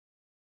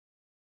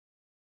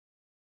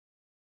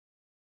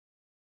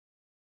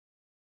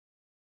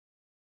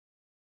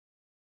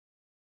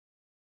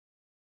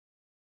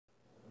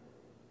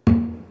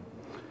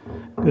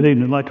Good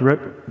evening. I'd like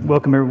to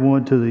welcome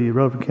everyone to the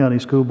Rutherford County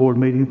School Board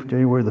meeting for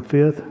January the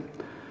 5th.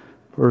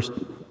 First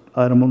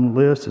item on the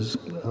list is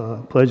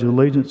Pledge of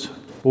Allegiance.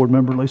 Board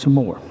Member Lisa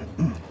Moore.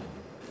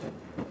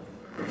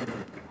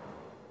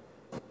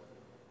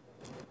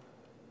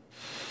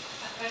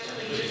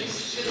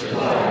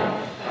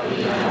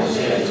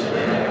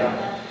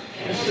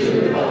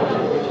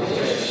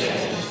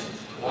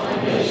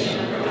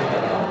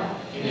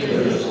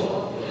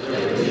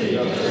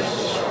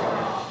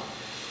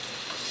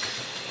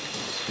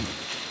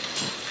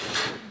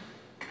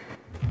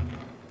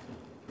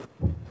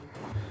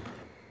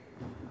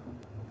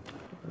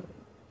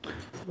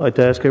 I'd like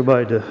to ask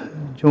everybody to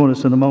join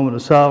us in a moment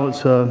of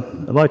silence.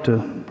 I'd like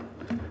for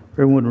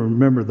everyone to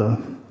remember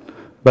the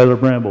Baylor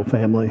Bramble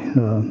family.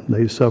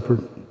 They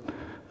suffered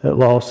that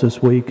loss this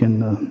week,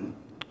 and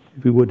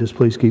if you would just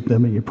please keep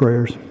them in your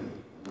prayers.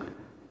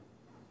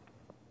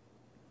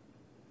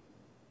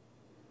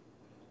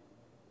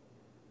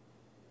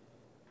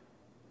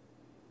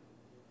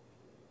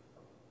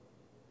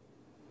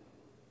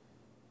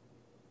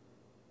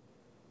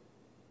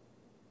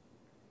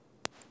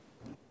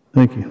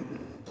 Thank you.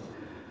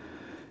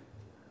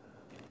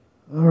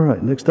 All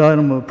right, next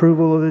item,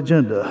 approval of the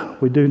agenda.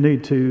 We do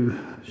need to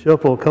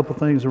shuffle a couple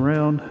things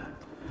around.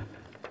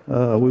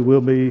 We will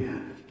be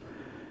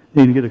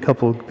needing to get a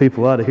couple of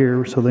people out of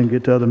here so they can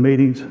get to other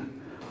meetings.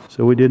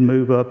 So we did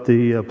move up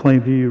the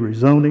Plainview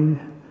rezoning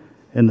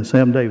and the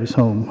Sam Davis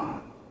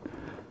home.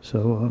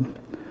 So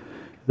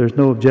there's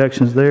no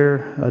objections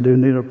there. I do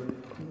need a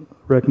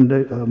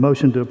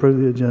motion to approve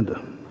the agenda.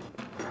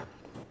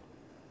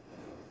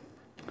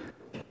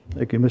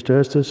 Thank you, Mr.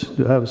 Estes.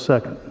 Do I have a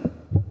second?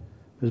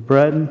 Ms.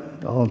 Bratton,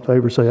 all in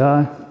favor say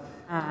aye.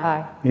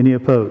 Aye. Any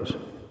opposed?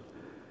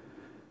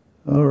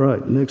 All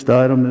right, next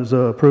item is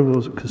approval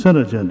of the consent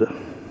agenda.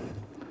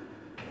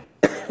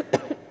 Do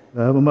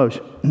I have a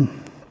motion?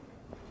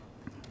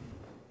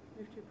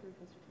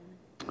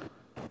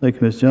 Thank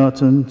you, Ms.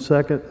 Johnson.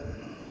 Second.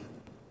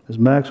 Ms.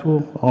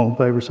 Maxwell, all in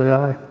favor say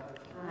aye.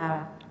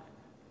 Aye.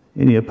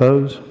 Any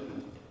opposed?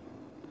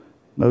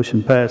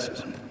 Motion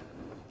passes.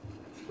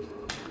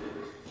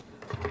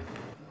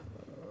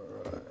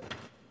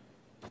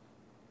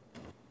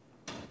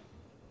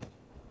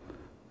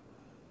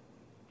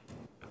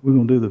 We're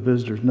going to do the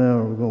visitors now,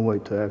 or we're going to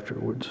wait till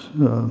afterwards.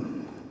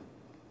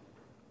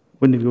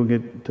 We need to go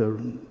get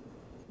to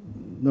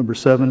number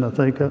 7, I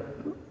think, out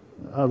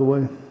of the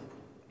way.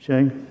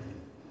 Shane?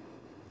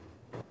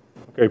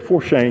 Okay,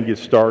 before Shane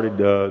gets started,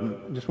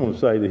 just want to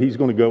say that he's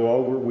going to go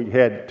over. We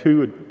had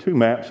two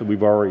maps that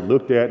we've already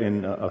looked at,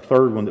 and a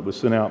third one that was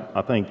sent out,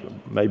 I think,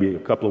 maybe a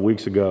couple of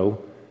weeks ago.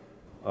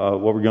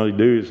 What we're going to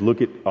do is look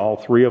at all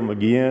three of them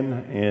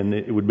again, and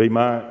it would be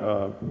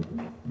my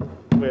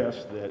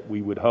request that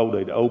we would hold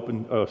an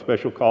open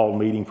special call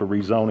meeting for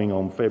rezoning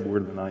on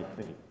February the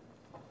 19th.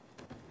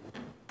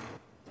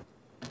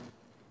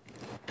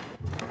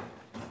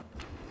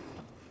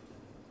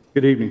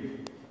 Good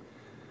evening.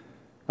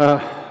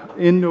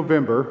 In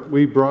November,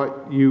 we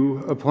brought you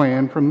a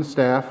plan from the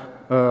staff.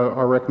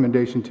 Our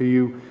recommendation to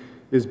you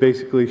is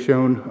basically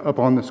shown up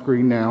on the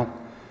screen now.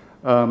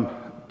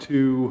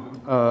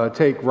 To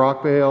take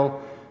Rockvale,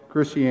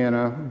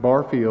 Christiana,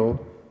 Barfield,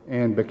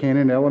 and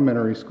Buchanan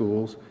Elementary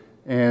Schools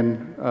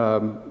and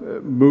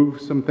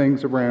move some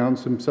things around,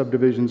 some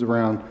subdivisions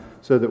around,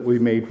 so that we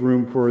made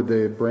room for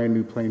the brand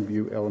new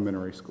Plainview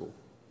Elementary School.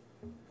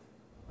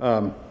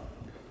 Do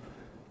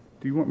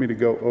you want me to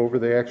go over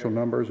the actual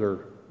numbers,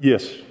 or?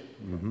 Yes.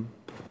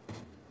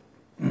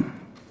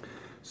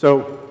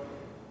 So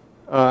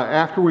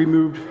after we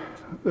moved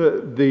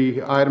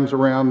the items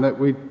around that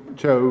we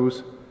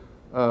chose,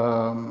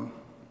 I'm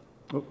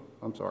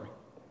sorry.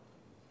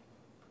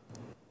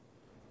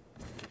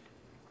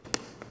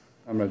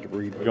 I'm going to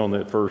read. On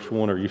that first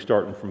one, are you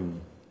starting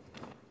from,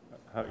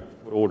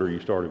 what order are you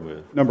starting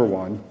with? Number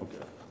 1. Okay.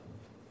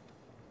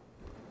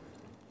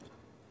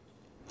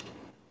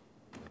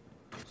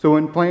 So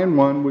in Plan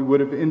 1, we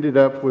would have ended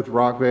up with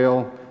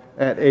Rockvale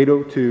at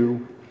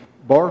 802,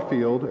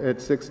 Barfield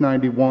at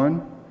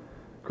 691,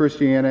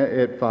 Christiana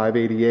at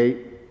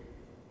 588,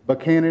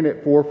 Buchanan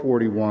at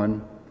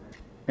 441,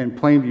 and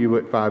Plainview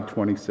at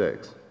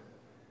 526.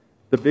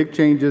 The big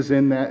changes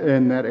in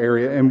that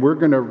area, and we're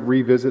going to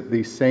revisit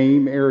these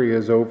same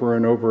areas over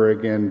and over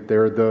again.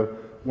 They're the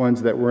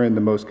ones that were in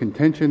the most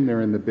contention.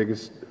 They're in the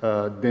biggest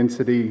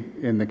density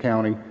in the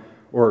county,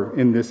 or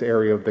in this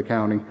area of the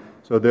county.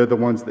 So they're the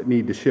ones that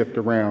need to shift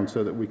around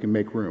so that we can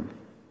make room.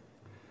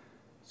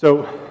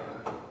 So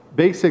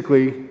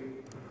basically,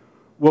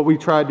 what we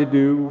tried to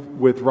do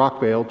with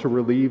Rockvale to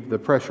relieve the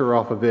pressure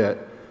off of it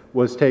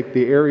was take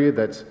the area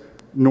that's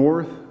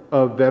north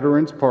of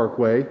Veterans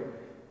Parkway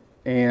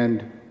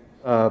and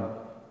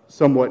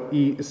somewhat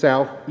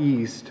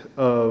southeast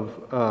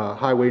of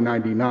Highway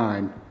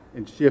 99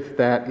 and shift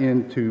that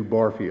into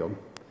Barfield.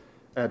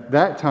 At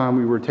that time,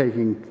 we were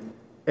taking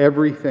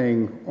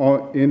everything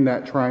in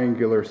that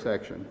triangular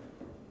section.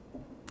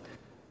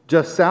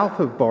 Just south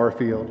of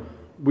Barfield,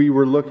 we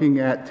were looking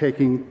at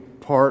taking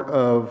part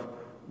of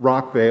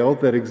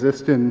Rockvale that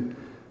exists in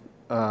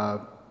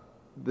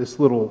this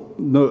little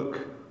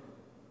nook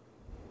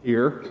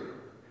here,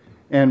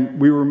 and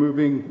we were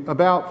moving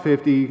about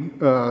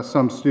 50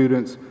 some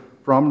students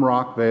from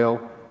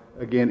Rockvale,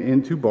 again,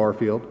 into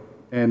Barfield.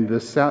 And the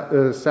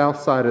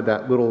south side of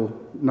that little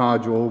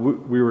nodule,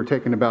 we were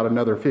taking about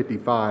another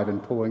 55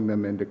 and pulling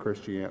them into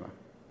Christiana.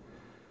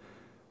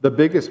 The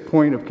biggest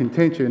point of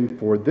contention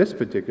for this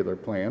particular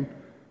plan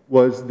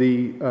was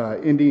the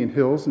Indian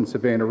Hills and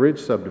Savannah Ridge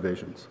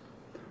subdivisions.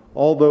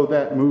 Although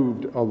that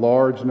moved a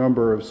large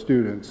number of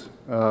students,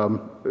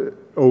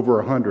 over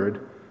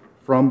 100,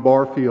 from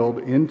Barfield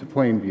into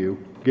Plainview,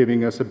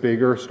 giving us a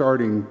bigger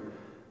starting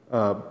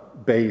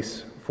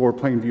base for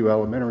Plainview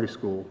Elementary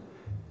School,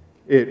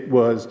 it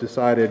was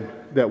decided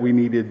that we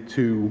needed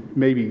to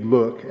maybe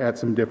look at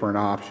some different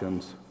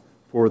options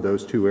for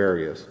those two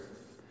areas.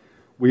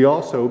 We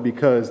also,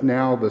 because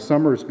now the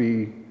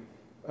Summersby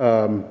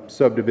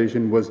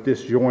subdivision was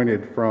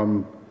disjointed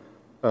from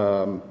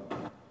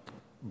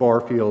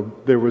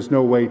Barfield, there was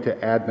no way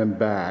to add them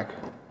back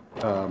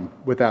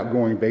without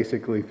going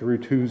basically through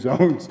two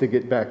zones to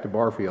get back to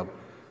Barfield.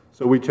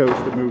 So we chose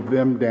to move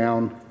them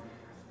down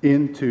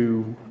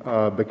into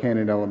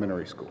Buchanan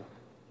Elementary School.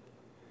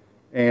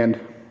 And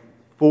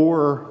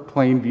for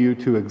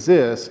Plainview to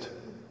exist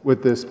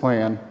with this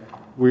plan,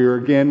 we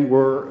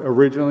were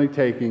originally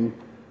taking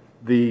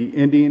the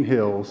Indian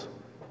Hills,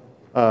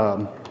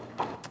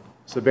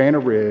 Savannah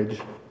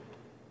Ridge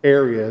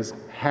areas,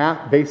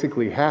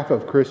 basically half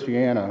of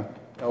Christiana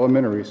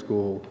Elementary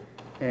School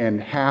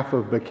and half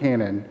of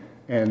Buchanan,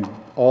 and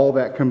all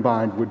that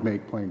combined would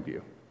make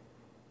Plainview.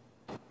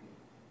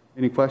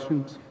 Any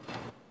questions?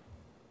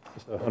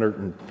 It's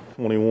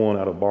 121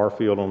 out of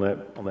Barfield on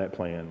that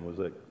plan. Is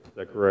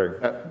that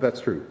correct?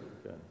 That's true.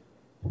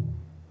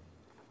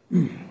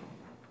 Okay.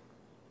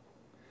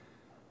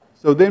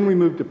 So then we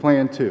moved to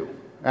Plan 2.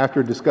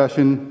 After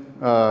discussion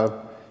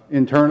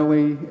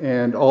internally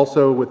and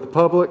also with the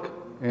public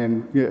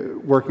and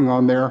working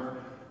on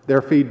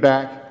their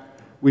feedback,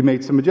 we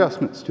made some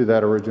adjustments to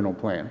that original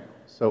plan.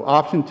 So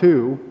option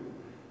 2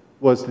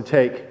 was to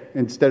take,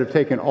 instead of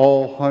taking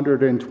all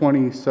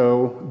 120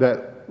 so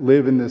that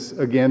live in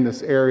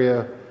this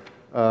area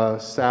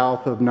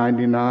south of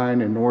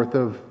 99 and north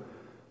of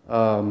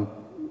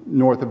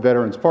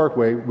Veterans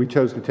Parkway, we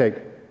chose to take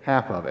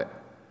half of it.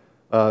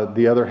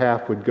 The other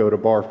half would go to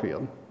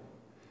Barfield.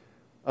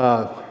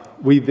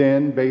 We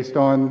then, based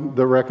on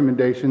the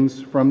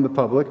recommendations from the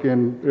public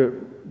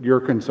and your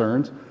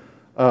concerns,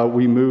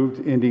 we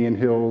moved Indian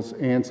Hills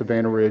and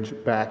Savannah Ridge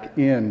back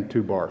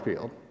into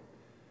Barfield.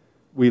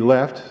 We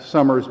left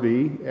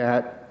Summersby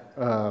at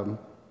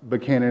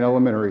Buchanan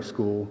Elementary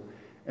School,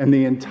 and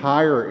the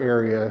entire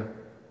area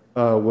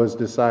was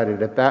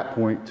decided at that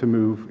point to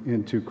move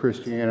into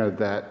Christiana.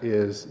 That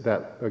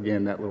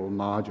little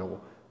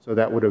nodule. So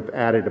that would have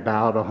added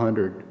about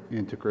 100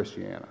 into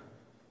Christiana.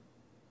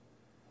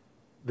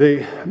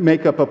 The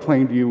makeup of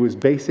Plainview was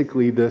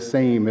basically the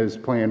same as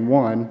Plan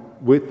 1,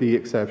 with the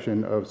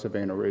exception of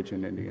Savannah Ridge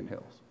and Indian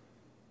Hills.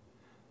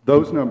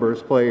 Those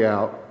numbers play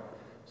out.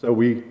 So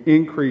we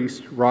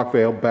increased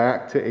Rockvale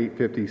back to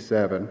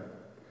 857.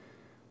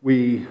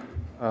 We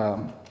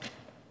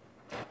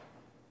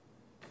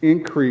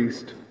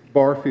increased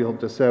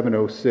Barfield to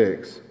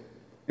 706,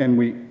 and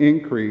we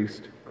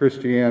increased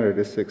Christiana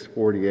to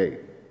 648.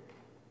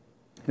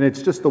 And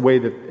it's just the way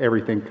that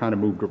everything kind of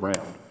moved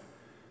around.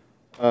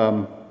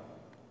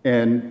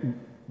 And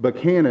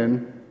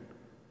Buchanan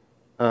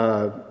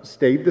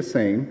stayed the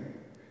same,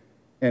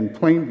 and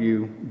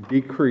Plainview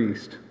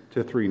decreased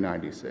to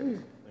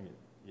 396.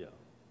 Yeah,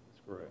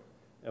 that's correct.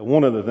 And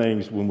one of the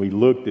things when we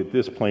looked at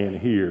this plan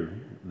here,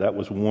 that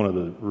was one of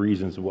the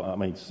reasons,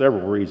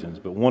 several reasons,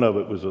 but one of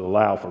it was to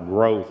allow for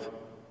growth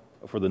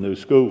for the new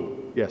school.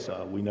 Yes,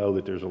 sir. We know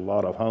that there's a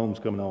lot of homes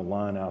coming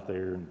online out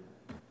there. And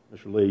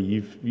Mr.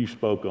 Lee, you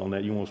spoke on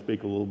that. You want to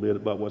speak a little bit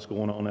about what's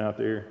going on out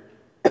there?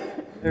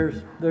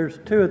 There's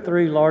 2 or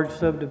 3 large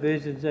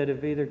subdivisions that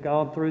have either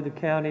gone through the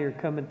county or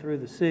coming through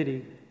the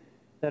city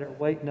that are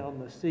waiting on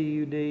the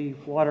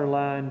CUD water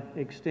line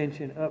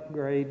extension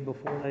upgrade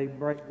before they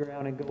break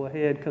ground and go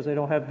ahead, because they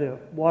don't have the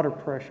water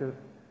pressure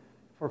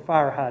for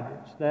fire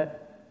hydrants.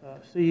 That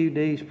CUD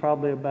is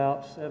probably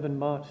about 7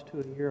 months to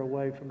a year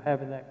away from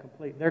having that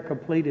complete. They're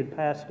completed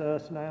past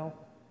us now.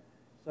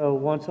 So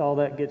once all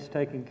that gets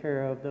taken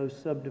care of, those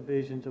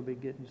subdivisions will be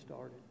getting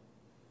started.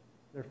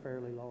 They're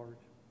fairly large.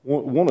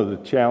 One of the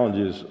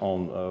challenges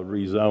on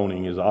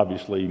rezoning is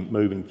obviously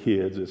moving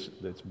kids.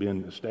 That's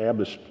been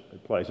established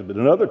places. But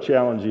another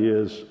challenge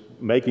is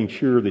making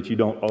sure that you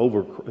don't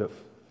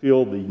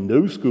fill the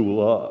new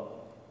school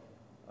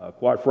up.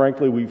 Quite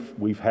frankly,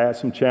 we've had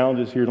some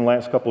challenges here in the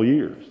last couple of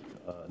years,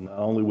 not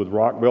only with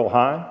Rockville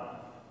High,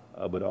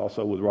 but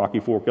also with Rocky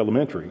Fork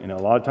Elementary. And a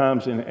lot of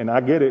times, and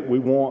I get it,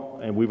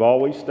 we've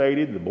always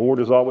stated, the board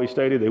has always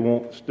stated, they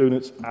want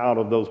students out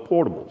of those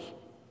portables.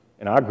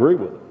 And I agree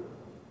with it.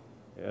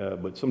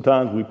 But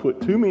sometimes we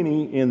put too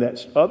many in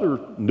that other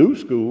new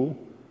school,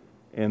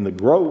 and the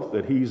growth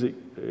that he's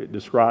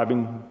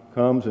describing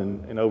comes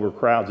and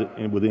overcrowds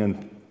it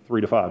within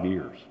 3 to 5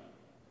 years.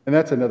 And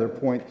that's another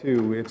point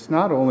too. It's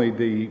not only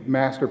the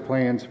master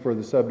plans for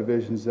the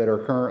subdivisions that are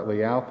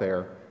currently out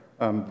there.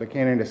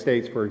 Buchanan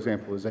Estates, for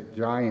example, is a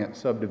giant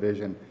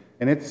subdivision,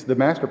 and the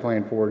master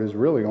plan for it is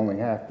really only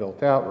half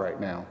built out right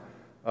now.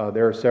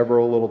 There are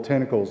several little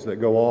tentacles that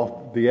go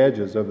off the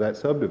edges of that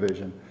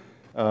subdivision.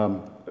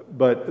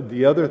 But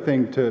the other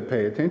thing to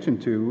pay attention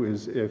to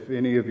is if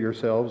any of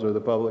yourselves or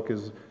the public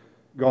has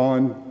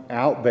gone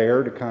out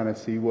there to kind of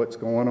see what's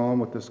going on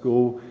with the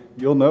school,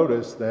 you'll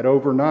notice that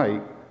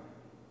overnight,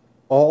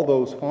 all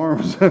those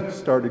farms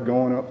started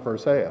going up for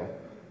sale.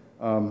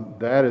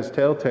 That is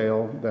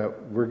telltale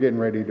that we're getting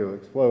ready to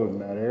explode in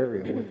that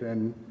area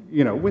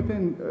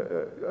within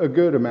a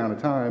good amount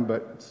of time,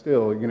 but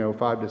still,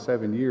 5 to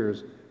 7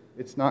 years,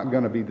 it's not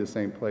going to be the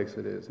same place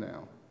it is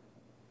now.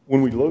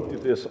 When we looked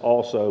at this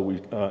also,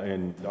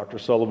 and Dr.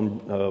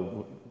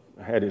 Sullivan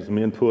had his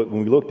input,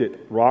 when we looked at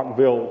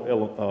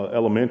Rockville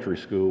Elementary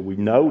School, we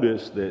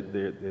noticed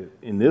that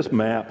in this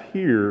map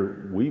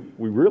here, we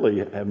really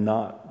have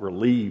not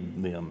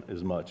relieved them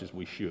as much as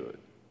we should.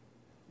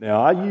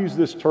 Now, I used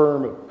this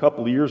term a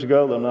couple of years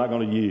ago that I'm not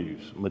going to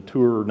use,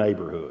 mature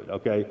neighborhood,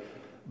 okay?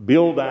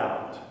 Build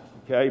out,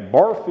 okay?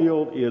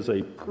 Barfield is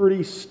a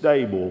pretty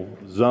stable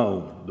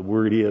zone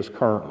where it is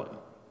currently.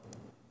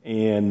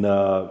 And,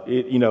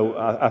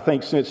 I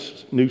think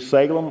since New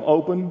Salem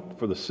opened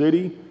for the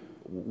city,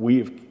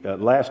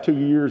 last 2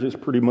 years, it's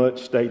pretty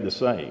much stayed the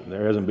same.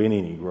 There hasn't been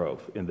any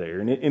growth in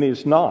there. And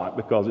it's not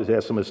because it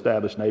has some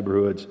established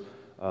neighborhoods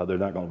they're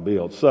not going to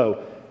build.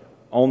 So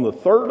on the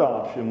third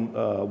option,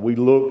 we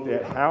looked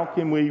at how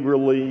can we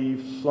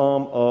relieve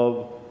some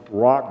of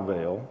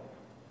Rockville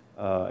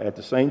at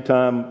the same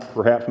time,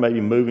 perhaps maybe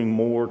moving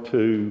more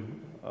to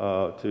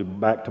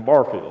back to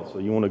Barfield. So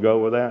you want to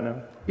go with that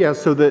now? Yeah,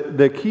 so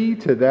the key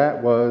to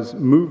that was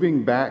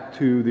moving back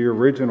to the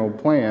original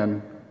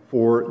plan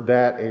for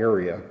that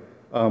area.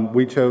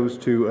 We chose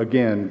to,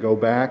 again, go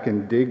back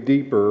and dig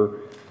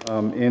deeper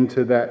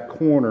into that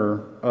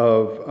corner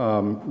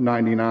of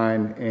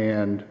 99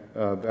 and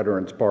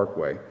Veterans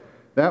Parkway.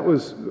 That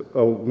was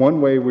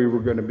one way we were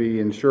going to be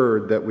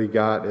ensured that we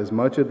got as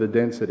much of the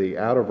density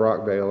out of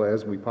Rockville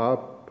as we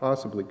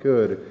possibly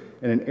could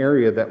in an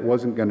area that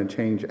wasn't going to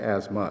change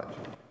as much.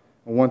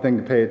 And one thing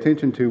to pay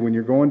attention to when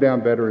you're going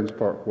down Veterans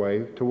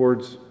Parkway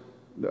towards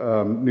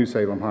New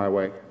Salem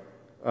Highway,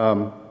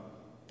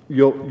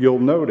 you'll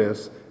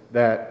notice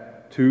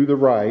that to the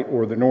right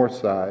or the north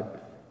side,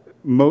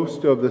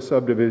 most of the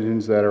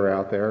subdivisions that are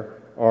out there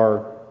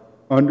are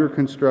under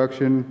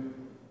construction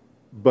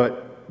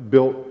but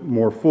built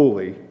more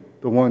fully.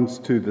 The ones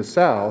to the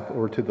south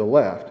or to the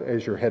left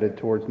as you're headed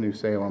towards New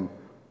Salem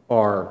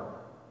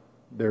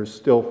there's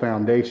still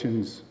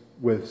foundations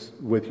with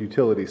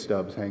utility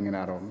stubs hanging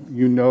out on them.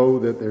 You know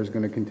that there's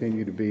going to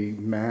continue to be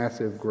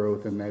massive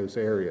growth in those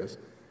areas.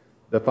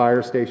 The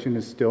fire station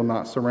is still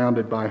not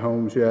surrounded by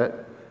homes yet,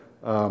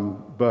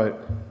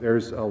 but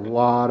there's a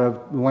lot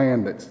of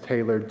land that's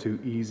tailored to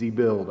easy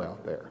build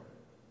out there.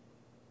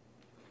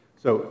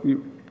 So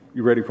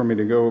you ready for me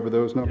to go over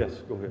those numbers?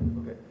 Yes, go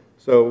ahead. Okay.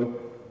 So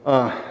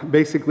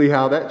basically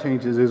how that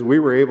changes is we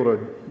were able to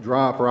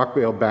drop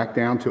Rockville back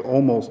down to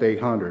almost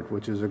 800,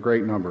 which is a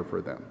great number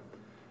for them.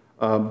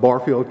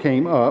 Barfield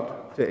came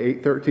up to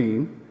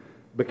 813.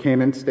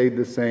 Buchanan stayed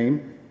the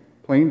same.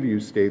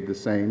 Plainview stayed the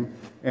same.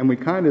 And we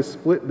kind of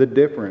split the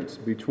difference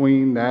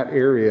between that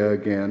area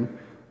again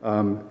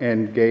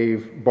and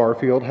gave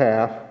Barfield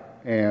half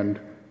and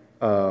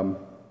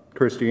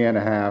Christiana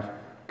half,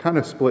 kind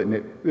of splitting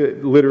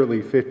it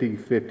literally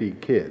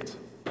 50-50 kids.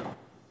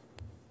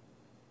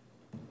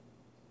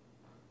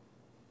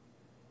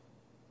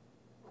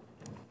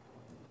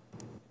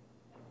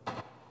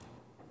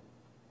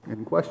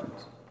 Any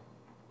questions?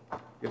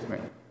 Yes,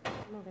 ma'am.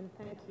 Morgan,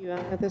 thank you.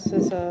 I know this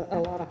is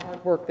a lot of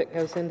hard work that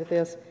goes into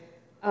this.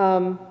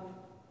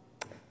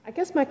 I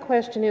guess my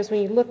question is,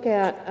 when you look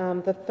at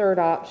the third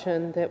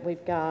option that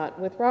we've got,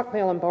 with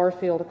Rockville and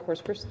Barfield, of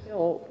course, we're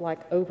still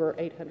like over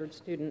 800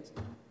 students.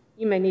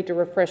 You may need to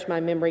refresh my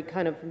memory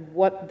kind of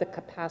what the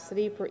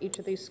capacity for each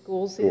of these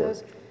schools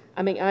is.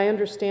 I mean, I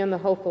understand the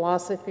whole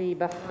philosophy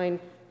behind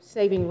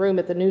saving room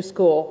at the new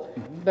school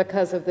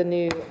because of the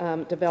new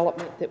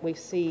development that we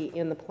see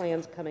in the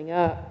plans coming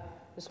up.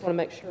 Just want to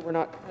make sure we're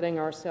not cutting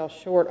ourselves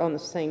short on the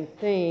same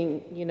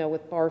thing,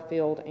 with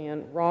Barfield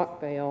and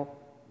Rockville.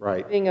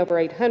 Right. Being over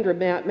 800,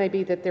 may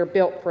be that they're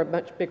built for a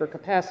much bigger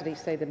capacity,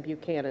 say, than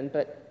Buchanan,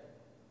 but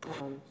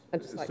I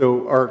just like...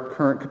 So our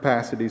current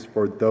capacities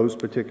for those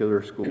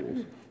particular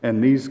schools,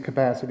 and these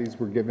capacities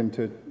were given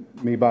to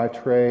me by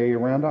Trey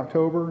around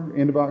October,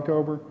 end of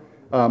October.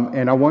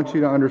 And I want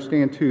you to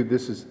understand, too,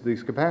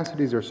 these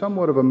capacities are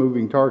somewhat of a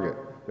moving target.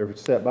 They're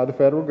set by the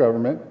federal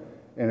government,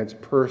 and it's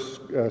per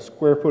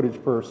square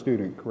footage per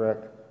student,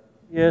 correct?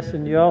 Yes,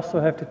 and you also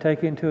have to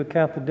take into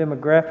account the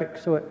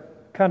demographics, so it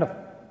kind of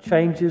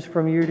changes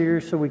from year to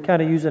year, so we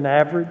kind of use an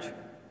average,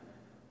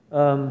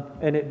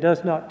 and it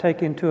does not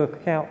take into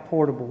account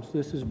portables.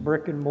 This is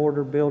brick and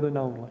mortar building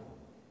only.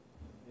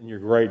 And your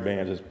grade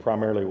bands is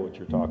primarily what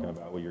you're talking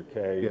about with your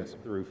K Yes.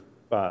 through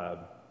 5.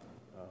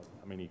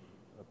 How many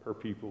per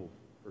pupil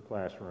per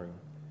classroom.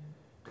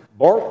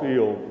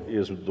 Barfield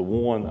is the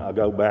one I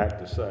go back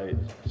to say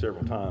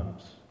several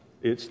times.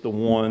 It's the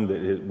one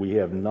that we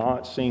have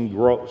not seen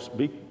growth.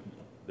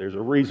 There's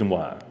a reason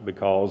why,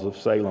 because of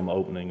Salem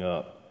opening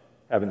up.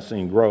 Haven't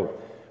seen growth.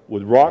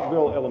 With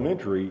Rockville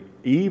Elementary,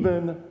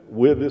 even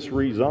with this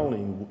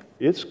rezoning,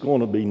 it's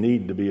going to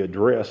need to be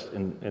addressed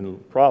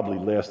in probably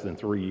less than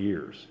 3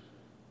 years.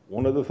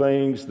 One of the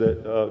things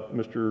that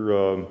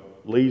Mr.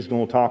 Lee's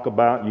going to talk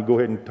about, you go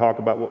ahead and talk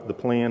about what the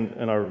plan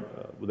and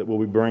that we'll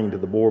be bringing to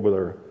the board with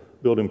our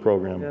building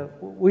program. Yeah,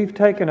 we've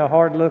taken a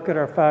hard look at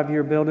our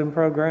 5-year building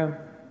program.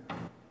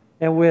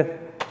 And with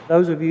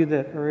those of you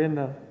that are in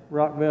the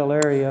Rockville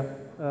area,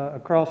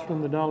 across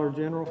from the Dollar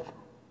General,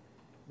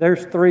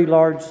 there's 3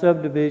 large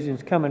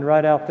subdivisions coming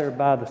right out there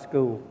by the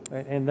school,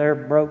 and they're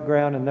broke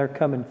ground and they're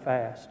coming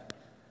fast.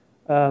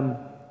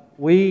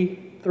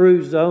 We,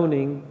 through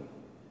zoning,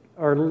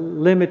 are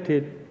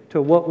limited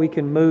to what we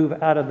can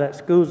move out of that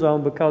school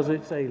zone because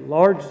it's a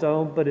large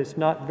zone, but it's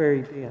not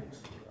very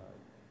dense.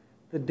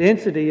 The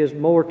density is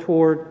more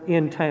toward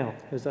in town,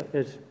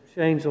 as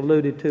Shane's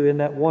alluded to, in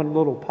that one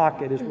little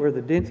pocket is where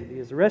the density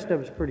is. The rest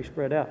of it's pretty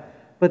spread out.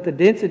 But the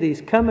density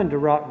is coming to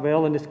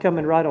Rockville, and it's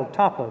coming right on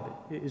top of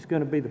it. It's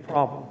going to be the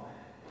problem.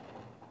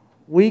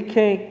 We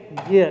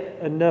can't get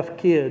enough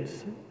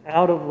kids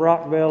out of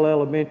Rockville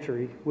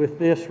Elementary with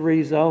this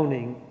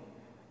rezoning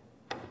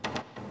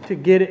to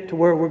get it to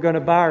where we're going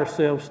to buy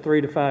ourselves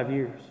 3 to 5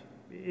 years.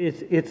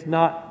 It's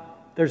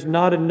not, there's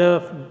not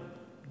enough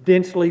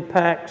densely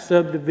packed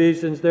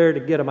subdivisions there to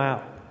get them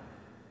out.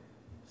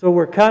 So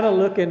we're kind of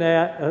looking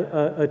at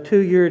a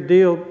 2-year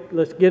deal.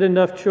 Let's get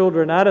enough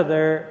children out of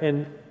there,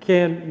 and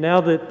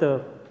now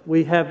that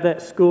we have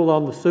that school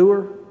on the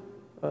sewer,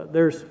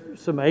 there's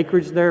some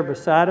acreage there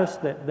beside us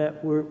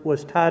that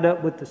was tied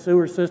up with the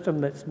sewer system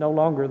that's no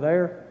longer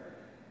there.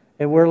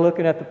 And we're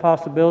looking at the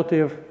possibility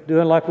of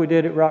doing like we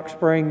did at Rock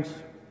Springs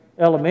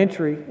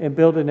Elementary and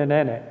building an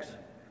annex.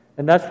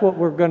 And that's what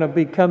we're going to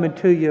be coming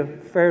to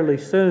you fairly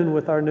soon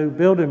with our new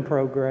building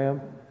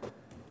program.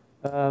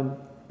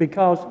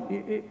 Because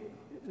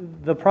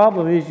the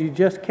problem is you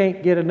just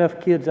can't get enough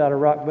kids out of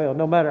Rockville.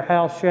 No matter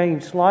how Shane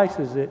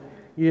slices it,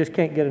 you just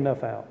can't get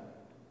enough out.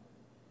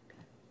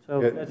 So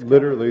that's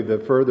literally, the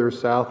further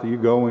south you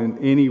go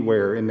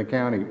anywhere in the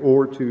county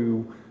or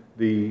to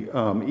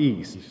the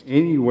east,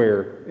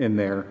 anywhere in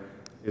there,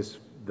 is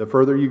the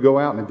further you go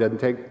out, and it doesn't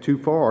take too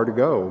far to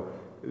go,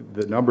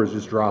 the numbers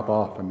just drop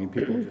off. I mean,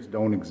 people just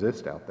don't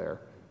exist out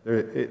there.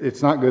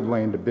 It's not good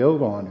land to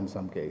build on in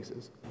some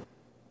cases.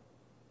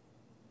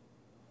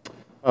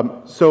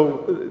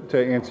 So to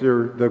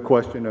answer the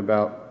question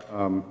about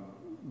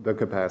the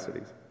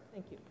capacities.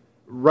 Thank you.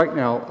 Right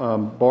now,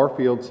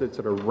 Barfield sits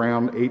at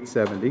around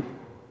 870.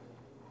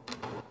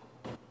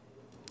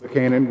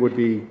 Buchanan would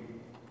be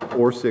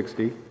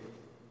 460.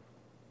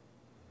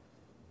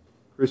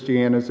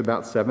 Christiana's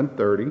about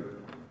 730.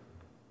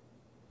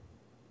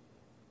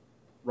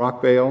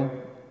 Rockvale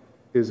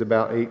is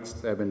about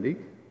 870.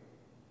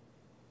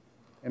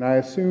 And I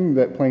assume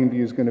that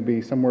Plainview is going to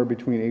be somewhere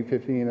between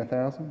 850 and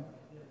 1,000?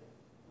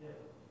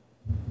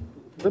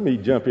 Let me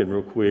jump in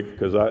real quick,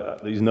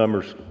 because these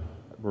numbers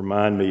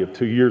remind me of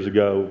 2 years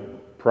ago,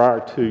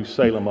 prior to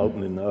Salem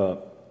opening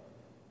up.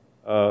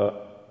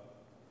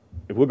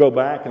 If we go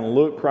back and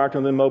look prior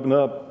to them opening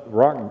up,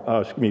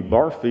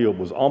 Barfield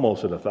was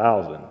almost at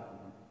 1,000.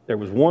 There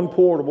was one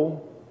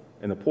portable,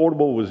 and the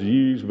portable was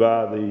used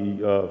by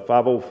the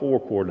 504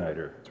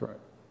 coordinator. That's right.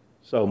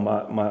 So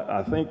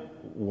I think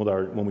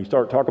when we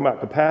start talking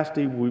about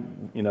capacity,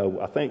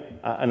 I think,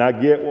 and I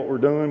get what we're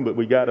doing, but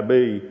we got to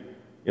be,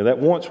 that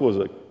once was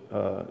a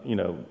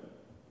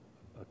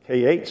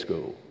K-8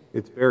 school.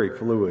 It's very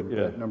fluid.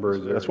 Yeah, that number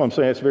is. That's what I'm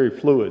saying. It's very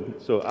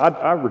fluid. So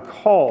I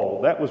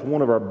recall that was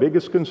one of our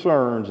biggest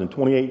concerns in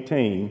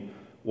 2018,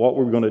 what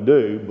we were going to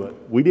do,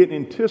 but we didn't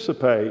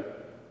anticipate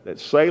that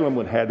Salem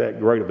would have that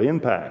great of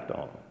impact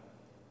on them.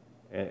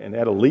 And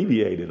that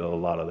alleviated a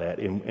lot of that.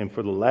 And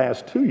for the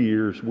last 2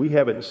 years, we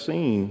haven't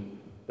seen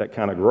that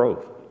kind of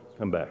growth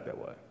come back that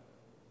way.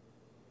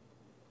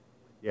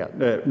 Yeah,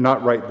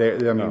 not right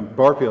there. I mean,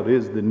 Barfield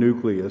is the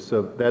nucleus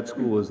of, that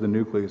school is the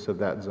nucleus of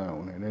that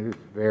zone, and it is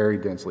very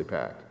densely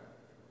packed.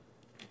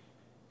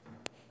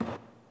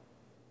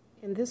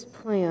 And this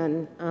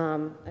plan,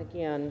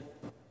 again,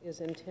 is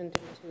intended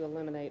to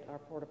eliminate our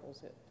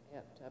portables at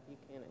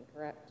Buchanan,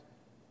 correct?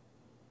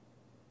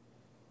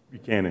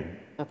 Buchanan.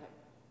 Okay.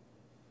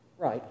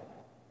 Right.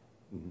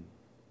 Mm-hmm.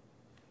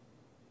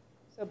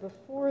 So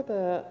before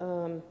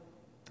the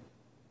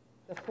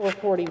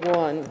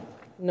 441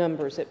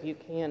 numbers at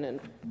Buchanan,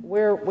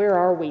 where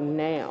are we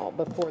now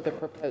before the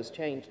proposed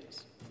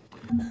changes?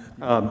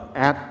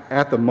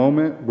 At the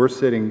moment, we're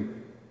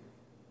sitting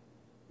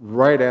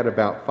right at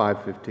about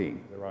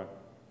 515. Right.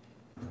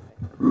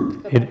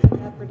 So that's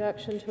enough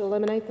reduction to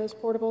eliminate those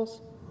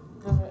portables?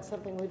 No, that's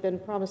something we've been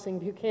promising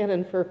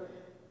Buchanan for,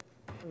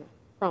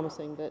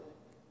 but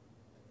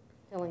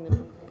telling them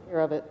to take care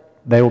of it.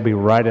 They will be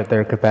right at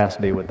their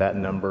capacity with that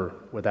number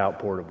without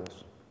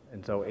portables.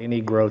 And so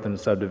any growth in the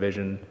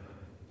subdivision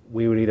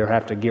we would either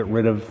have to get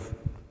rid of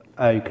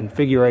a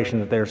configuration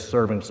that they're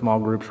serving small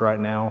groups right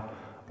now,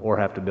 or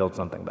have to build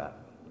something back.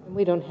 And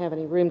we don't have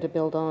any room to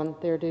build on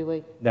there, do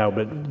we? No,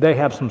 but they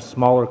have some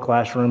smaller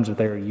classrooms that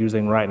they're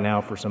using right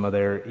now for some of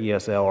their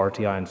ESL,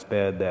 RTI, and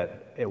SPED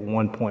that at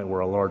one point were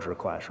a larger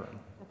classroom.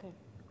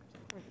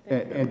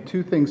 Okay. And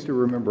two things to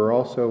remember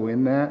also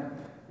in that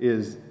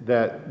is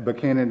that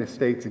Buchanan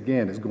Estates,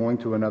 again, is going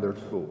to another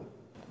school.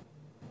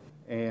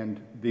 And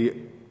the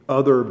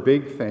other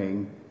big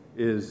thing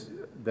is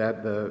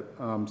that the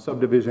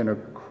subdivision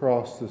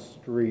across the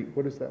street,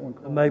 what is that one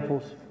called?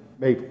 Maples.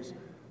 Maples,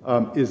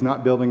 is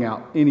not building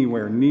out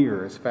anywhere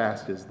near as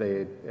fast as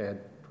they had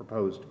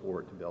proposed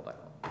for it to build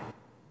out.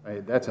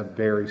 That's a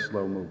very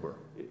slow mover.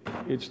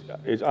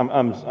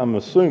 I'm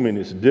assuming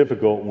it's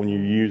difficult when you're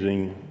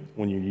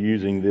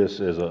using this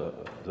as a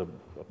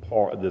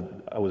part.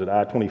 Was it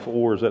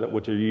I-24? Is that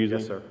what you're using?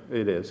 Yes, sir.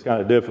 It is. It's kind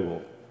of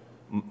difficult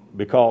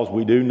because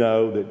we do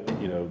know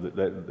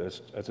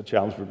that that's a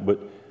challenge. But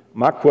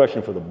my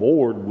question for the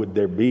board: would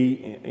there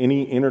be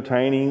any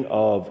entertaining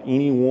of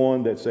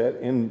anyone that's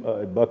at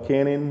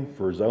Buchanan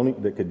for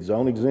zoning that could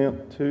zone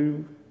exempt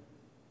to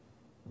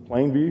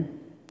Plainview?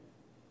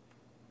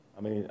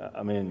 I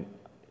mean,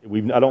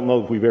 I don't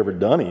know if we've ever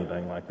done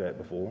anything like that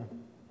before.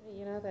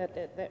 You know,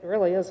 that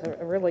really is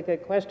a really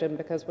good question,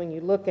 because when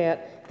you look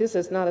at, this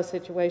is not a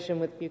situation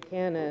with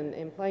Buchanan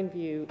and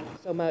Plainview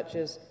so much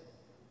as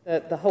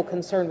the whole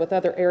concern with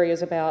other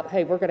areas about,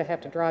 hey, we're going to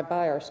have to drive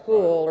by our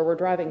school, or we're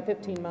driving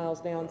 15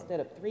 miles now instead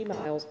of 3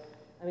 miles.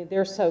 I mean,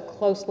 they're so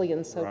closely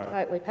and so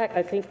tightly packed.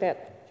 I think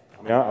that.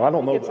 I mean, I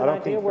don't know. I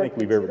don't think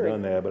we've ever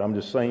done that, but I'm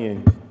just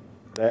saying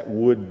that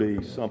would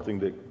be something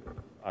that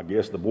I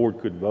guess the board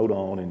could vote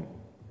on and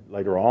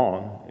later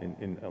on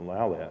and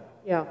allow that.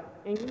 Yeah,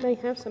 and you may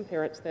have some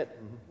parents that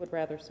would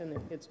rather send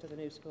their kids to the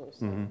new schools.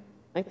 So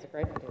I think it's a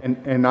great idea.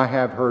 And I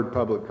have heard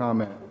public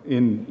comment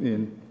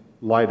in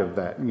light of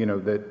that,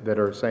 that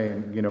are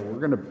saying, we're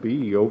going to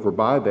be over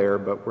by there,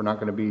 but we're not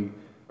going to be,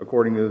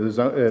 according to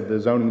the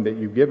zoning that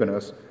you've given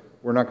us,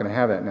 we're not going to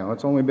have that now.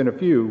 It's only been a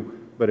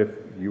few, but if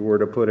you were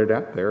to put it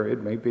out there,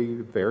 it may be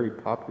a very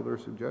popular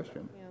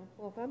suggestion. Yeah,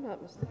 well, if I'm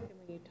not mistaken,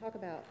 when you talk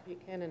about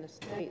Buchanan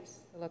Estates,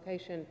 the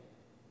location,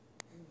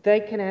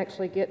 they can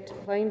actually get to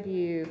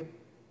Plainview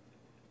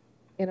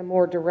in a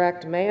more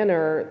direct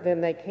manner than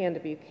they can to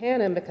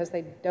Buchanan, because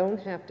they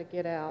don't have to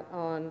get out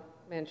on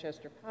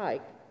Manchester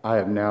Pike. I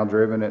have now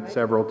driven it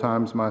several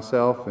times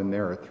myself, and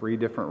there are 3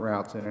 different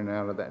routes in and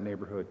out of that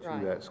neighborhood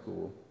to that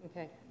school.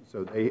 Okay.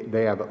 So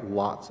they have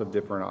lots of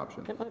different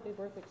options. That might be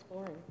worth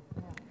exploring.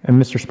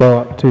 And Mr.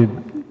 Sproul,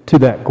 to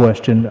that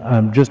question,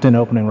 just in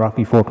opening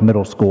Rocky Fork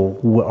Middle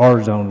School,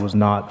 our zone was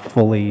not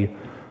fully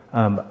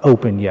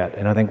open yet,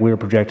 and I think we were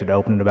projected to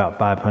open at about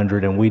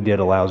 500, and we did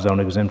allow zone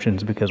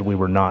exemptions because we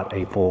were not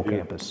a full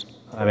campus.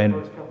 I mean,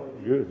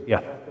 Good. yeah,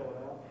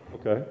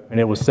 Okay. and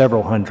it was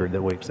several hundred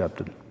that we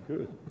accepted.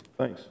 Good.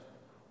 Thanks.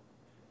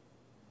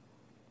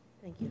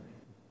 Thank you.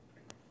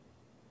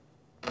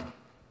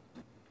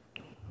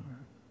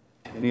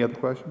 Any other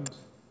questions?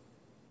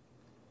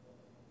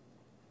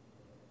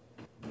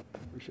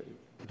 Appreciate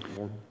it. Mr.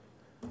 Morgan.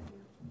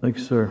 Thank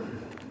you, sir.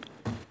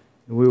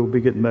 We will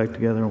be getting back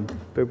together on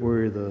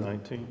February the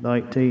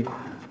 19th.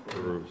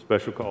 For a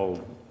special call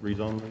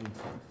rezone meeting,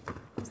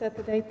 Is that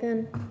the date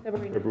then?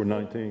 February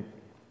 19th.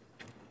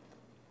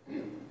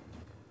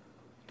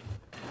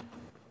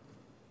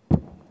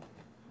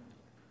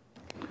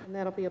 And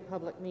that'll be a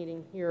public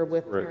meeting here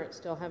with Correct. parents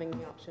still having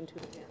the option to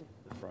attend.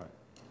 That's right.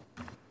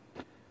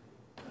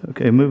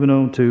 Okay, moving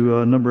on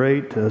to number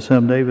 8,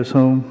 Sam Davis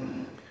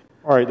Home.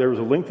 All right, there was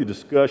a lengthy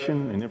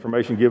discussion and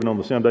information given on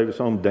the Sam Davis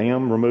Home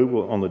dam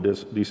removal on the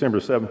December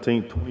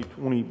 17,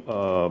 2020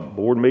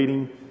 board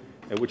meeting,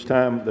 at which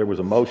time there was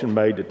a motion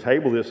made to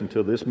table this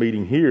until this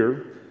meeting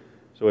here.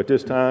 So at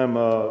this time,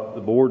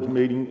 the board's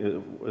meeting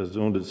is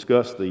going to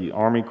discuss the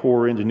Army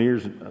Corps of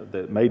Engineers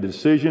that made the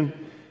decision,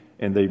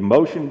 and the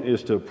motion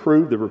is to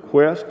approve the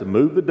request to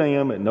move the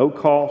dam at no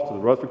cost to the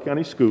Rutherford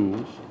County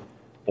Schools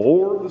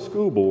or the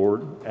school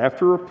board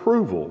after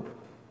approval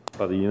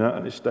by the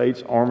United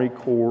States Army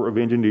Corps of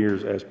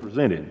Engineers as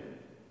presented.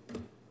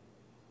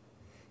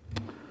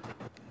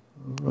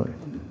 All right.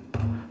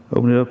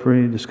 Open it up for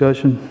any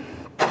discussion.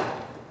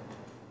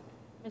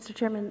 Mr.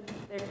 Chairman,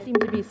 there seemed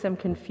to be some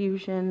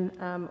confusion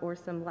or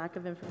some lack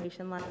of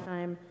information last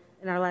time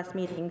in our last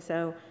meeting,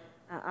 so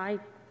I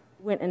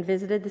went and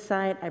visited the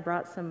site. I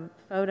brought some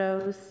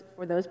photos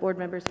for those board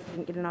members who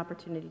didn't get an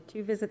opportunity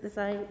to visit the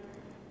site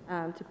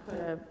to put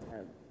an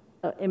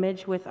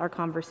image with our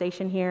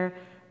conversation here.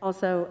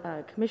 Also,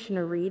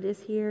 Commissioner Reed is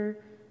here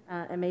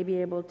and may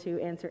be able to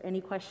answer any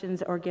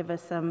questions or give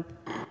us some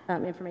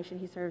information.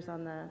 He serves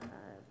on the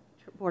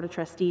Board of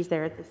Trustees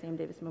there at the Sam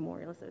Davis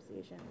Memorial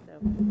Association. So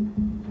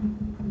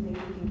maybe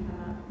you can come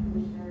up,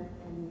 Commissioner,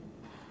 and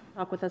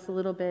talk with us a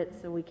little bit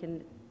so we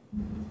can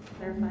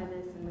clarify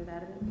this and move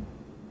out of it.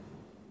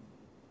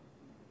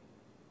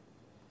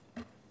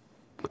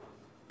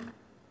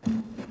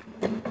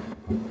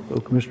 So,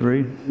 Commissioner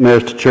Reed.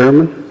 Mr.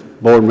 Chairman,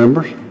 board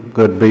members,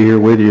 good to be here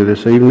with you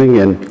this evening,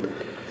 and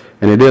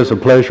it is a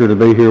pleasure to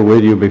be here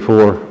with you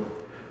before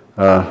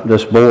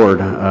this board.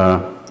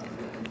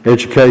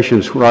 Education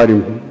is right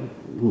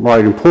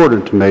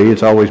important to me.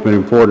 It's always been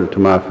important to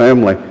my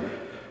family.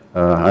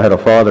 I had a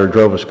father who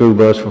drove a school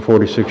bus for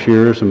 46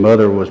 years, and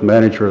mother was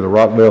manager of the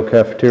Rockvale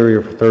cafeteria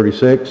for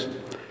 36.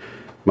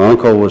 My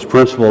uncle was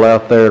principal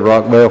out there at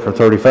Rockvale for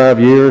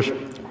 35 years,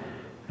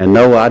 and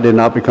no, I did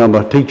not become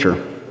a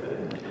teacher.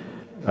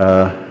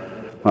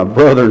 My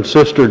brother and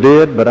sister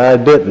did, but I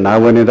didn't. I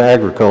went into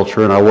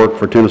agriculture, and I worked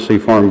for Tennessee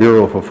Farm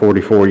Bureau for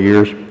 44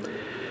 years.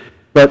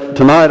 But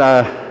tonight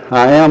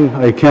I am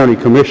a county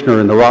commissioner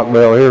in the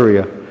Rockvale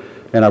area,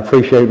 and I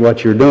appreciate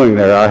what you're doing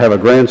there. I have a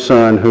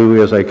grandson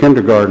who is a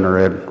kindergartner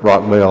at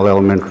Rockvale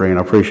Elementary, and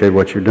I appreciate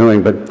what you're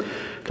doing. But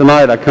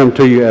tonight I come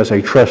to you as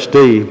a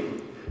trustee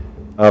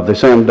of the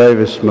Sam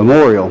Davis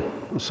Memorial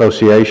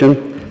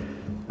Association.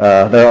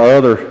 There are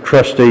other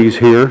trustees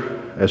here,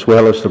 as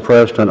well as the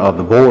president of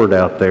the board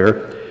out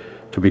there.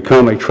 To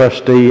become a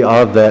trustee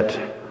of that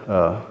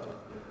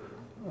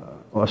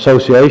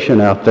association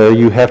out there,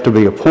 you have to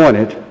be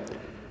appointed,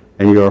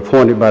 and you're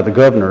appointed by the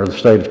governor of the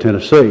state of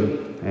Tennessee.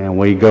 And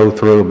we go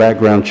through a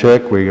background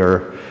check. We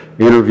are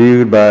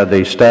interviewed by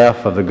the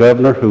staff of the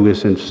governor, who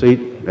is in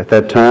seat at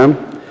that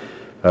time.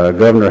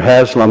 Governor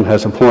Haslam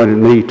has appointed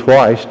me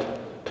twice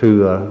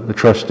to the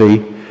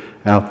trustee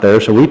out there,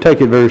 so we take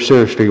it very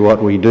seriously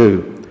what we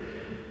do.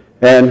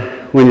 And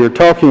when you're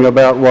talking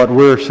about what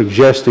we're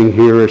suggesting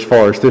here as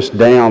far as this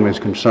dam is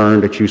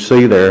concerned that you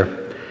see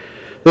there,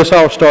 this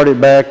all started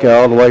back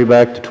all the way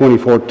back to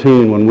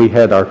 2014 when we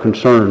had our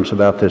concerns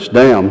about this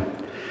dam.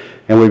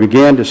 And we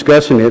began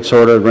discussing it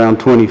sort of around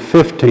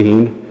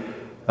 2015,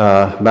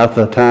 about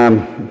the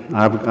time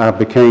I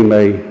became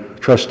a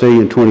trustee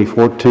in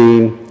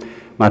 2014.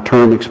 My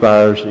term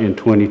expires in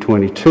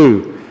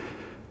 2022.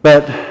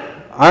 But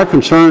our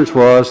concerns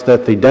was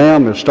that the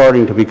dam is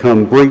starting to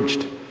become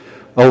breached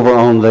over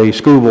on the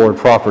school board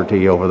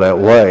property over that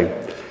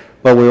way.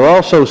 But we were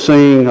also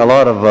seeing a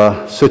lot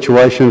of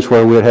situations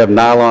where we'd have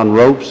nylon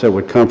ropes that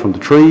would come from the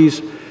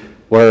trees,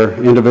 where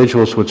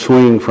individuals would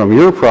swing from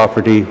your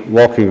property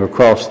walking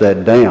across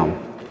that dam,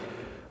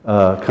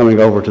 coming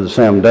over to the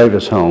Sam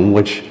Davis home,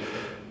 which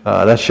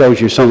that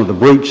shows you some of the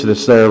breach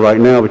that's there right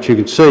now. But you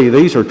can see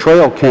these are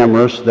trail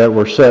cameras that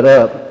were set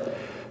up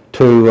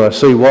to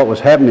see what was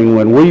happening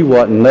when we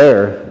wasn't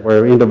there,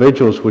 where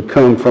individuals would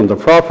come from the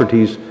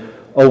properties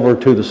over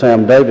to the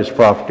Sam Davis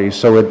property.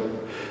 So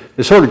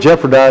it sort of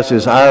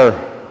jeopardizes our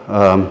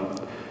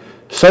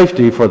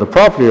safety for the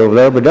property over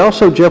there, but it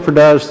also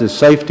jeopardizes the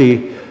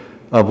safety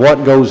of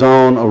what goes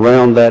on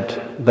around that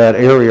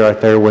area right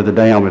there where the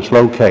dam is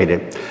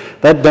located.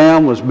 That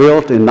dam was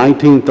built in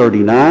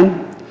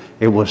 1939.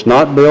 It was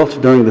not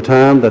built during the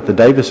time that the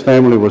Davis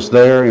family was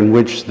there, in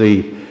which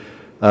the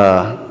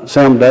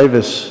Sam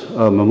Davis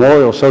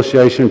Memorial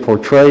Association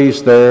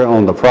portrays there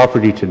on the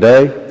property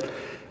today.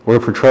 We're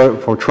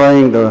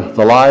portraying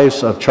the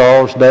lives of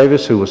Charles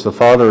Davis, who was the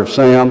father of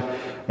Sam,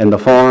 and the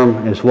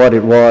farm is what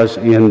it was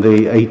in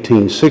the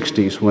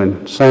 1860s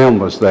when Sam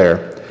was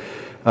there.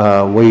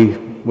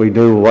 We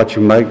do what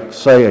you might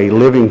say a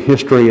living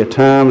history at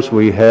times.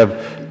 We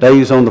have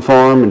days on the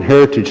farm and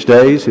heritage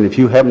days, and if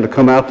you happen to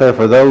come out there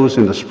for those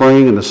in the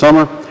spring and the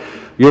summer,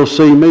 you'll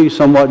see me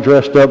somewhat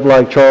dressed up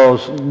like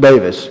Charles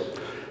Davis.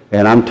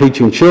 And I'm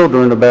teaching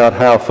children about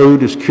how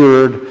food is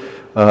cured,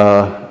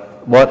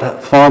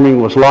 what farming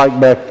was like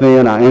back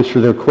then. I answer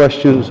their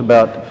questions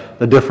about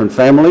the different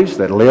families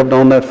that lived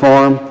on that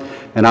farm,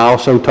 and I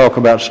also talk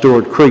about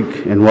Stewart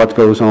Creek and what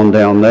goes on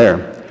down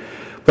there.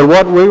 But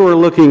what we were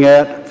looking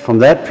at from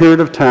that period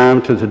of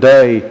time to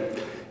today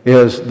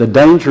is the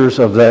dangers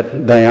of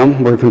that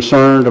dam. We're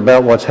concerned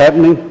about what's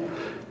happening,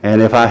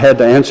 and if I had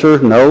to answer,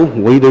 no,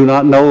 we do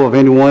not know of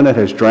anyone that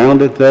has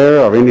drowned it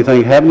there or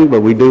anything happening, but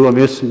we do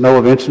know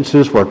of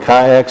instances where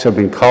kayaks have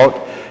been caught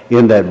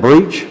in that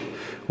breach.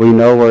 We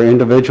know where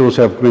individuals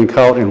have been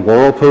caught in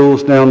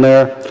whirlpools down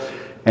there,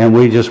 and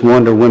we just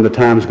wonder when the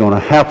time is going to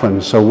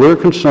happen. So we're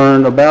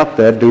concerned about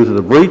that due to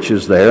the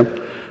breaches there.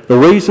 The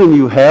reason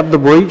you have the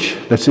breach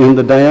that's in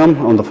the dam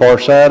on the far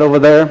side over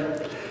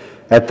there,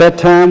 at that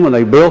time when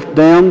they built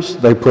dams,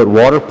 they put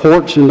water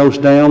ports in those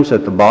dams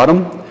at the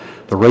bottom.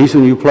 The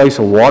reason you place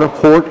a water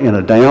port in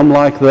a dam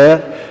like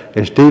that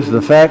is due to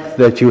the fact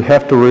that you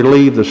have to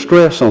relieve the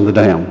stress on the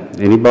dam.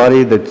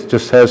 Anybody that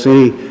just has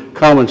any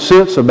common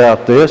sense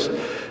about this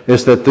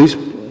is that these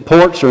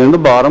ports are in the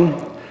bottom.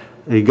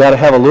 You got to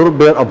have a little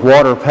bit of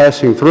water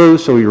passing through,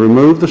 so you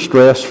remove the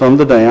stress from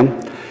the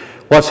dam.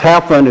 What's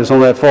happened is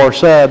on that far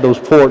side, those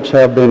ports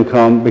have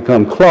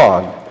become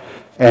clogged,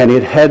 and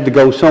it had to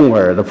go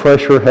somewhere. The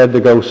pressure had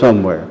to go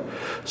somewhere.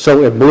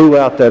 So it blew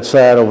out that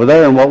side over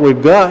there, and what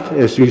we've got,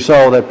 as you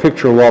saw that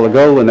picture a while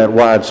ago in that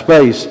wide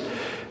space,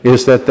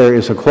 is that there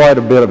is quite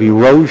a bit of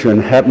erosion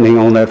happening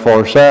on that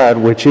far side,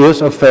 which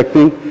is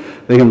affecting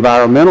the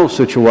environmental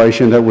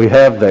situation that we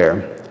have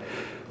there.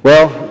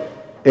 Well,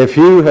 if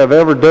you have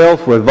ever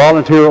dealt with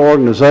volunteer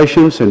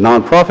organizations and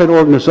nonprofit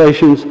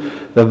organizations,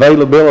 the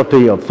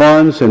availability of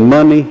funds and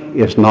money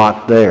is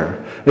not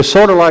there. It's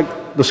sort of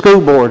like the school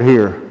board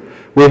here.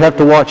 We have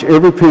to watch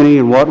every penny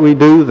in what we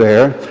do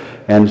there,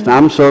 and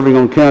I'm serving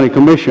on county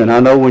commission. I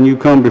know when you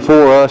come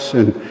before us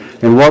and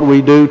what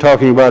we do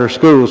talking about our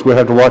schools, we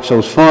have to watch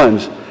those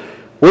funds.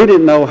 We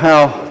didn't know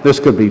how this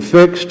could be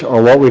fixed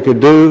or what we could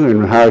do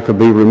and how it could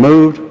be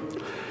removed,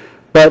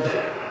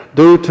 but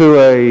due to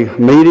a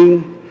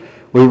meeting,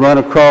 we run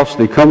across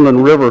the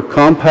Cumberland River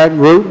Compact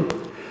Group.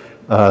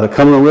 The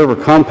Cumberland River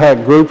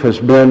Compact Group has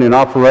been in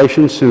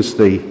operation since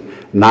the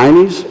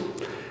 90s.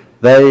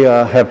 They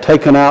have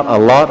taken out a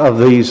lot of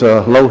these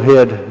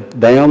low-head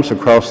dams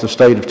across the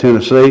state of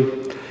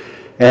Tennessee.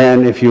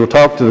 And if you will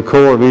talk to the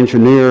Corps of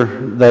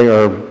Engineers, they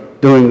are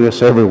doing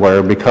this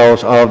everywhere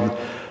because of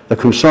the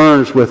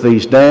concerns with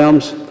these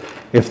dams.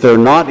 If they're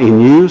not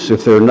in use,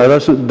 if they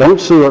don't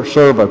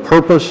serve a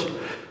purpose,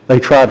 they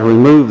try to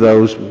remove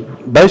those,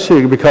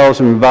 basically because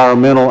of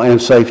environmental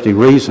and safety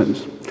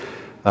reasons.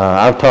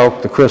 I've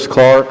talked to Chris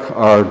Clark,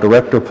 our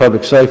Director of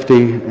Public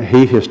Safety.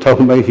 He has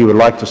told me he would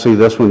like to see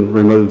this one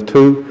removed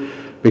too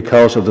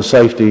because of the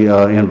safety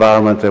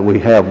environment that we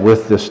have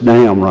with this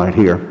dam right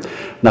here.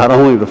 Not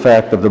only the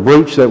fact of the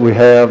breach that we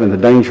have and the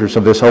dangers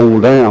of this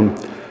old dam,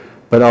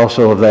 but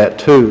also of that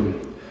too.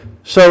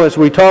 So as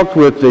we talked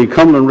with the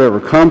Cumberland River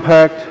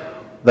Compact,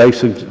 they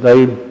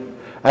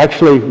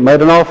actually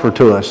made an offer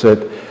to us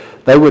that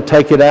they would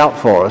take it out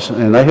for us,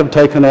 and they have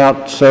taken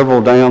out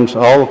several dams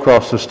all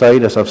across the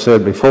state, as I've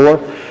said before.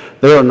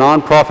 They're a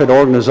nonprofit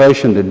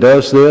organization that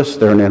does this.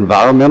 They're an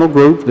environmental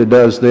group that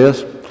does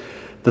this.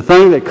 The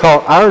thing that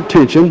caught our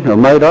attention, or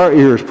made our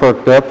ears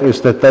perked up, is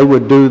that they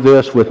would do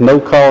this with no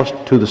cost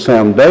to the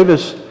Sam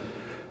Davis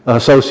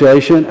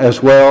Association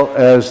as well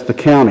as the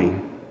county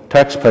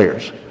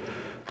taxpayers,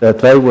 that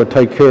they would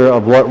take care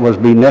of what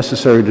would be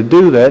necessary to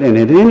do that, and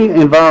in any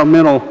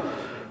environmental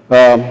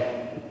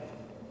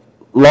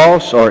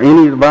loss or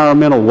any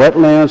environmental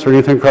wetlands or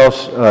anything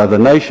across the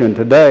nation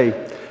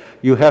today,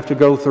 you have to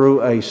go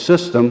through a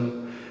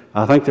system.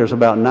 I think there's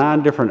about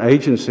 9 different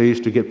agencies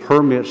to get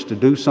permits to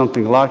do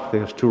something like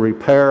this, to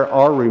repair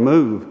or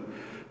remove.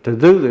 To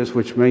do this,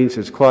 which means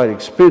it's quite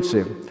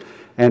expensive.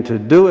 And to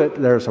do it,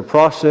 there's a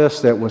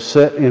process that was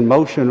set in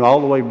motion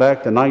all the way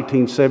back to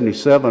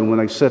 1977 when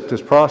they set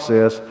this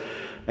process,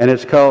 and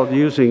it's called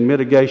using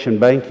mitigation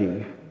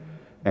banking.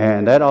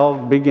 And that all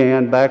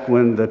began back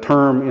when the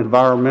term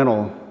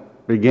environmental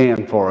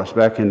began for us,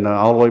 back in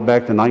all the way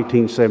back to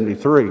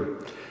 1973.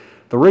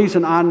 The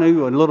reason I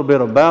knew a little bit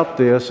about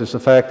this is the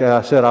fact that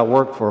I said I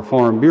worked for a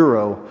Farm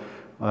Bureau.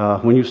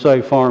 When you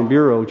say Farm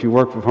Bureau, you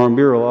work for Farm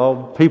Bureau, all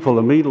people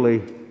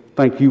immediately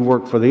think you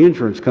work for the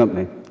insurance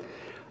company.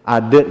 I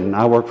didn't.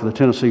 I worked for the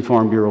Tennessee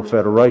Farm Bureau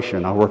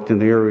Federation. I worked in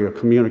the area of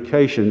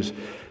communications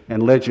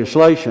and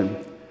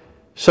legislation.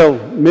 So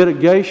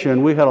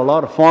mitigation, we had a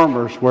lot of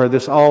farmers where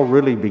this all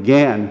really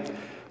began,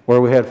 where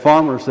we had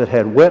farmers that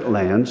had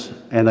wetlands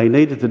and they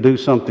needed to do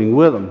something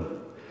with them.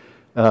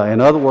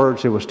 In other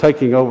words, it was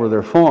taking over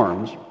their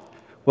farms.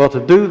 Well, to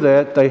do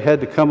that, they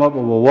had to come up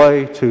with a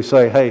way to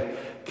say, hey,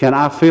 can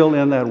I fill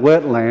in that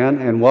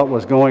wetland? And what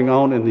was going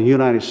on in the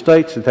United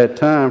States at that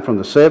time from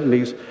the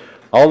 70s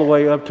all the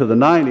way up to the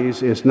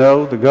 90s is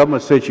no, the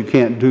government said you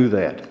can't do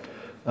that.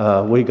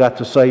 We got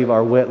to save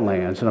our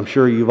wetlands, and I'm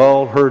sure you've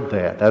all heard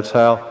that. That's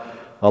how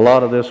a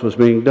lot of this was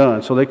being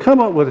done. So they come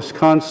up with this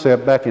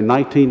concept back in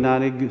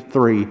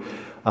 1993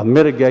 of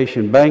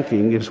mitigation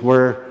banking, is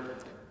where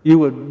you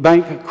would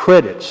bank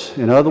credits.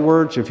 In other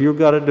words, if you've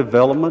got a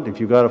development, if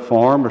you've got a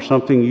farm or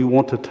something, you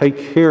want to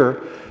take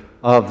care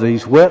of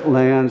these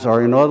wetlands,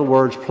 or in other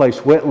words, place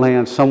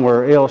wetlands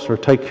somewhere else or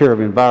take care of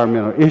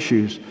environmental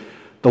issues,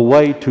 the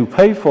way to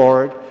pay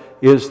for it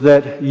is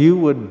that you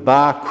would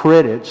buy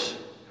credits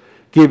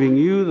giving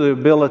you the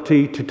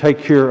ability to take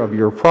care of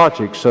your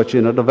projects, such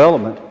in a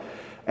development,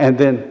 and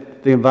then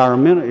the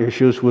environmental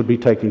issues would be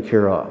taken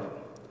care of.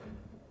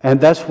 And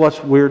that's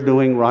what we're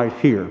doing right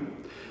here.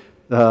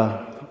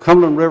 The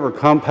Cumberland River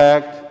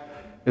Compact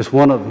is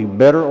one of the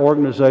better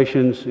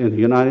organizations in the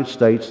United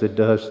States that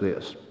does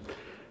this.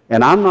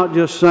 And I'm not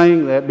just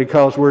saying that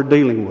because we're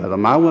dealing with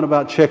them. I went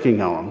about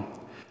checking on them.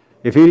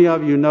 If any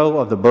of you know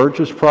of the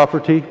Burgess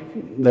property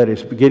that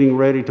is getting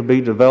ready to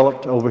be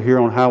developed over here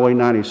on Highway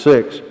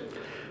 96,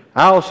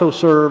 I also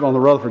serve on the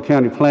Rutherford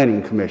County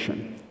Planning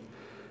Commission.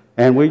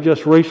 And we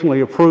just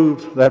recently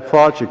approved that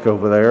project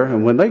over there.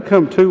 And when they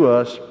come to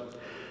us,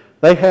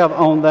 they have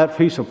on that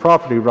piece of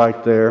property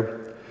right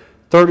there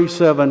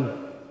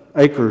 37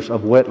 acres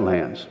of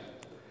wetlands.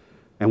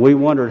 And we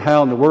wondered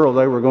how in the world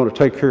they were going to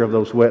take care of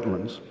those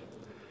wetlands.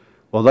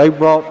 Well, they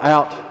brought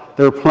out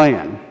their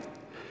plan,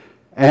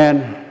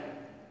 and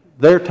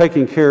they're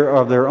taking care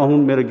of their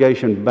own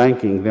mitigation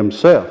banking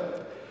themselves.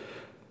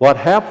 What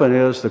happened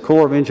is the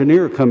Corps of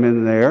Engineers come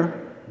in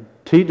there,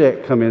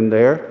 TDEC come in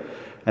there,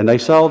 and they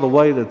saw the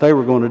way that they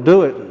were going to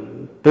do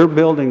it. They're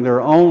building their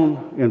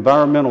own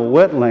environmental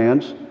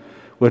wetlands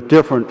with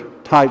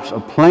different types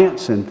of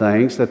plants and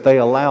things that they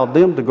allowed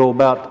them to go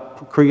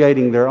about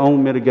creating their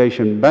own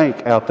mitigation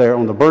bank out there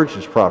on the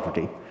Burgess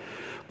property.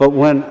 But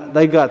when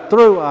they got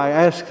through, I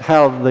asked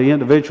how the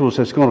individuals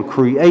that's going to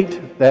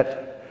create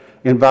that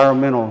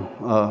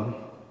environmental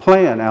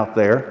plan out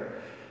there,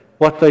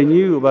 what they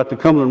knew about the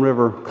Cumberland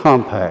River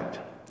Compact.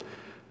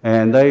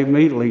 And they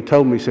immediately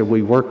told me, said,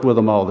 we worked with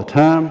them all the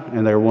time,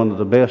 and they're one of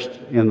the best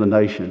in the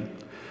nation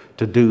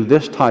to do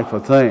this type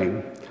of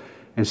thing.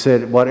 And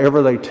said,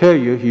 whatever they tell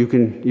you, you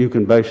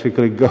can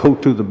basically go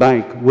to the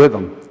bank with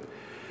them.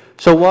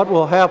 So what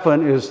will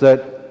happen is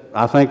that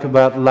I think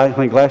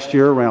last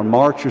year around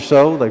March or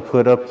so, they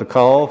put up the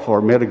call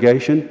for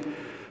mitigation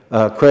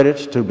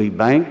credits to be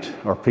banked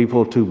or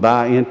people to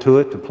buy into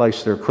it to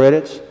place their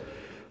credits.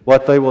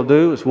 What they will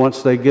do is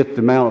once they get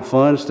the amount of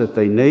funds that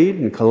they need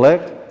and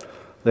collect,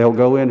 they'll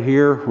go in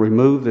here,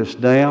 remove this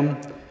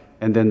dam,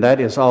 and then that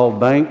is all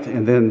banked,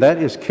 and then that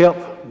is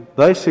kept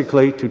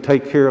basically to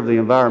take care of the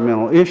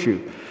environmental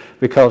issue.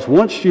 Because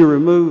once you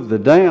remove the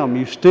dam,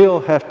 you still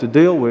have to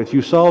deal with,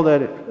 you saw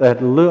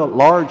that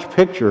large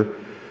picture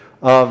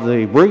of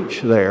the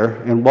breach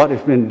there and what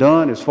has been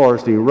done as far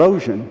as the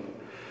erosion.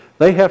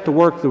 They have to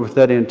work with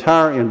that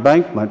entire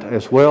embankment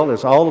as well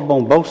as all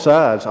on both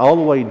sides, all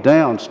the way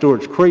down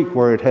Stewart's Creek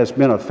where it has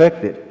been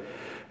affected.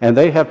 And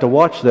they have to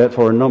watch that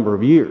for a number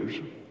of years.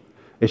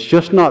 It's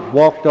just not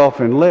walked off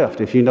and left.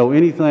 If you know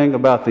anything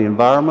about the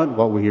environment,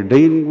 what we are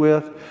dealing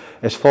with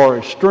as far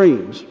as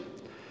streams.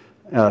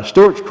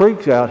 Stewart's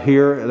Creek out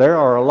here, there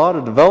are a lot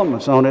of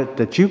developments on it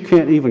that you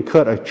can't even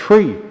cut a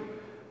tree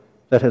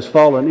that has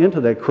fallen into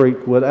that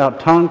creek without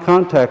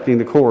contacting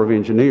the Corps of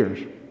Engineers.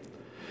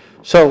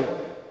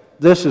 So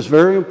this is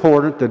very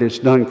important that it's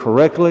done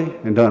correctly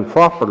and done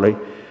properly.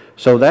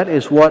 So that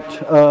is what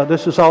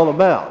this is all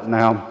about.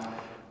 Now,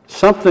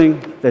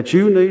 something that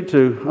you need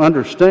to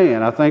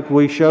understand, I think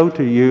we show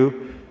to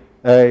you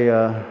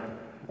a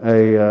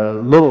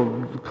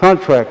little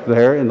contract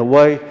there in the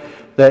way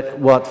that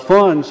what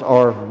funds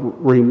are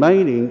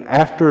remaining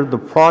after the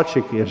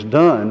project is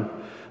done,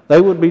 they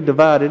would be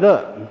divided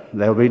up.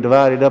 They'll be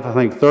divided up, I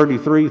think,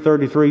 33,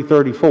 33,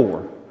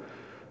 34.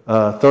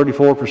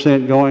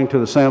 34% going to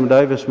the Sam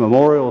Davis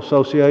Memorial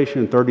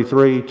Association,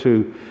 33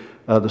 to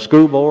the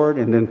school board,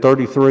 and then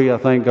 33, I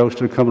think, goes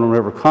to the Cumberland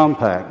River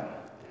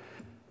Compact.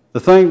 The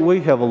thing we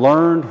have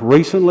learned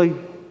recently,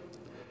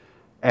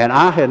 and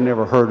I had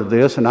never heard of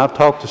this, and I've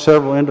talked to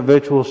several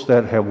individuals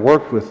that have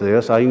worked with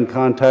this. I even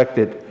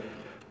contacted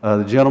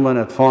the gentleman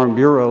at Farm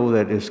Bureau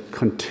that is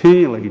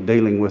continually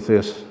dealing with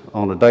this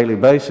on a daily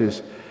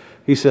basis.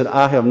 He said,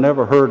 I have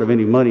never heard of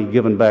any money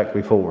given back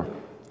before,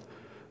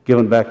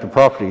 given back to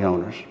property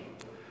owners.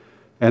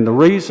 And the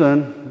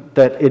reason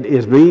that it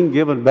is being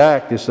given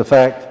back is the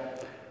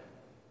fact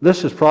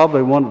this is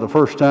probably one of the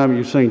first time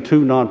you've seen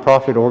two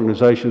nonprofit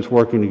organizations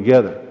working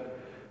together.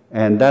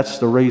 And that's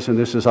the reason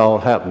this is all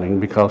happening,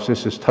 because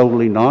this is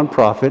totally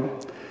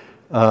nonprofit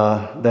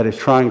that is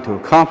trying to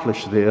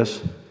accomplish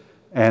this,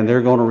 and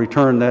they're going to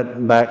return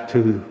that back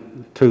to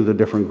the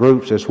different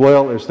groups, as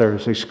well as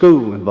there's a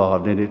school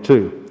involved in it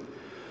too.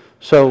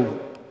 So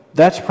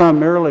that's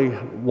primarily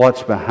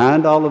what's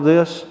behind all of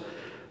this.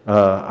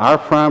 Our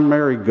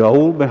primary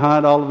goal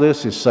behind all of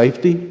this is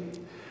safety.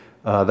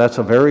 That's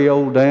a very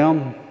old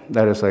dam.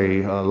 That is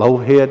a low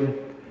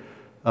head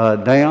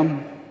dam,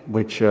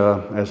 which,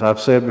 as I've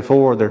said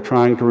before, they're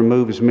trying to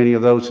remove as many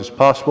of those as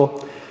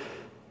possible.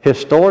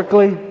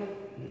 Historically,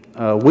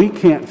 we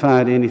can't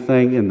find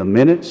anything in the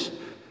minutes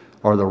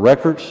or the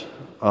records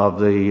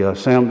of the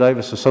Sam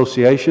Davis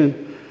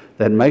Association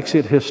that makes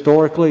it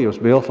historically. It was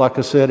built, like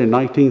I said, in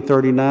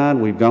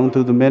 1939. We've gone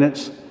through the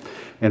minutes.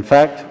 In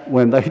fact,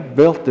 when they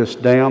built this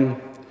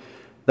dam,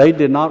 they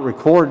did not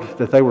record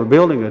that they were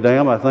building a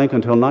dam, I think,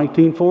 until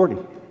 1940.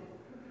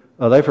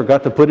 They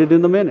forgot to put it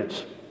in the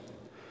minutes.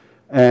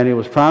 And it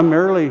was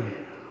primarily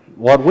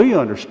what we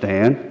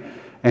understand,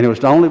 and it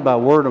was only by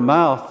word of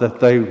mouth that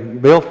they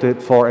built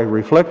it for a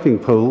reflecting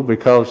pool,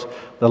 because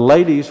the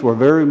ladies were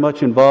very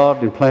much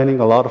involved in planting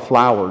a lot of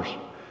flowers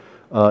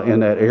in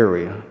that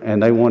area,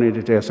 and they wanted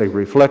it as a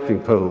reflecting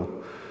pool.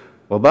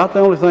 Well, about the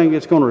only thing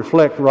it's going to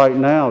reflect right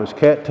now is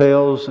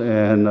cattails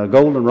and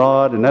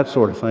goldenrod and that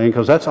sort of thing,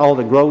 because that's all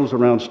that grows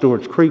around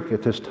Stewart's Creek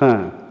at this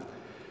time.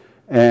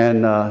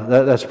 And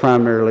that's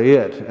primarily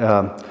it.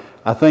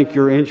 I think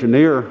your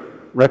engineer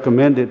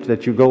recommended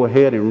that you go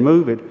ahead and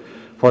remove it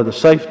for the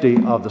safety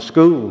of the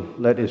school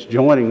that is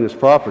joining this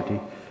property.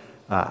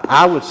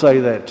 I would say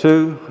that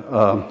too.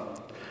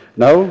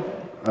 No,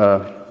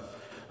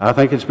 I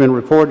think it's been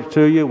reported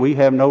to you. We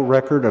have no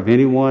record of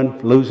anyone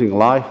losing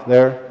life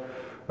there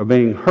or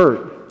being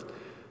hurt.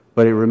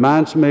 But it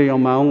reminds me,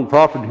 on my own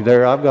property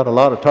there, I've got a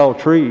lot of tall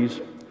trees,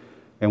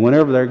 and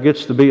whenever there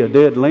gets to be a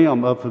dead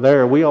limb up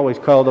there, we always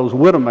call those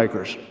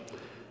widowmakers.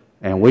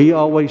 And we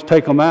always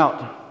take them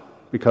out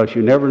because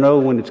you never know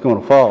when it's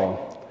going to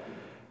fall.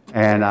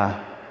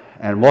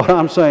 And what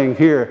I'm saying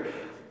here,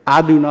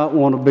 I do not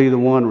want to be the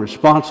one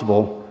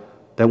responsible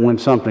that when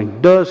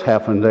something does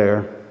happen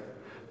there,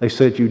 they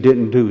said you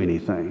didn't do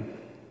anything.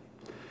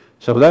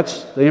 So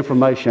that's the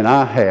information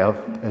I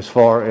have as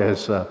far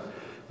as, and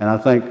I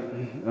think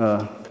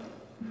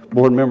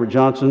Board Member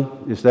Johnson,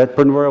 is that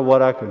pretty well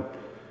what I could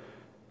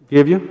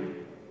give you.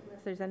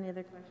 Unless there's any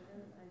other questions.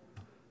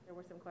 There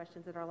were some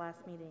questions at our last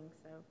meeting,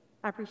 so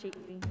I appreciate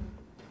you being here.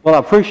 Well, I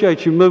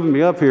appreciate you moving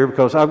me up here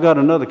because I've got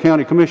another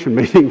county commission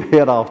meeting to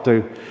head off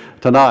to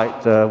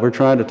tonight. We're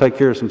trying to take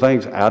care of some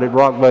things out at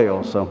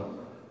Rockvale, so.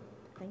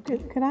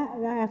 Could I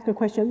ask a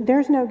question?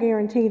 There's no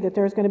guarantee that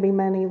there's going to be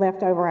money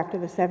left over after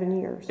the 7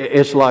 years.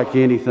 It's like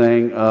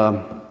anything.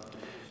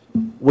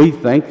 We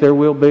think there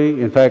will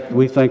be. In fact,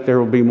 we think there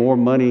will be more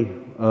money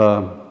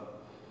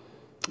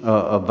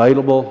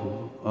available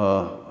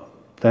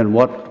than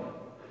what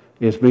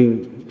is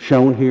being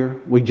shown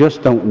here. We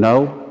just don't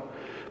know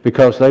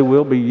because they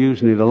will be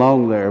using it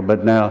along there.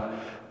 But now,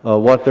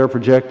 what they're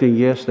projecting,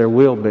 yes, there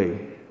will be.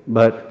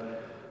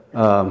 But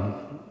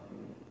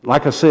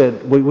like I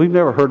said, we've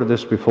never heard of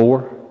this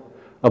before,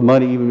 of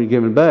money even being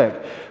given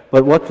back.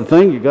 But what the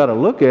thing you got to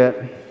look at,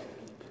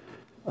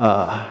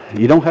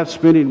 you don't have to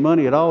spend any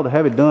money at all to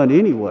have it done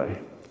anyway.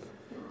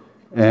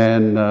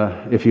 And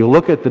if you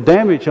look at the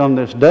damage on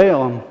this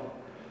dam,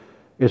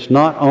 it's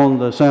not on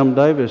the Sam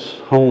Davis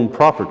home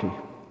property.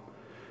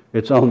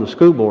 It's on the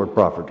school board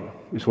property.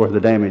 It's where the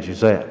damage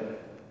is at.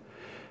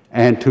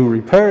 And to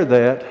repair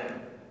that,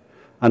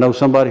 I know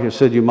somebody has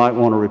said you might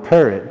want to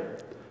repair it.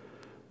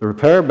 The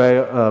repair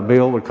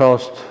bill would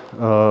cost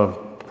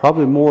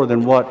probably more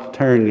than what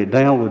tearing it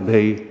down would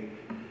be.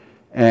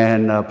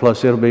 And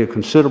plus it'll be a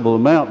considerable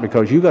amount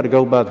because you've got to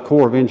go by the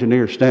Corps of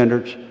Engineers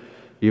standards,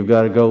 you've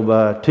got to go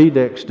by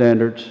TDEC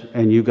standards,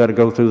 and you've got to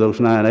go through those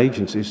 9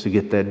 agencies to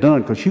get that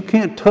done because you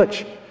can't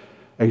touch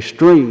a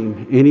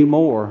stream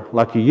anymore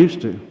like you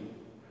used to.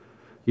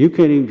 You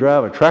can't even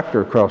drive a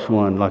tractor across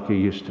one like you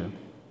used to.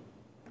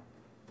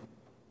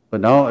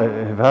 But no,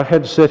 if I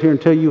had to sit here and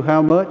tell you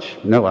how much,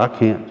 no, I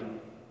can't.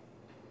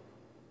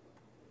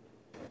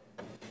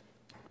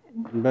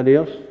 Anybody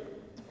else?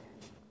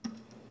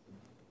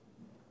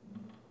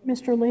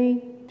 Mr.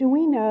 Lee, do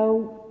we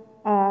know,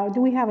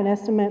 do we have an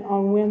estimate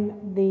on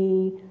when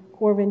the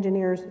Corps of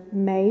Engineers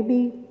may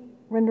be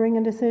rendering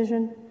a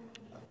decision?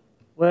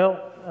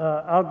 Well,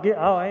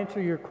 I'll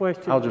answer your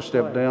question. I'll just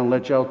step down and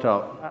let y'all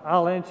talk.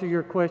 I'll answer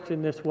your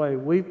question this way.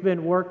 We've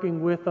been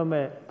working with them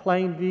at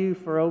Plainview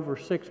for over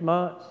 6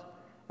 months,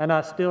 and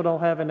I still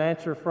don't have an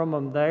answer from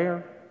them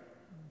there.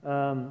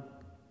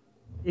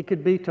 It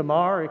could be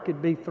tomorrow, it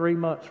could be 3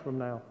 months from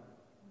now.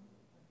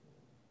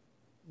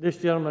 This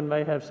gentleman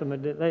may have some,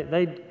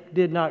 they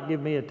did not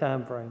give me a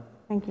time frame.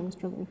 Thank you,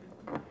 Mr. Lee.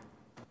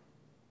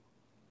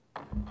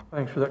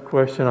 Thanks for that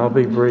question. I'll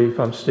be brief.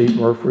 I'm Steve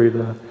Murphy,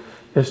 the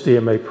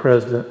SDMA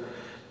president.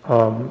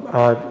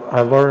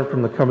 I learned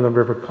from the Cumberland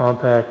River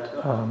Compact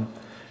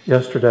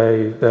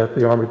yesterday that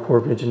the Army Corps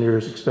of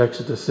Engineers expects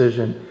a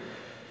decision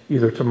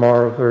either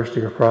tomorrow,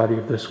 Thursday, or Friday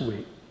of this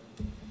week.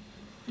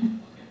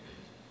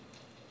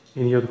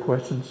 Any other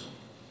questions?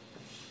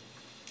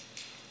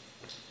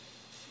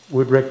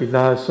 Would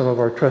recognize some of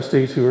our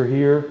trustees who are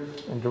here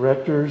and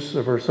directors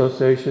of our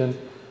association,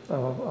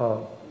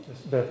 Ms.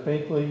 Beth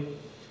Binkley,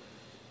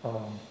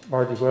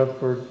 Margie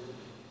Weatherford,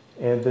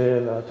 and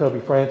then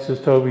Toby Francis.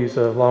 Toby's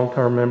a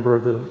long-term member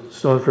of the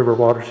Stones River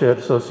Watershed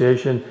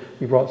Association.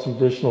 He brought some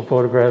additional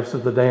photographs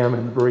of the dam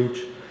and the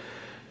breach.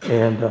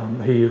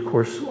 And he, of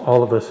course,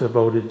 all of us have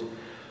voted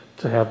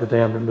to have the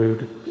dam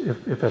removed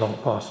if at all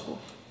possible.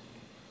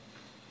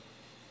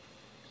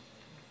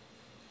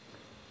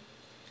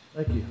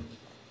 Thank you.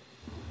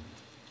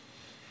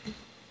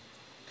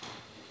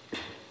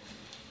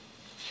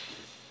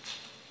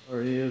 Or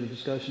any other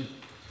discussion,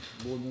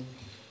 board members?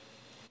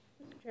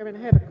 Mr. Chairman, I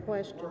have a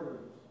question.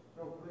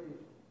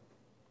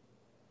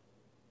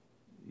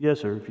 Yes,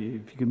 sir. If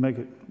you can make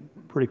it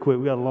pretty quick,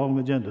 we got a long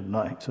agenda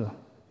tonight, so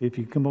if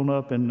you come on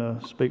up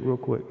and speak real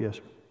quick, yes,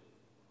 sir.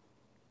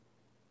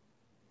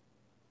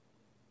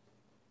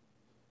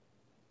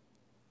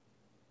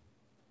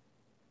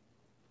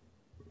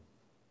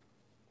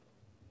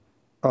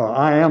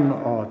 I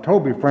am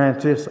Toby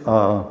Francis.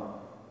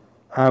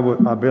 I've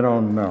been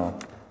on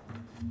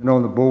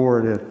the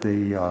board at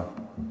the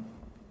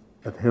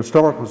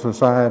Historical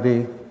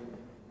Society,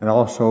 and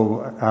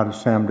also out of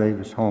Sam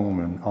Davis Home,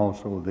 and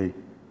also the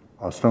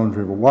Stones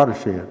River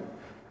Watershed.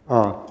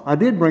 I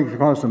did bring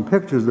across some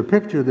pictures. The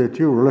picture that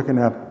you were looking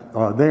at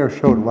there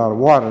showed a lot of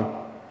water,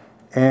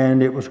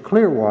 and it was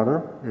clear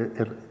water.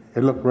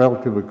 It looked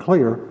relatively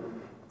clear.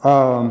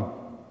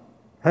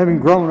 Having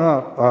grown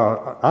up,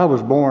 I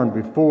was born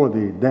before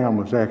the dam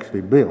was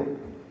actually built,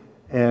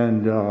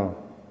 and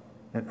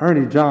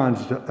Ernie Johns,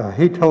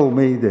 he told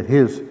me that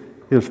his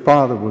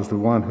father was the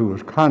one who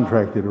was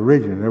contracted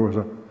originally.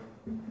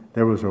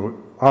 There was a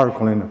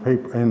article in the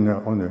paper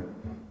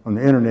on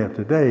the internet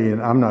today,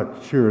 and I'm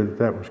not sure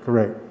that was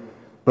correct.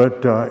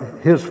 But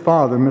his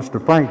father, Mr.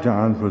 Frank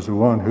Johns, was the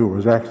one who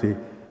was actually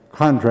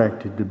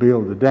contracted to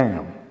build the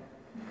dam.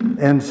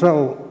 And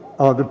so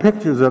the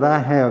pictures that I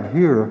have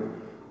here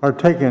are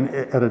taken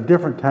at a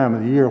different time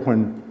of the year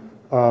when,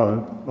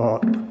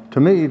 to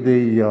me,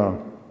 the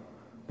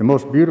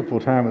most beautiful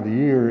time of the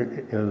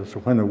year is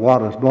when the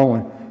water is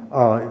blowing,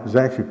 is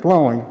actually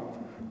flowing.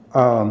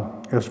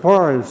 As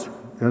far as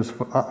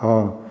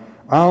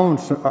I own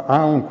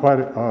quite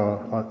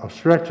a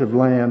stretch of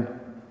land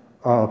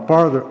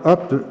farther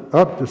up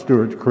the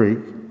Stewart's Creek,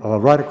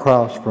 right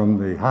across from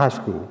the high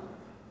school,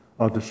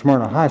 the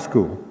Smyrna High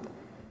School.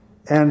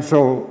 And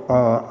so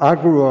I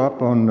grew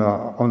up on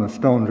the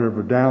Stones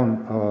River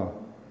down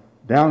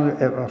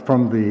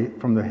from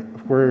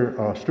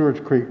where Stewart's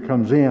Creek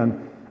comes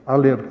in. I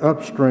lived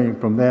upstream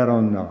from that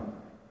on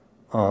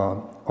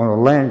a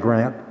land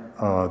grant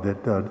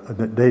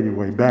that dated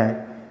way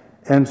back.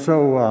 And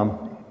so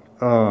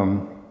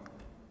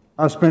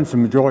I spent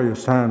some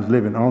joyous times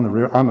living on the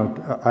river.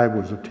 I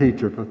was a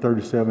teacher for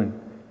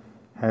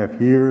 37.5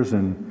 years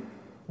and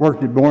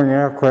worked at Boeing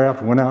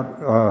Aircraft, went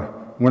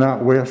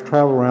out west,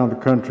 traveled around the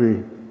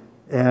country,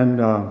 and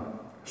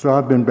so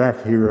I've been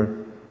back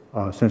here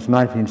since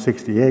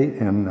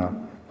 1968, and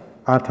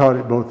I taught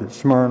it both at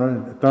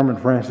Smyrna. Thurman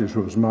Francis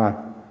was my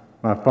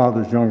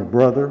father's younger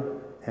brother,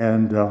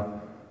 and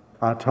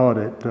I taught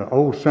at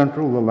Old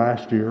Central the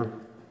last year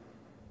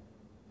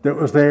that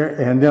was there,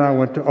 and then I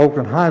went to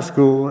Oakland High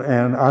School,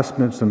 and I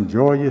spent some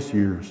joyous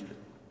years.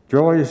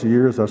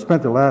 I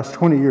spent the last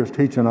 20 years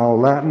teaching all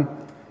Latin,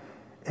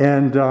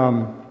 and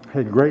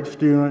had great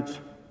students.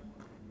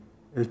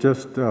 It's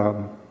just,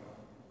 and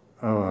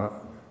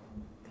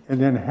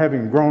then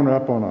having grown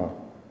up on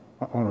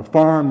a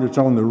farm that's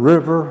on the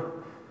river,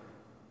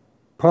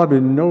 probably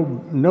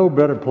no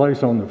better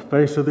place on the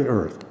face of the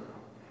earth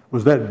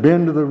was that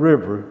bend of the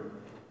river.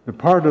 The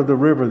part of the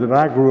river that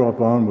I grew up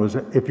on was,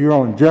 if you're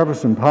on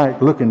Jefferson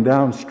Pike looking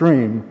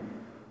downstream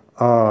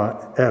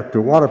at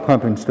the water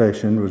pumping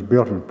station, it was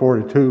built in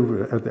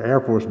 '42 at the Air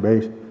Force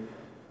Base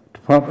to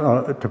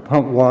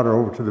pump water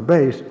over to the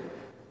base.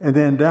 And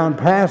then down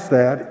past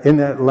that, in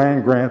that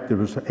land grant, there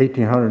was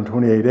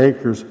 1,828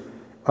 acres.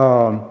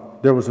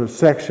 There was a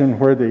section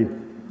where the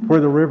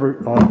river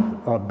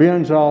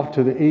bends off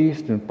to the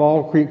east, and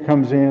Fall Creek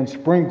comes in,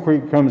 Spring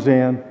Creek comes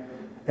in,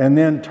 and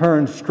then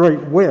turns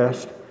straight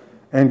west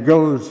and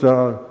goes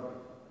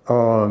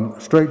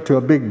straight to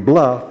a big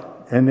bluff,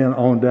 and then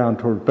on down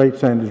toward Fate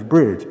Sanders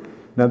Bridge.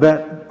 Now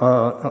that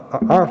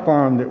our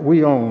farm that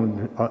we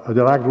owned,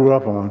 that I grew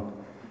up on,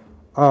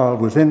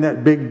 was in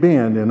that big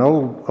bend, and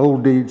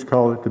old deeds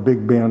call it the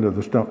Big Bend of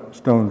the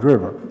Stones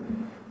River.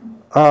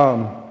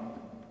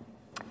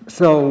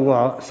 So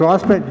I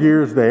spent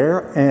years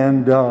there,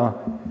 and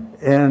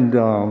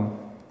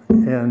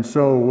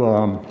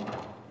so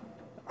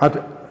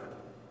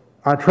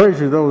I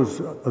treasure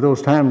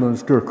those times on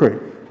Stewart Creek.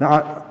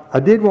 Now I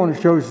did want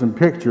to show you some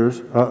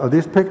pictures.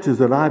 These pictures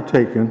that I've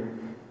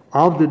taken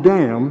of the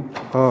dam.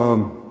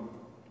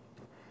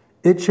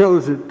 It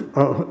shows it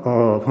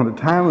from the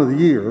time of the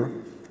year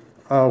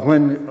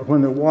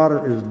when the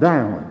water is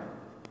down,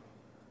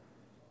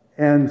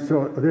 and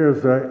so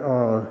there's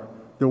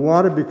the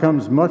water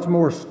becomes much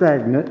more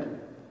stagnant.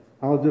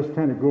 I'll just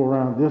kind of go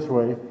around this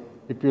way.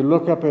 If you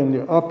look up in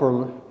the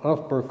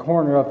upper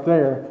corner up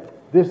there,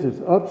 this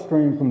is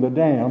upstream from the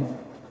dam,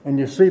 and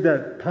you see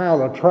that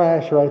pile of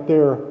trash right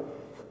there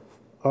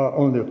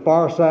on the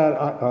far side.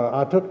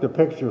 I took the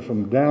picture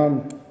from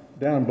down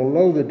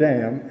below the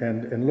dam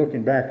and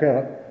looking back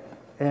up,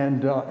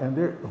 and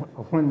there,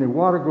 when the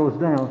water goes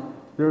down,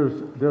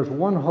 there's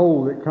one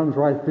hole that comes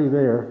right through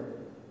there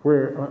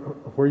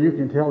where you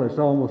can tell it's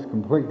almost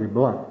completely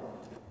black,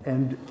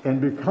 and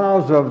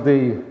because of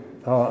the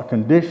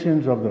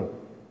conditions of the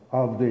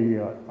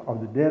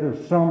dead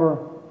of summer,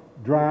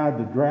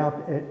 the drought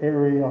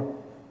area,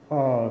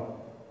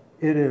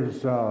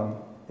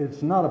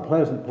 it's not a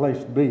pleasant place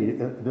to be.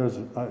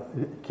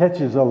 It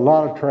catches a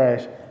lot of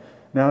trash.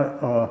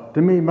 Now,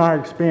 to me, my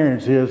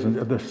experience is, and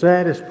the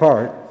saddest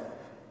part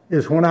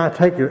is when I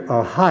take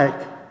a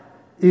hike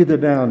either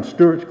down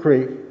Stewart's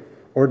Creek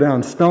or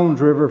down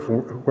Stones River,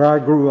 where I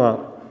grew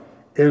up,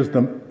 is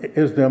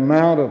the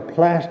amount of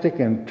plastic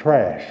and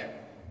trash.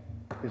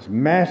 It's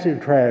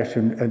massive trash,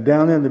 and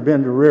down in the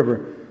Bender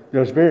River,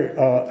 there's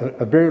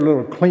very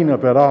little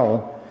cleanup at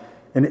all.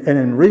 And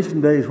in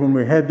recent days, when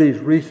we had these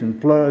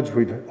recent floods,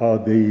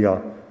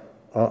 the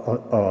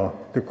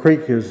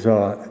creek is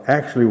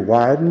actually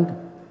widened.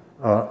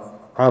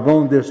 I've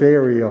owned this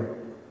area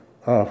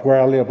where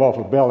I live off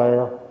of Bel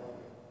Air.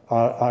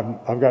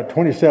 I've got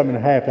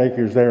 27.5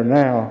 acres there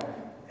now,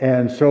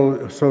 and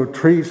so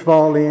trees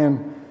fall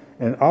in,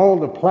 and all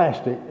the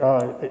plastic.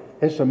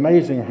 It's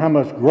amazing how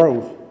much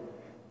growth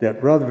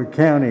that Rutherford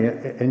County,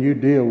 and you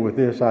deal with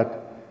this. I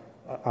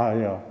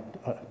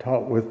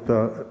talk with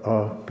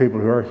people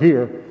who are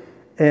here,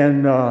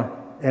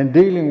 and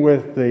dealing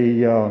with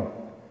the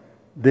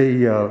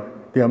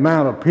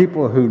amount of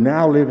people who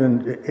now live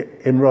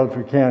in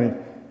Rutherford County.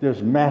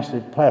 There's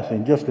massive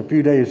plastic. Just a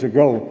few days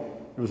ago,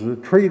 there was a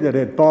tree that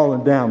had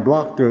fallen down,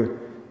 blocked the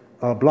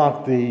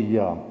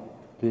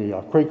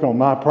creek on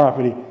my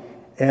property,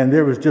 and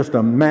there was just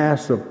a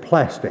mass of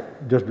plastic.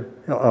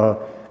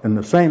 And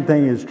the same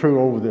thing is true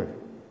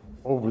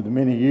over the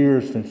many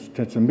years since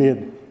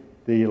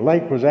the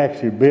lake was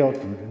actually built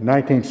in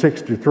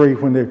 1963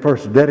 when they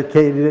first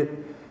dedicated it,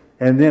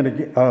 and then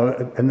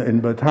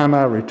and by the time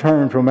I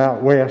returned from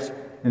out west,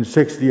 in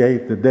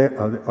 68,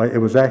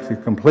 it was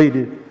actually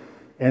completed.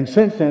 And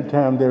since that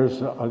time,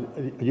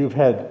 you've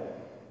had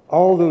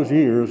all those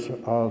years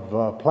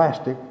of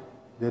plastic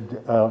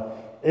that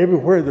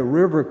everywhere the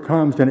river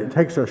comes and it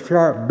takes a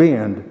sharp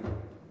bend,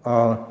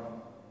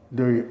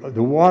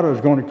 the water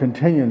is going to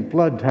continue in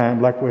flood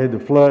time, like we had the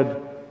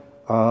flood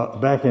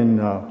back in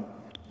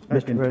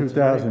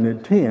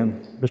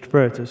 2010. Mr.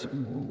 Francis,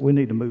 we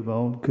need to move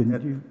on. Could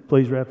you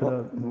please wrap it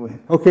up?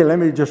 Okay, let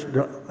me just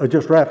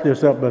wrap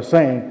this up by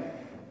saying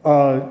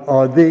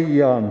I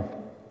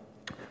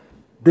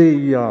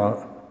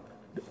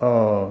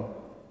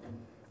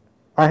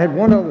had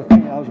one other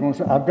thing I was going to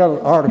say. I've got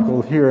an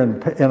article here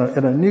in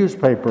a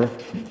newspaper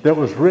that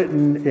was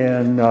written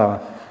in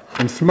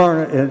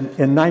Smyrna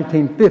in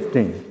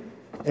 1915,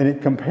 and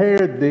it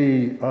compared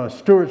the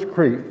Stewart's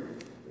Creek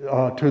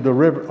to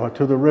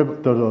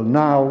the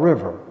Nile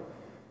River,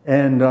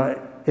 and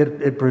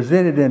it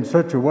presented in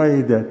such a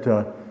way that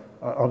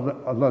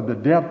the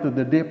depth of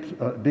the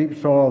deep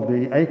soil,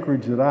 the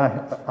acreage that I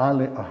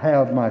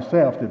have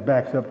myself that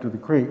backs up to the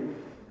creek,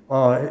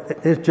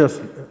 it's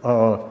just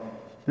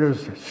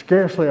there's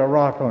scarcely a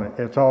rock on it.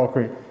 It's all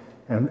creek,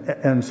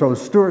 and so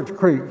Stewart's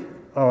Creek.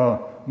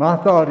 My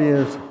thought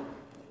is,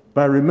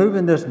 by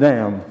removing this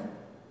dam,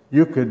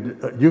 you could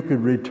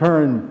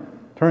turn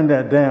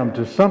that dam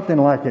to something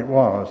like it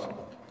was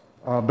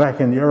back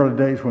in the early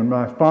days when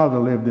my father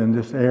lived in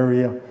this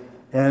area,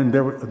 and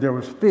there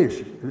was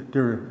fish.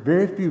 There were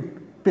very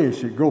few fish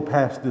that go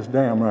past this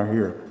dam right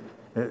here,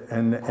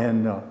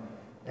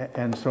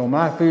 and so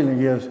my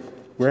feeling is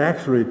we're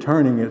actually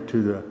returning it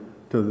to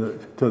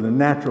the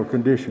natural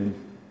condition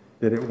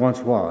that it once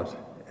was,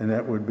 and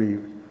that would be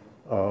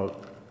a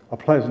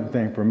pleasant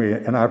thing for me.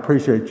 And I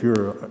appreciate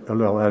your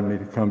allowing me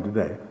to come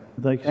today.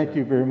 Thank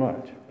you very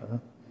much.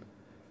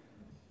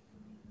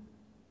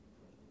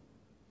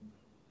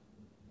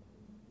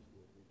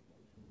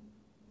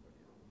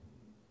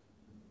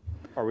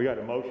 All right, we got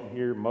a motion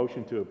here,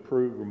 motion to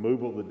approve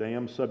removal of the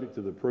dam subject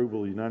to the approval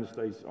of the United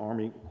States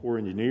Army Corps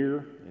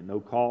Engineer and no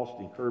cost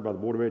incurred by the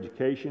Board of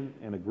Education,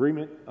 and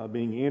agreement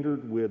being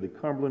entered with the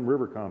Cumberland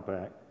River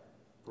Compact,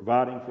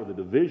 providing for the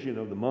division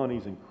of the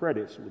monies and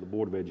credits with the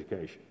Board of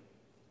Education.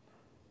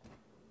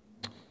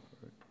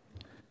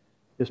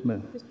 Yes,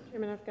 ma'am. Mr.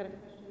 Chairman, I've got a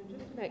question,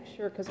 just to make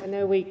sure, because I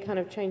know we kind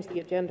of changed the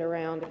agenda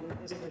around and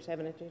visitors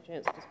haven't had a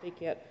chance to speak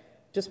yet.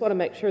 Just want to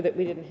make sure that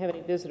we didn't have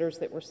any visitors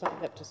that were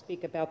signed up to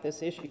speak about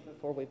this issue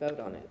before we vote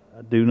on it.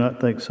 I do not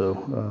think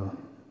so.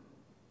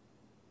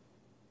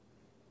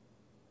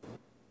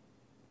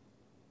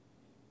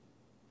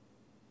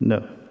 No.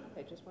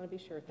 Okay, just want to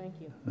be sure. Thank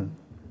you.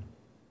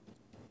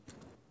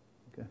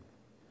 Okay.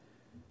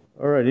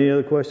 All right, any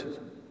other questions?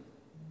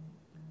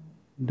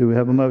 Do we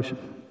have a motion?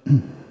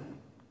 Move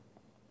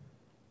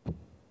to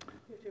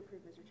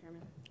approve, Mr.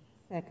 Chairman.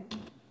 Second.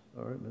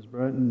 All right, Ms.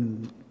 Bratton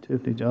and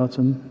Tiffany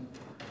Johnson.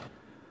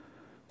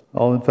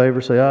 All in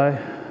favor, say aye.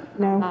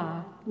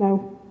 No.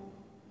 No.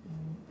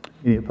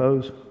 Any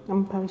opposed?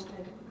 I'm opposed.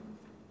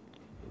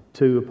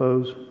 2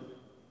 opposed.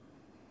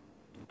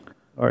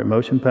 All right,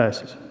 motion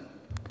passes.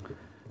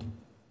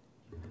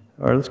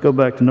 All right, let's go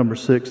back to number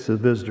 6, to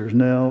visitors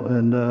now.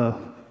 And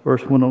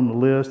first one on the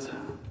list,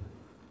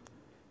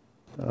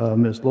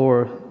 Ms.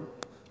 Laura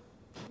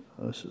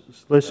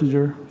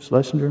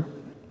Schlesinger.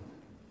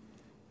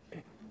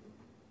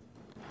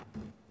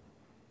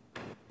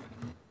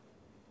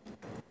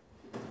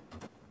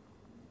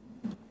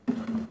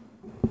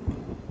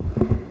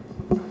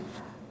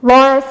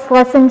 Laura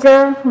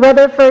Schlesinger,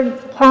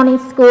 Rutherford County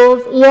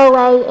Schools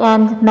ELA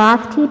and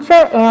math teacher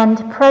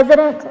and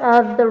president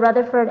of the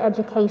Rutherford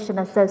Education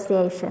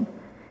Association.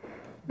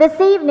 This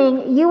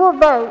evening, you will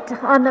vote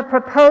on the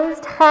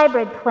proposed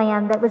hybrid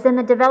plan that was in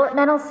the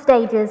developmental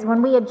stages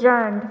when we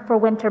adjourned for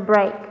winter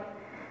break.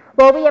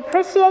 While we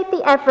appreciate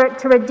the effort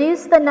to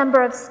reduce the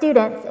number of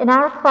students in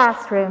our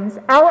classrooms,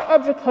 our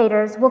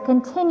educators will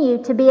continue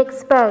to be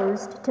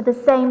exposed to the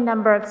same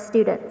number of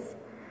students.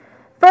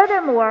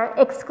 Furthermore,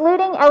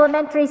 excluding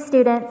elementary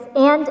students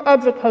and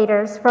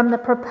educators from the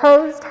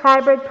proposed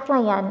hybrid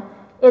plan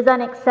is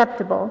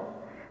unacceptable.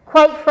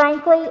 Quite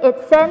frankly, it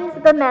sends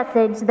the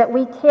message that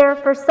we care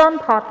for some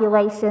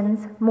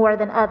populations more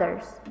than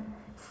others.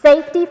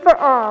 Safety for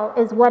all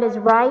is what is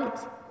right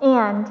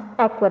and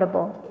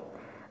equitable.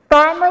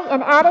 Finally,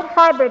 an added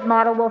hybrid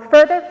model will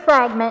further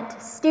fragment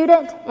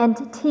student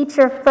and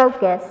teacher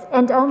focus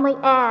and only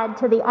add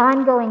to the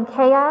ongoing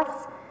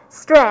chaos,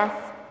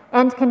 stress,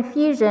 and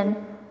confusion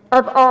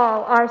of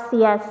all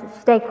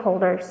RCS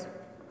stakeholders.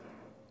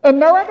 In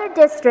no other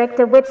district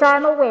of which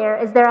I'm aware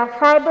is there a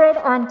hybrid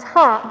on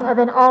top of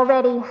an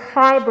already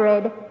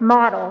hybrid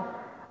model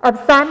of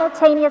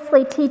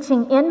simultaneously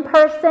teaching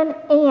in-person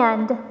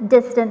and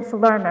distance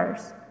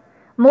learners.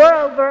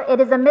 Moreover, it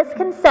is a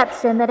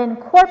misconception that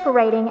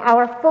incorporating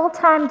our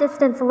full-time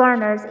distance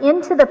learners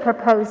into the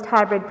proposed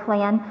hybrid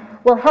plan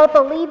will help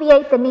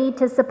alleviate the need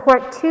to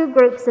support 2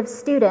 groups of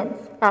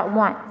students at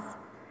once.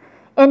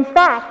 In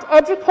fact,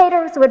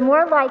 educators would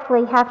more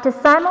likely have to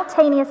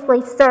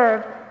simultaneously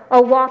serve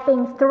a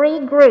whopping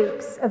 3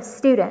 groups of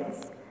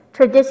students: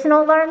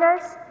 traditional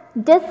learners,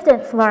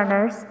 distance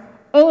learners,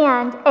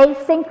 and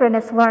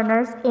asynchronous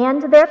learners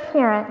and their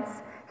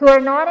parents who are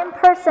not in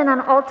person on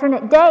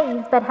alternate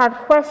days but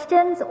have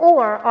questions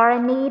or are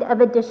in need of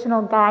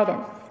additional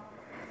guidance.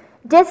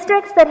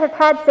 Districts that have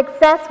had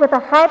success with a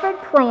hybrid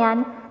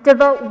plan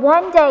devote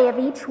 1 day of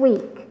each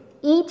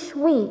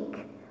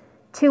week,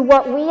 to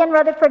what we in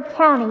Rutherford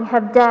County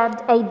have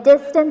dubbed a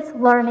distance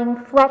learning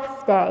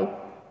flex day,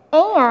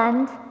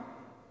 and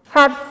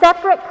have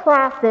separate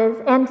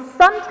classes and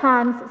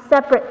sometimes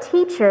separate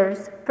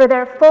teachers for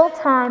their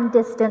full-time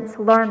distance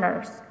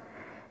learners.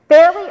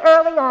 Fairly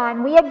early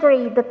on, we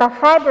agreed that the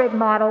hybrid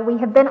model we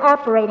have been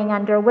operating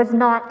under was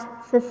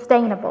not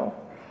sustainable.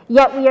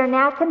 Yet we are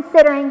now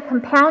considering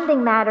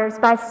compounding matters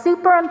by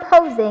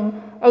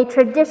superimposing a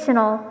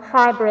traditional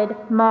hybrid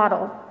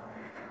model.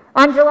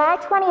 On July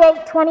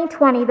 28,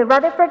 2020, the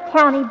Rutherford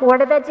County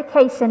Board of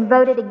Education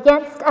voted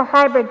against a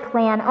hybrid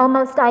plan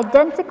almost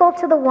identical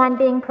to the one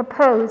being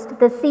proposed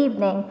this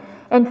evening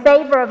in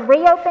favor of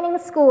reopening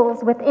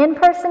schools with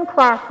in-person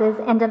classes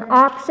and an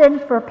option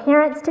for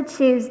parents to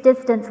choose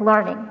distance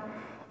learning.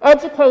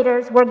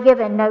 Educators were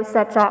given no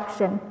such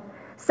option.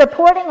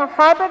 Supporting a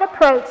hybrid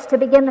approach to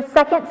begin the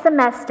second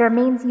semester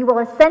means you will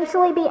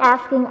essentially be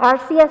asking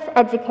RCS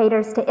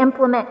educators to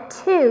implement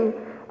 2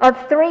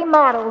 of 3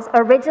 models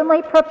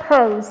originally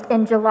proposed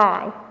in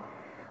July.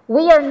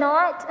 We are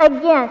not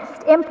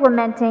against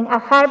implementing a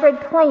hybrid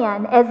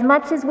plan as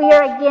much as we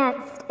are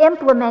against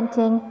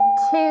implementing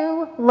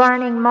 2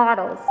 learning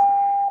models,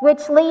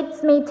 which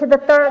leads me to the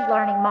 3rd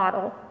learning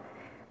model.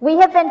 We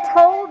have been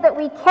told that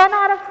we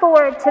cannot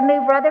afford to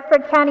move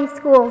Rutherford County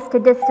schools to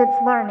distance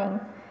learning.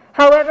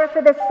 However,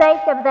 for the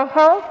sake of the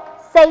health,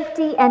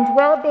 safety, and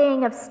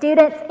well-being of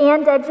students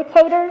and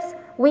educators,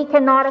 we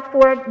cannot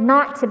afford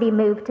not to be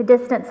moved to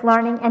distance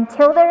learning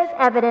until there is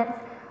evidence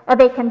of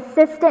a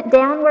consistent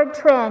downward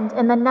trend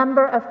in the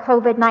number of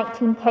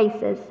COVID-19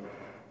 cases.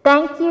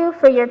 Thank you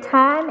for your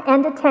time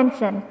and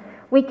attention.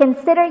 We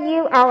consider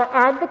you our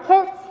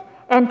advocates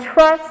and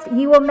trust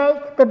you will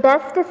make the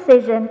best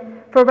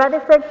decision for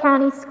Rutherford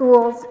County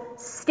Schools,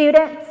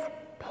 students,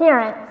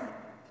 parents,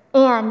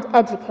 and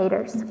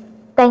educators.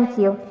 Thank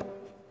you.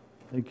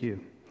 Thank you.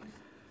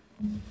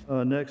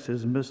 Next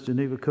is Ms.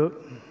 Geneva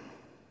Cook.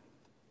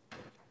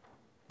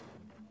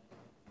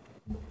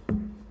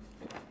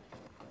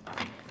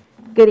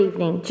 Good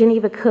evening.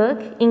 Geneva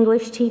Cook,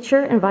 English teacher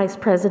and Vice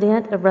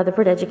President of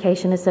Rutherford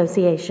Education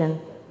Association.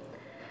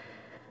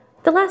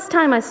 The last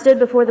time I stood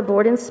before the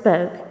board and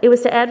spoke, it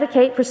was to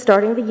advocate for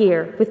starting the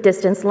year with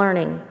distance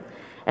learning.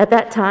 At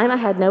that time, I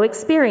had no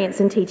experience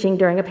in teaching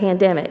during a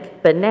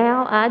pandemic, but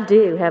now I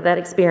do have that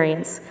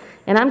experience,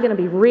 and I'm going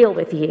to be real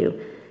with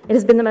you. It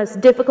has been the most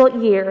difficult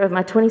year of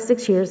my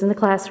 26 years in the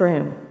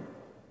classroom.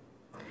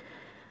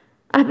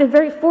 I've been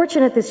very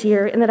fortunate this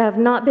year in that I have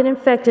not been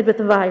infected with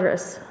the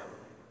virus.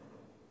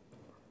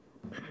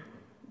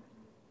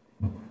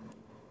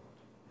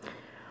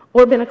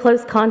 Or been a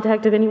close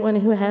contact of anyone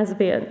who has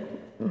been.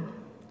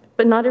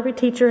 But not every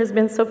teacher has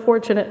been so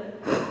fortunate.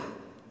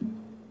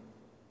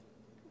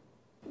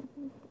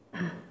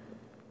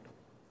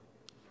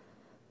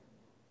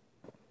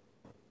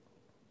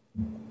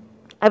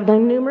 I've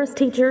known numerous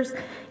teachers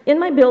in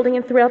my building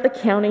and throughout the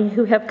county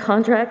who have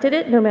contracted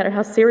it, no matter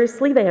how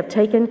seriously they have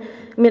taken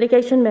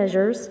mitigation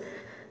measures.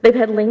 They've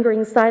had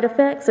lingering side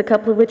effects, a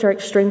couple of which are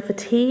extreme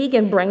fatigue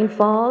and brain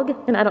fog,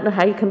 and I don't know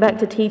how you come back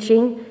to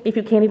teaching if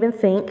you can't even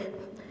think.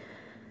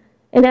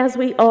 And as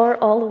we are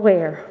all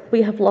aware,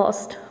 we have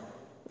lost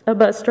a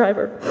bus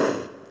driver,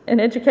 an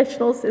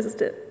educational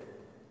assistant,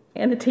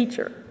 and a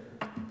teacher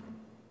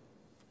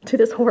to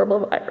this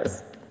horrible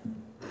virus.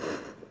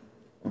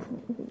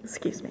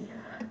 Excuse me.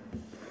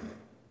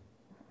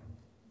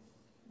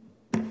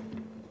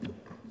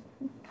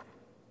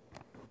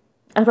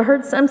 I've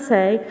heard some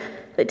say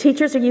that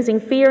teachers are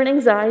using fear and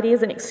anxiety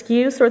as an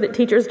excuse, or that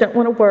teachers don't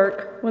want to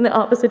work, when the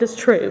opposite is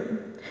true.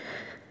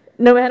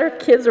 No matter if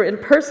kids are in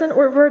person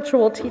or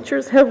virtual,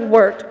 teachers have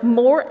worked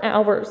more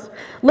hours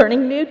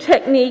learning new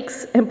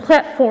techniques and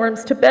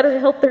platforms to better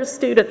help their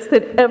students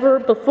than ever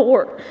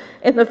before.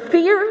 And the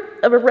fear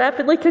of a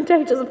rapidly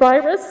contagious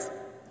virus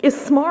is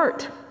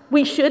smart.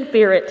 We should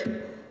fear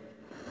it.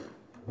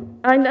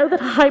 I know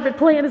that a hybrid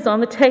plan is on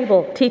the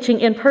table,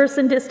 teaching in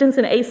person, distance,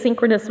 and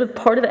asynchronous with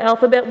part of the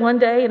alphabet one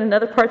day and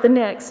another part the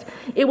next.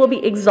 It will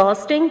be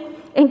exhausting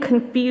and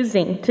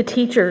confusing to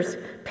teachers,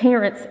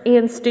 parents,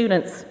 and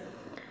students.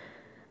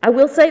 I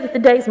will say that the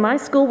days my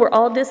school were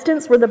all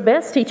distance were the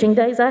best teaching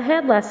days I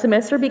had last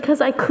semester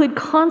because I could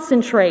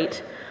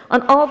concentrate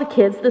on all the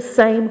kids the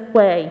same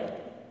way.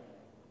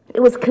 It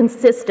was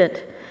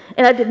consistent,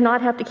 and I did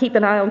not have to keep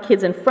an eye on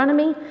kids in front of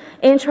me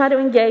and try to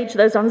engage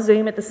those on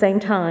Zoom at the same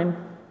time.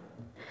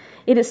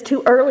 It is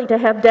too early to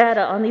have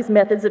data on these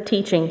methods of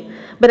teaching,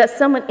 but as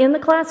someone in the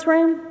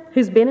classroom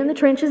who's been in the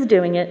trenches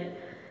doing it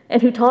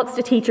and who talks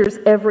to teachers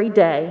every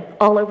day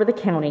all over the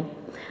county,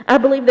 I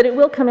believe that it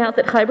will come out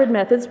that hybrid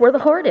methods were the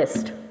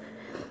hardest.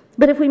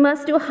 But if we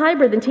must do a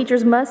hybrid, then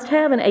teachers must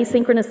have an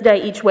asynchronous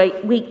day each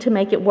week to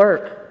make it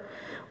work.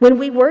 When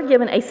we were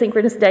given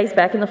asynchronous days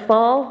back in the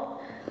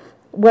fall,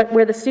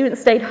 where the students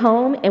stayed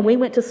home and we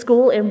went to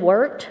school and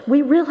worked,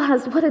 we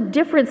realized what a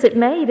difference it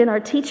made in our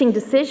teaching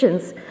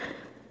decisions.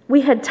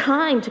 We had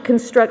time to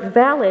construct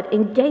valid,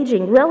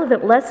 engaging,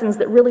 relevant lessons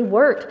that really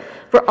worked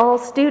for all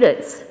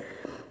students.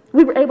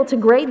 We were able to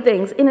grade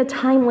things in a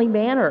timely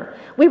manner.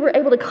 We were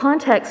able to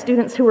contact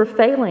students who were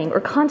failing or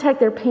contact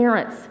their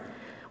parents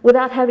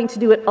without having to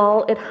do it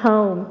all at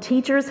home.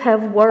 Teachers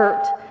have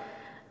worked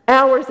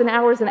hours and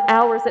hours and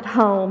hours at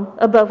home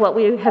above what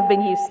we have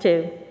been used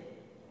to.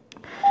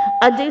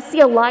 I do see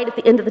a light at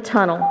the end of the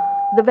tunnel,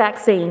 the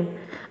vaccine.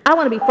 I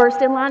want to be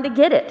first in line to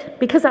get it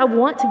because I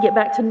want to get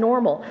back to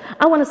normal.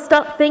 I want to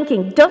stop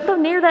thinking, don't go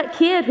near that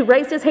kid who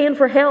raised his hand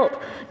for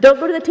help. Don't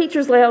go to the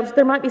teacher's lounge.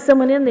 There might be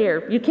someone in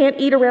there. You can't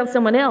eat around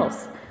someone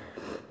else.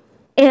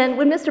 And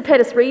when Mr.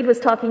 Pettis Reed was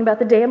talking about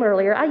the dam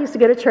earlier, I used to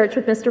go to church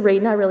with Mr. Reed,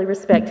 and I really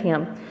respect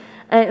him.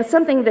 And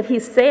something that he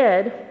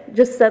said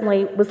just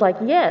suddenly was like,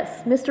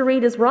 yes, Mr.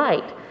 Reed is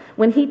right.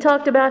 When he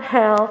talked about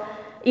how,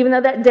 even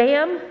though that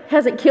dam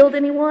hasn't killed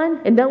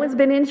anyone and no one's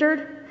been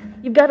injured,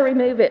 you've got to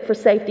remove it for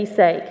safety's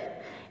sake.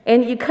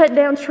 And you cut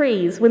down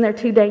trees when they're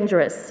too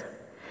dangerous.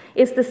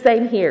 It's the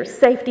same here.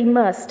 Safety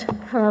must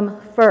come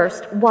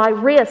first. Why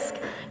risk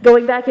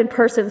going back in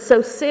person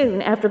so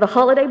soon after the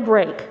holiday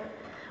break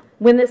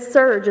when this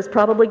surge is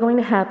probably going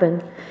to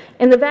happen?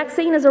 And the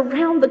vaccine is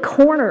around the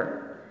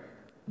corner.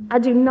 I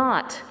do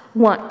not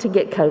want to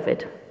get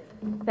COVID.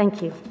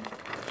 Thank you.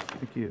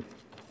 Thank you.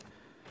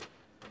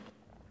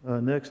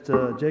 Next,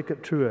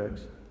 Jacob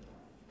Truax.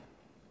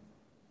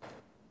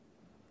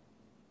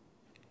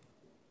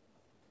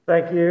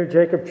 Thank you,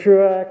 Jacob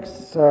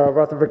Truax,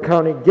 Rutherford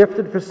County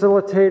Gifted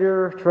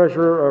Facilitator,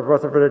 Treasurer of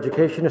Rutherford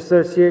Education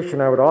Association.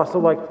 I would also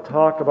like to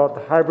talk about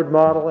the hybrid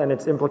model and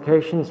its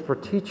implications for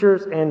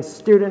teachers and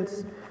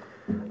students.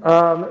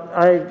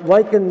 I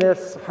liken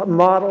this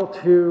model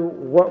to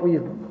what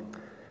we've,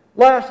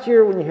 last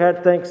year when you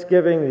had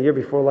Thanksgiving, the year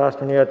before last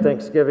when you had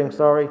Thanksgiving,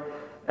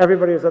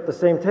 everybody was at the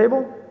same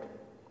table,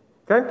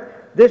 okay?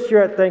 This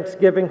year at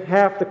Thanksgiving,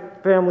 half the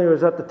family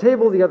was at the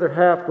table, the other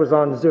half was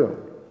on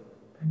Zoom.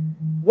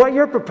 What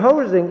you're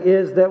proposing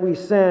is that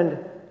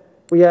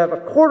we have a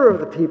quarter of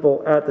the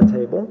people at the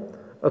table,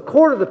 a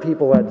quarter of the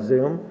people at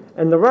Zoom,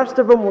 and the rest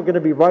of them we're going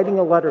to be writing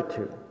a letter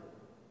to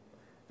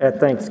at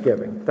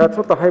Thanksgiving. That's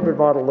what the hybrid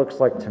model looks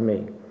like to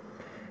me.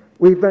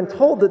 We've been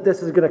told that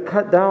this is going to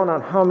cut down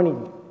on how many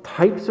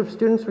types of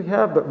students we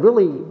have, but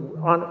really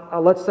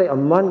on, let's say, a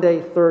Monday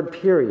third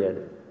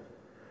period,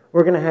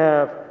 we're going to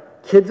have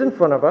kids in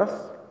front of us,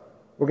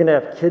 we're going to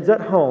have kids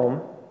at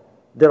home,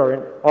 that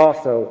are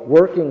also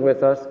working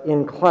with us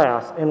in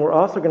class, and we're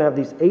also going to have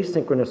these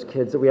asynchronous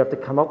kids that we have to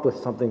come up with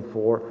something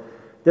for,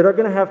 that are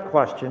going to have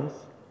questions,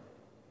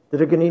 that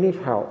are going to need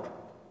help.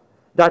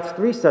 That's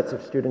 3 sets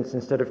of students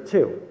instead of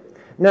 2.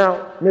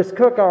 Now, Ms.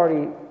 Cook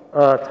already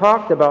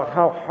talked about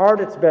how hard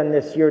it's been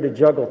this year to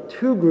juggle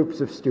 2 groups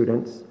of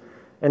students,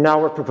 and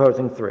now we're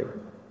proposing 3.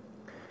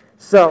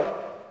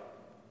 So,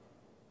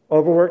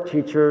 overworked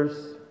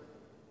teachers,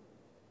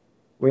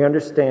 we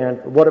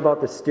understand. What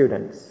about the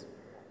students?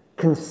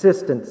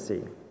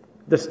 Consistency.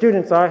 The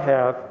students I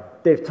have,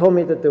 they've told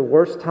me that the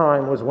worst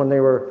time was when they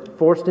were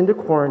forced into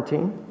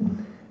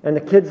quarantine, and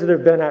the kids that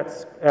have been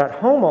at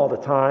home all the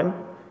time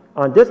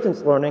on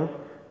distance learning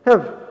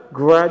have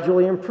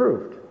gradually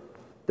improved.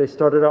 They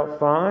started out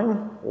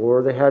fine,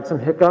 or they had some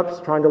hiccups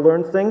trying to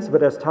learn things,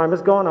 but as time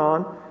has gone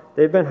on,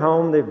 they've been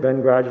home, they've been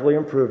gradually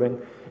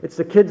improving. It's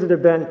the kids that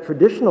have been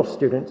traditional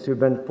students who've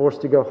been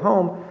forced to go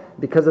home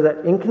because of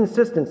that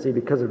inconsistency,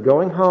 because of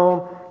going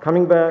home,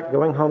 coming back,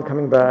 going home,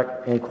 coming back,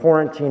 and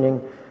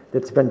quarantining,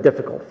 that's been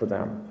difficult for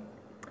them.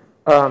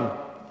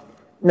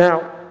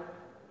 Now,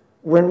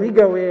 when we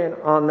go in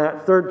on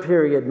that third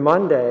period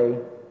Monday,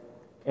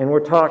 and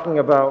we're talking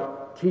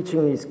about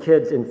teaching these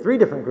kids in 3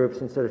 different groups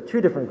instead of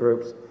 2 different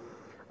groups,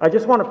 I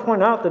just want to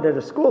point out that at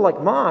a school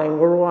like mine,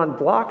 where we're on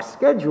block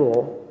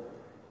schedule,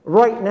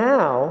 right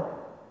now,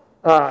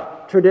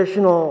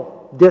 traditional,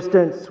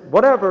 distance,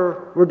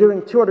 whatever, we're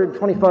doing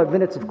 225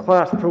 minutes of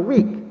class per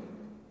week.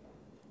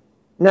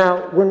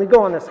 Now, when we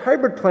go on this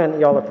hybrid plan that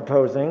y'all are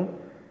proposing,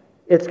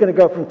 it's going to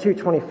go from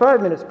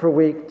 225 minutes per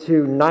week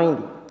to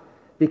 90,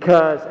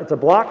 because it's a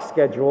block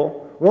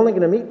schedule. We're only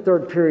going to meet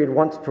third period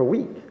once per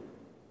week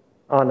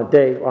on a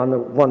day, on the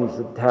ones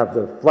that have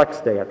the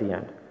flex day at the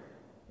end.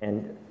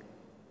 And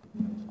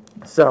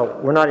so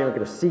we're not even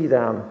going to see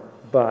them,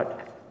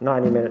 but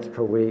 90 minutes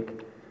per week.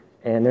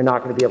 And they're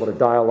not going to be able to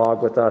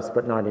dialogue with us,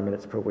 but 90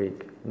 minutes per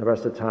week. And the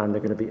rest of the time,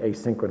 they're going to be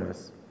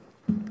asynchronous.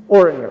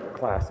 Or in their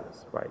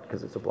classes, right,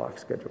 because it's a block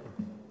schedule.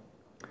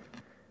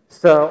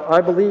 So I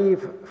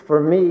believe,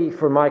 for me,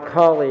 for my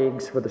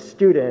colleagues, for the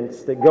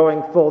students, that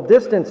going full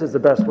distance is the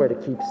best way to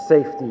keep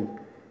safety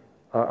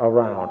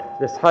around.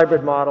 This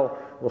hybrid model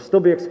will still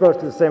be exposed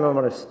to the same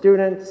amount of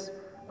students.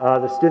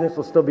 The students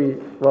will still be,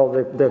 well,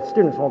 the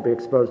students won't be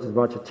exposed as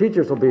much. The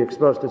teachers will be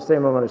exposed to the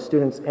same amount of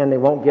students, and they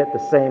won't get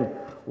the same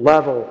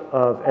level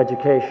of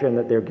education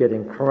that they're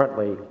getting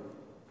currently.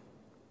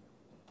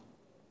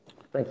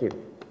 Thank you.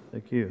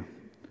 Thank you.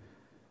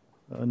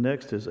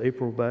 Next is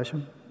April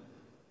Basham.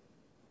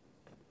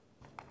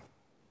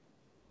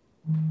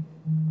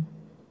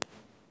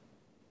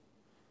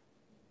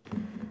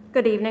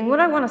 Good evening. What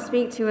I want to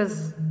speak to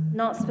is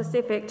not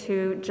specific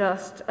to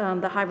just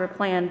the hybrid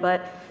plan,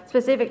 but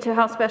specific to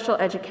how special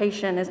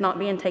education is not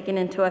being taken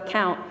into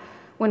account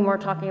when we're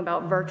talking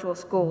about virtual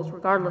schools,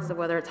 regardless of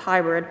whether it's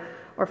hybrid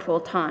or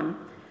full-time.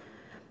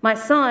 My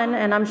son,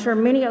 and I'm sure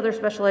many other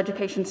special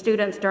education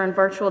students during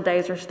virtual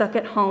days, are stuck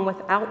at home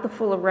without the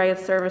full array of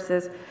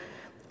services,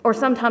 or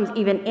sometimes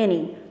even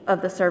any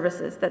of the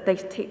services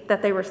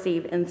that they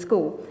receive in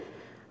school,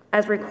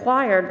 as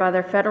required by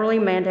their federally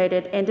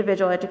mandated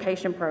individual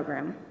education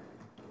program.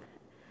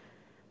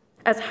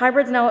 As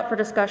hybrid's now up for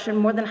discussion,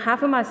 more than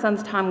half of my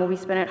son's time will be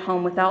spent at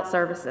home without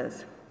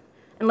services.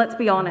 And let's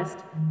be honest,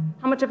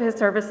 how much of his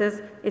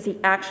services is he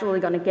actually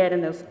going to get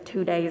in those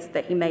 2 days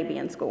that he may be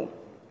in school?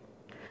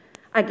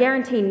 I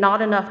guarantee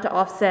not enough to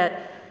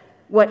offset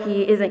what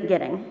he isn't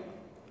getting.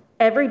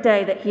 Every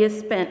day that he is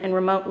spent in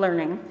remote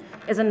learning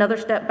is another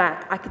step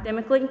back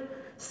academically,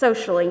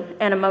 socially,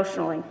 and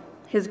emotionally.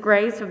 His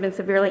grades have been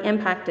severely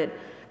impacted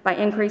by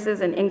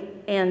increases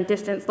in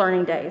distance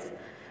learning days.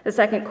 The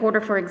second quarter,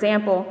 for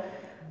example,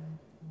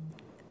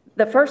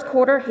 the first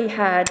quarter he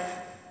had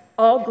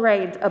all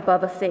grades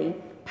above a C,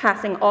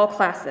 passing all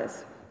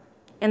classes.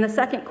 In the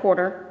second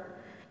quarter,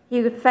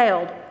 he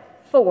failed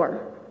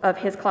 4 of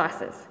his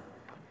classes.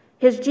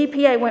 His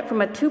GPA went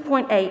from a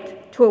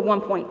 2.8 to a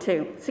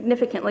 1.2,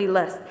 significantly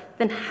less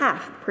than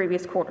half the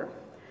previous quarter.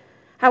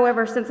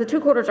 However, since the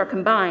 2 quarters are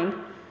combined,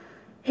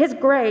 his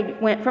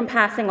grade went from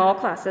passing all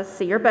classes,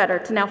 C or better,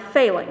 to now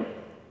failing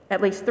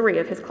at least 3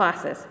 of his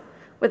classes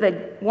with a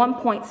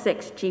 1.6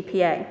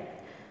 GPA,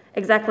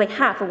 exactly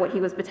half of what he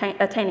was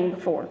attaining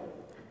before.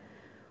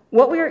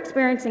 What we are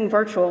experiencing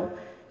virtual,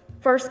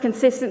 first,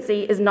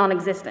 consistency is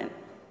non-existent.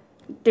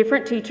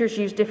 Different teachers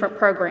use different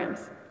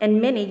programs,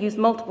 and many use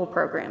multiple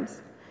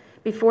programs.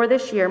 Before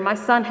this year, my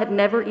son had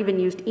never even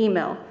used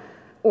email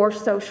or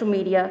social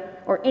media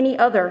or any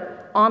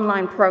other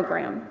online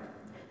program.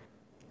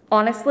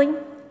 Honestly,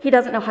 he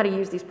doesn't know how to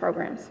use these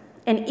programs.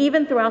 And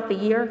even throughout the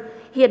year,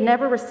 he had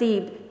never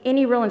received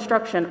any real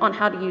instruction on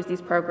how to use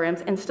these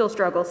programs and still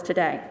struggles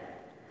today.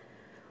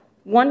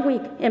 1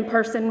 week in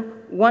person,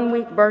 1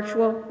 week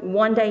virtual,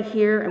 1 day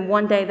here and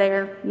 1 day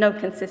there, no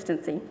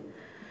consistency.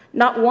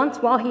 Not once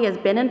while he has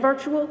been in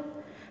virtual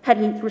had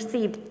he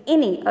received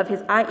any of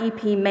his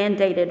IEP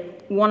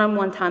mandated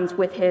one-on-one times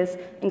with his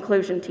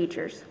inclusion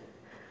teachers.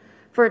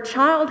 For a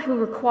child who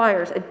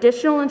requires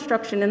additional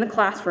instruction in the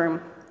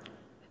classroom,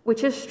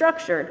 which is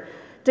structured,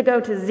 to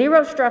go to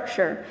zero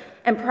structure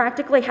and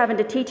practically having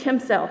to teach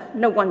himself,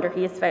 no wonder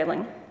he is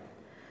failing.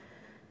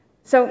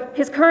 So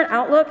his current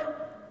outlook,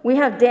 we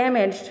have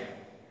damaged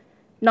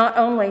not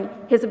only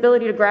his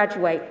ability to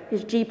graduate,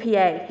 his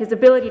GPA, his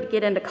ability to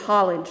get into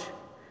college,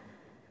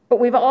 but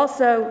we've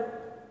also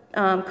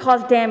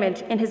caused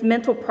damage in his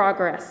mental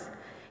progress.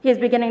 He is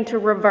beginning to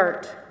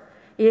revert.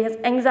 He has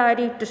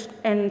anxiety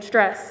and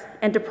stress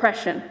and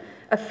depression,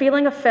 a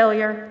feeling of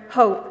failure,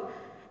 hope,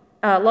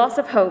 loss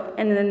of hope,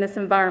 and in this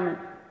environment.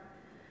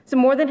 So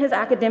more than his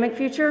academic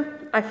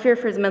future, I fear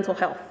for his mental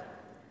health.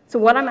 So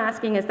what I'm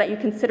asking is that you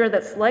consider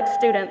that select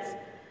students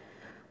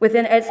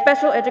within a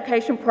special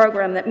education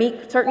program that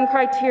meet certain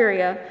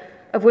criteria,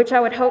 of which I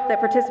would hope that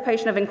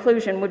participation of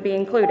inclusion would be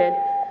included,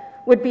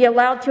 would be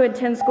allowed to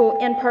attend school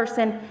in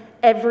person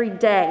every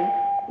day,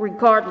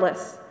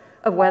 regardless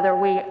of whether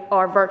we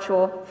are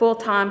virtual,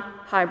 full-time,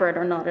 hybrid,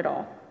 or not at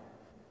all.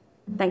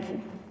 Thank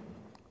you.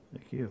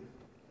 Thank you.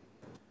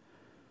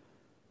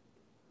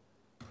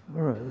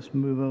 All right, let's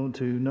move on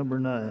to number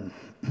 9.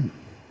 All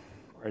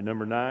right,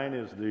 number 9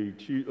 is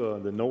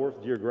the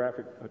North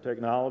Geographic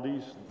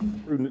Technologies.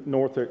 Through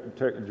North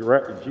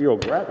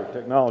Geographic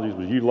Technologies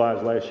was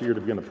utilized last year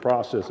to begin the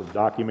process of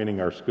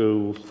documenting our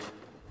schools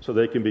so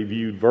they can be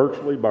viewed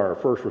virtually by our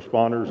first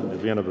responders in the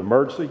event of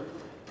emergency.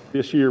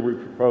 This year, we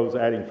propose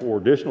adding 4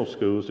 additional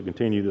schools to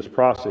continue this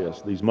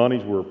process. These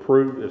monies were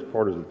approved as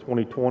part of the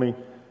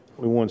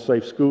 2020-21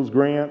 Safe Schools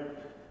Grant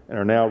and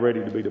are now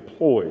ready to be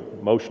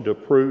deployed. Motion to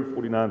approve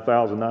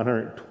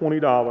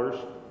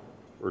 $49,920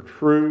 for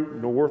True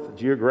North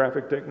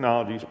Geographic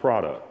Technologies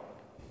product.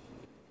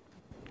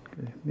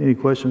 Okay. Any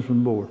questions from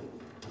the board?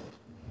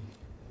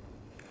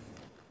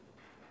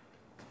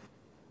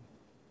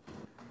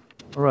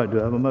 All right, do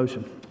I have a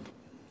motion?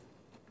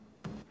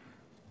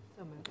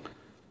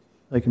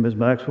 Thank you, Ms.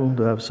 Maxwell.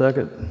 Do I have a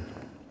second?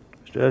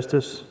 Mr.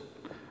 Estes?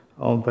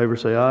 All in favor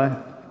say aye.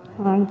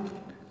 Aye.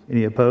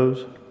 Any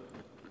opposed?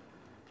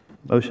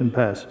 Motion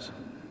passes.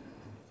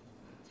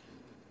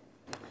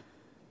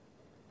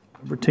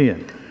 Number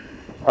 10.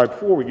 All right,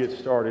 before we get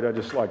started, I'd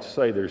just like to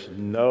say there's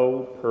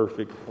no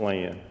perfect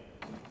plan.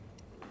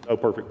 No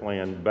perfect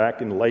plan.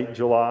 Back in late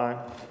July,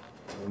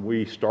 when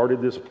we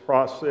started this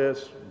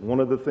process, one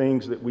of the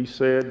things that we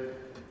said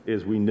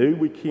is we knew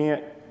we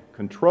can't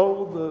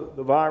control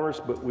the virus,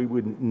 but we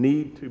would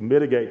need to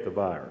mitigate the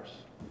virus.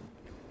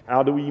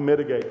 How do we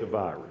mitigate the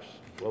virus?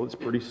 Well, it's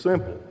pretty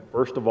simple.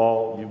 First of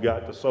all, you've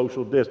got the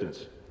social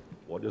distance.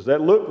 What does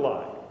that look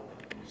like?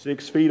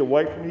 6 feet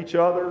away from each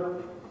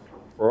other,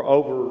 or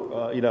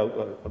over,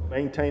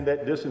 maintain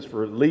that distance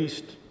for at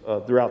least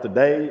throughout the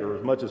day or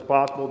as much as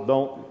possible.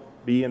 Don't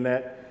be in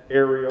that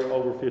area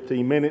over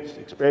 15 minutes,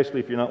 especially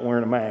if you're not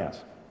wearing a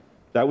mask.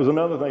 That was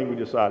another thing we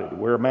decided, to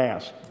wear a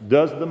mask.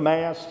 Does the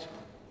mask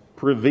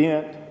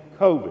prevent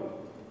COVID?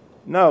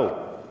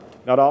 No,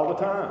 not all the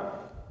time,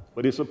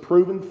 but it's a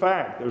proven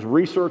fact. There's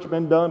research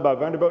been done by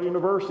Vanderbilt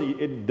University.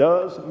 It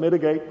does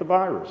mitigate the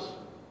virus.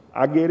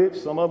 I get it.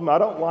 Some of them, I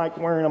don't like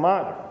wearing them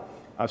either.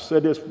 I've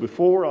said this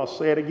before, I'll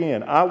say it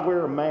again. I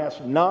wear a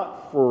mask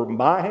not for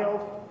my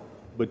health,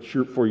 but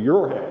for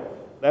your health.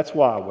 That's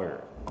why I wear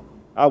it.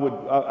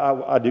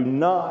 I do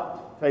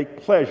not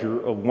take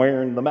pleasure of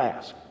wearing the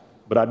mask,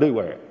 but I do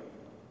wear it.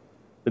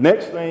 The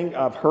next thing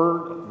I've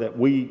heard that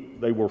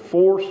they were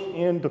forced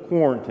into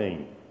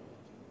quarantine.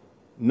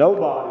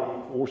 Nobody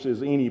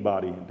forces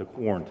anybody into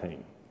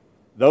quarantine.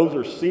 Those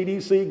are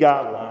CDC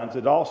guidelines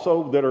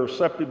that are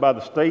accepted by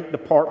the State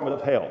Department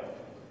of Health.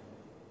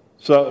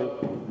 So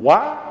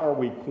why are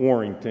we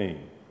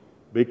quarantined?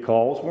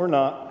 Because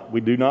we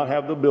do not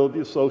have the ability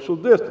to social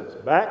distance.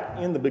 Back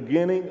in the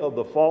beginning of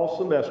the fall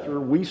semester,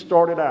 we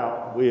started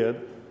out with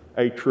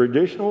a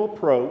traditional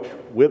approach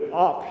with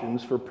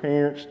options for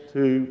parents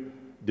to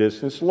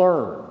distance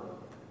learn.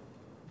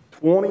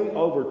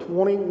 Over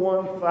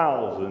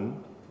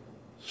 21,000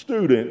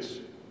 students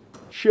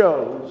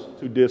chose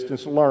to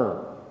distance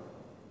learn.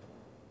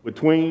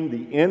 Between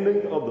the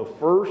ending of the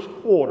first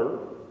quarter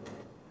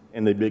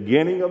and the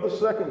beginning of the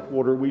second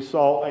quarter, we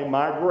saw a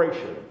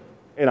migration.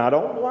 And I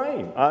don't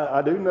blame.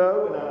 I do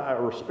know, and I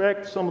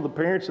respect some of the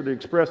parents that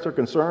expressed their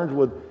concerns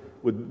with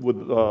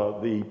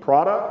the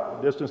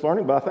product, distance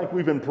learning, but I think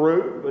we've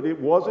improved, but it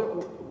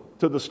wasn't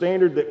to the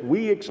standard that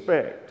we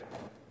expect.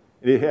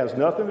 It has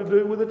nothing to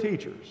do with the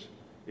teachers.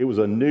 It was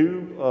a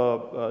new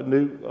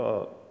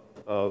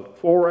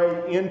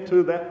foray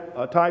into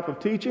that type of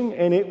teaching,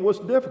 and it was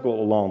difficult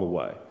along the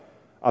way.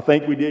 I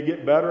think we did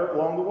get better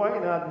along the way,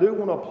 and I do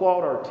want to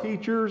applaud our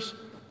teachers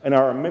and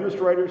our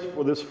administrators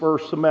for this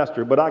first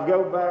semester. But I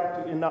go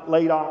back to in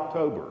late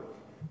October.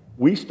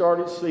 We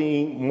started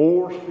seeing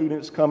more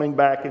students coming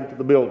back into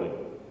the building.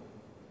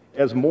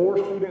 As more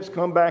students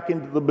come back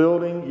into the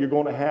building, you're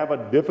going to have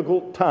a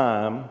difficult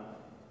time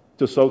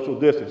to social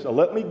distance. Now,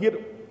 let me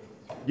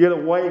get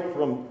away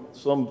from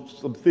some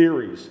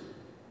theories.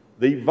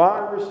 The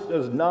virus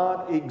does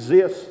not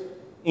exist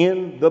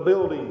in the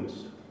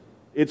buildings.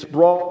 It's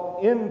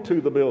brought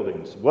into the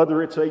buildings,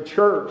 whether it's a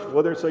church,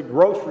 whether it's a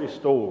grocery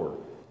store,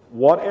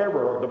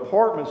 whatever, a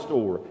department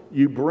store,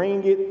 you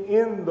bring it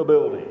in the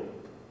building.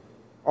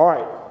 All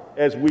right,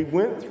 as we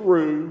went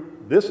through,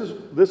 this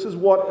is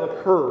what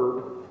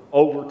occurred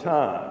over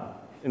time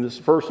in this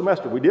first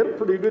semester. We did a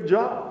pretty good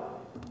job.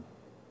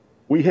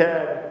 We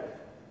had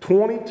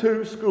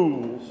 22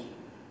 schools,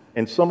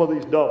 and some of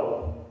these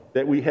doubled,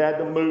 that we had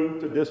to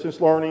move to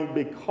distance learning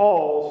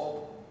because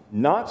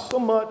not so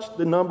much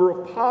the number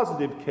of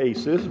positive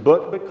cases,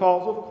 but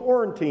because of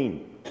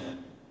quarantine.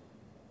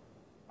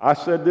 I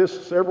said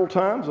this several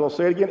times, I'll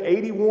say it again,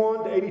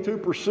 81 to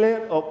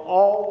 82% of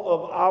all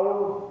of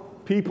our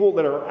people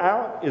that are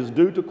out is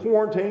due to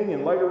quarantine,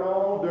 and later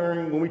on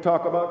when we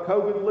talk about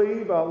COVID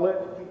leave, I'll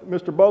let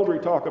Mr. Baldry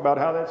talk about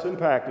how that's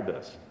impacted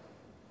us.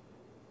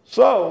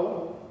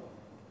 So,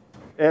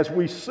 as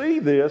we see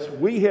this,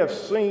 we have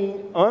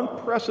seen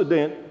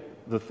unprecedented.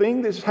 The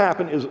thing that's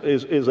happened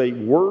is a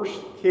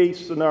worst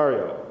case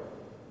scenario.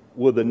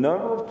 With the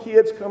number of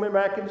kids coming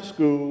back into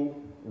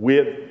school,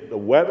 with the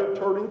weather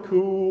turning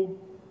cool,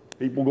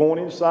 people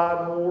going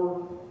inside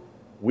more,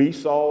 we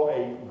saw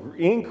an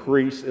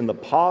increase in the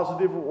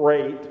positive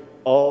rate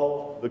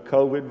of the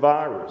COVID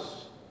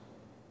virus.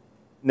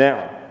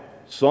 Now,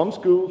 some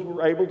schools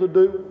were able to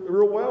do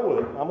real well with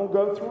it. I'm going to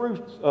go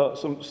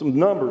through some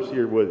numbers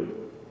here with you.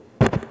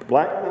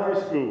 Blackman High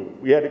School,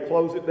 we had to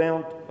close it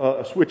down,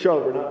 switch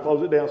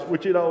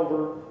it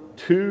over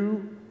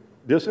to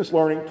distance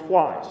learning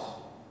twice.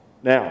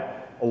 Now,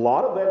 a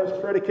lot of that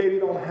is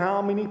predicated on how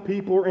many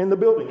people are in the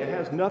building. It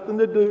has nothing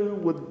to do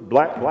with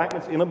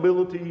Blackman's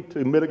inability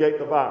to mitigate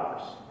the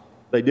virus.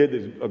 They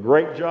did a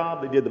great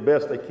job. They did the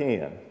best they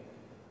can.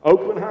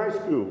 Oakland High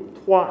School,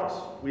 twice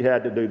we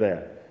had to do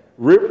that.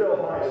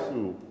 Riverdale High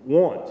School,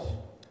 once.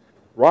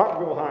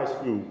 Rockville High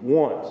School,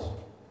 once.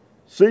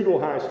 Siegel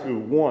High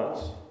School, once.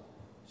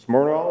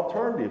 Smyrna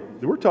Alternative.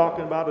 We're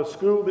talking about a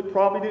school that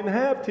probably didn't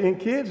have 10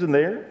 kids in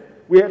there.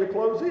 We had to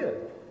close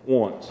it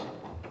once.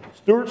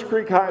 Stewart's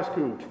Creek High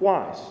School,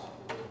 twice.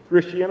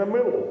 Christiana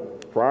Middle,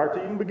 prior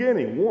to even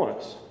beginning,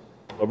 once.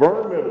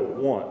 Laverne Middle,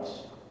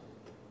 once.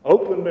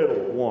 Oakland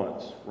Middle,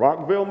 once.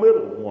 Rockville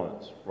Middle,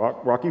 once.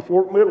 Rocky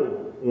Fork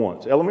Middle,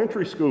 once.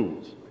 Elementary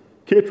schools,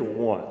 Kittrell,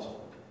 once.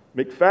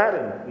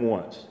 McFadden,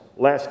 once.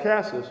 Las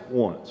Casas,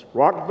 once.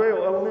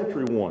 Rockville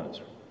Elementary,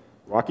 once.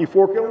 Rocky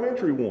Fork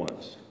Elementary,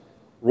 once.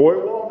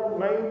 Roy Walter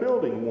main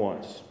building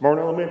once,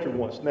 Smyrna Elementary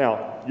once.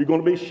 Now, you're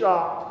going to be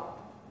shocked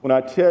when I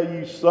tell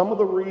you some of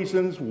the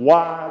reasons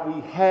why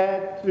we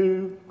had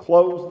to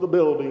close the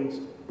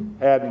buildings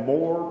had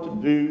more to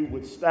do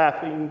with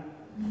staffing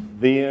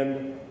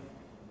than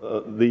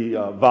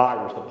the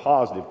virus, the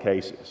positive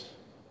cases.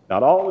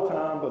 Not all the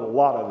time, but a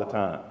lot of the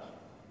times.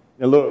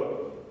 And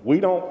look,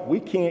 we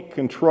can't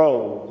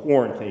control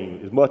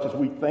quarantine as much as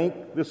we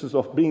think this is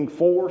being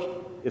forced.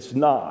 It's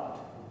not.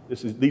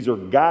 These are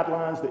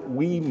guidelines that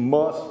we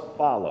must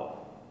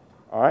follow.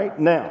 All right?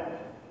 Now,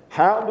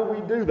 how do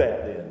we do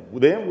that then? Well,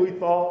 then we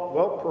thought,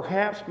 well,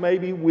 perhaps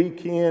maybe we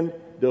can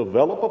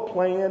develop a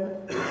plan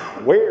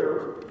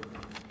where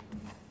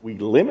we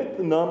limit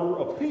the number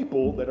of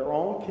people that are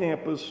on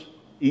campus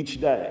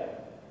each day.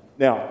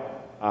 Now,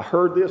 I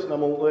heard this, and I'm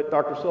going to let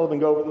Dr. Sullivan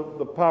go over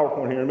the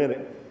PowerPoint here in a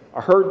minute.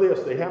 I heard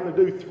this, they have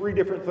to do 3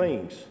 different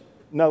things.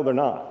 No, they're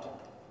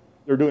not.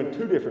 They're doing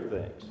 2 different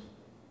things.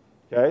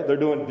 Okay? They're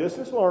doing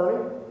distance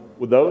learning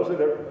with those that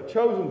have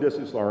chosen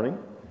distance learning,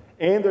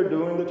 and they're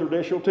doing the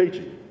traditional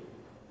teaching.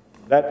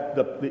 That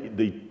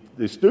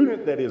the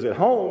student that is at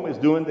home is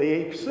doing the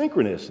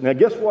asynchronous. Now,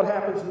 guess what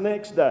happens the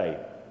next day?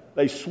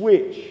 They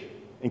switch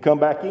and come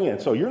back in.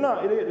 So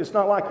it's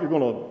not like you're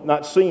going to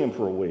not see them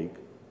for a week.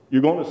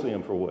 You're going to see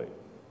them for a week.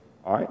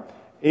 All right?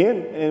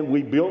 And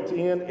we built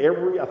in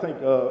every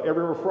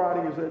other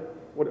Friday,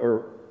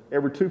 or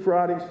every 2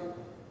 Fridays,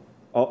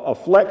 a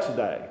flex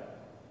day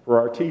for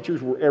our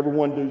teachers where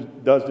everyone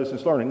does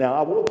distance learning. Now,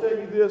 I will tell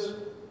you this.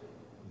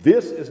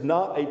 This is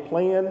not a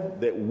plan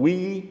that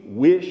we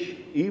wish,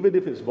 even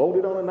if it's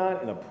voted on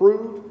tonight and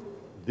approved,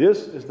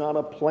 this is not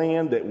a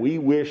plan that we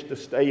wish to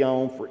stay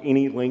on for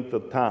any length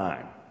of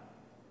time.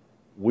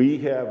 We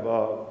have,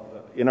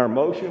 in our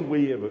motion,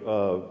 we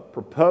have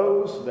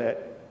proposed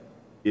that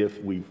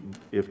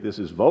if this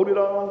is voted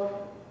on,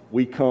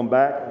 we come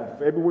back on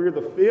February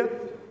the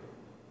 5th,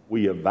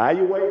 we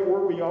evaluate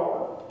where we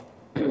are,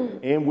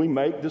 and we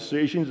make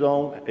decisions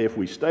on if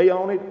we stay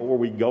on it or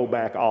we go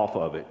back off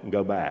of it and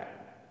go back.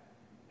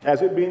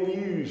 Has it been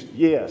used?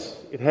 Yes,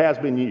 it has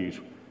been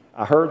used.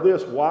 I heard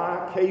this,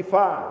 why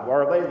K-5? Why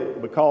are they there?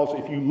 Because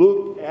if you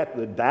look at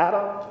the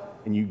data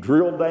and you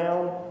drill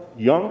down,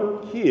 younger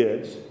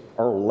kids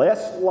are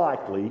less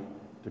likely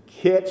to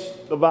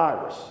catch the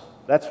virus.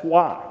 That's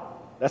why.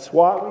 That's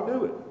why we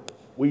do it.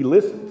 We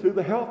listen to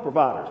the health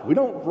providers. We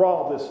don't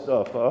draw this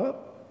stuff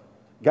up.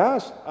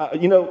 Guys,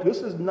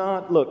 this is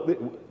not, look,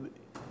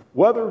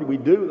 whether we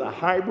do the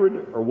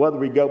hybrid or whether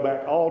we go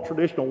back all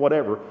traditional,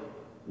 whatever,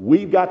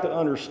 we've got to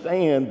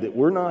understand that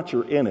we're not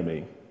your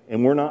enemy,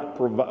 and we're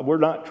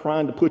not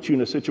trying to put you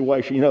in a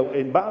situation,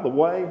 and by the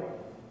way,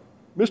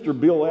 Mr.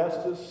 Bill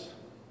Estes,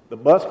 the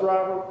bus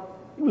driver,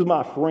 he was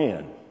my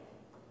friend.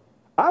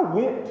 I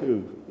went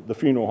to the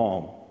funeral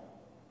home.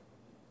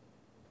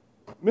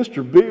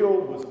 Mr. Bill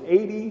was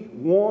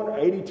 81,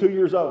 82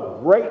 years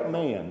old, great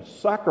man,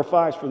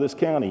 sacrificed for this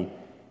county.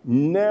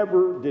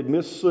 Never did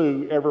Miss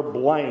Sue ever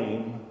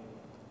blame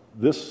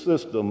this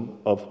system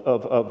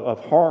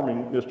of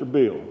harming Mr.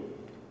 Bill.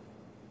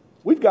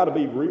 We've got to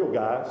be real,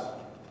 guys.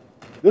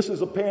 This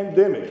is a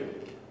pandemic.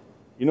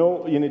 In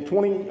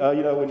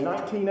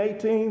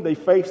 1918, they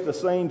faced the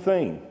same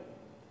thing.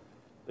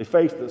 They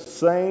faced the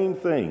same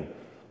thing.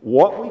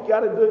 What we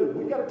got to do,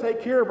 we got to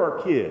take care of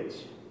our kids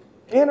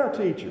and our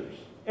teachers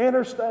and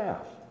our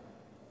staff.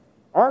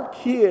 Our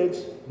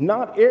kids,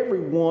 not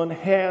everyone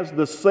has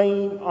the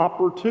same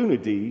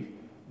opportunity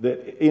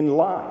that in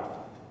life.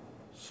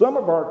 Some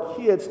of our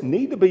kids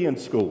need to be in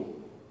school,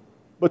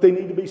 but they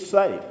need to be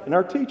safe, and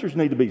our teachers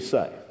need to be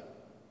safe.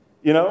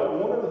 One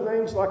of the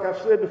things, like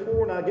I've said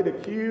before, and I get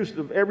accused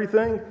of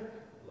everything,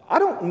 I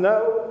don't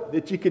know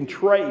that you can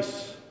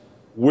trace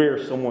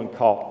where someone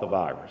caught the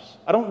virus.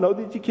 I don't know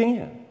that you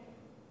can.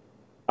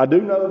 I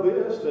do know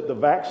this, that the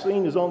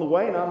vaccine is on the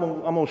way, and I'm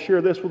going to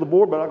share this with the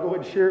board, but I'll go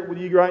ahead and share it with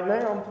you right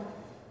now.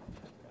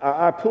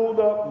 I pulled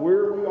up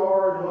where we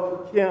are in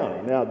Rutherford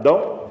County. Now,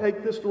 don't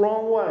take this the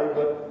wrong way,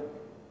 but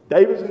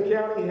Davidson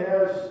County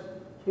has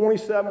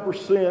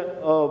 27%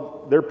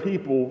 of their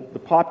people, the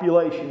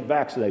population,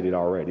 vaccinated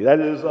already. That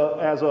is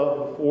as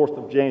of the 4th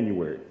of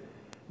January.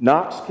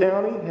 Knox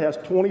County has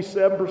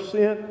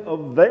 27%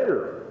 of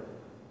their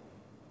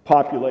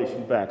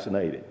population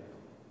vaccinated.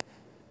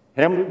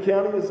 Hamilton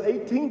County is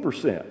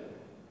 18%.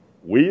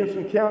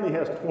 Williamson County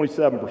has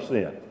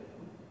 27%.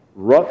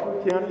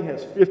 Rutherford County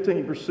has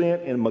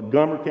 15%, and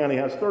Montgomery County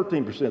has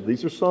 13%.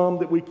 These are some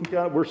that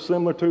we're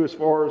similar to as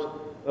far as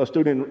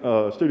student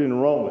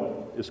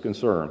enrollment is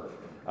concerned.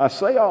 I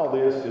say all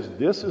this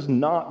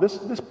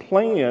this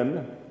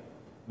plan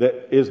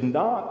that is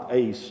not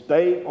a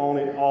stay on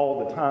it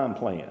all the time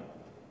plan.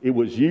 It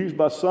was used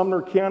by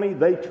Sumner County.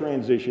 They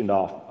transitioned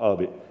off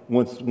of it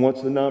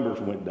once the numbers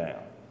went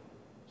down.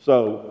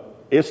 So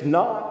it's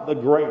not the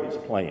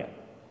greatest plan.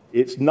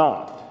 It's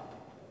not.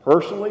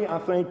 Personally, I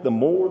think the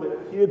more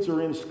that kids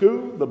are in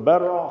school, the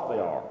better off they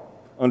are.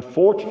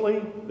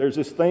 Unfortunately, there's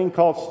this thing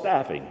called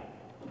staffing.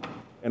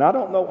 And I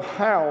don't know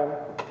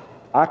how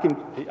I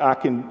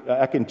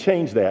can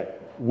change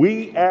that.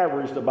 we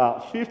averaged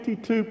about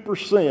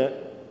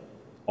 52%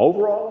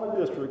 overall in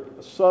the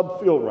district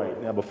sub-fill rate.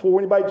 Now, before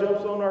anybody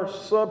jumps on our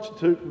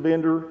substitute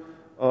vendor,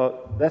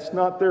 that's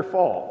not their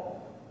fault.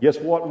 Guess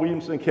what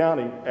Williamson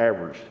County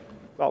averaged?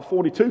 About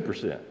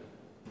 42%.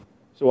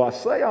 So I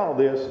say all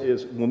this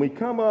is when we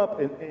come up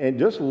and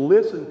just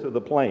listen to the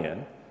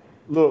plan,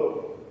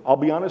 look, I'll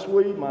be honest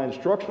with you, my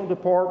instructional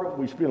department,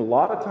 we spend a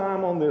lot of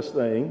time on this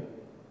thing,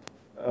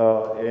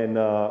 and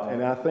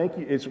I think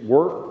it's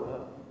worth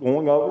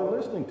going over and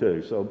listening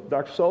to. So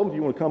Dr. Sullivan, if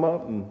you want to come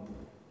up and...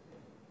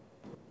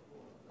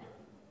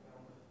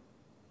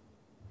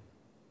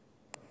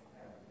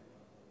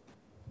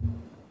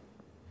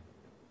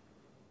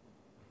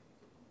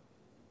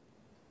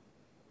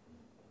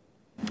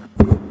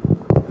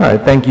 All right,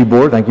 thank you,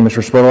 Board. Thank you,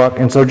 Mr. Spurlock.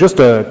 And so just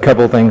a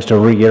couple of things to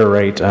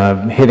reiterate,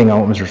 hitting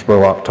on what Mr.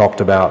 Spurlock talked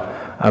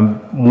about.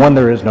 One,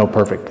 there is no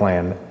perfect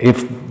plan.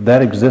 If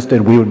that existed,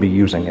 we would be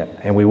using it,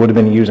 and we would have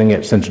been using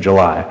it since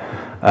July.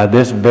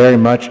 This very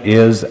much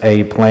is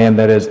a plan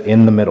that is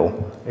in the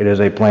middle. It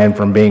is a plan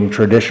from being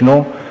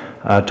traditional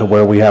to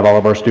where we have all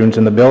of our students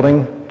in the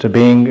building to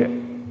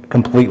being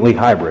completely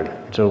hybrid,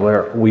 to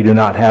where we do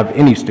not have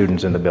any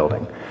students in the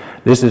building.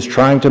 This is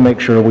trying to make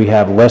sure we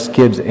have less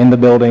kids in the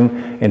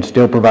building and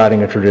still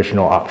providing a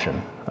traditional option.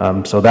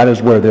 So that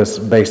is where this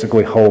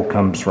basically whole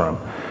comes from.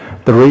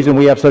 The reason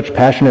we have such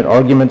passionate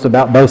arguments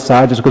about both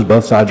sides is because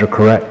both sides are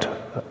correct.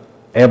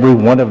 Every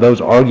one of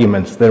those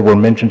arguments that were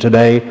mentioned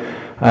today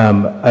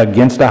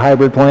against a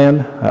hybrid plan,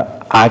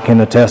 I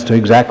can attest to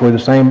exactly the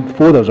same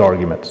for those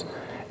arguments.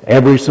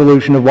 Every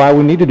solution of why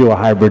we need to do a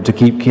hybrid to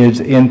keep kids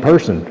in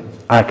person,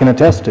 I can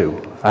attest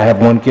to. I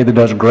have one kid that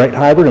does great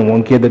hybrid and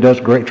one kid that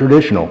does great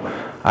traditional.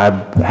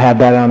 I've had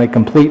that on a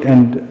complete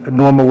and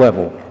normal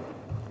level.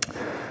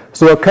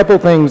 So a couple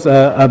things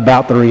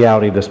about the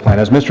reality of this plan.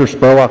 As Mr.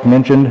 Spurlock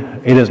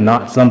mentioned, it is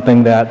not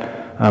something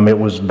that it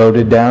was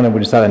voted down and we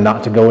decided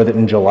not to go with it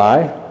in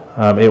July.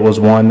 It was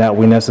one that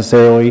we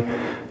necessarily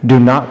do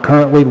not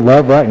currently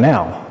love right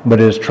now, but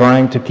is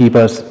trying to keep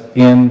us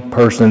in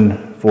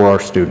person for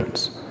our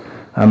students.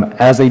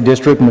 As a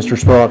district, Mr.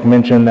 Spurlock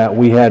mentioned that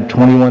we had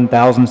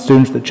 21,000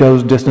 students that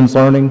chose distance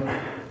learning.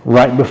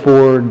 Right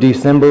before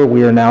December,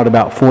 we are now at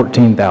about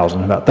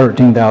 14,000, about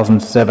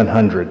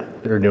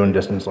 13,700 that are doing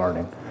distance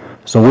learning.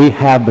 So we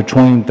have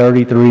between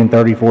 33 and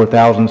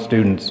 34,000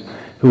 students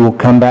who will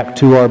come back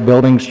to our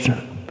buildings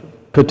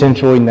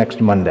potentially next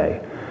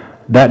Monday.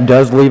 That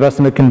does leave us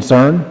in a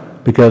concern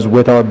because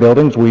with our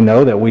buildings, we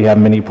know that we have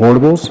many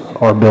portables.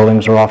 Our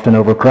buildings are often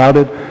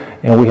overcrowded,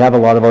 and we have a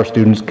lot of our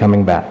students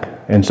coming back.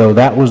 And so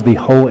that was the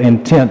whole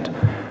intent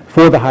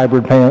for the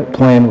hybrid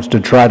plan, was to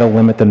try to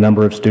limit the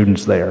number of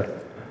students there.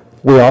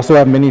 We also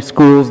have many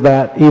schools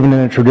that, even in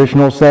a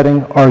traditional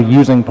setting, are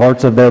using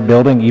parts of their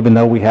building, even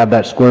though we have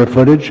that square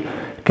footage.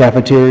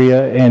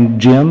 Cafeteria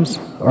and gyms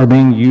are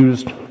being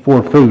used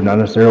for food, not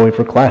necessarily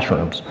for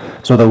classrooms,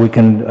 so that we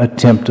can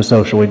attempt to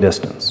socially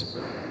distance.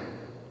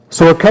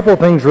 So a couple of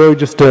things really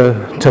just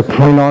to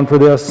point on for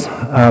this.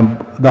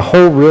 The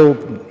whole real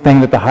thing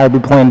that the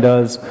hybrid plan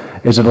does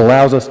is it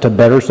allows us to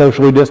better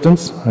socially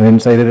distance. I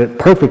didn't say that it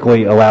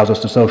perfectly allows us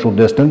to social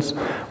distance.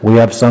 We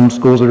have some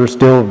schools that are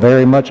still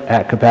very much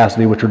at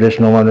capacity with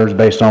traditional learners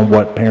based on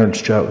what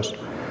parents chose.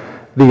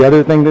 The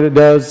other thing that it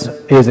does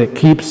is it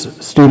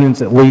keeps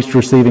students at least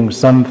receiving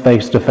some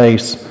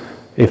face-to-face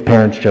if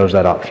parents chose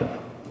that option.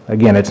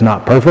 Again, it's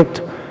not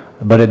perfect,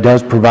 but it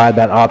does provide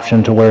that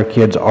option to where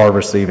kids are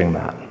receiving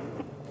that.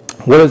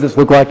 What does this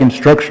look like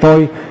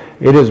instructionally?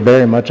 It is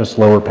very much a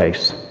slower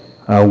pace.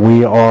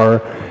 We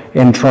are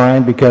in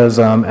trying because,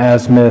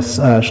 as Ms.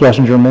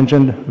 Schlesinger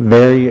mentioned,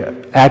 very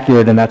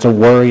accurate, and that's a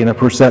worry and a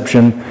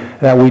perception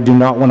that we do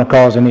not want to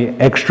cause any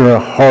extra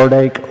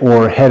heartache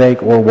or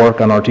headache or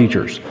work on our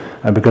teachers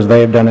because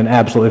they have done an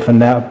absolutely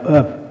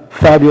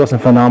fabulous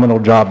and phenomenal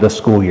job this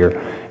school year,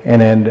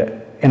 and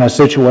in a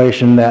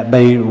situation that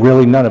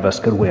really none of us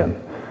could win.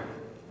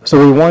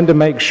 So we wanted to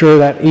make sure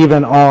that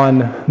even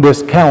on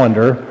this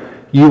calendar,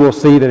 you will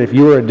see that if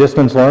you are a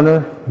distance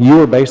learner,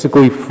 you are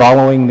basically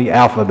following the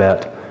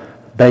alphabet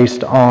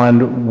based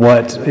on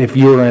if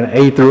you're in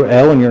A through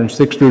L and you're in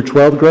 6th through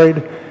 12th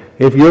grade.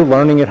 If you're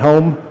learning at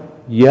home,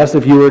 yes,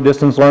 if you were a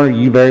distance learner,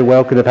 you very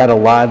well could have had a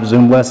live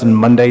Zoom lesson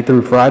Monday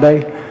through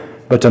Friday.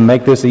 But to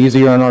make this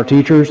easier on our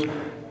teachers,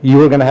 you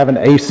were going to have an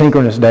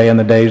asynchronous day on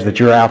the days that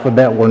your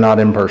alphabet were not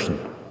in person.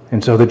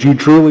 And so that you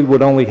truly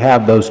would only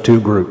have those two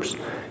groups.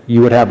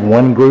 You would have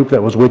one group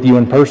that was with you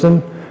in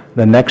person.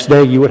 The next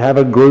day you would have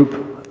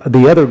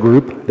the other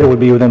group that would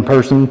be within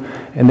person,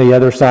 and the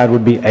other side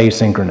would be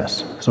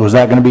asynchronous. So is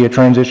that going to be a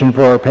transition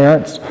for our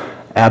parents?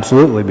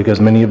 Absolutely, because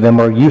many of them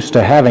are used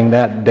to having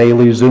that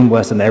daily Zoom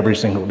lesson every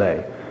single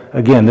day.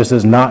 Again, this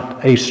is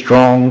not a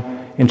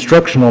strong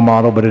instructional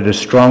model, but it is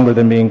stronger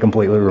than being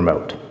completely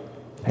remote.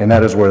 And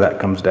that is where that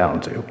comes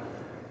down to.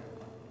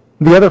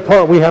 The other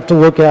part we have to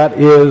look at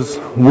is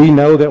we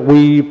know that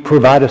we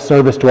provide a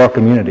service to our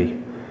community.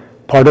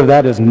 Part of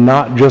that is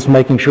not just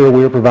making sure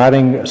we are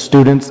providing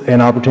students an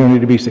opportunity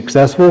to be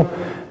successful,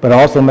 but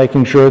also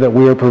making sure that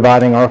we are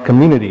providing our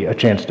community a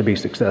chance to be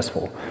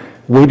successful.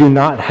 We do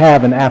not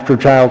have an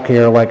after-child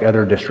care like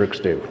other districts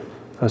do,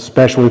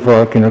 especially for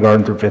our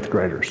kindergarten through fifth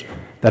graders.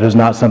 That is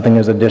not something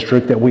as a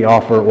district that we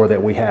offer or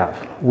that we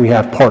have. We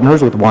have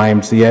partners with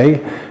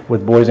YMCA,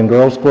 with Boys and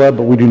Girls Club,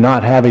 but we do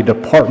not have a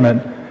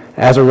department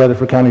as a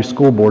Rutherford County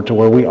School Board to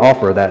where we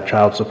offer that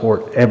child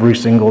support every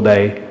single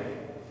day,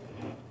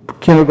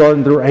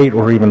 kindergarten through 8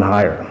 or even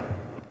higher.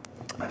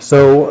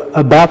 So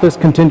about this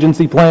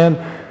contingency plan,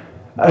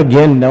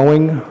 again,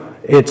 knowing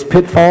its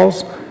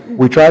pitfalls,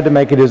 we tried to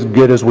make it as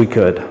good as we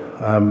could.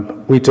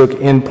 We took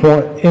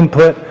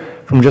input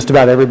from just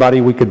about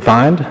everybody we could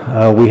find.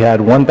 We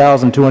had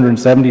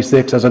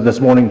 1,276, as of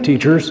this morning,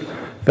 teachers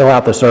fill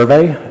out the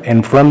survey.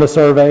 And from the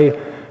survey,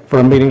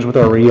 from meetings with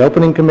our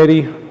reopening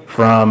committee,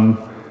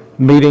 from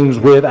meetings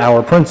with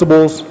our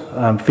principals,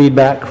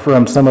 feedback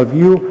from some of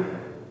you,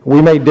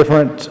 we made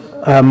different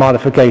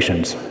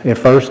modifications. At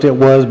first, it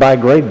was by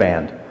grade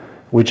band.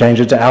 We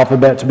changed it to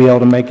alphabet to be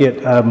able to make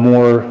it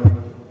more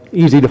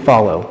easy to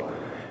follow.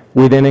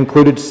 We then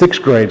included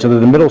 6th grade so that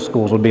the middle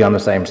schools would be on the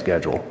same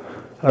schedule.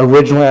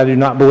 Originally, I do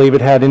not believe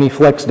it had any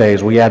flex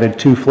days. We added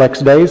 2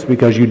 flex days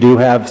because you do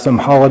have some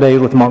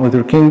holidays with Martin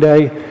Luther King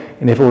Day,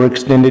 and if it were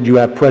extended, you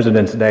have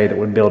President's Day that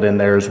would build in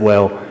there as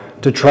well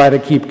to try to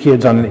keep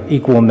kids on an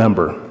equal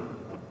number.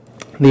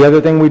 The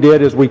other thing we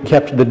did is we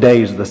kept the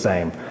days the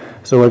same.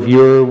 So if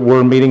you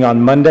were meeting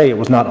on Monday, it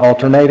was not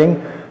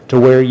alternating to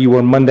where you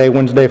were Monday,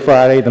 Wednesday,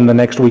 Friday, then the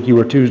next week you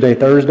were Tuesday,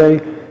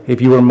 Thursday.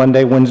 If you were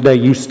Monday, Wednesday,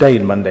 you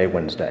stayed Monday,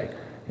 Wednesday.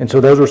 And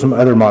so those were some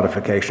other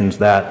modifications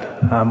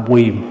that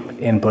we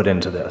input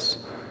into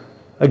this.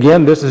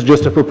 Again, this is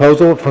just a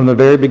proposal. From the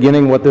very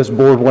beginning, what this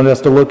board wanted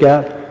us to look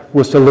at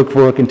was to look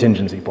for a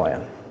contingency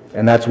plan.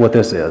 And that's what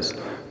this is.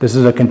 This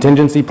is a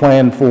contingency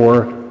plan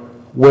for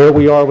where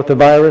we are with the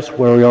virus,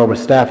 where we are with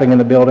staffing in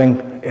the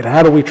building, and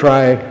how do we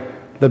try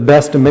the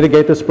best to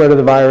mitigate the spread of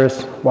the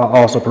virus while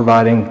also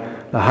providing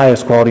the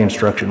highest quality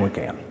instruction we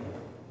can.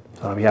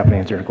 So I'll be happy to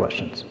answer your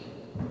questions.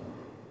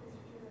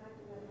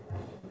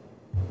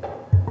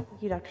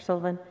 Thank you, Dr.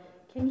 Sullivan.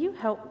 Can you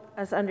help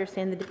us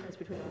understand the difference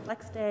between a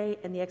flex day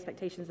and the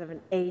expectations of an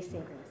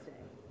asynchronous day,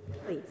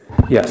 please?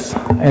 Yes,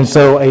 and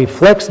so a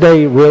flex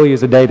day really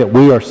is a day that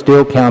we are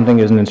still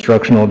counting as an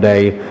instructional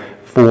day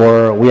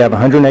for, we have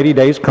 180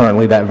 days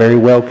currently. That very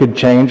well could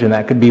change, and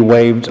that could be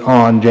waived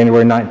on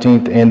January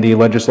 19th in the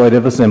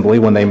Legislative Assembly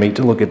when they meet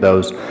to look at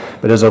those.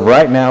 But as of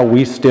right now,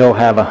 we still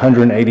have a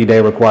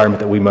 180-day requirement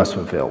that we must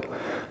fulfill.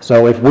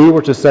 So if we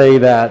were to say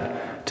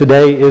that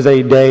today is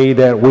a day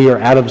that we are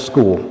out of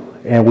school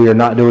and we are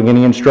not doing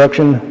any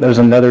instruction, there's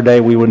another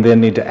day we would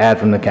then need to add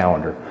from the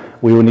calendar.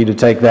 We would need to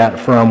take that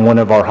from one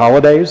of our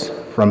holidays,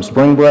 from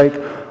spring break,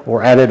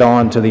 or add it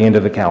on to the end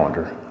of the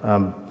calendar.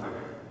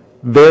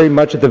 Very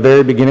much at the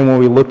very beginning when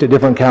we looked at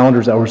different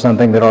calendars, that was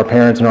something that our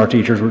parents and our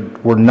teachers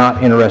were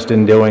not interested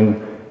in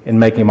doing, in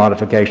making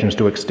modifications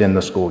to extend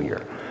the school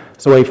year.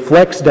 So a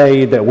flex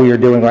day that we are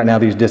doing right now,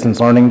 these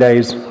distance learning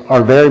days,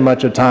 are very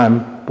much a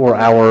time for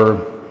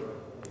our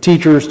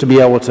teachers to be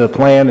able to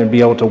plan and be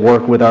able to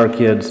work with our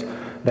kids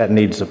that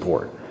need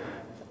support.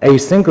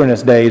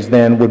 Asynchronous days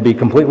then would be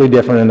completely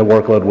different and the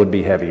workload would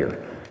be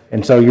heavier.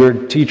 And so your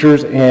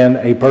teachers in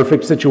a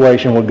perfect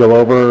situation would go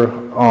over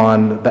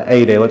on the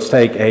A day. Let's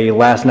take a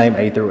last name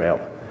A through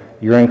L.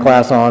 You're in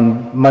class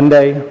on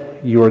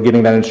Monday, you are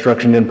getting that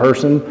instruction in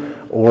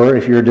person, or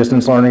if you're a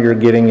distance learner, you're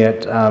getting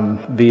it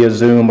via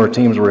Zoom or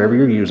Teams, wherever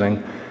you're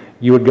using.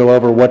 You would go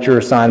over what your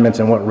assignments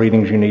and what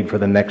readings you need for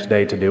the next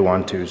day to do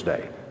on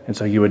Tuesday. And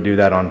so you would do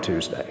that on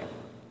Tuesday.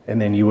 And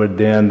then you would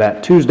then,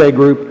 that Tuesday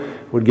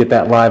group would get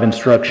that live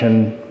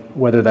instruction,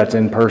 whether that's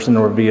in person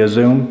or via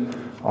Zoom,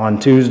 on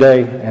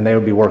Tuesday, and they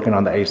would be working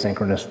on the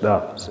asynchronous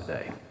stuff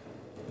today.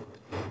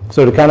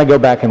 So to kind of go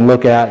back and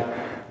look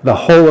at the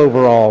whole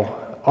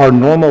overall, our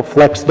normal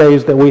flex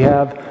days that we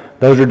have,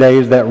 those are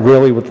days that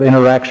really with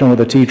interaction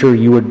with a teacher,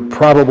 you would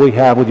probably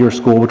have with your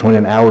school between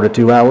an hour to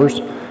 2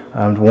 hours.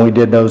 When we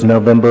did those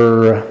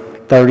November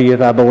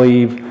 30th, I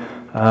believe,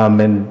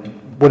 and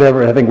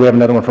whatever, I think we have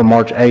another one for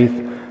March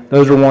 8th.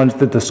 Those are ones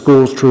that the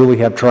schools truly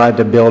have tried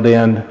to build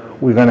in.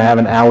 We're going to have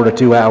an hour to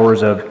 2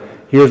 hours of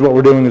here's what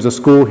we're doing as a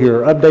school,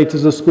 here are updates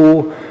as a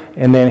school,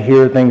 and then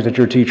here are things that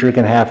your teacher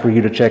can have for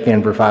you to check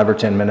in for 5 or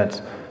 10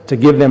 minutes to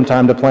give them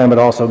time to plan, but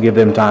also give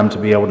them time to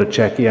be able to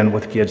check in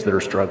with kids that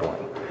are struggling.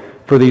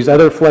 For these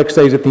other flex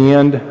days at the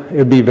end, it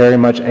would be very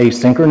much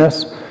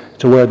asynchronous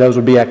to where those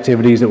would be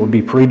activities that would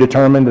be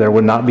predetermined. There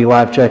would not be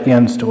live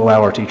check-ins to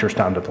allow our teachers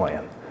time to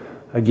plan.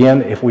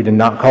 Again, if we did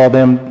not call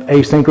them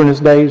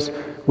asynchronous days,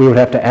 we would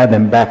have to add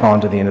them back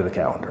onto the end of the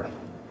calendar.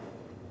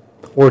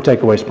 Or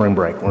take away spring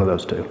break, one of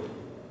those two.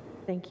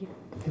 Thank you.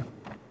 Yeah.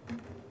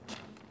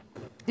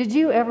 Did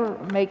you ever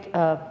make,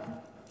 and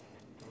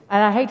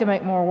I hate to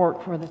make more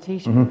work for the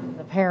teachers and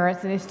the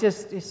parents, and it's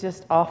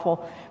just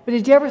awful, but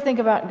did you ever think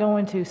about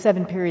going to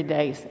 7-period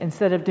days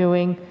instead of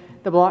doing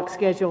the block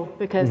schedule?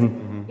 Because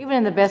even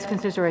in the best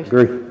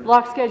consideration,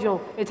 block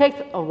schedule, it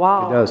takes a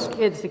while for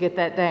kids to get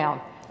that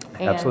down.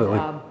 And, Absolutely.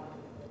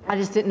 I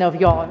just didn't know if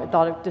y'all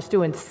thought of just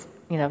doing,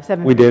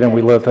 7. We did, and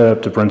we left that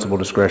up to principal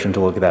discretion to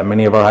look at that.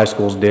 Many of our high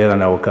schools did. I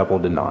know a couple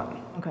did not.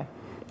 Okay.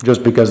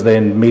 Just because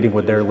then meeting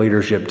with their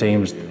leadership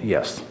teams,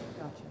 yes.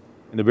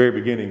 In the very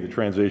beginning, the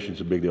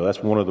transition's a big deal.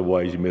 That's one of the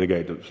ways you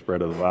mitigate the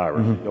spread of the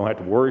virus. You don't have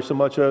to worry so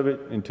much of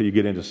it until you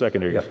get into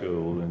secondary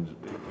school, and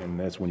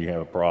that's when you have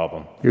a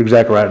problem. You're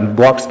exactly right. In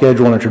block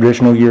schedule in a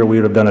traditional year, we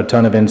would have done a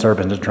ton of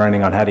in-service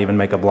training on how to even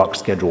make a block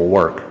schedule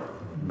work.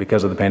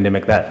 Because of the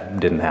pandemic, that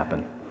didn't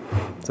happen.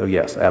 So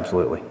yes,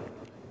 absolutely.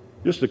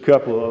 Just a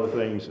couple of other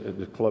things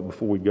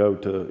before we go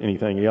to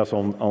anything else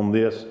on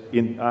this.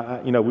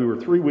 We were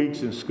 3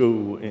 weeks in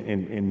school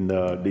in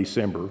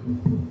December,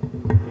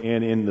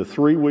 and in the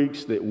 3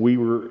 weeks that we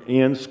were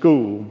in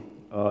school,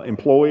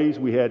 employees,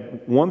 we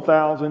had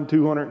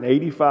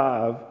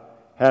 1,285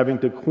 having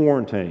to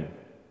quarantine.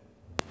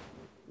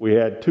 We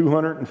had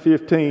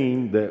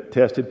 215 that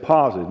tested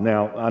positive.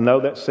 Now, I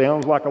know that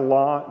sounds like a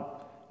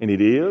lot, and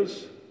it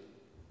is.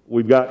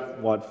 We've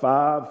got,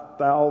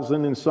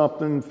 5,000 and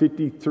something,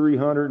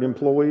 5,300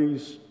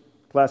 employees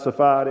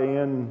classified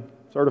and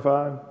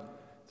certified.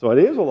 So it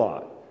is a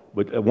lot.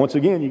 But once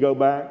again, you go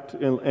back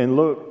and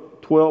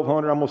look,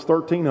 1,200, almost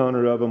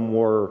 1,300 of them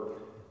were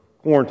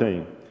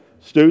quarantined.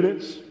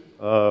 Students,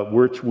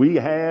 which we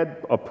had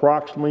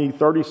approximately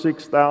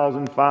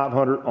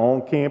 36,500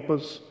 on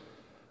campus,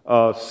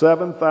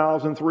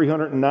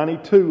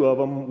 7,392 of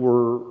them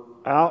were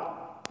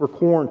out for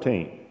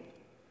quarantine.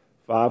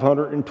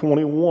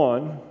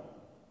 521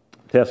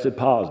 tested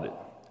positive.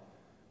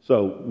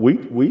 So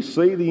we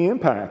see the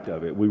impact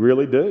of it. We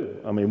really do.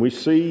 I mean, we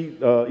see,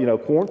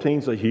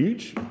 quarantine's a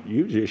huge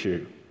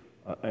issue.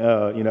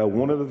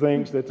 One of the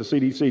things that the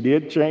CDC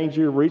did change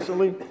here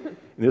recently, and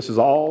this is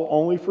all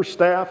only for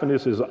staff, and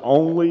this is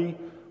only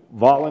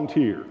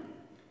volunteer.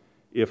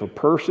 If a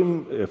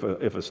person, if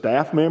a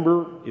staff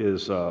member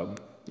is,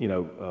 called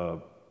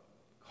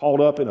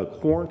up in a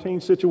quarantine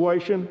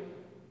situation,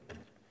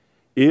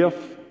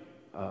 if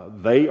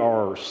they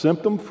are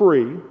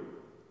symptom-free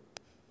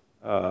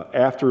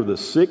after the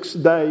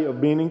 6th day of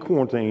being in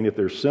quarantine. If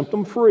they're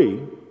symptom-free,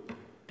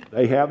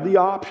 they have the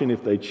option,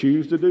 if they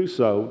choose to do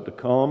so, to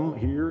come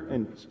here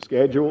and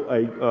schedule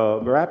a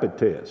rapid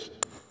test.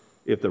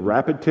 If the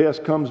rapid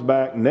test comes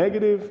back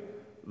negative,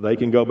 they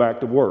can go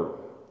back to work.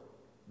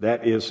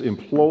 That is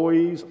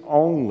employees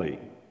only.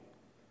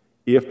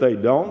 If they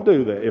don't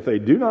do that, if they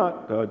do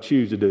not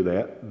choose to do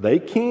that, they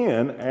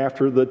can,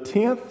 after the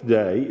 10th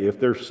day, if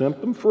they're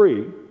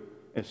symptom-free,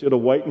 instead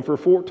of waiting for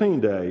 14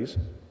 days,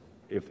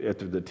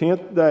 after the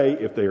 10th day,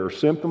 if they are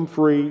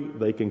symptom-free,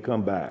 they can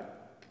come back.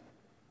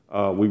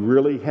 We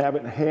really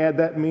haven't had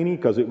that many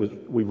because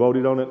we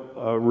voted on it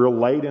real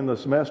late in the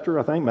semester,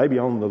 I think, maybe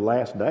on the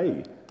last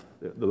day,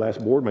 the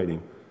last board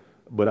meeting.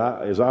 But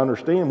as I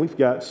understand, we've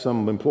got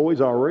some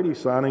employees already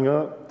signing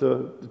up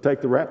to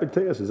take the rapid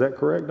test. Is that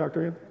correct,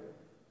 Dr. Anthony?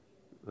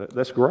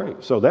 That's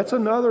great. So that's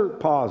another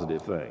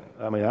positive thing.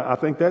 I mean, I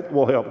think that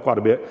will help quite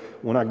a bit.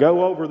 When I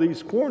go over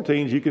these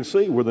quarantines, you can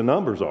see where the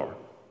numbers are,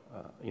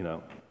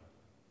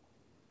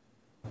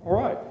 All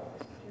right.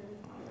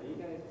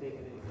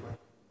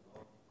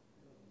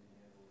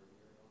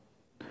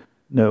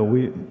 No, Are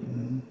we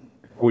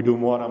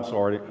doing what? I'm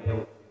sorry.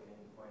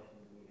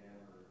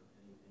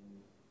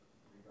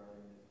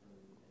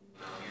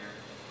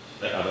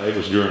 It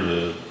was during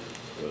the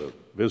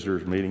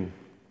visitors meeting.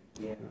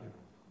 Yeah.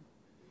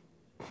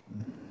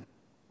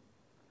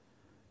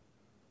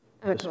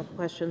 I have a couple of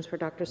questions for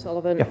Dr.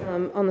 Sullivan.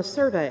 Yeah. On the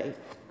survey,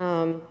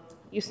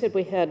 you said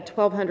we had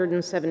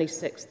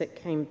 1,276 that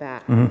came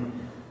back.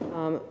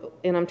 Mm-hmm.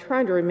 And I'm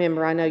trying to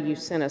remember, I know you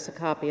sent us a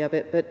copy of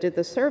it, but did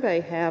the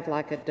survey have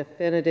like a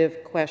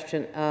definitive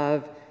question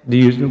of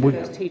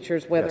those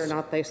teachers, whether or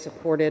not they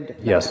supported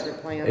the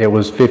plan? It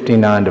was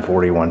 59 to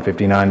 41.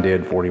 59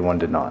 did, 41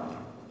 did not.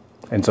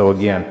 And so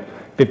again,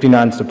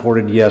 59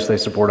 supported, yes, they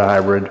support a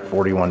hybrid,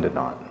 41 did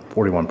not,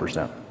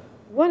 41%.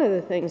 One of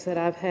the things that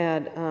I've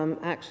had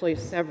actually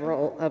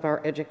several of our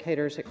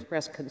educators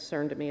express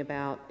concern to me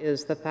about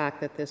is the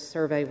fact that this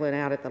survey went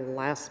out at the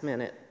last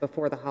minute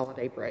before the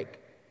holiday break,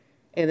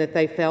 and that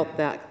they felt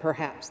that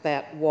perhaps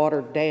that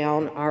watered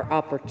down our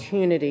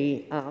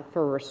opportunity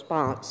for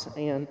response.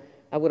 And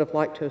I would have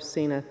liked to have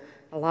seen a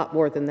lot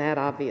more than that,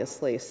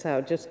 obviously.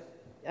 So just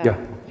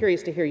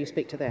curious to hear you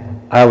speak to that.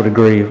 I would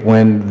agree.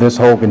 When this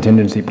whole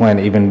contingency plan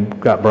even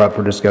got brought up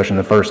for discussion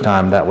the first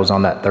time, that was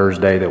on that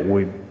Thursday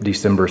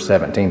December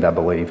 17th, I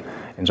believe.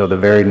 And so the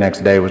very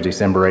next day was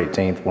December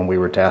 18th when we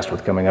were tasked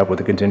with coming up with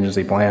a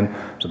contingency plan.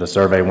 So the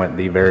survey went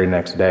the very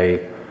next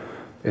day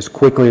as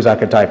quickly as I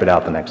could type it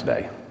out the next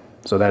day.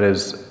 So that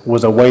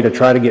was a way to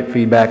try to get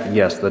feedback.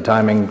 Yes, the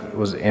timing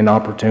was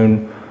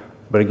inopportune,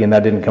 but again,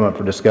 that didn't come up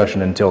for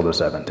discussion until the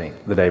 17th,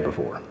 the day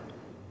before.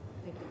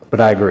 But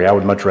I agree, I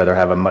would much rather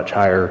have a much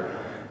higher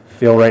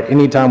fill rate.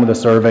 Anytime with a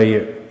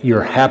survey,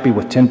 you're happy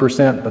with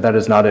 10%, but that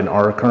is not in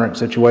our current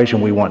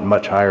situation. We want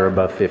much higher,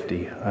 above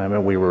 50. I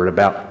mean, we were at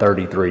about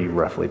 33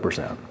 roughly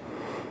 %.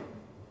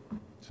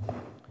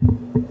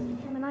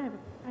 Chairman, I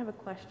have a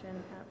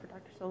question for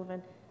Dr.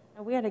 Sullivan.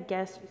 We had a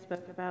guest who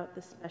spoke about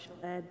the special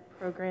ed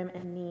program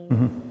and needs.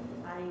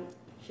 Mm-hmm. I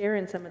share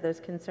in some of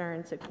those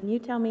concerns. So can you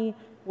tell me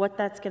what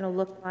that's going to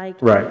look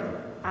like? Right.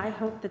 I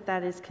hope that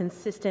that is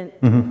consistent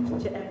Mm-hmm.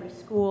 to every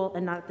school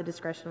and not at the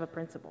discretion of a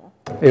principal.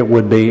 It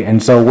would be,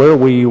 and so where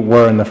we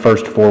were in the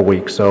first 4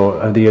 weeks,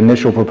 so the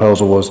initial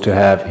proposal was to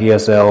have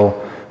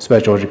ESL,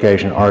 special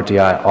education,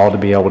 RTI, all to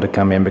be able to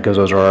come in because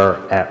those are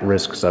our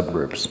at-risk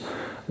subgroups.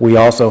 We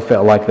also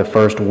felt like the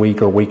first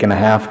week or week and a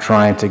half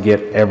trying to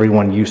get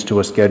everyone used to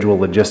a schedule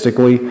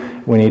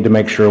logistically, we need to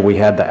make sure we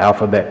had the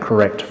alphabet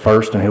correct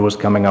first and who was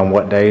coming on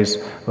what days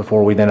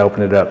before we then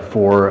open it up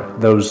for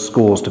those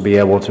schools to be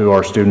able to,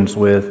 our students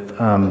with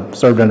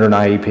served under an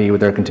IEP with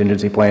their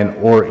contingency plan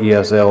or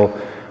ESL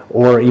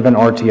or even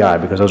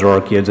RTI, because those are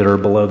our kids that are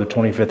below the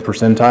 25th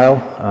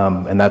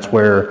percentile, and that's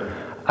where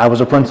I was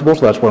a principal,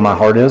 so that's where my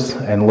heart is,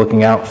 and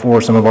looking out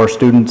for some of our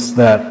students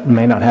that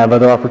may not have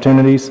other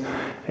opportunities.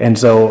 And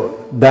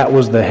so that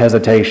was the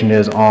hesitation,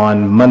 is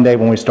on Monday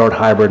when we start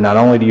hybrid, not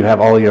only do you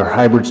have all your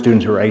hybrid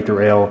students who are A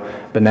through L,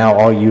 but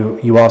now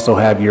you also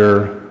have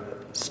your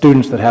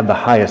students that have the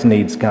highest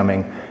needs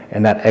coming,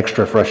 and that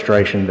extra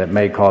frustration that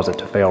may cause it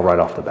to fail right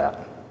off the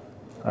bat.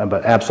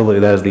 But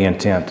absolutely, that is the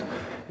intent,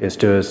 is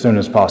to, as soon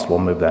as possible,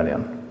 move that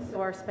in. So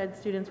our SPED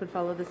students would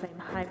follow the same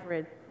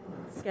hybrid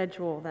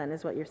schedule then,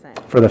 is what you're saying?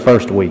 For the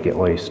first week at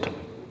least,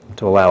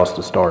 to allow us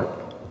to start.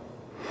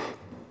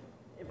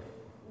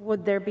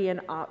 Would there be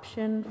an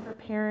option for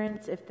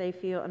parents if they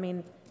feel, I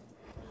mean,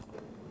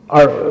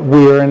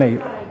 We're in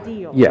a,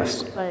 ideal?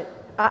 yes. But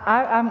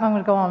I'm going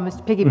to go on,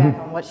 Mr.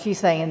 Piggyback on what she's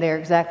saying there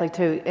exactly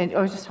too. And it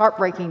was just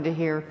heartbreaking to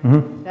hear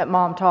that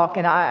mom talk.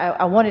 And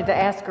I wanted to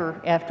ask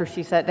her after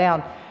she sat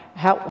down,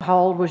 how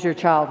old was your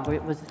child?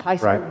 Was it high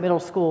school, Right. middle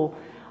school?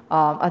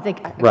 I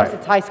think I Right. guess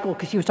it's high school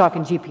because she was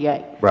talking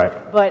GPA. Right.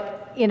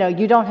 But, you know,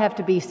 you don't have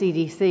to be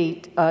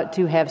CDC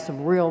to have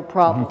some real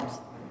problems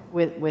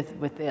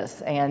with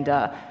this. And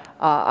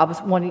I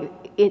was wondering,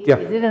 is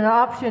it an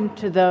option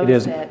to those It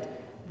is.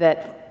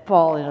 that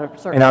fall in a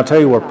certain... And I'll tell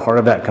you where part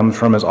of that comes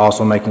from is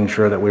also making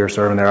sure that we are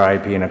serving their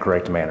IEP in a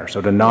correct manner.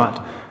 So to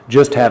not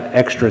just have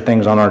extra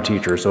things on our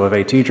teachers. So if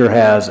a teacher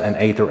has an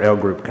A through L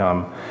group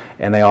come,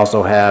 and they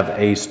also have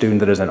a student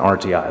that is an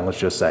RTI, let's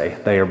just say,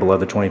 they are below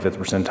the 25th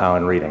percentile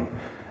in reading.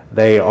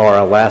 They are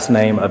a last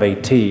name of a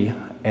T,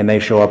 and they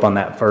show up on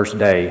that first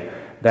day.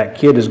 That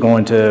kid is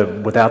going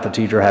to, without the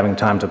teacher having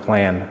time to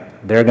plan,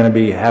 they're going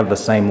to have the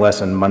same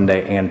lesson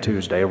Monday and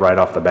Tuesday right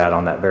off the bat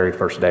on that very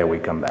first day we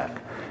come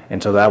back.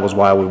 And so that was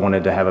why we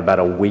wanted to have about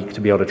a week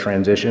to be able to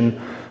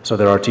transition so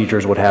that our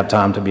teachers would have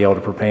time to be able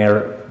to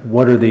prepare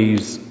what are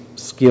these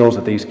skills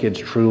that these kids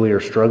truly are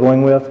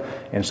struggling with,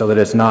 and so that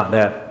it's not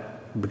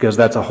that, because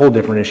that's a whole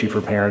different issue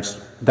for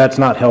parents. That's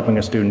not helping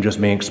a student just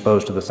being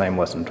exposed to the same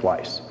lesson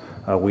twice.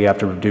 We have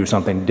to do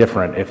something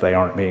different if they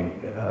aren't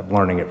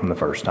learning it from the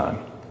first time.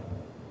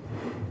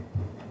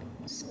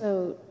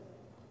 So,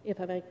 if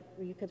I may,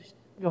 will you finish,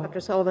 Dr.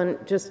 Sullivan,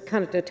 just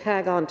kind of to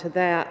tag on to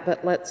that,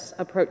 but let's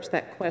approach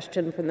that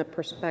question from the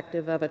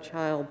perspective of a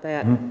child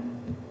that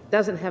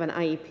doesn't have an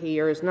IEP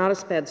or is not a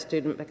SPED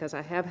student, because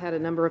I have had a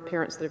number of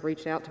parents that have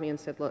reached out to me and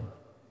said, look,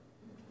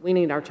 we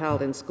need our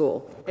child in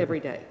school every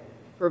day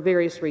for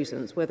various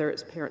reasons, whether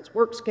it's parents'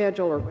 work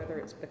schedule or whether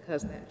it's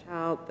because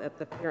that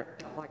the parent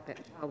felt like that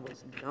child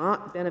was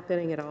not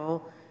benefiting at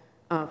all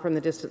from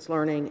the distance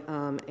learning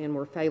and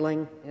were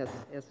failing, as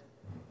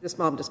this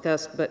mom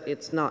discussed, but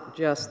it's not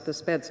just the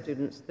SPED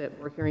students that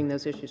we're hearing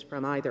those issues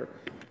from either.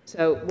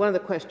 So one of the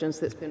questions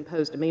that's been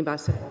posed to me by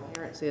several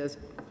parents is,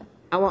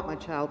 I want my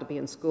child to be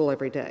in school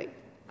every day.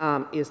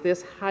 Is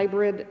this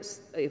hybrid,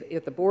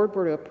 if the board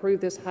were to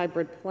approve this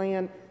hybrid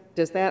plan,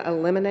 does that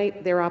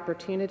eliminate their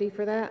opportunity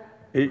for that?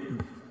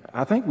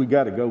 I think we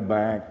got to go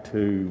back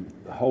to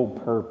the whole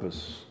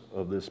purpose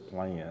of this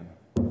plan.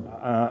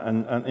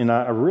 And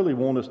I really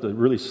want us to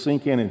really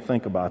sink in and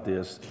think about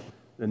this.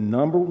 The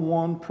number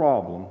one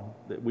problem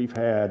that we've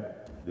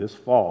had this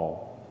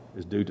fall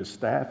is due to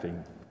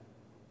staffing.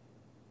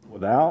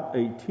 Without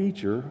a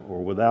teacher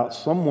or without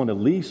someone at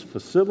least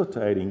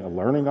facilitating a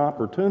learning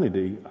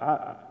opportunity,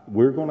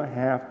 we're going to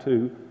have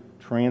to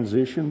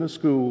transition the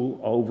school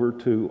over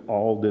to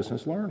all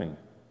distance learning.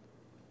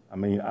 I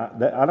mean,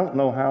 I don't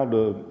know how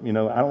to,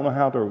 I don't know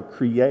how to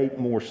create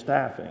more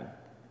staffing.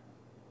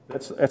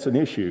 That's an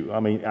issue. I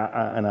mean,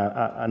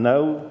 I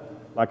know.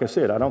 Like I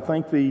said,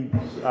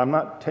 I'm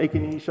not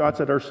taking any shots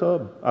at our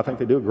sub. I think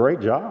they do a great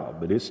job,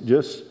 but it's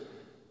just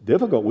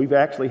difficult. We've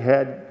actually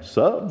had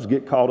subs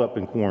get caught up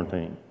in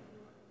quarantine,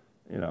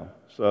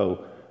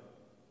 So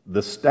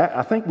the staff,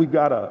 I think we've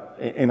got to,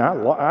 and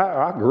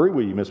I agree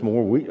with you, Ms.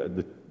 Moore,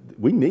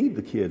 we need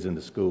the kids in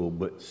the school,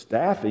 but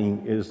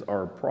staffing is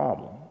our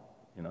problem.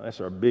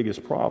 That's our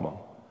biggest problem.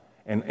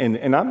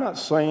 And I'm not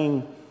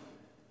saying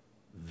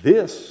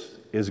this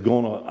is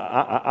going to,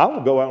 I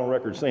will go out on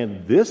record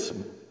saying this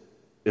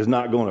is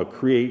not going to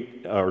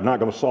create or not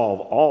going to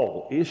solve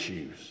all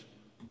issues.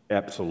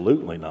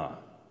 Absolutely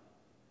not.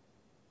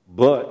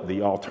 But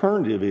the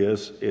alternative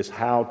is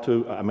how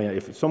to,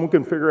 if someone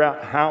can figure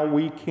out how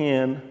we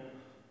can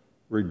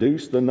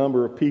reduce the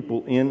number of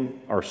people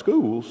in our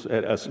schools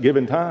at a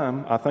given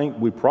time, I think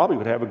we probably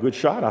would have a good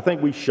shot. I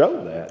think we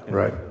showed that in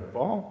the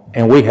fall.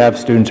 And we have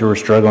students who are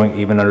struggling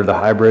even under the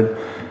hybrid.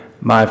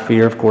 My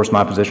fear, of course,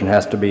 my position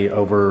has to be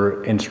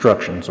over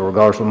instruction. So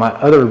regardless of my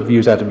other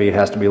views have to be, it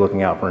has to be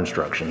looking out for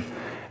instruction.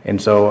 And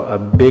so a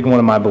big one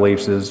of my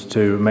beliefs is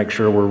to make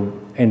sure we're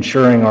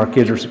ensuring our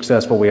kids are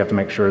successful. We have to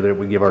make sure that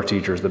we give our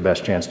teachers the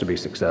best chance to be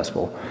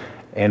successful.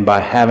 And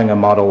by having a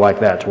model like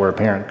that to where a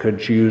parent could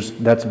choose,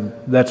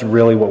 that's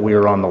really what we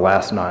were on the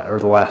last night or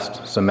the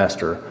last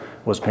semester,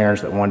 was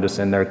parents that wanted to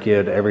send their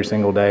kid every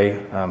single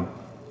day.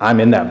 I'm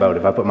in that boat.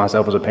 If I put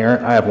myself as a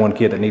parent, I have one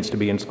kid that needs to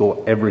be in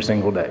school every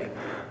single day.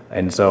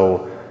 And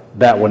so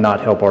that would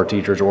not help our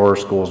teachers or our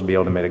schools be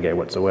able to mitigate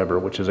whatsoever,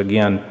 which is,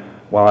 again,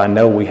 while I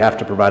know we have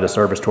to provide a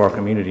service to our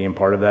community, and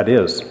part of that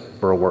is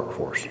for a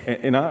workforce.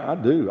 And I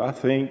do. I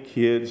think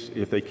kids,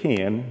 if they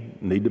can,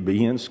 need to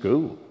be in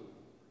school.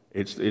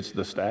 It's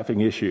the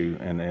staffing issue,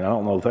 and I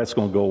don't know if that's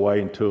going to go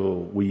away until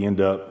we end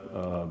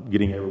up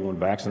getting everyone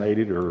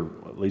vaccinated, or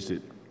at least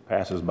it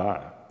passes by.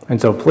 And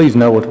so please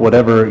know, with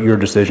whatever your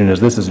decision is,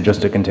 this is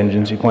just a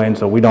contingency plan,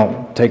 so we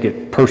don't take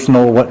it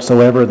personal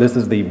whatsoever. This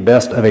is the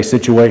best of a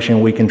situation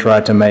we can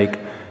try to make,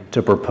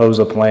 to propose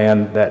a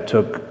plan that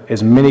took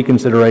as many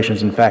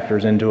considerations and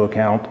factors into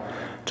account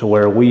to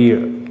where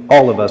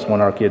all of us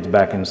want our kids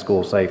back in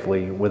school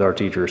safely, with our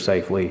teachers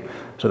safely,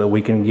 so that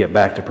we can get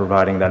back to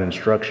providing that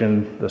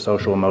instruction, the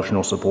social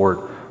emotional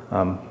support.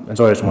 And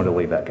so I just wanted to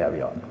leave that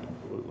caveat.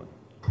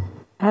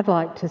 I'd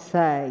like to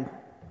say,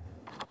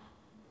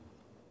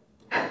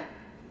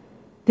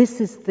 this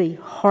is the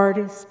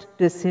hardest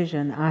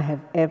decision I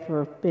have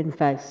ever been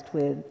faced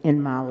with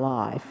in my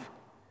life,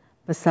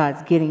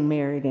 besides getting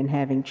married and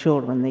having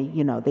children,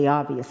 the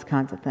obvious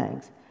kinds of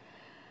things.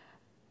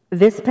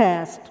 This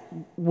past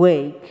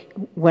week,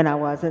 when I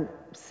wasn't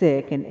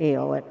sick and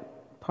ill at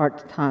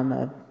part-time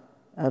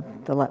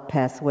of the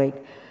past week,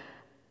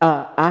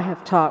 I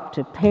have talked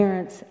to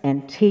parents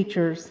and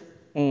teachers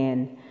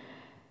and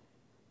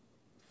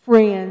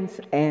friends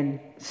and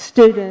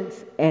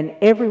students and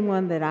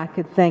everyone that I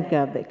could think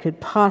of that could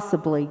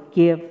possibly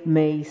give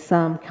me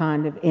some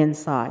kind of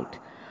insight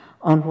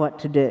on what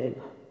to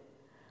do.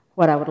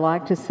 What I would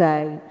like to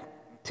say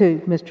to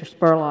Mr.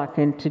 Spurlock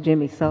and to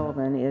Jimmy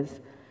Sullivan is,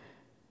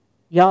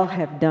 y'all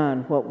have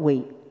done what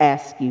we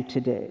asked you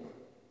to do.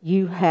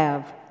 You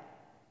have,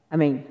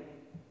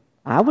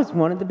 I was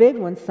one of the big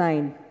ones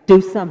saying, do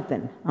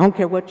something. I don't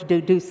care what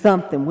you do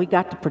something. We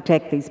got to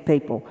protect these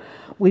people.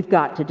 We've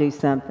got to do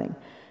something.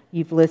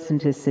 You've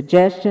listened to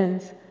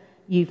suggestions.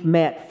 You've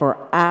met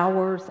for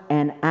hours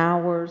and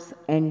hours,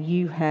 and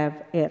you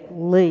have at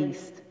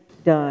least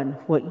done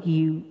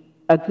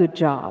a good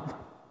job,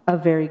 a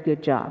very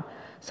good job.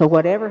 So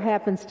whatever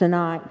happens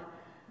tonight,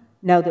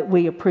 know that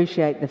we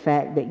appreciate the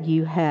fact that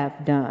you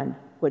have done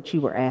what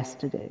you were asked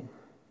to do.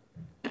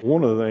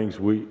 One of the things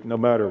no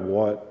matter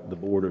what the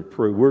board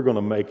approved, we're going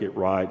to make it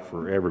right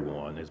for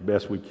everyone as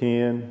best we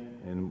can.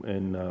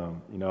 And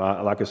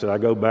like I said, I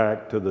go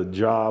back to the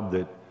job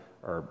that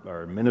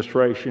our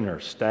administration,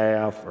 our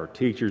staff, our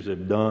teachers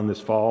have done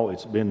this fall.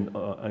 It's been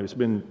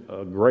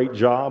a great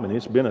job, and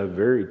it's been a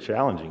very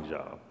challenging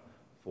job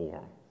for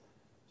them.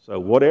 So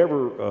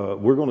whatever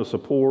we're going to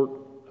support,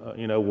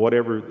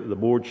 whatever the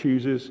board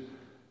chooses,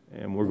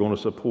 and we're going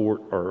to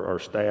support our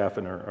staff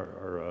and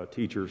our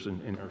teachers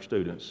and our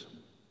students.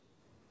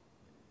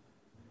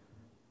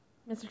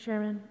 Mr.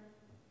 Chairman,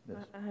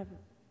 yes.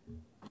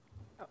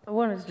 I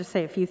wanted to just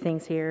say a few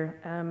things here.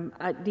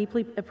 I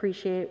deeply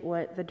appreciate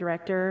what the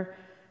director,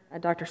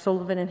 Dr.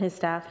 Sullivan, and his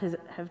staff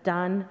have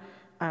done.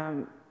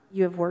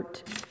 You have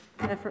worked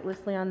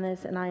effortlessly on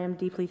this, and I am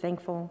deeply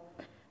thankful.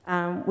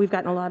 We've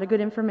gotten a lot of good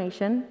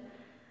information,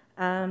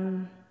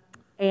 and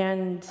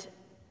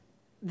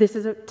this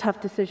is a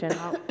tough decision.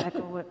 I'll echo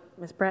what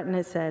Ms. Breton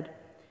has said.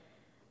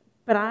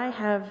 But I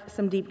have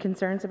some deep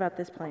concerns about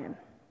this plan.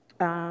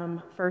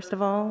 First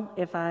of all,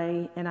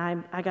 I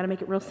got to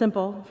make it real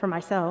simple for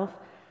myself.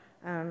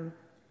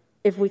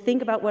 If we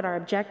think about what our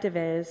objective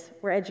is,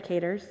 we're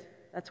educators.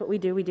 That's what we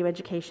do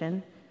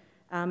education.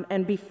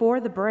 And before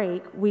the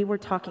break, we were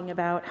talking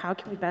about how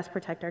can we best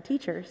protect our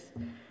teachers.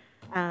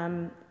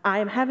 I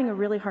am having a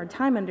really hard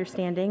time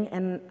understanding,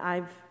 and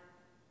I've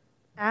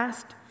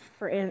asked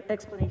for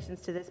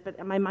explanations to this,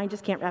 but my mind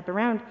just can't wrap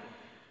around.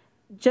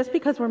 Just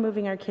because we're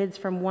moving our kids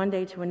from one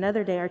day to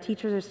another day, our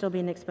teachers are still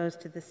being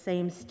exposed to the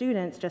same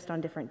students, just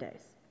on different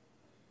days.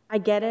 I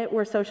get it,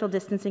 we're social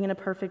distancing in a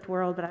perfect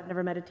world, but I've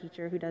never met a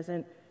teacher who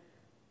doesn't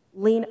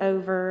lean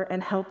over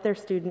and help their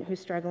student who's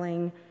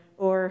struggling,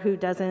 or who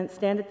doesn't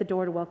stand at the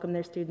door to welcome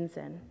their students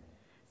in.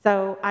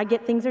 So I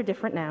get things are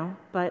different now,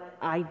 but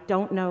I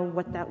don't know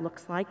what that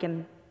looks like.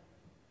 And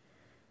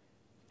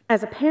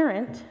as a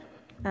parent,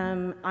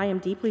 I am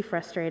deeply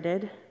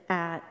frustrated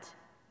at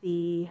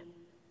the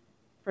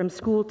from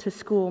school to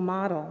school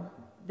model.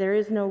 There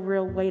is no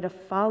real way to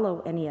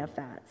follow any of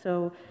that.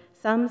 So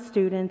some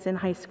students in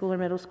high school or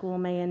middle school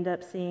may end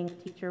up seeing a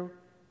teacher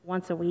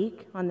once a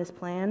week on this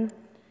plan.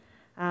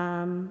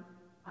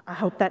 I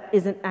hope that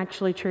isn't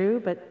actually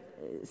true, but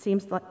It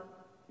seems like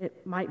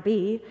it might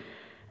be.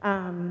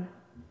 And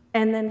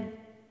then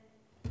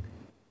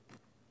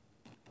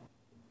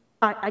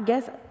I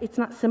guess it's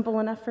not simple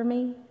enough for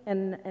me,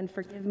 and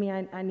forgive me,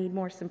 I need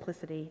more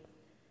simplicity.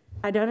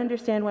 I don't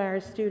understand why our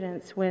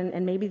students,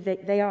 and maybe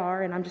they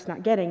are, and I'm just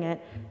not getting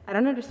it, I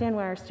don't understand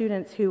why our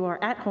students who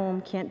are at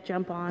home can't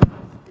jump on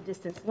the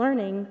distance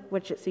learning,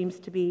 which it seems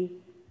to be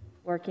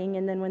working,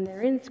 and then when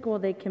they're in school,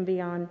 they can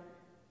be on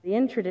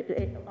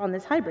on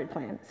this hybrid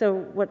plan. So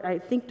what I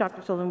think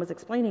Dr. Sullivan was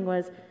explaining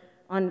was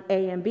on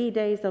A and B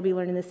days, they'll be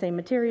learning the same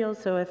materials.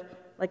 So if,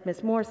 like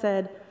Ms. Moore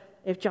said,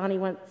 if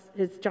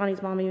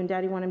Johnny's mommy and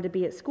daddy want him to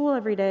be at school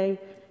every day,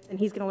 then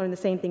he's going to learn the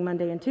same thing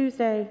Monday and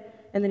Tuesday,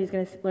 and then he's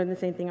going to learn the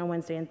same thing on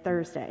Wednesday and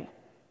Thursday.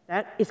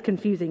 That is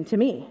confusing to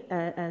me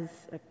as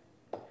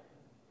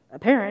a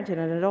parent and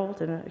an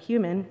adult and a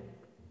human.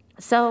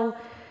 So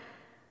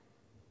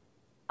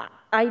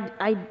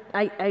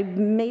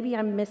maybe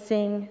I'm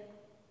missing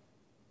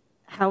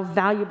how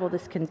valuable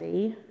this can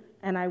be,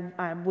 and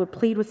I would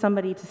plead with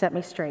somebody to set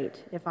me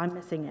straight if I'm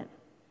missing it.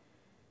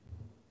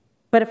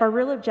 But if our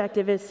real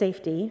objective is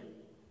safety,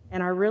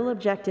 and our real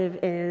objective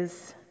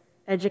is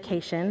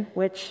education,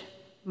 which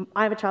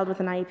I have a child with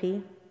an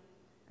IEP.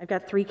 I've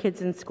got 3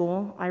 kids in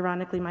school.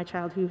 Ironically, my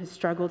child, who has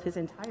struggled his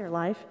entire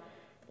life,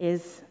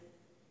 is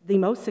the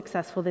most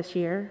successful this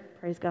year,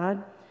 praise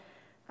God.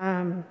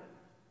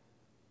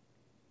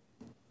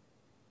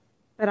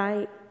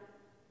 But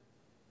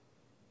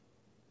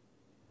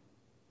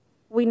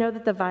we know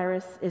that the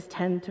virus is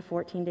 10 to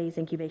 14 days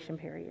incubation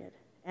period.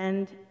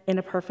 And in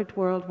a perfect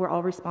world, we're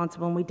all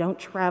responsible and we don't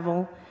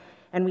travel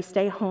and we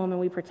stay home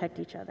and we protect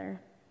each other.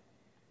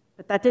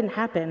 But that didn't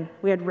happen.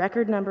 We had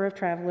record number of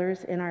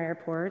travelers in our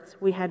airports.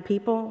 We had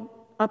people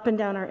up and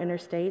down our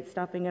interstate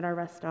stopping at our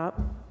rest stop.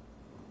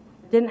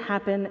 It didn't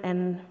happen,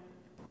 and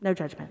no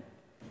judgment.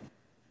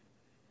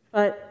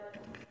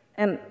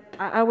 And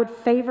I would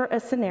favor a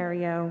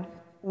scenario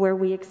where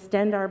we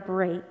extend our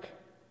break.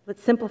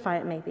 Let's simplify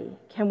it maybe.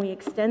 Can we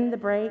extend the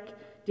break,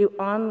 do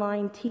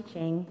online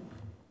teaching,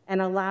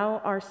 and allow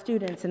our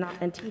students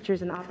and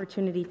teachers an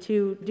opportunity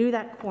to do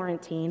that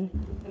quarantine,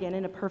 again,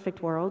 in a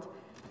perfect world.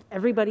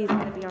 Everybody's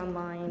going to be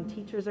online.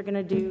 Teachers are going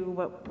to do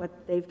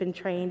what they've been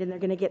trained, and they're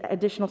going to get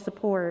additional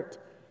support.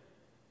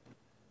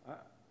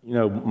 You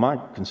know, my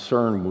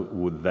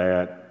concern with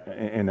that,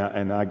 and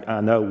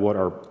I know what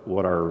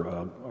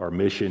our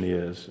mission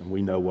is, and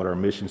we know what our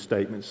mission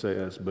statement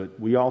says, but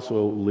we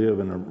also live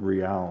in a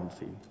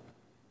reality.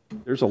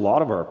 There's a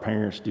lot of our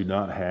parents do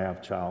not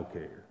have child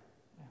care.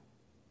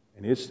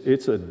 And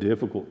it's a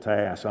difficult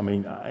task. I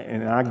mean,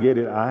 and I get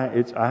it. I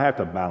have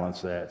to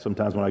balance that.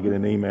 Sometimes when I get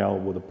an email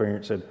with a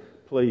parent said,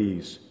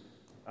 "Please,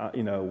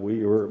 you know,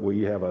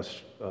 we have a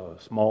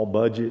small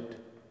budget.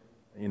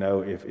 You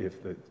know,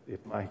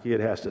 if my kid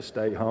has to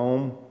stay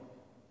home,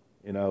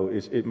 you know,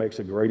 it makes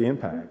a great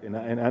impact." And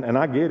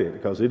I get it,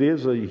 because it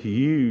is a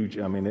huge.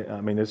 I mean,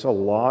 it's a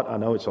lot. I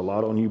know it's a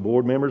lot on you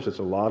board members. It's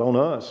a lot on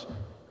us,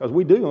 because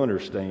we do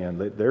understand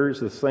that there is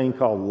this thing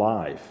called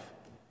life,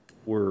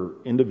 where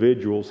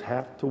individuals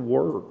have to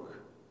work,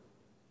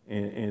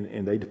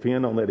 and they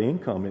depend on that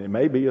income, and it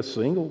may be a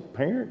single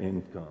parent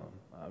income,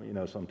 you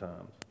know,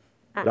 sometimes.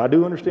 But I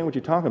do understand what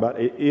you're talking about.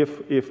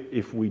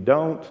 If we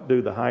don't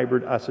do the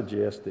hybrid, I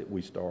suggest that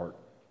we start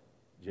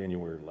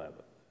January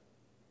 11th.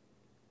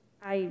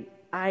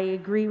 I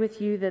agree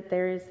with you that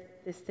there is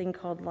this thing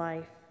called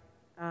life,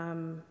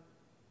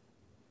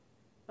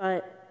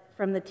 but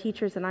from the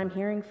teachers that I'm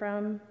hearing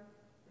from,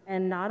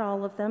 and not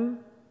all of them,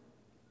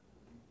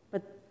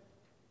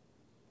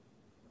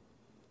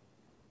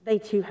 they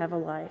too have a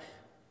life.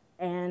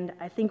 And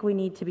I think we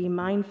need to be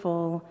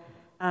mindful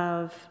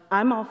of,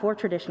 I'm all for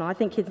traditional. I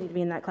think kids need to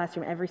be in that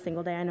classroom every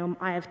single day. I know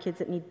I have kids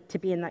that need to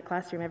be in that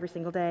classroom every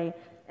single day,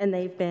 and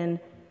they've been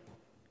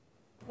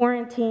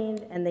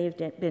quarantined and they've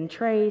been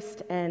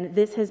traced, and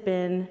this has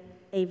been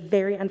a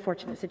very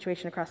unfortunate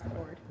situation across the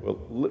board. Well,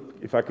 look,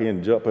 if I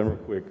can jump in real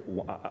quick,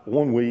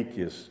 1 week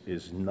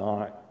is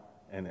not,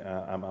 and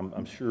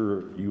I'm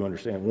sure you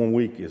understand, 1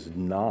 week is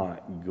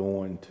not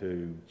going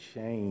to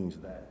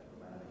change that.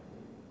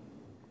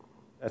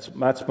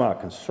 That's my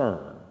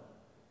concern.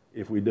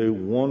 If we do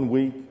 1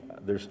 week,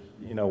 there's,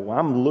 you know,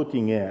 I'm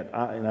looking at,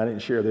 and I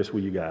didn't share this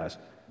with you guys,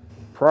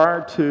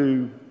 prior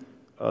to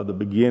the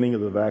beginning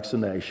of the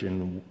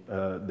vaccination,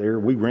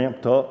 we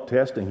ramped up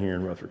testing here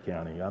in Rutherford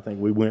County. I think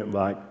we went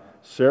like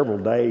several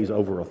days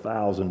over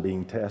 1,000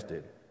 being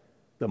tested.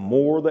 The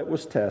more that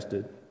was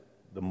tested,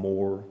 the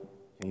more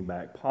came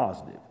back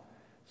positive.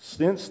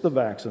 Since the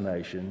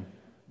vaccination,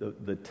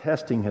 the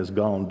testing has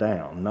gone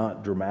down,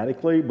 not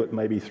dramatically, but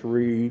maybe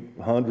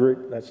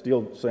 300. That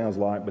still sounds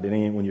like, but it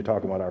ain't when you're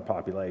talking about our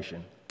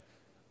population.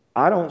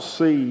 I don't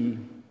see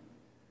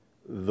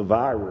the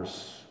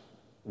virus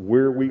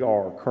where we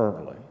are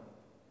currently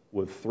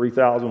with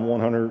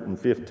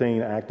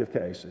 3,115 active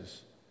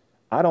cases.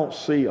 I don't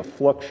see a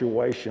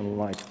fluctuation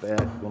like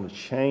that going to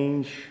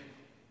change,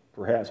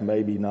 perhaps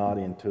maybe not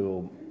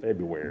until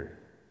February.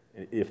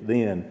 if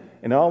then.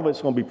 And all of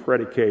it's going to be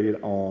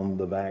predicated on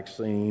the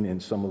vaccine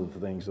and some of the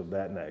things of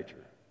that nature.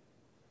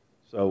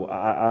 So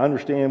I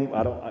understand,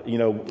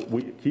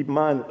 keep in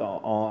mind,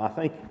 I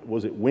think,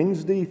 was it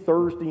Wednesday,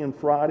 Thursday, and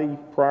Friday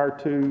prior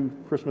to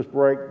Christmas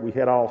break, we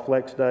had all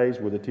flex days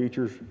where the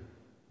teachers,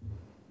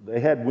 they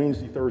had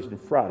Wednesday, Thursday,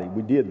 and Friday.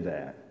 We did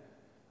that.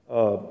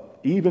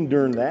 Even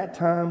during that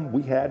time,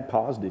 we had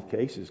positive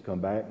cases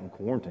come back and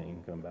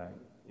quarantine come back.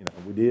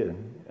 We did.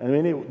 I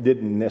mean, it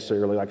didn't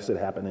necessarily, like I said,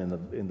 happen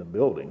in the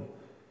building.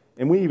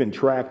 And we even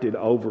tracked it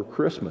over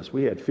Christmas.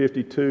 We had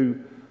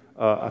 52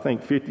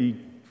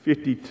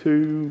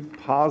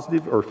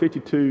 positive, or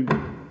 52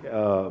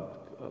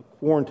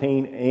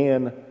 quarantine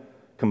and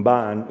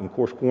combined, and of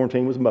course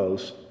quarantine was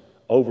most,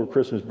 over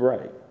Christmas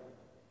break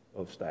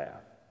of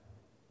staff.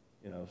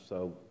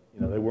 So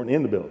they weren't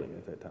in the building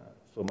at that time.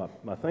 So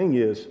my thing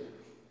is,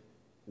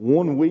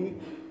 1 week,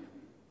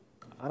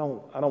 I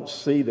don't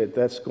see that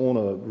that's going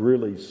to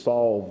really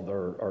solve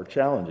our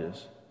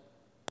challenges.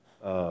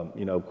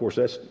 Of course,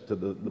 that's to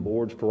the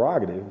board's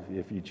prerogative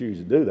if you choose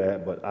to do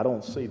that, but I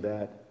don't see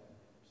that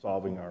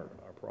solving our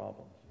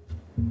problems.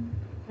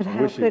 But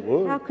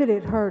how could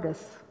it hurt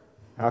us?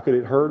 How could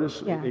it hurt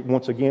us? Yeah.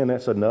 Once again,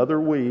 that's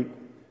another week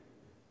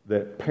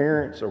that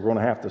parents are going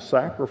to have to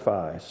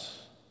sacrifice.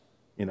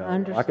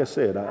 Like I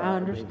said, I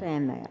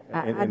understand that.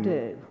 I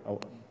do. Oh,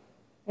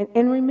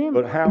 and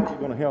remember. But how is it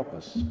going to help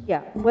us?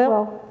 Yeah.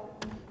 Well,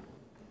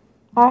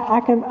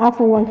 I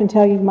for one can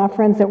tell you, my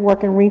friends that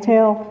work in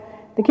retail,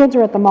 the kids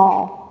are at the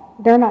mall.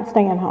 They're not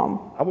staying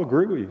home. I would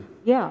agree with you.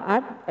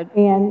 Yeah.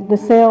 And the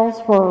sales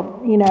for,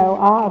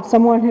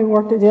 someone who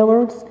worked at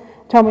Dillard's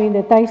told me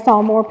that they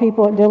saw more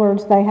people at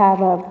Dillard's. They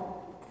have a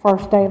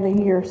first day of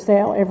the year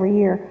sale every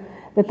year.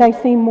 That they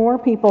see more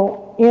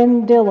people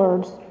in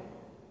Dillard's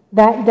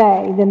that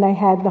day than they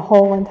had the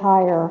whole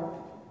entire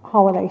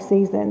holiday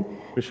season.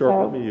 Ms.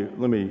 Sharp,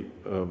 let me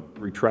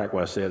retract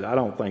what I said. I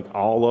don't think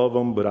all of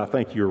them, but I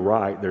think you're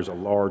right. There's a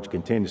large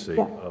contingency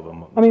of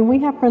them. I mean, we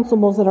have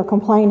principals that are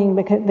complaining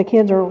because the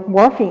kids are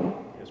working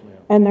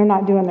and they're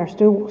not doing their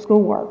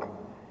schoolwork.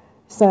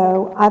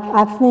 So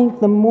I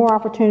think the more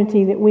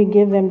opportunity that we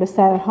give them to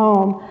stay at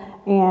home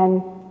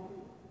and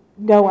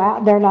go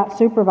out, they're not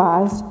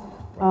supervised,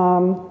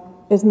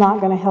 is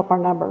not going to help our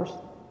numbers.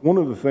 One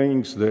of the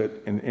things that,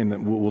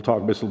 and we'll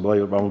talk a bit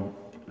later about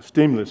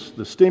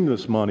the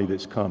stimulus money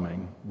that's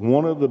coming,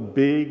 one of the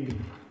big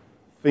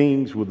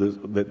things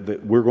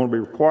that we're going to be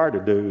required to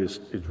do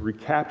is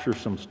recapture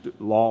some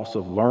loss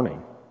of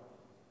learning.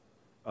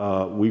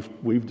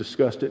 We've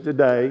discussed it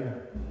today.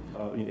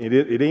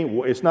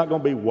 It's not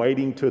going to be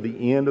waiting to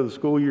the end of the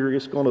school year.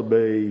 It's going to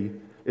be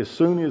as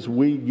soon as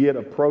we get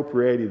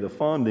appropriated the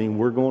funding,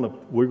 we're going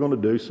to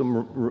do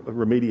some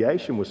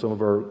remediation with some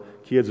of our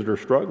kids that are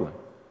struggling.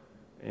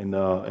 And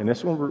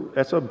that's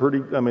a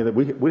pretty, I mean,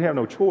 we have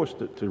no choice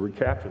to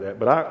recapture that.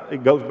 But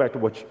it goes back to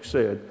what you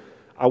said.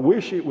 I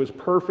wish it was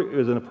perfect, it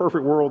was in a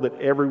perfect world that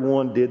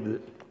everyone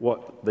did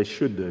what they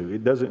should do.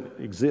 It doesn't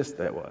exist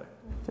that way.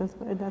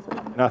 It doesn't.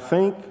 And I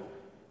think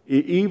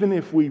even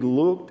if we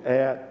looked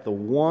at the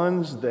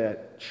ones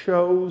that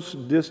chose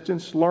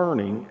distance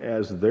learning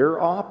as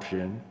their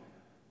option,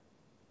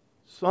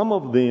 some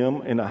of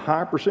them, and a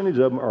high percentage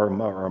of them,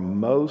 are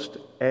most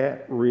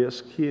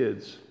at-risk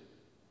kids.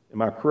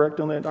 Am I correct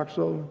on that, Dr.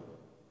 Sullivan?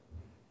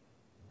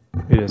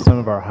 It is. Some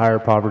of our higher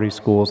poverty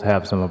schools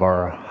have some of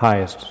our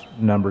highest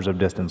numbers of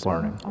distance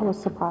learning. I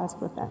was surprised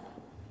with that.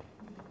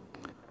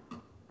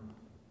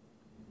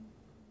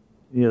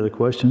 Any other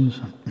questions?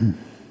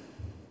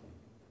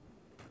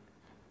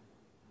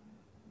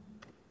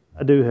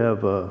 I do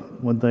have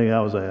one thing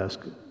I was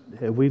asked.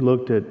 Have we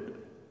looked at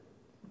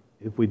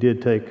if we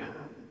did take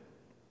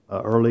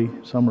an early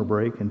summer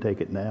break and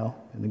take it now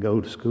and then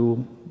go to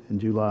school in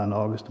July and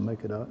August to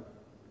make it up?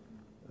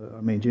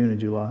 June and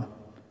July.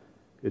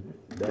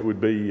 That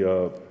would be,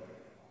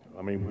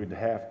 we'd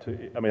have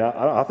to,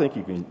 I think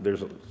you can,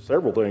 there's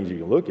several things you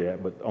can look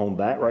at, but on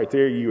that right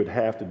there, you would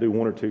have to do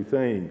one or two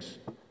things.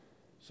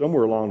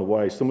 Somewhere along the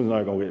way, someone's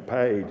not going to get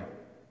paid.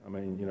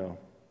 You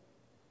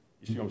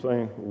see what I'm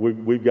saying?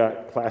 We've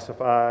got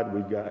classified,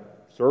 we've got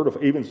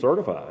even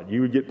certified.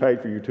 You would get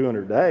paid for your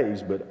 200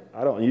 days, but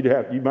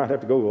you might have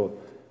to go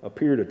a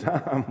period of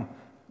time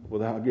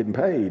without getting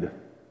paid.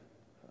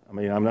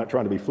 I'm not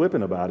trying to be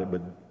flippant about it,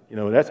 but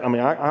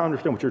I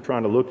understand what you're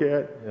trying to look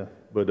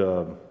at, but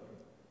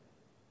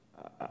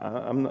I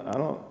don't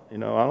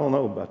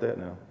know about that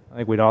now. I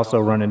think we'd also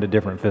run into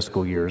different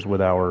fiscal years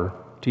with our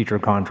teacher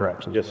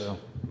contracts as well.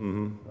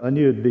 Mm-hmm. I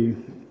knew it'd be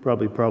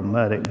probably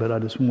problematic, but I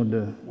just wanted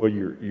to. Well,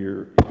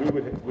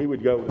 we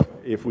would go,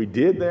 if we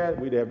did that,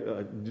 we'd have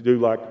to do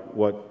like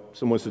what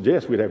someone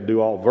suggests, we'd have to do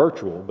all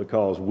virtual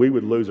because we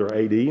would lose our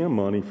ADM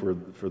money for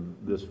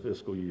this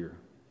fiscal year.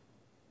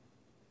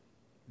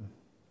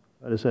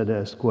 I just had to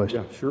ask the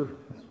question. Yeah, sure.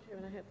 Mr.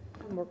 Chairman, I have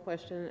one more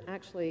question.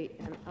 Actually,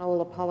 and I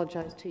will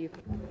apologize to you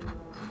for putting you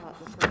on the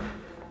spot this time. I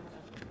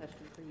have a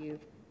question for you.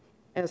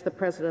 As the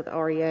president of the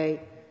REA,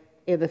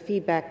 the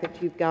feedback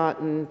that you've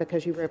gotten,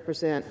 because you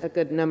represent a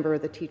good number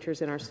of the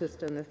teachers in our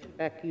system, the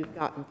feedback you've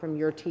gotten from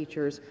your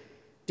teachers,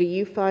 do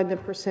you find the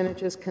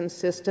percentages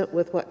consistent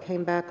with what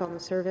came back on the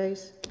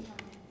surveys?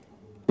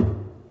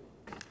 Can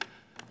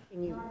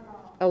you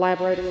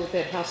elaborate a little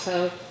bit? How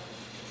so?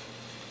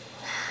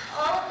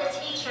 All of the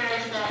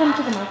teachers that Come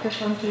to the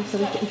microphone, please, so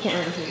we can't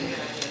really hear you.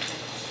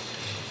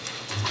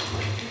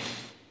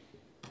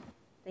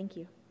 Thank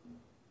you.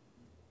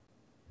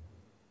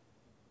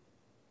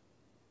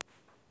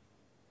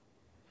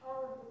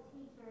 all of the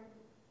teachers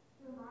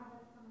whom I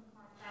have come in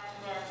contact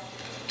with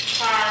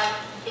have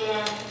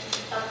been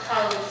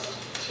opposed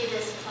to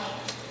this plan.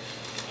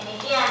 And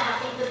again,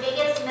 I think the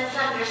biggest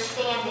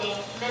misunderstanding,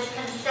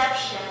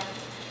 misconception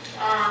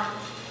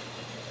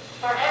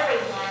for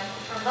everyone,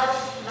 for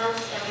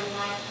most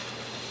everyone,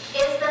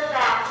 is the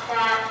fact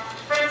that,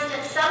 for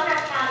instance, Sumner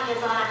County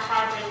is on a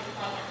hybrid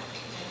plan.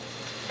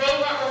 They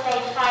went with a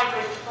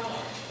hybrid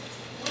plan.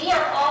 We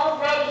are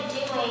already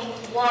doing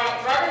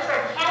what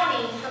Rutherford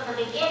County from the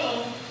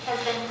beginning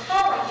has been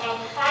calling a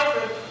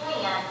hybrid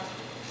plan.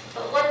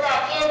 But what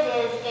that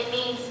is it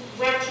means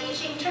we're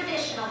teaching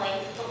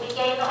traditionally, but we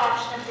gave the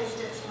option of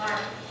distance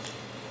learning.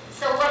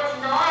 So what's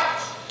not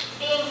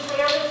being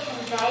clearly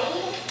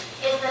conveyed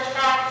is the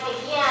fact,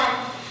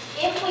 again,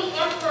 if we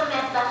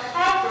implement the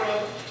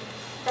hybrid,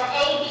 the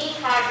AB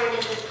hybrid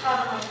as it's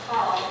commonly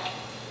called,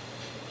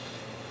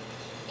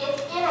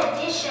 it's in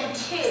addition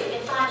to,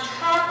 it's on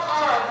top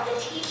of the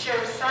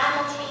teachers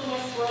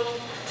simultaneously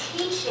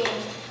teaching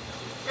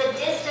the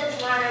distance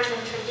learners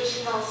and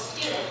traditional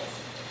students.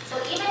 So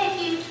even if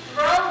you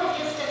throw the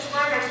distance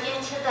learners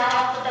into the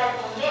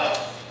alphabetical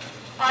mix,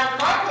 on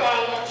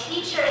Monday, a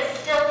teacher is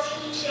still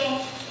teaching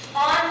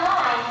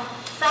online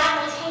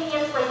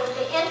simultaneously with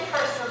the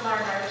in-person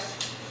learners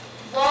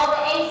while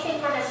the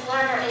asynchronous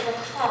learner is at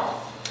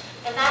home.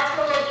 And that's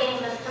where we're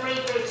getting the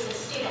three groups of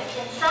students.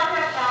 In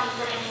Sumner County,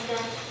 for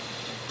instance,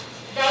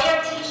 they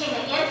are teaching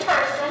the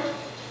in-person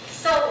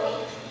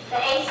solely. The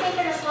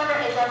asynchronous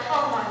learner is at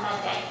home on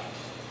Monday.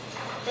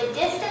 The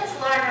distance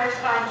learners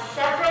are in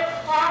separate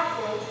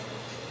classes,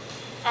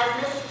 as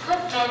Ms. Cook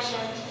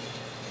mentioned,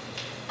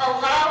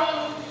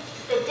 allowing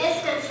the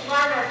distance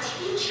learner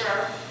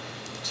teacher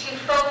to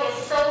focus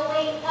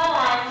solely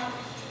on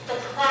the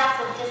class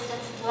of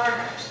distance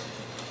learners.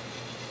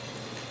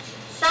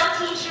 Some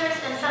teachers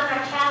in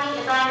Sumner County,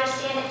 as I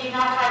understand it, do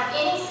not have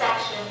any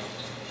sections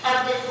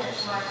of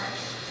distance learners.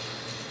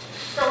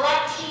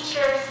 Select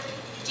teachers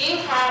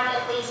do have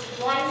at least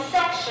one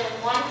section,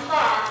 one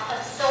class of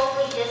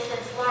solely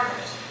distance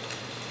learners.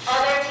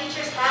 Other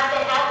teachers have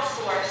been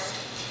outsourced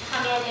to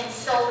come in and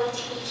solely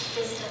teach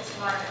distance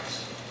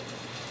learners.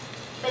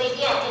 But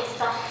again, it's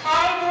the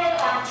hybrid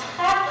on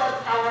top of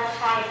our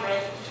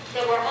hybrid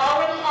that we're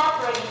already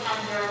operating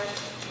under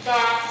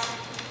that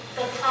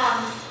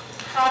becomes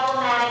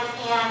problematic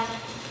and,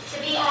 to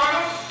be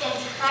honest,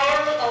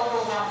 entirely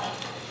overwhelming.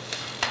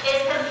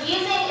 As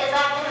confusing as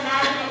I can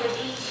imagine it would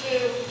be to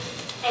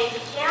a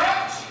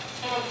parent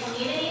and a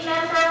community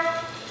member,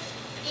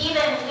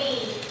 even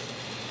we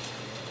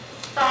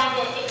find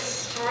it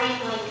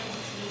extremely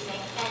confusing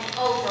and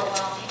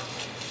overwhelming.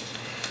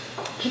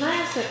 Can I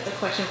ask a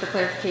question for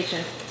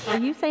clarification? Are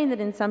you saying that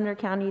in Sumner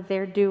County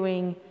they're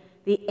doing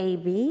the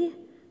AB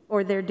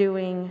or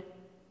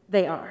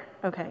they are?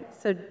 Okay,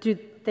 so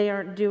they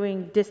aren't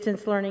doing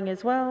distance learning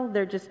as well?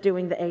 They're just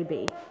doing the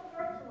AB? As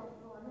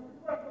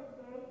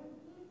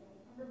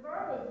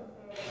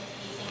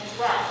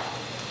well.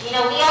 You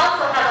know, we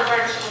also have a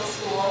virtual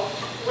school,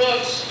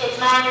 which it's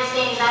my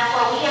understanding that's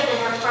why we have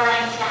been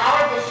referring to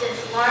our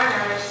distance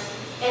learners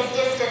as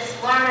distance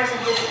learners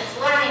and distance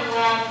learning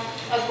when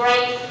a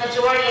great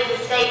majority of the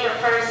state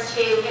refers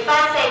to, if I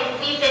say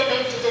we've been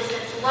moved to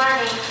distance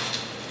learning,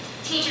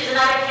 teachers in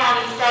other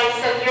counties say,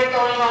 so you're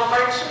going all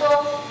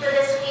virtual for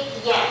this week?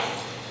 Yes.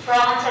 For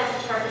all intents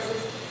and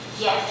purposes,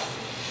 yes.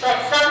 But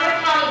Sumner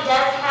County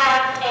does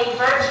have a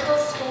virtual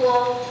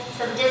school,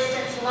 some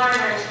distance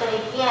learners, but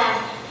again,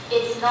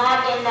 it's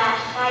not in that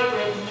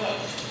hybrid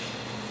mix.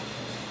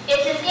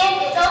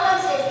 It's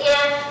almost as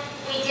if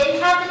we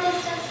didn't have the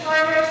distance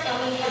learners and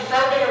we had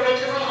voted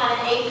originally on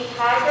an AB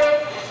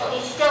hybrid, but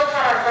we still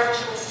had our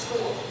virtual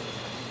school.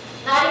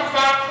 Not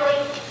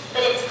exactly,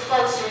 but it's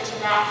closer to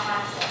that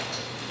concept.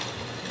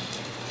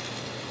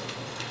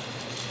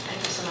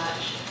 Thank you so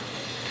much.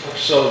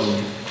 So,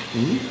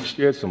 can you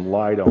shed some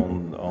light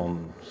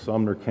on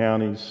Sumner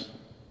County's?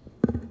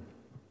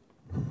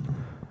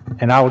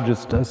 And I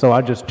just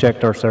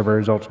checked our survey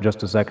results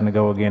just a second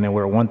ago again, and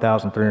we're at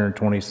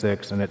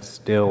 1,326, and it's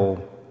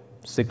still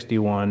 50,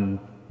 let me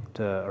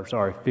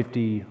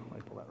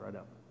pull that right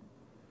up.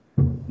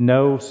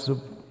 No,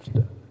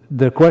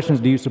 the question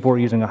is, do you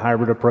support using a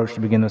hybrid approach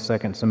to begin the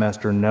second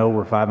semester? No,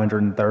 we're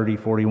 530,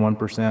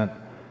 41%,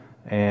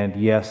 and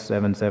yes,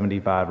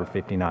 775 or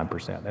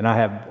 59%. And I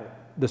have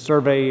the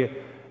survey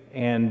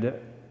and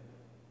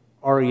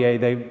REA,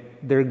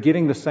 they're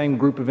getting the same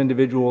group of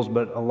individuals,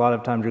 but a lot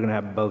of times you're going to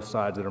have both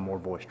sides that are more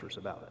boisterous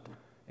about it.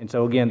 And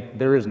so again,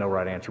 there is no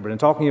right answer. But in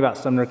talking about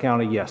Sumner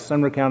County, yes,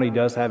 Sumner County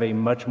does have a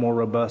much more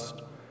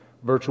robust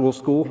virtual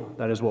school.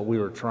 That is what we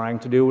were trying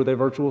to do with a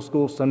virtual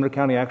school. Sumner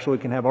County actually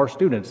can have our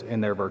students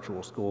in their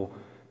virtual school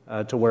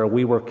to where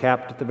we were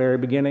capped at the very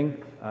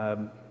beginning.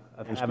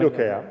 We're still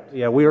capped.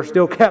 Yeah, we are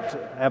still capped,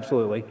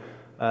 absolutely.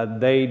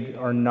 They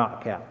are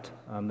not capped.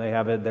 They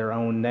have their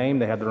own name,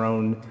 they have their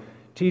own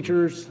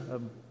teachers.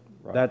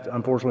 That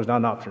unfortunately is not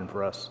an option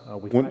for us.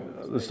 When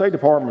the State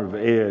Department of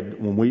Ed,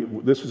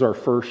 this was our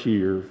first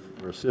year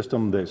for a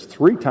system that's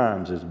 3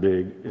 times as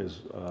big as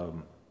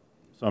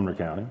Sumner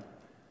County.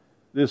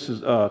 This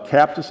is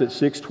capped us at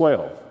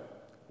 612.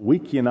 We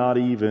cannot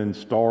even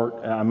start.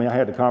 I mean, I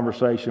had a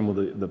conversation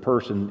with the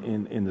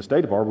person in the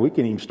State Department. We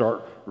can't even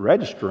start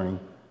registering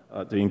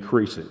to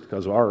increase it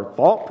because our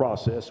thought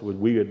process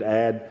we would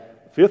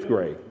add 5th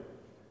grade,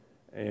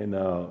 and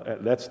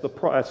that's the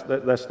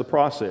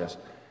process.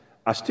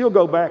 I still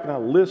go back and I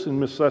listen,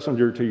 Ms.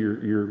 Schlesinger, to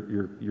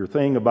your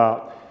thing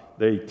about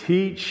they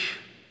teach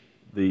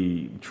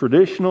the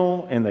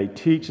traditional and they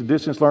teach the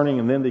distance learning,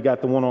 and then they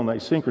got the one on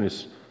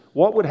asynchronous.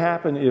 What would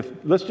happen if,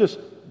 let's just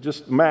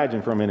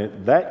imagine for a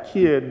minute, that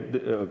kid,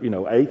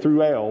 A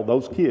through L,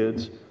 those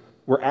kids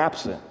were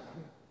absent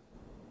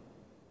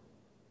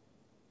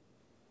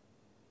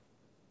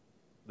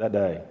that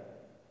day,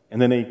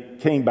 and then they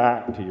came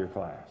back to your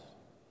class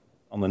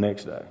on the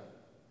next day.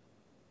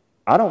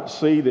 I don't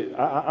see that.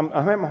 I'm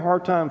having a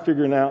hard time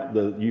figuring out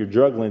you're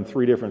juggling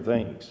 3 different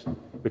things,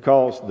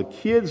 because the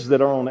kids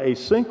that are on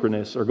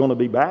asynchronous are going to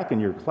be back in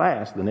your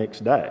class the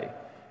next day,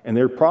 and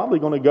they're probably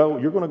going to go.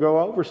 You're going to go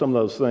over some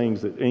of those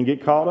things and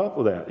get caught up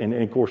with that, and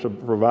of course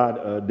provide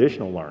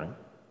additional learning.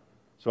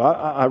 So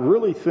I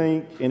really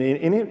think, and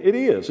it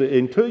is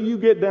until you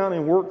get down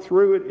and work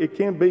through it, it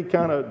can be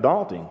kind of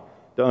daunting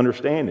to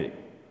understand it.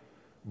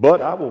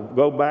 But I will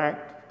go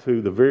back to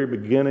the very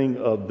beginning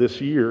of this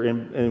year,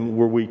 and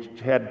where we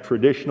had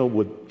traditional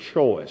with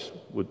choice,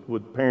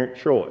 with parent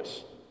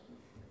choice.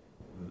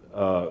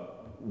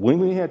 When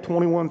we had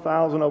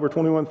over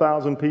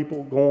 21,000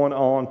 people going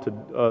on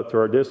to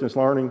our distance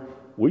learning,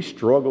 we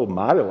struggled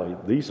mightily.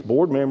 These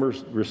board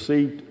members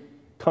received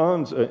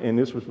tons, and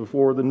this was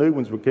before the new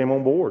ones came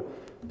on board,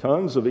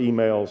 tons of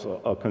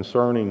emails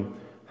concerning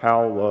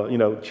how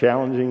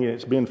challenging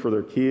it's been for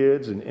their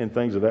kids and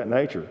things of that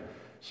nature.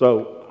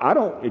 So I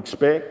don't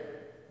expect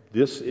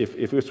this,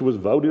 if this was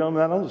voted on,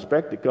 I don't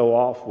expect it to go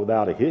off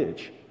without a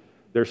hitch.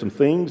 There's some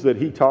things that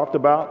he talked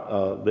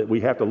about that we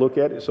have to look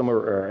at some of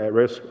our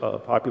at-risk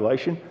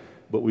population,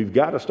 but we've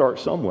got to start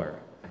somewhere.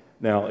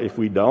 Now, if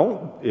the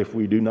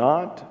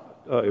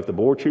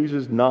board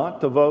chooses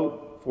not to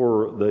vote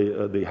for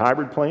the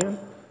hybrid plan,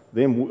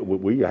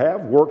 then we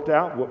have worked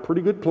out a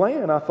pretty good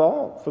plan, I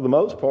thought, for the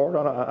most part.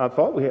 I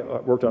thought we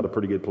have worked out a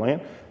pretty good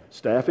plan.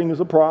 Staffing is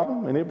a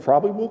problem, and it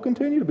probably will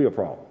continue to be a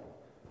problem.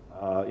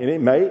 And it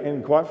may,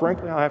 and quite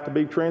frankly, I have to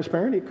be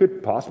transparent, it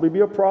could possibly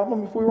be a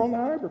problem if we were on the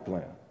hybrid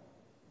plan.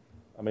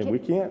 I mean, we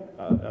can't,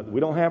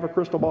 we don't have a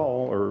crystal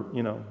ball or,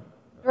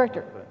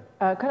 Director,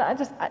 could I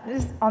just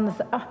on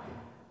this,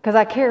 because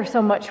I care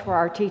so much for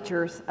our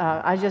teachers.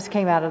 I just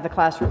came out of the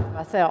classroom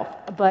myself,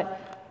 but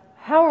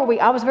how are we?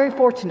 I was very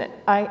fortunate.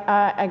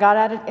 I got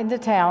out into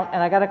town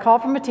and I got a call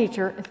from a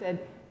teacher and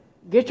said,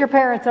 get your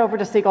parents over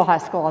to Siegel High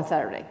School on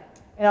Saturday.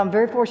 And I'm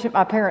very fortunate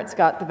my parents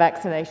got the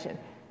vaccination.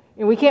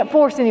 And we can't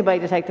force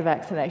anybody to take the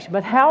vaccination,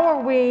 but how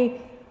are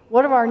we,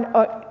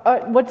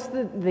 what's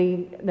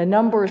the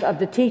numbers of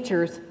the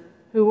teachers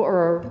who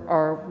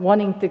are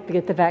wanting to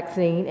get the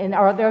vaccine? And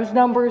are those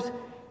numbers,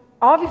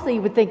 obviously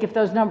you would think if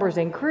those numbers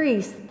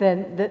increase,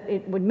 then that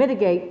it would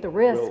mitigate the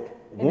risk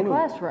in the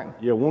classroom.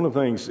 Yeah, one of the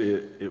things,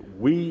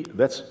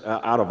 that's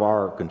out of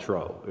our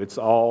control. It's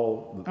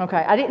all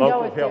okay. I didn't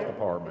know if health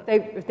department.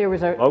 If there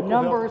was a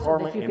numbers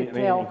that you could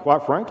tell. And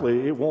quite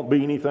frankly, it won't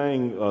be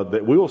anything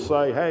that we'll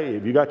say, hey,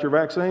 have you got your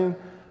vaccine?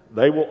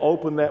 They will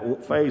open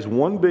that phase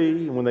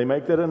 1B, and when they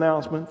make that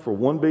announcement for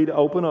 1B to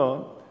open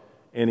up,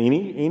 and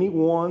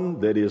anyone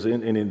that is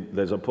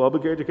that's a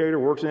public educator,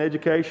 works in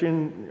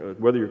education,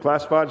 whether you're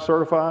classified or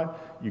certified,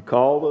 you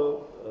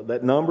call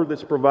that number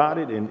that's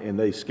provided, and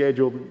they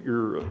schedule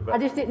your. I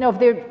just didn't know if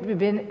there had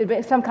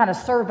been some kind of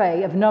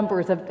survey of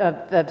numbers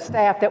of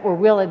staff that were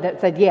willing,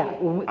 that said, yeah,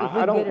 if we get it,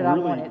 I want it. I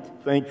don't really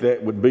think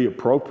that would be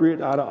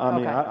appropriate.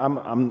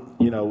 I'm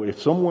if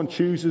someone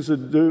chooses to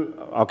do,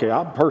 okay,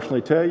 I'll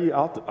personally tell you,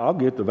 I'll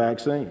get the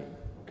vaccine.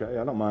 Okay,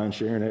 I don't mind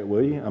sharing that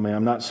with you. I mean,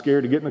 I'm not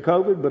scared of getting the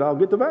COVID, but I'll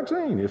get the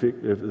vaccine if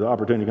the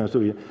opportunity comes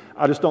to you.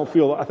 I just don't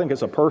feel. I think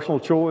it's a personal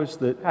choice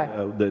that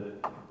that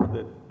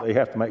they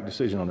have to make a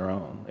decision on their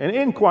own.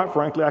 And quite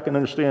frankly, I can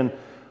understand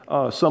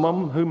some of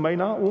them who may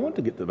not want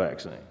to get the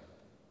vaccine.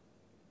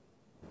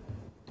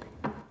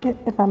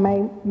 If I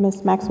may,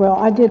 Ms. Maxwell,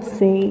 I did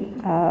see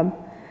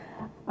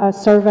a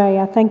survey,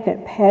 I think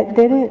that PET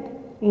did it,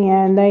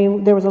 and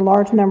there was a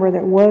large number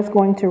that was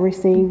going to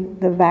receive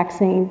the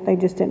vaccine. They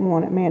just didn't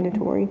want it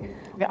mandatory.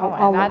 I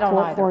don't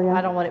either.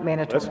 I don't want it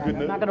mandatory. That's good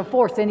news. I'm not going to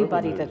force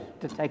anybody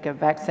to take a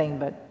vaccine,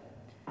 but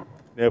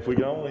Now, if we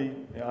can only,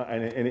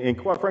 and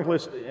quite frankly,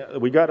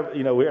 we had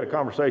a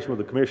conversation with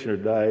the commissioner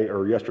today,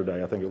 or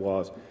yesterday, I think it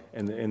was,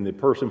 and the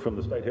person from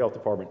the state health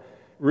department.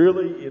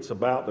 Really, it's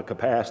about the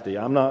capacity.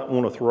 I'm not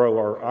want to throw,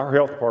 our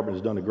health department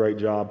has done a great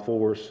job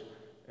for us,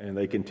 and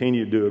they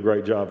continue to do a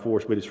great job for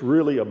us, but it's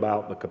really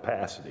about the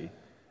capacity.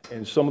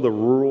 And some of the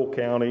rural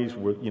counties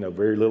with,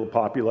 very little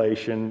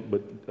population,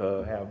 but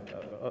have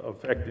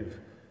effective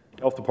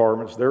health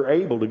departments, they're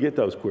able to get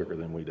those quicker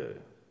than we do.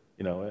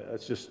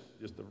 It's just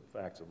the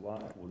facts of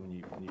life when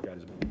you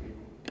guys move.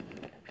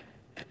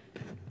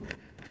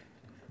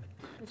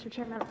 Mr.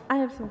 Chairman, I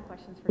have some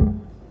questions for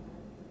you.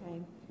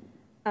 Okay.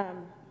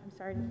 I'm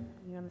sorry to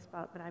put you on the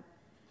spot, but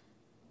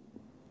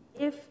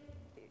if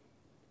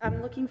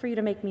I'm looking for you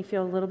to make me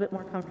feel a little bit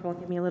more comfortable,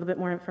 give me a little bit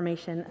more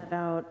information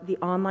about the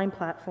online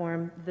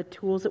platform, the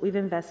tools that we've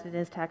invested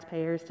in as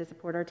taxpayers to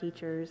support our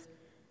teachers,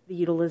 the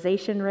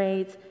utilization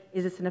rates.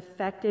 Is this an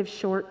effective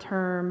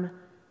short-term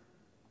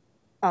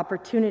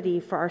opportunity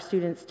for our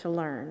students to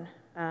learn?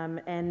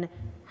 And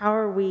how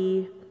are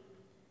we,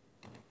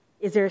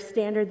 is there a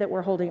standard that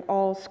we're holding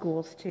all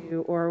schools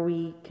to, or are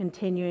we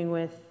continuing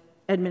with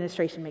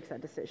administration makes that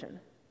decision?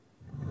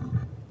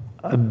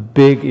 A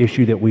big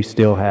issue that we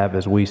still have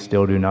is we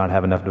still do not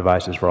have enough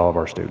devices for all of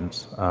our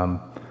students.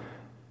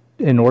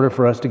 In order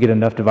for us to get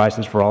enough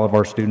devices for all of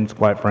our students,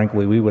 quite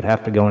frankly, we would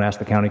have to go and ask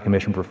the county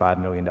commission for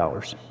 $5 million.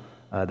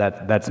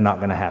 That's not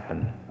going to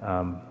happen.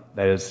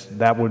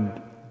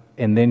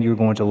 And then you're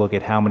going to look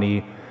at how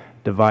many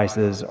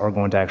devices are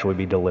going to actually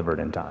be delivered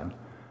in time.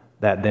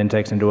 That then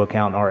takes into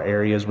account our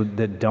areas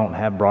that don't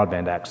have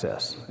broadband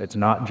access. It's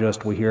not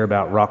just we hear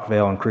about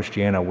Rockvale and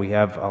Christiana. We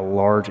have a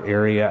large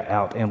area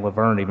out in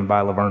Laverne, even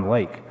by Laverne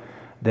Lake,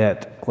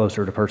 that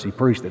closer to Percy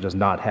Priest, that does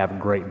not have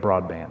great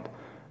broadband.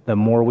 The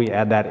more we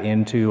add that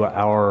into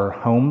our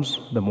homes,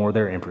 the more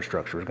their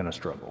infrastructure is going to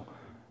struggle.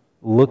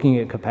 Looking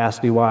at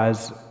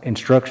capacity-wise,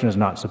 instruction is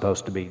not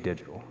supposed to be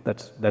digital.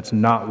 That's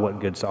not what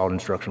good, solid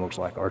instruction looks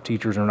like. Our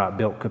teachers are not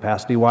built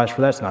capacity-wise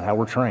for that. That's not how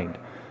we're trained.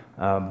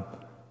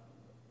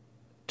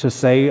 To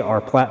say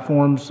our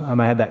platforms, I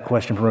had that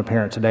question from a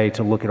parent today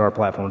to look at our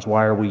platforms.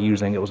 Why are we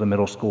using, it was a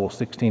middle school,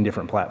 16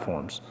 different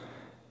platforms.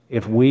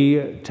 If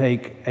we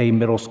take a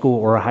middle school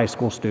or a high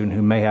school student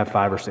who may have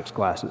 5 or 6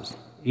 classes,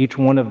 each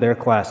one of their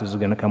classes is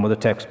going to come with a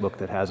textbook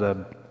that has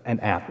an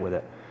app with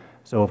it.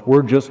 So if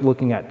we're just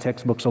looking at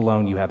textbooks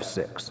alone, you have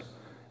 6.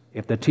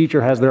 If the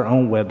teacher has their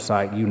own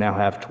website, you now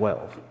have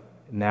 12.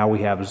 Now we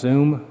have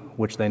Zoom,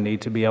 which they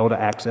need to be able to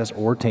access,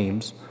 or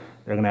Teams.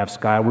 They're going to have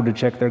Skyward to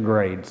check their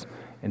grades.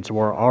 And so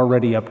we're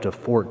already up to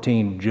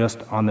 14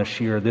 just on the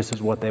sheer, this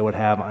is what they would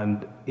have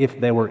on, if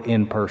they were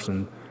in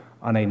person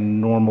on a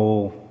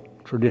normal,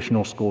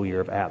 traditional school year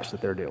of apps that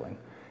they're doing.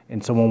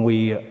 And so when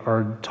we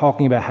are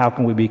talking about how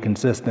can we be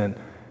consistent,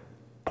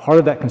 part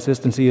of that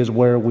consistency is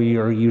where we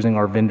are using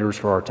our vendors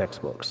for our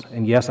textbooks.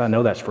 And yes, I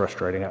know that's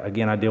frustrating.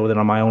 Again, I deal with it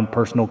on my own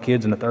personal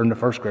kids, and the 3rd and the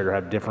 1st grader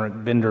have different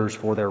vendors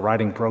for their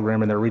writing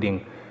program and their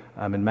reading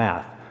and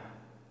math.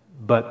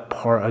 But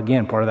part of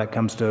that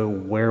comes to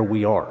where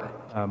we are.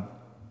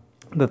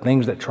 The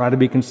things that try to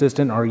be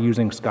consistent are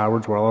using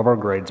Skywards where all of our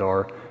grades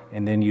are,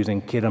 and then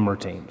using Kidem or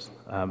Teams.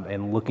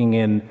 And looking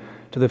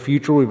into the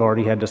future, we've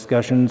already had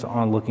discussions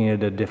on looking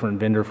at a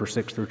different vendor for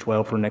 6 through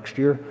 12 for next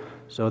year,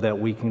 so that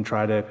we can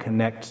try to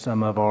connect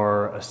some of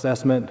our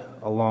assessment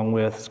along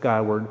with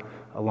Skyward,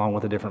 along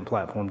with a different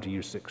platform to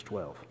use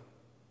 612.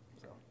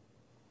 So.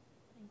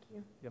 Thank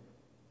you. Yep.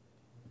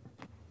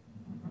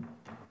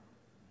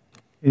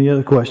 Any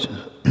other questions?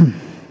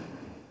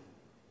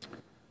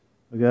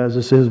 Well, guys,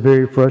 this is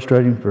very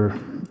frustrating for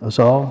us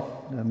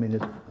all. I mean,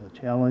 it's a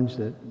challenge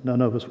that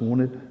none of us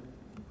wanted,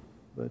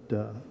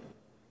 but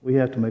we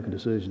have to make a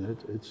decision.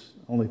 It's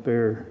only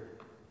fair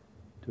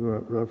to our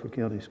Rutherford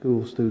County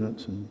school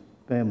students and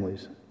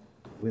families.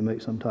 We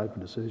make some type of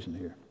decision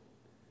here.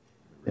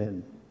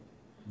 And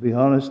to be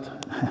honest,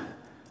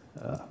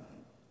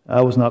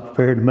 I was not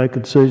prepared to make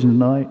a decision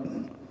tonight.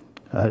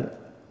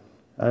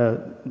 I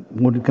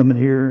wanted to come in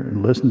here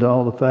and listen to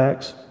all the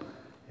facts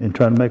and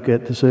try to make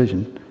that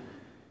decision.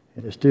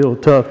 And it's still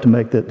tough to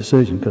make that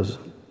decision because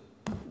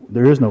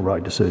there is no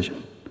right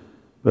decision.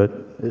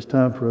 But it's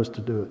time for us to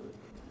do it.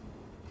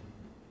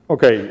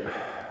 Okay.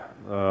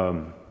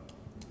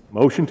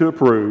 Motion to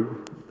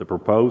approve the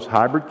proposed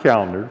hybrid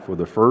calendar for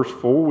the first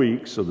 4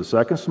 weeks of the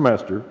 2nd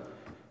semester,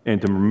 and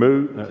to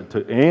move,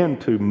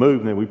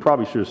 and then we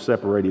probably should have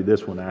separated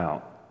this one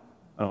out.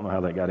 I don't know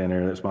how that got in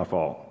there. That's my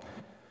fault.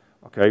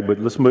 Okay, but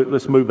let's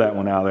move that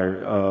one out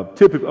of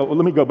there.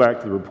 Let me go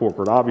back to the report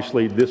card.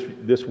 Obviously,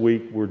 this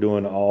week we're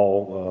doing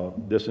all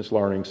distance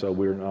learning, so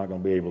we're not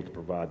going to be able to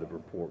provide the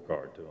report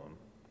card to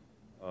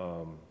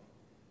them.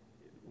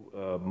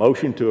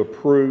 Motion to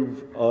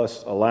approve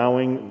us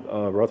allowing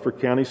Rutherford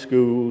County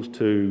Schools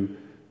to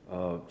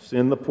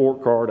send the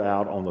report card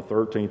out on the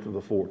 13th or the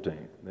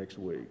 14th next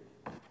week.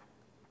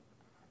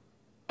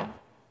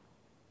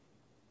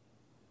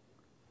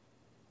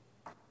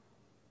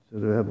 So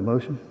do we have a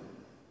motion?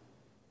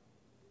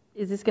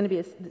 Is this going to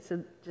be,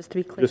 so just to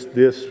be clear? Just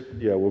this,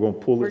 yeah, we're going to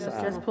pull We're this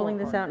out. just pulling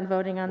this out and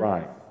voting on this?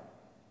 Right.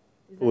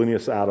 Pulling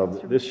this out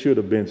of, this should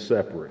have been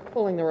separate.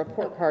 Pulling the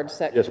report card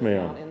section Yes, out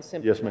ma'am. and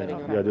simply Yes, voting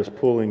ma'am. on Yeah, it. just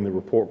pulling the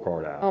report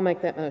card out. I'll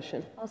make that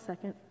motion. I'll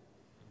second.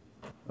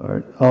 All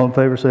right, all in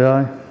favor, say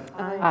aye.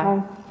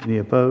 Aye. Any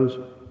opposed?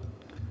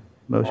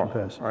 Motion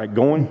passes. All right,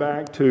 going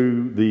back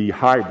to the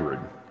hybrid.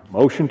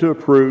 Motion to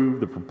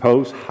approve the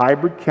proposed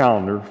hybrid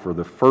calendar for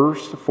the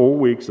first 4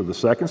 weeks of the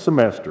second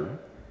semester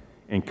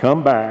and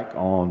come back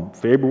on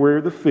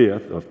February the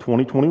 5th of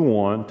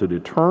 2021 to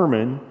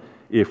determine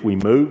if we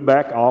move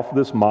back off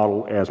this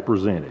model as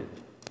presented.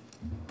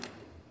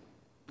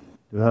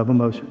 Do I have a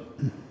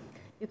motion?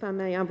 If I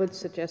may, I would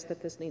suggest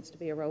that this needs to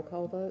be a roll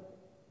call vote.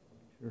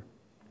 Do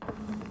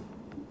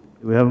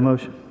we have a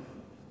motion?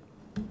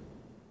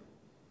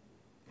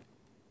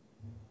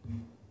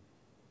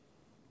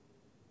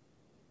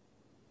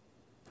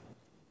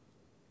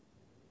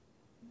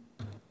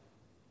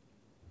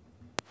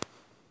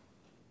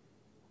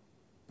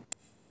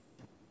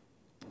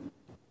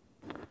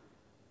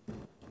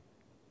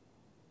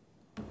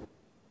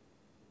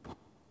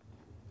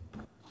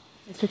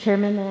 Mr.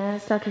 Chairman, may I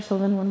ask Dr.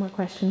 Sullivan one more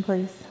question,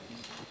 please?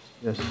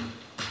 Yes.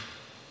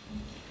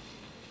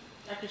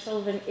 Dr.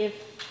 Sullivan, if,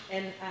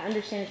 and I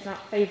understand it's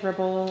not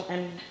favorable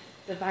and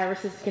the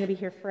virus is going to be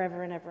here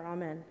forever and ever,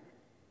 amen.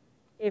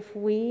 If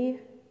we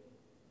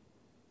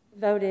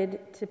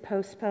voted to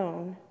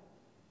postpone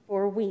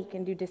for a week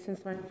and do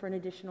distance learning for an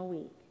additional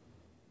week,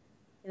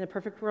 in the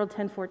perfect world,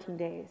 10, 14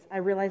 days. I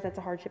realize that's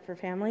a hardship for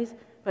families,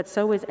 but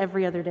so is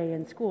every other day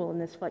in school in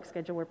this flex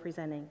schedule we're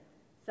presenting.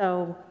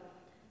 So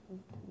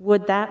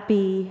would that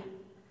give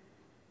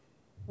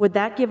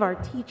our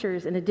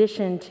teachers, in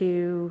addition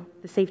to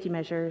the safety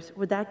measures,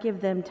 would that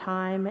give them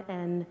time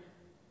and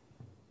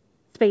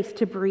space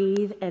to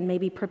breathe and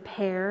maybe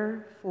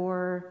prepare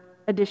for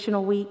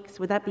additional weeks?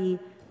 Would that be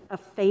a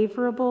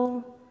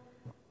favorable,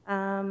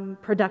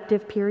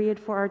 productive period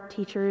for our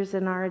teachers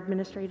and our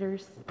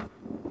administrators?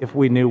 If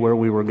we knew where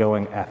we were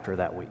going after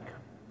that week.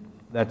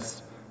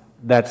 That's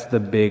the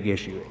big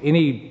issue.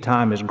 Any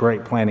time is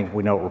great planning if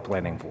we know what we're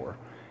planning for.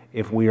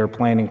 If we are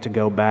planning to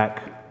go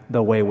back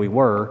the way we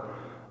were,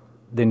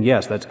 then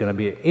yes, that's going to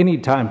be, any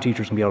time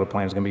teachers can be able to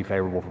plan is going to be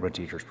favorable from a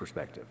teacher's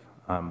perspective.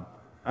 I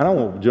don't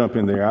want to jump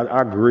in there.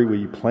 I agree with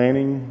you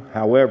planning.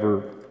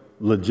 However,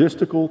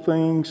 logistical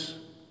things,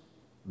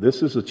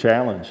 this is a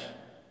challenge.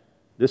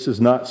 This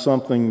is not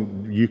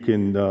something you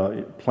can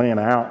plan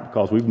out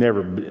because we've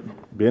never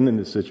been in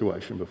this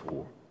situation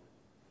before.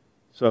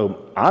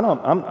 So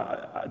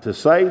to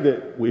say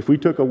that if we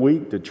took a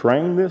week to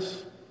train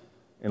this,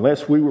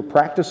 unless we were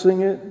practicing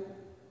it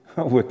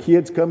with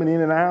kids coming in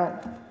and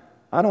out,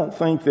 I don't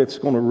think that's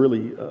going to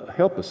really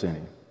help us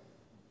any.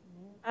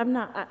 I'm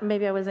not,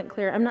 maybe I wasn't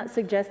clear. I'm not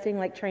suggesting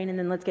like train and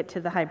then let's get to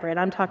the hybrid.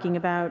 I'm talking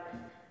about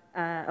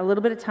a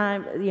little bit of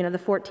time, you know,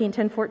 the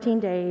 10, 14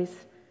 days.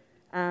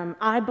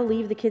 I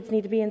believe the kids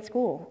need to be in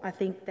school. I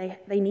think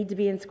they need to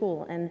be in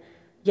school. And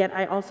yet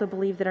I also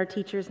believe that our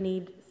teachers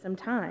need some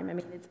time. I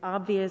mean, it's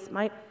obvious.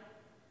 My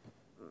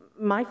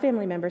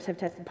family members have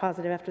tested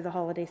positive after the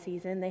holiday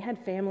season. They had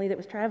family that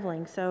was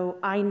traveling. So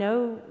I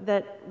know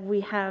that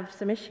we have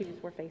some issues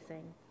we're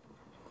facing.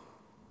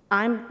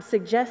 I'm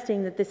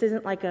suggesting that this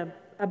isn't like a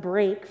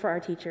break for our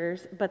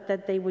teachers, but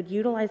that they would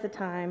utilize the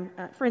time.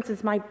 For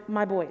instance,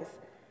 my boys.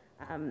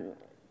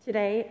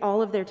 Today,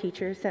 all of their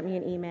teachers sent me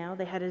an email.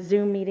 They had a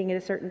Zoom meeting at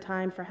a certain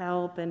time for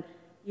help, and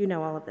you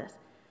know all of this.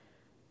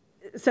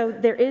 So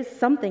there is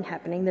something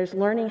happening. There's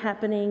learning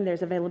happening.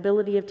 There's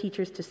availability of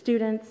teachers to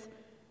students.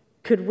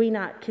 Could we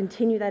not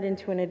continue that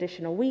into an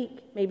additional week?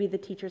 Maybe the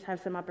teachers have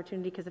some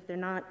opportunity, because if they're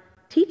not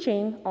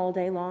teaching all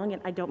day long,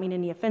 and I don't mean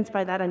any offense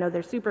by that, I know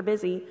they're super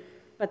busy,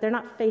 but they're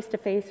not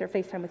face-to-face or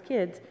FaceTime with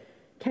kids.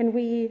 Can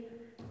we...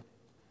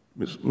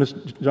 Ms.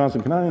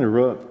 Johnson, can I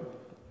interrupt,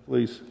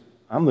 please?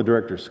 I'm the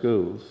director of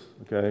schools,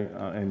 okay,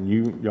 and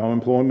y'all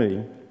employ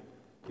me.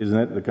 Isn't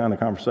that the kind of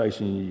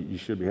conversation you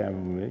should be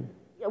having with me?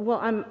 Well,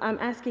 I'm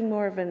asking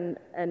more of an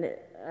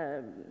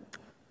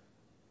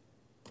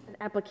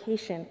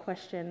application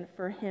question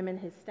for him and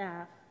his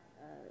staff.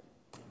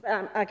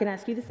 I can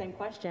ask you the same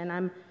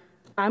question.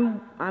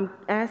 I'm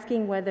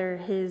asking whether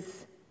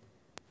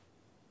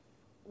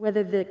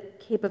the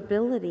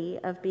capability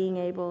of being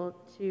able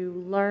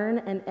to learn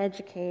and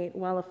educate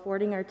while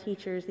affording our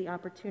teachers the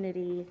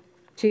opportunity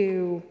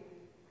to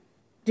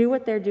do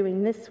what they're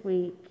doing this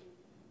week,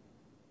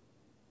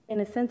 in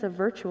a sense, a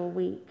virtual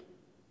week,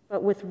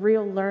 but with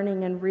real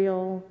learning and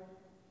real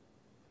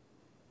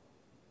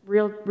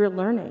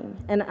learning.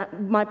 And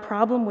my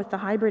problem with the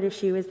hybrid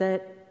issue is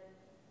that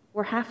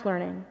we're half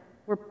learning,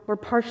 we're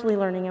partially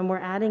learning, and we're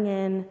adding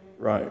in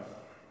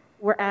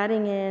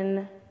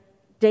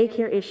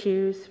daycare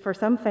issues for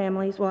some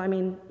families. Well, I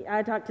mean,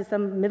 I talked to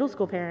some middle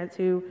school parents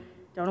who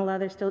don't allow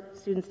their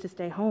students to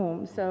stay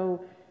home.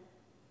 So.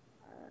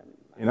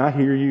 And I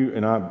hear you,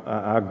 and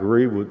I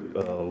agree with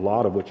a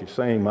lot of what you're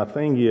saying. My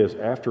thing is,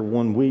 after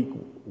 1 week,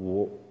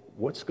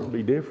 what's going to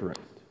be different?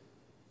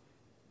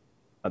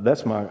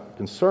 That's my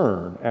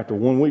concern. After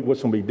 1 week,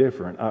 what's going to be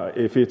different?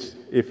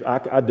 If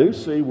I do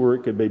see where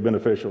it could be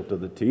beneficial to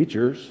the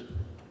teachers,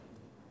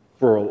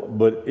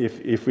 but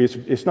if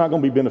it's not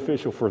going to be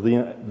beneficial for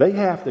them, they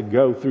have to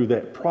go through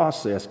that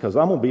process. Because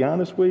I'm going to be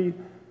honest with you,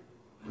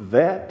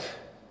 that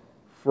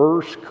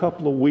first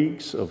couple of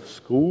weeks of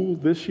school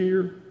this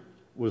year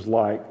was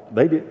like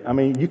they did. I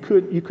mean, you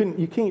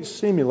can't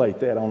simulate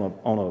that on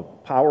a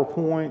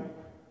PowerPoint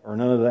or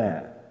none of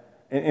that.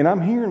 And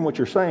I'm hearing what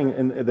you're saying,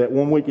 and that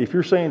 1 week. If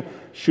you're saying,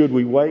 should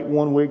we wait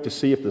 1 week to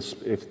see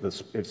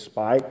if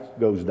spike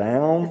goes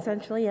down?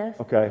 Essentially, yes.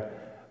 Okay.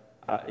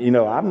 I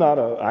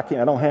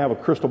don't have a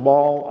crystal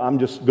ball. I'm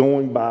just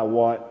going by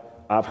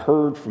what I've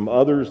heard from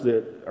others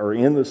that are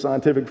in the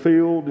scientific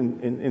field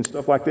and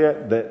stuff like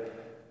that. That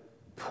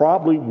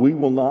probably we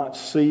will not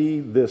see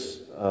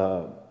this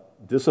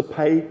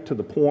dissipate to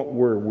the point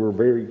where we're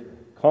very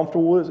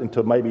comfortable with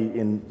until maybe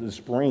in the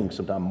spring,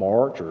 sometime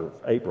March or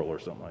April or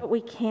something like that. But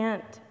we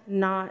can't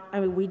not, I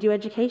mean, we do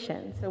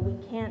education, so we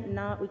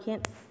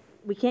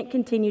can't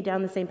continue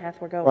down the same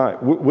path we're going.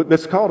 Right.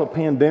 That's called a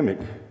pandemic.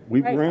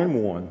 We ran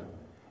one.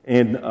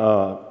 And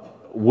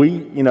we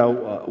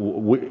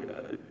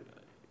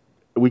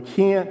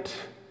can't,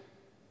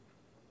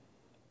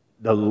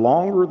 the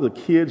longer the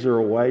kids are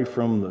away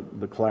from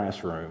the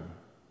classroom,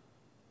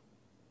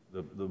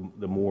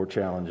 the more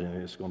challenging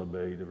it's going to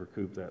be to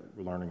recoup that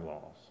learning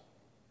loss.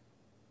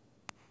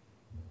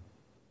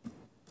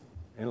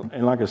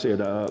 And like I said,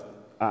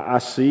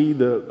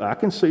 I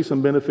can see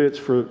some benefits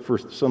for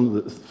some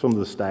of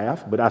the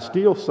staff, but I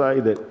still say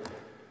that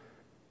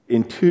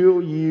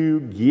until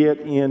you get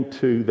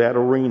into that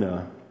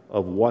arena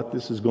of what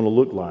this is going to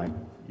look like,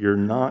 you're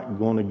not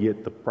going to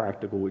get the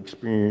practical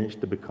experience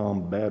to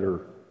become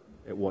better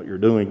at what you're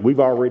doing. We've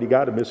already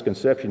got a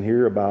misconception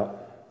here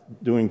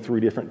about doing 3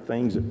 different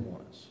things at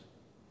once.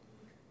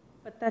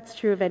 But that's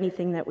true of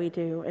anything that we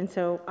do. And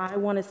so I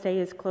want to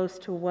stay as close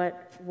to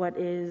what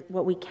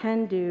we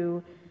can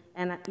do.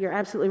 And you're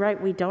absolutely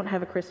right, we don't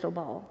have a crystal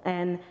ball.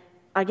 And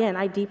again,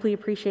 I deeply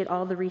appreciate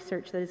all the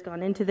research that has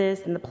gone into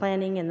this and the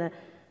planning and the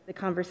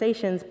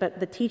conversations,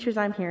 but the teachers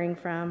I'm hearing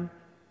from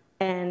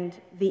and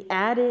the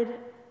added,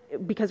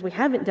 because we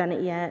haven't done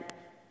it yet,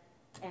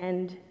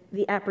 and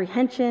the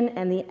apprehension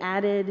and the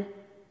added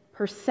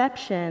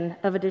perception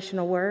of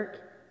additional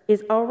work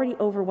is already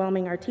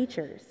overwhelming our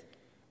teachers.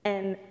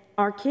 And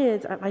our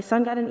kids, my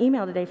son got an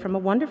email today from a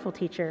wonderful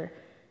teacher,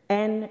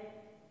 and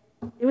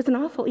it was an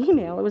awful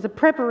email. It was a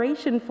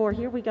preparation for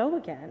here we go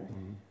again.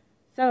 Mm-hmm.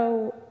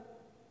 So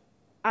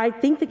I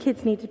think the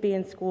kids need to be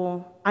in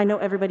school. I know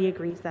everybody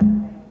agrees that.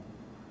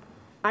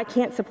 I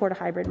can't support a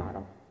hybrid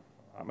model.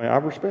 I mean, I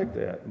respect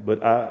that,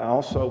 but I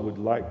also would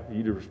like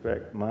you to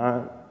respect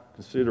my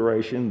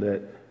consideration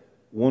that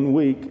 1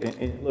 week,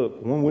 and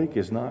look, 1 week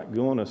is not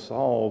going to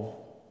solve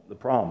the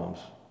problems.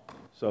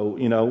 So,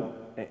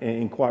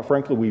 and quite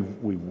frankly,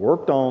 we've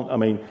worked on, I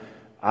mean,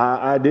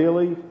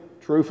 ideally,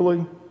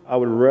 truthfully, I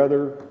would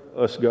rather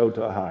us go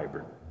to a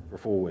hybrid for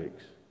 4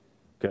 weeks.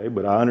 Okay,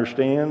 but I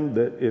understand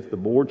that if the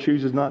board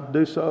chooses not to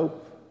do so,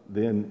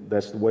 then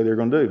that's the way they're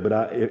going to do.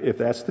 But if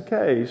that's the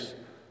case,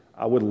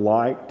 I would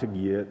like to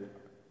get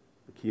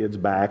the kids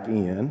back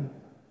in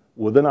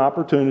with an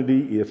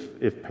opportunity.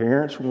 If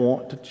parents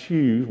want to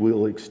choose,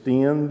 we'll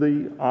extend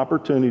the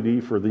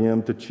opportunity for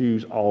them to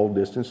choose all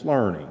distance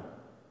learning.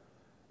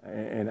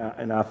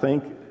 And I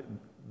think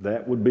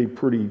that would be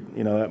pretty,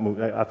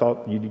 I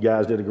thought you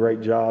guys did a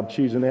great job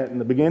choosing that in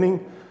the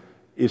beginning.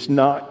 It's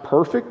not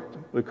perfect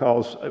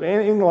because,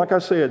 and like I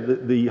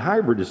said, the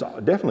hybrid is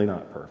definitely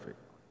not perfect.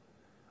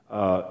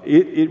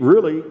 It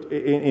really,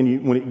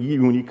 and when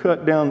you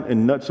cut down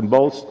and nuts and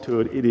bolts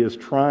to it, it is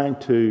trying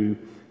to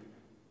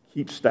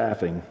keep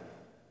staffing,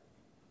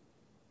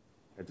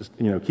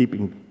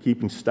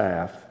 keeping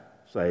staff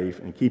safe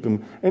and keep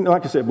them, and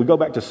like I said, we go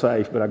back to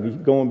safe, but I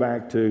keep going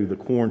back to the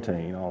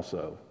quarantine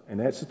also, and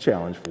that's a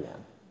challenge for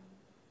them.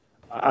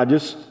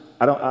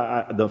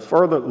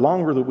 The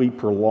longer that we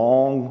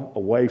prolong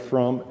away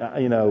from,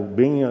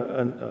 being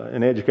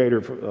an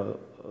educator for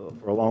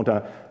a long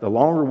time, the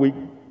longer we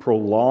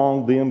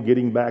prolong them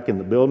getting back in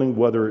the building,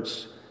 whether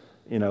it's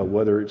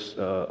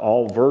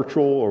all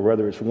virtual or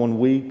whether it's 1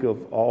 week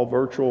of all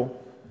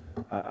virtual,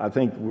 I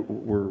think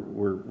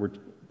we're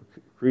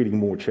creating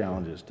more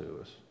challenges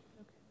to us.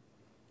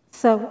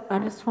 So I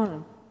just want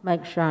to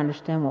make sure I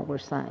understand what we're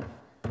saying.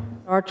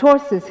 Our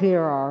choices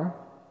here are?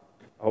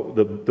 Oh,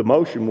 the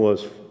motion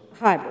was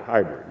hybrid.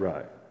 Hybrid,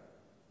 right.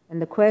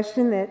 And the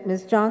question that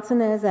Ms.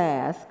 Johnson has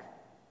asked,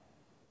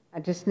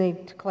 I just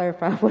need to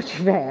clarify what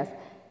you've asked,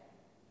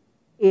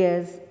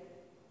 is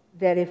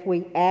that if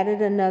we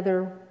added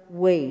another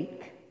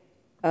week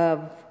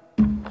of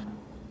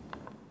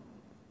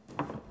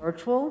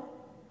virtual?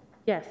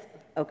 Yes.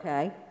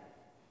 Okay.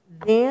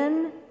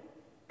 Then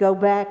go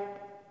back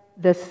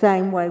the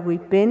same way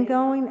we've been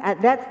going?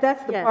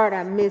 That's the part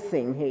I'm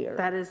missing here.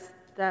 That's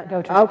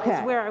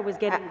where I was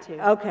getting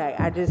to. Okay,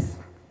 I just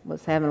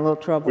was having a little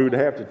trouble. We would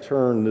have to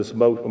turn this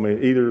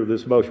motion, either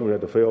this motion would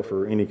have to fail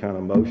for any kind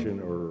of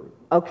motion or...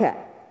 Okay,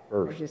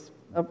 First.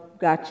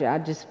 Gotcha. I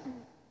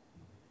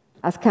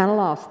was kind of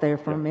lost there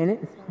for a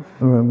minute.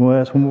 All right, we'll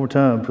ask one more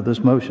time for this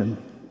motion,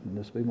 and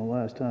this will be my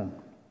last time.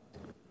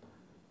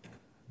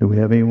 Do we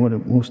have anyone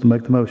that wants to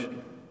make the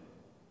motion?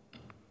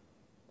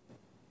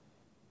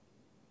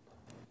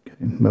 Okay,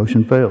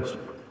 motion fails.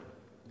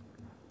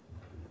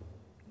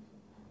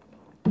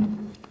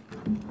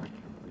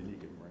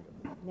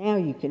 Now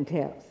you can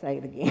say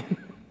it again.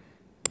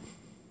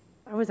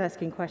 I was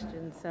asking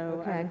questions,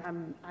 so Okay.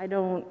 I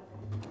don't,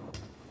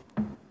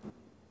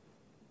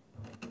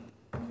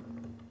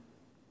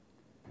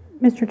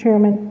 Mr.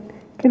 Chairman,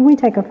 could we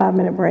take a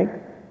 5-minute break?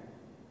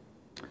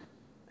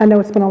 I know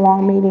it's been a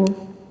long meeting.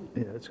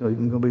 Yeah, it's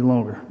even going to be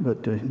longer,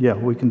 but yeah,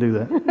 we can do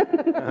that.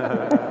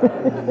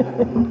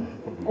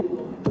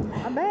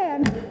 Not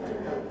bad.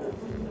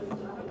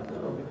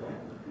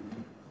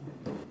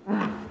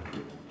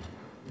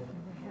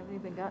 Haven't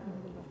even gotten.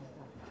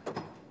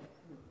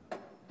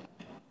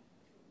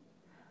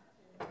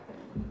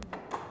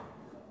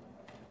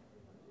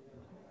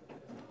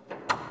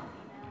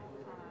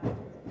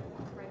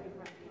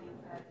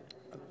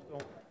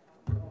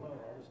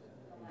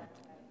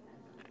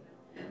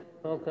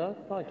 Okay,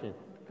 thank you.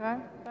 Okay,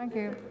 thank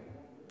you.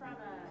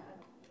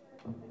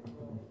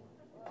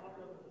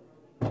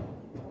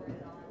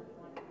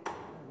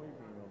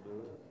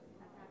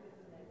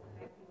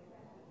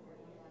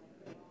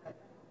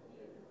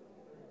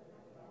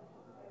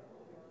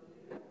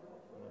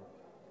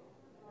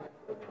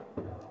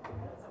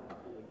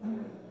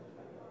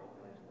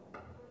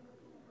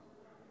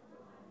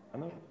 I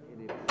know.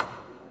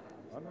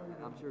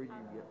 I'm sure you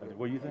get.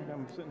 Well, you think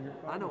I'm sitting here?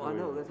 I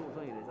know, that's what I'm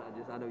saying,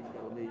 I know you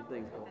got a million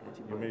things going at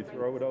you. You want me to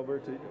throw it over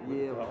to you?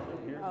 Yeah.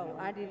 Here? Oh,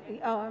 I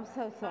didn't, oh, I'm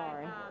so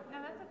sorry. No,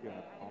 that's okay.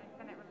 I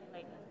sent it really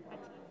late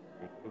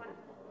to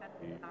my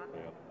team.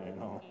 You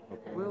know,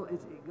 okay. Well,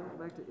 it goes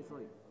back to, it's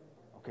like,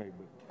 Okay,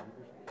 but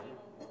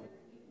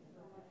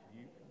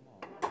you,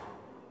 come on.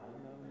 I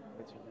know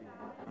that's a real.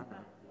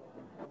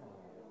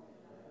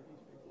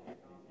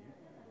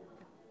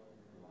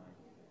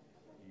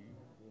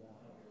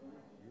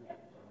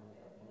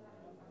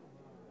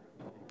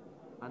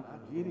 I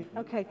get it.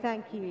 Okay,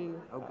 thank you.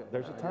 Okay.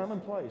 There's a time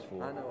and place for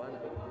it. I know.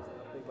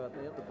 Just think about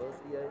them, the bus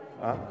EA.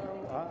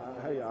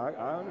 Hey,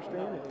 I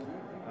understand it.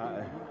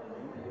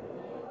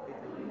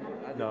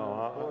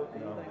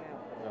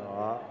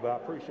 But I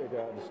appreciate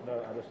that.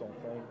 I just don't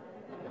think.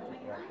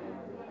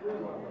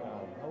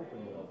 I'm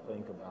hoping they'll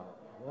think about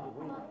what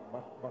do we.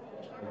 My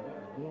question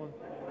is one.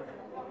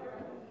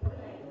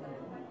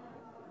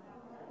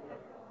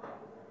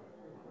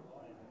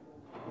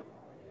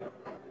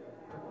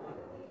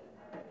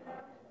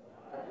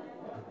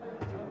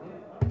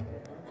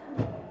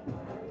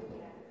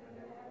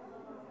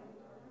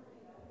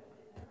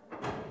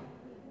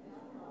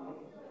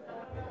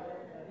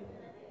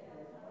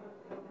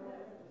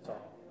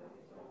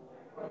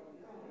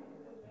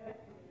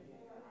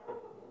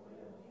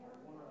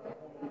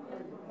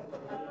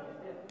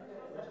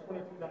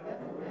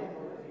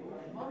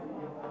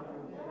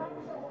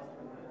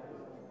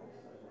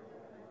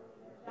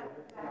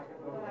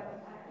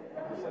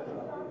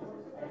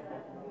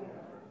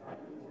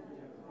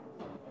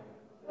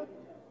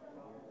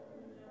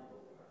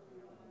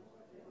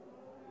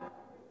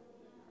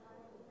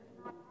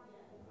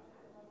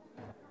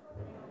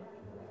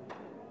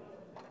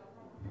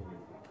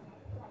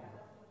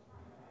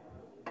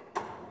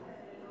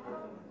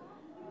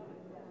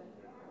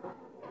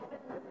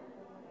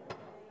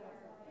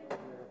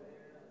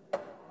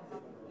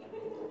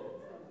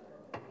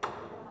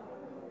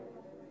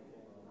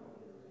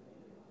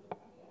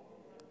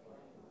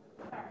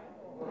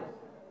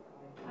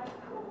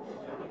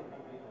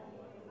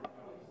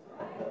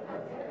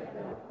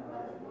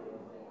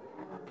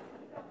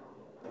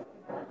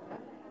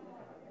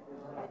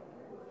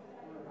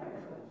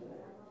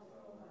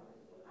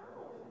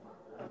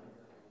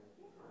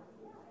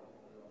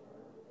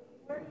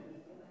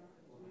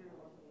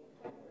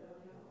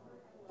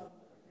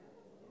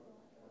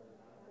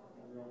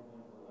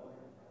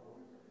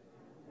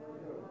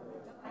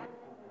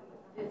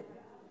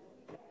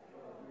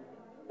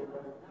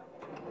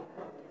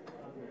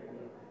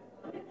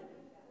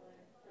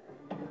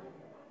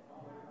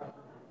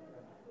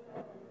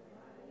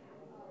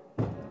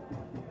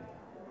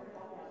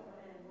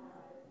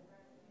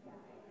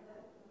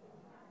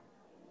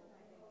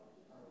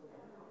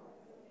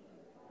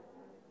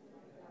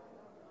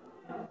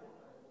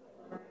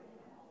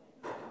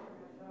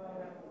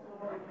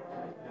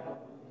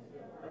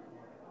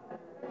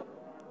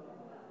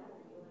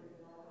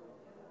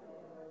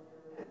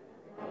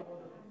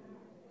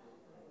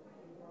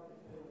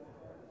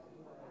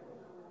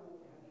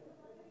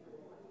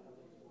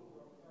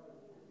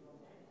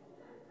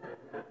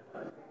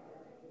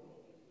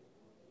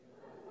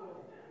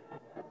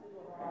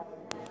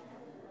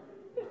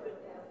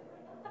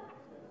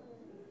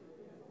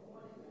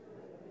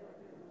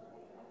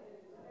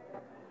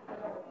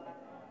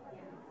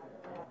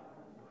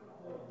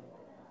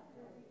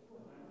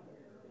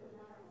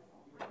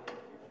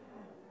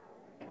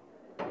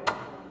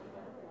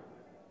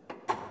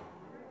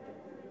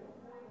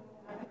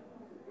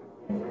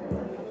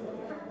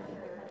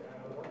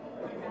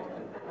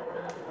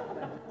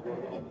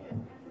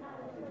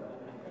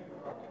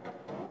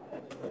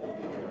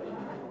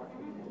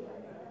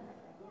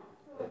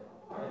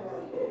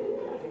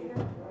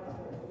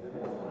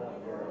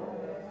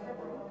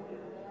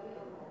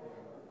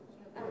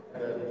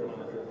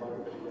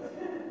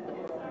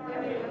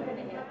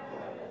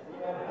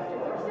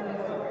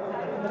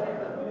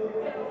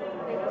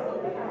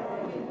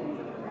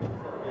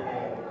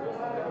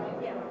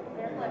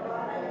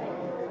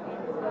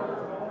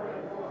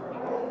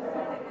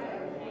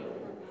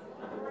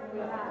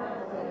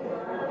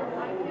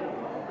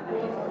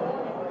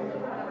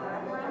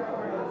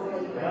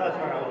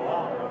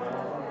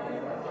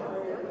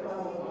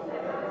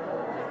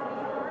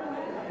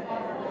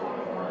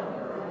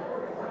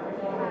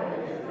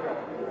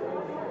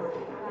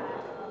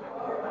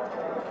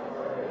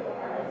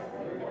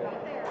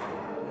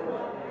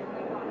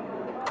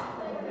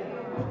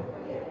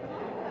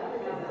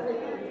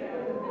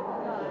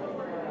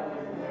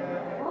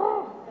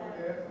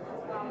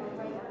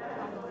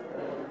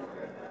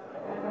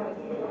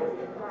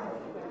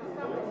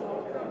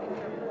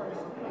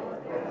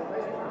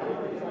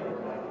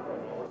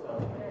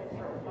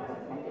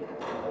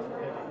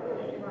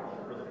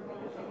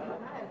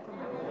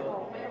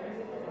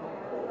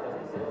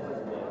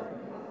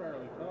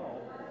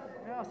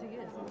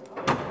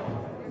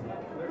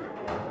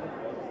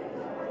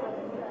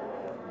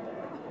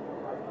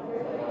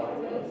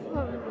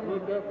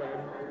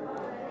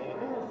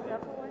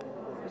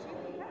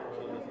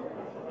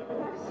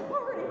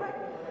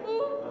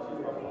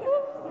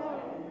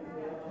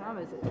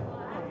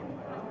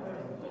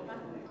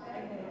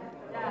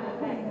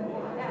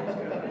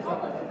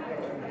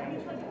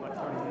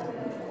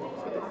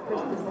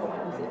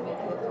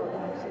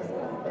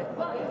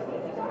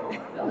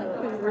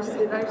 She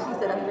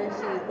said, I bet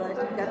she is glad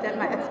she got that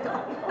mask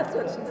on. That's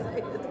what she said.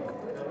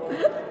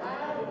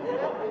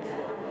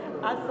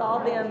 I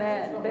saw them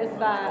at Best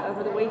Buy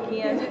over the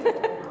weekend.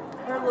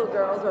 Her little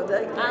girls are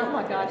the. Oh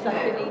my gosh,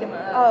 I couldn't eat them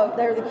up. Oh,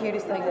 they're the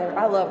cutest thing ever.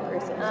 I love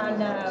Kristen. I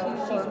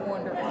know. She's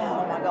wonderful.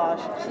 Oh my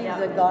gosh, she's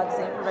a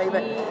godsend for me.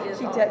 But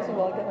she texted me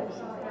while ago.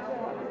 She's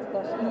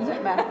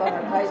mask on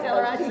her face. Tell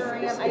her I sure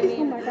am.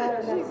 Oh my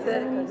God, she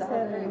said, I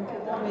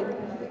mean,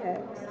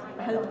 text.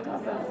 I don't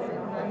talk about it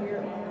right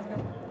here.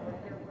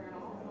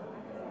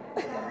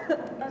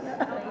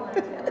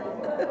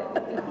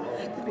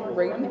 Be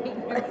reading me.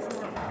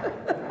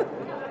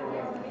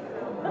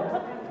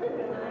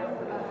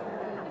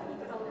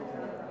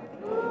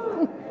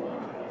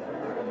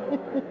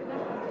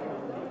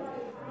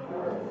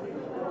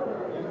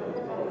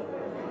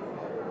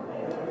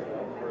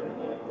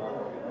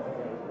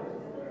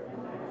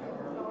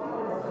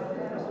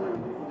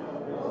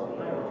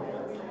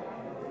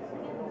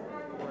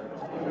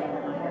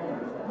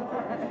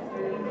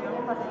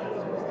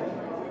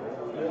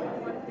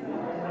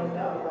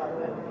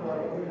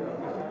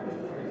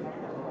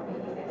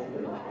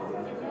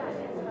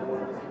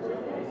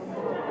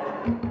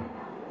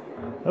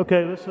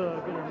 Okay, let's get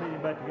our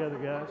meeting back together,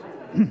 guys.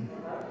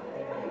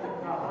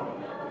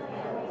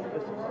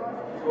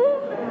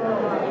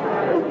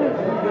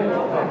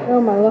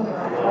 Oh, my Lord.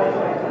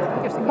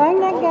 Bang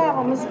that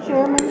gavel, Mr.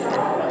 Chairman.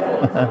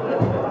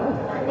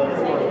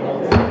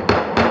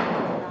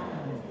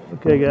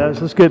 Okay,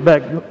 guys, let's get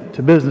back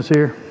to business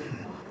here.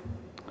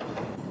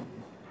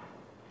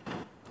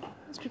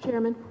 Mr.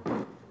 Chairman,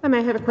 I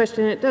may have a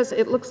question.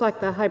 It looks like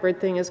the hybrid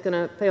thing is going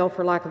to fail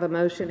for lack of a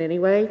motion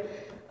anyway.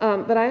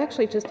 But I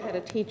actually just had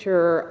a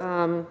teacher,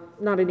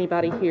 not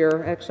anybody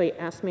here, actually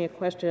asked me a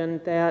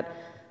question that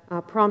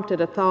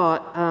prompted a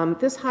thought.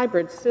 This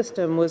hybrid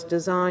system was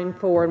designed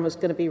for and was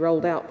going to be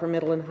rolled out for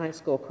middle and high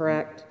school,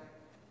 correct?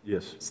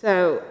 Yes.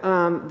 So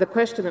the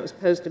question that was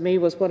posed to me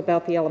was, what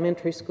about the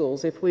elementary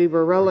schools? If we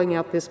were rolling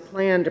out this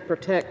plan to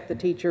protect the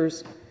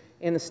teachers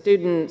and the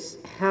students,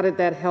 how did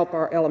that help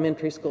our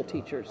elementary school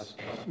teachers?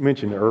 I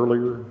mentioned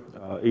earlier,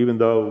 even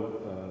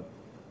though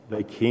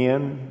they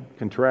can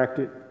contract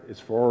it, as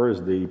far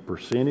as the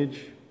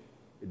percentage,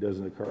 it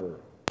doesn't occur.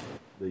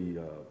 The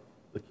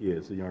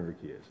kids, the younger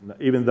kids.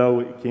 Even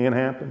though it can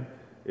happen,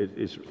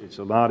 it's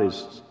not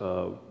as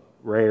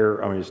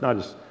rare. I mean, it's not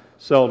as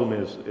seldom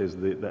as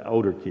the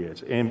older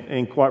kids.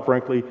 And quite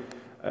frankly,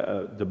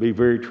 to be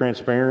very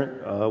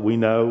transparent, we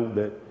know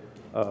that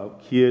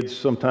kids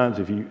sometimes,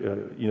 if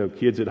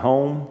kids at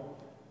home,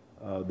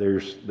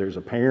 there's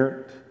a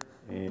parent,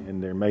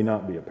 and there may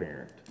not be a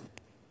parent.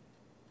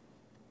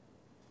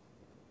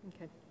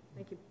 Okay,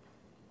 thank you.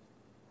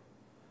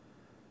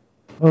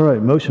 All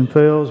right, motion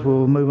fails.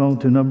 We'll move on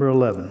to number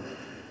 11.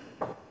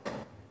 All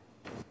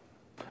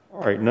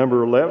right,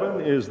 number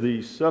 11 is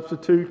the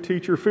substitute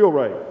teacher fill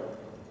rate.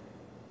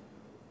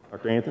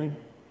 Dr. Anthony?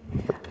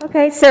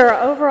 Okay, so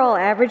our overall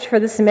average for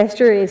the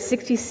semester is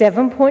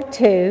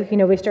 67.2. You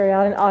know, we started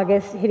out in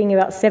August hitting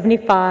about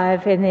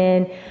 75, and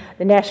then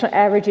the national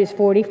average is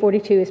 40,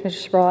 42, as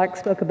Mr. Sprawlak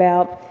spoke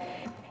about.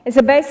 And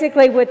so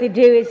basically what they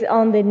do is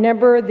on the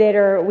number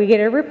we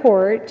get a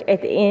report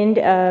at the end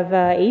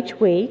of each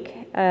week,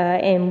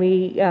 and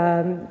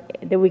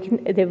that we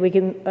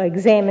can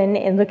examine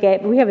and look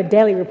at. We have a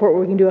daily report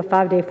where we can do a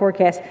 5-day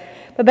forecast.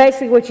 But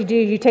basically what you do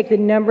is you take the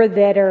number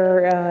that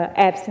are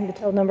absent, the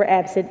total number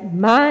absent,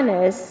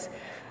 minus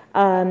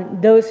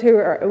those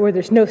where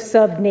there's no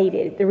sub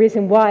needed. The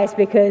reason why is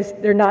because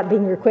they're not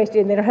being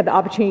requested and they don't have the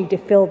opportunity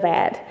to fill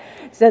that.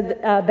 So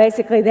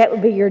basically that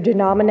would be your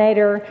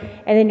denominator,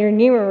 and then your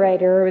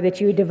numerator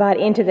that you would divide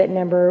into that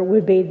number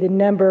would be the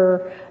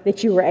number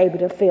that you were able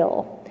to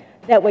fill.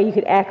 That way you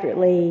could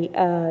accurately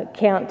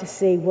count to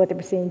see what the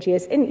percentage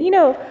is. And you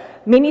know,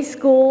 many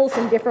schools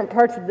in different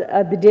parts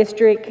of the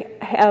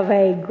district have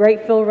a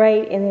great fill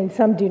rate, and then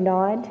some do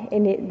not.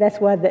 And that's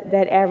why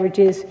that average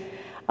is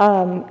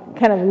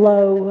kind of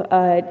low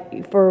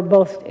for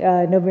both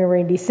November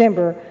and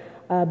December,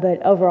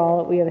 but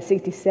overall we have a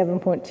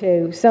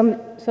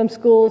 67.2. Some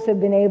schools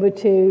have been able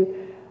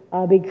to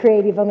be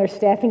creative on their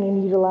staffing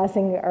and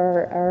utilizing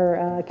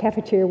our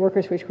cafeteria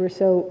workers, which we're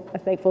so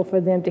thankful for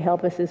them to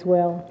help us as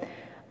well.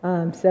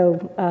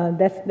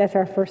 That's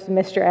our first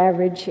semester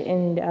average,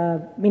 and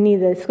many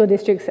of the school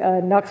districts,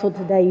 Knoxville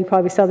today, you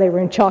probably saw they were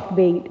in chalk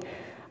beat,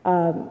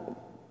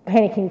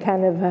 panicking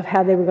kind of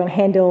how they were going to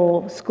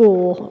handle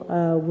school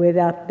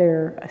without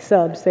their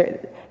subs,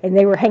 and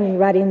they were hanging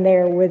right in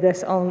there with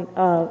us on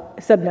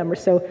sub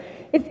numbers. So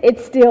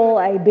it's still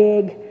a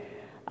big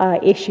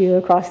issue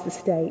across the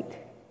state.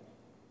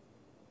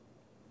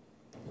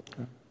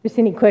 If there's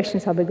any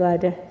questions, I'll be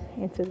glad to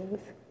answer those.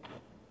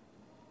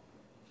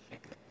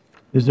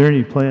 Is there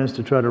any plans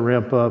to try to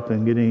ramp up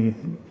and get any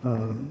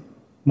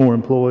more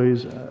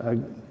employees? I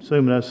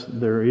assume that's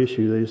their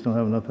issue. They just don't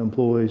have enough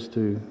employees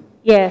to.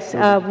 Yes,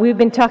 we've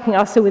been talking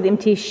also with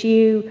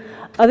MTSU.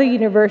 Other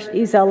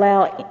universities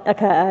allow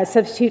like a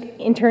substitute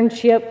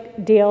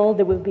internship deal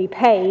that would be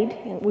paid,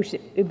 which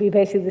would be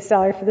basically the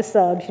salary for the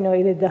subs, you know,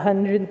 either the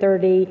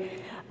 130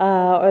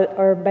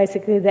 or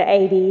basically the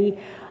 80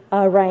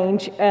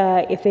 range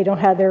if they don't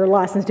have their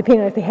license,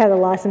 depending on if they have the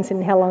license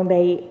and how long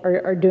they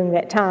are doing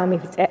that time,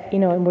 if it's, you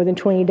know, in more than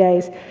 20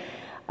 days.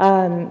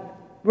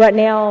 Right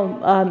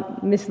now,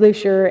 Ms.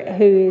 Lucier,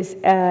 who is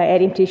at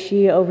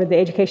MTSU over the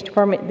education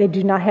department, they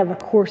do not have a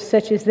course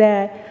such as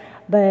that,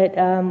 but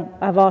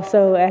I've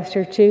also asked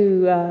her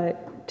to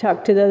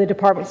talk to the other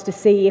departments to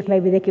see if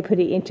maybe they could put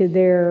it into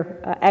their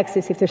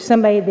access. If there's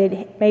somebody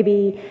that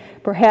maybe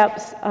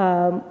perhaps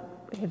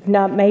have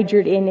not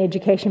majored in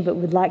education but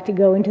would like to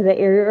go into the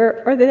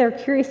area, or that they're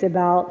curious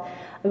about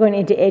going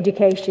into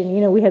education.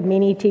 You know, we have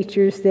many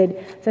teachers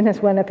that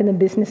sometimes wind up in the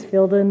business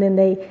field and then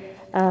they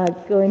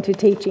go into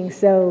teaching.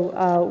 So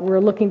we're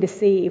looking to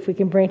see if we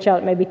can branch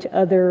out maybe to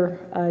other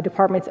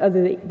departments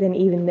other than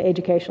even the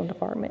educational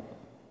department.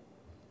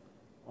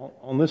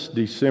 On this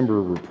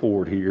December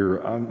report here,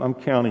 I'm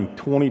counting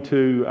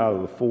 22 out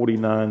of the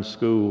 49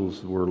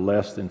 schools were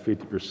less than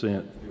 50%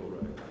 fill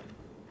rate.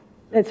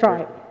 That's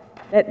right.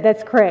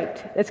 That's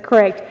correct. That's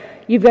correct.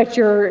 You've got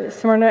your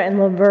Smyrna and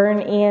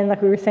Laverne in,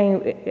 like we were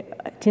saying,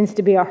 it tends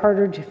to be a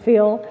harder to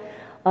fill.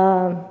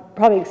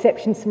 Probably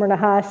exception Smyrna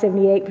High,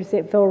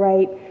 78% fill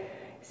rate.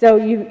 So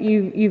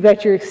you've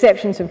got your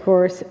exceptions, of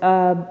course,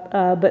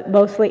 but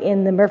mostly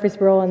in the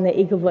Murfreesboro and the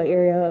Eagleville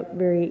area,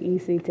 very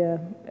easy to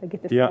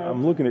get the. Yeah,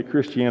 I'm looking at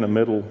Christiana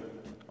Middle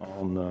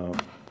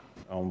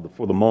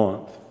for the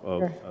month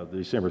of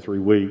December 3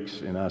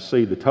 weeks, and I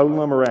see the total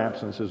number of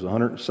absences is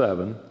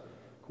 107. Of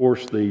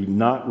course, the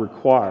not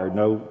required,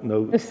 no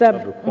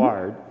sub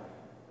required.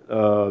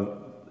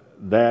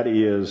 That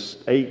is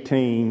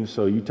 18,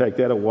 so you take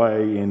that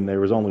away, and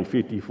there was only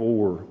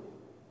 54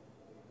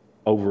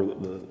 over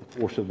the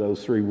course of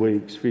those 3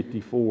 weeks.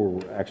 54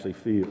 were actually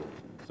filled,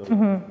 so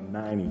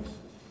 90s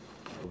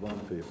of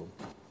unfilled.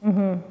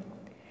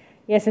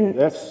 Yes, and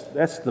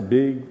that's the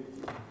big,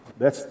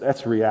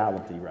 that's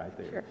reality right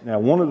there. Sure. Now,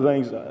 one of the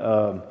things,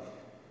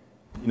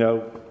 you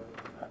know,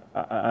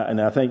 and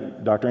I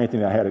think Dr.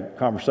 Anthony and I had a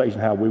conversation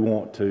how we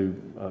want to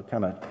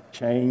kind of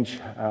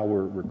change how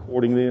we're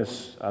recording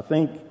this. I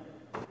think.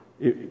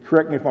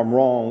 Correct me if I'm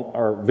wrong,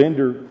 our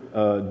vendor,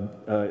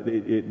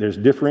 there's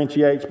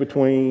differentiates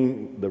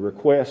between the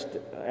request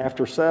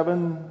after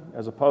 7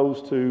 as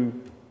opposed to?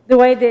 The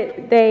way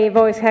that they've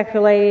always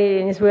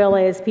calculated, and as well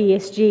as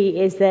PSG,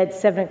 is that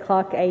 7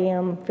 o'clock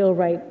a.m. fill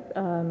rate.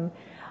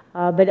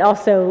 But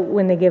also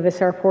when they give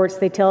us our reports,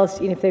 they tell us,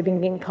 you know, if they've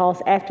been getting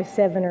calls after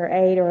 7 or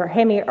 8 or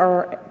how many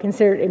are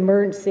considered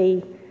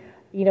emergency.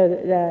 You know,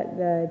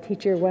 the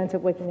teacher winds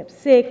up waking up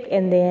sick,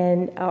 and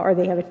then, or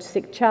they have a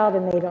sick child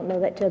and they don't know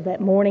that till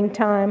that morning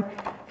time.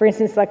 For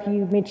instance, like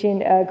you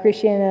mentioned,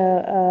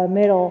 Christiana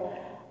Middle,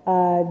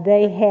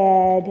 they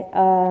had,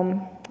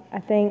 I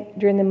think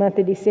during the month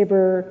of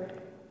December,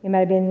 it might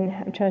have been,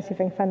 I'm trying to see if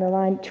I can find the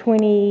line,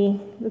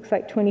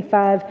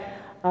 25,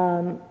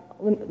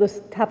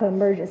 those type of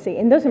emergency.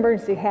 And those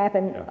emergencies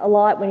happen a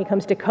lot when it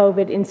comes to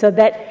COVID, and so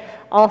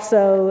that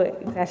also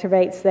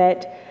exacerbates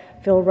that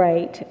fill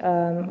rate,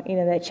 you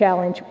know, that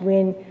challenge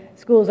when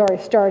school's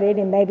already started,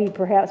 and maybe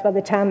perhaps by the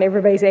time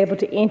everybody's able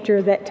to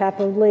enter that type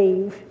of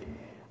leave,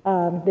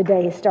 the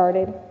day has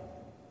started.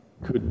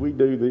 Could we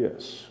do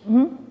this?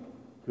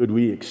 Could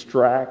we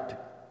extract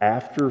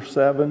after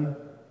 7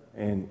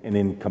 and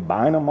then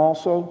combine them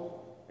also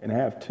and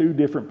have 2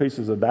 different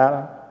pieces of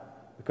data?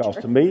 Because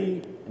to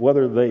me,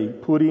 whether they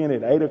put in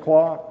at 8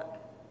 o'clock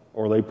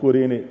or they put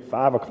in at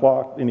 5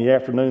 o'clock in the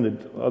afternoon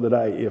the other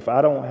day, if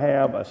I don't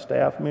have a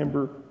staff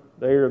member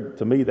there,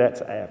 to me,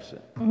 that's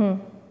absent.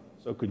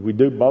 So could we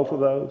do both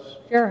of those?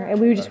 Sure, and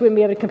we just wouldn't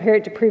be able to compare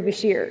it to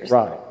previous years.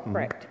 Right.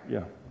 Correct.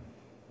 Yeah.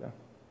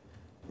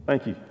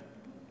 Thank you.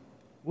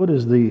 What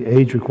is the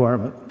age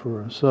requirement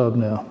for a sub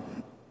now?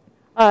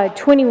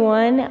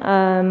 21,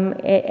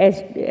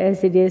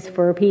 as it is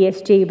for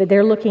PSG, but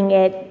they're looking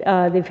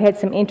at, they've had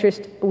some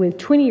interest with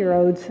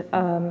 20-year-olds,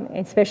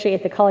 especially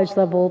at the college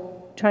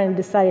level, trying to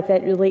decide if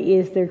that really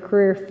is their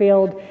career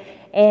field.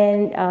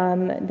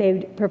 And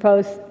they've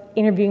proposed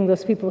interviewing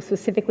those people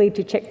specifically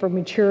to check for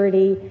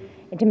maturity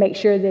and to make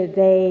sure that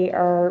they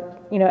are,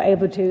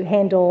 able to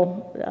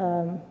handle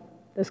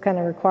those kind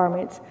of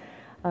requirements.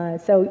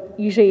 So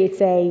usually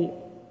it's a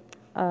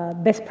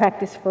best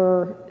practice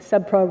for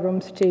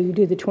sub-programs to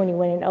do the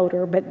 21 and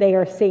older, but they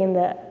are seeing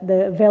that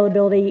the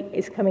availability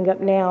is coming up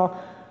now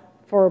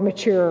for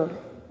mature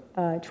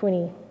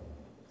 20.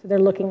 So they're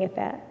looking at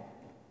that.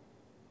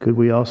 Could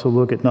we also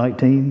look at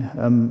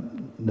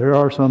 19? There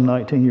are some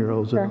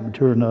 19-year-olds that are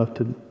mature enough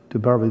to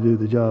probably do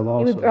the job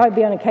also. It would probably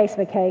be on a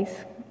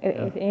case-by-case.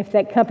 If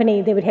that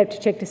company, they would have to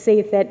check to see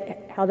if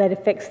how that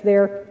affects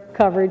their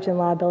coverage and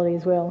liability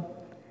as well.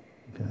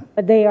 Okay.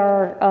 But they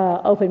are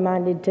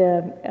open-minded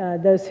to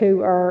those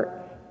who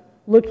are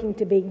looking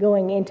to be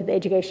going into the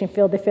education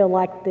field. They feel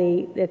like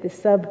that the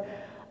sub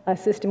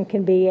system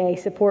can be a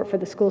support for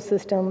the school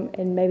system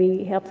and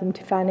maybe help them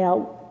to find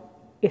out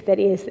if that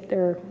is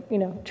their,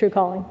 true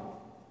calling.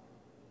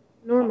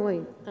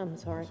 Normally, I'm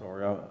sorry.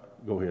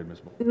 Go ahead, Ms.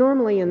 Moore.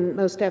 Normally, in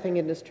most staffing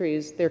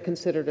industries, they're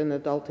considered an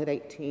adult at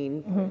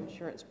 18 for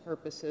insurance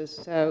purposes.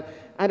 So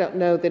I don't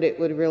know that it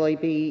would really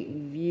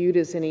be viewed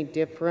as any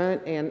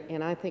different.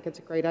 And I think it's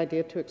a great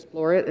idea to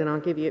explore it. And I'll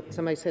give you,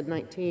 somebody said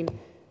 19,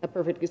 a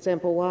perfect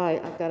example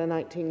why. I've got a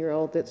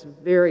 19-year-old that's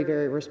very,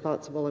 very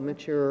responsible and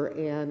mature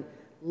and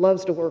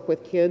loves to work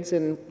with kids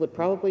and would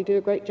probably do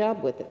a great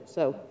job with it.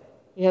 So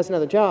he has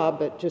another job,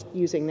 but just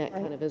using that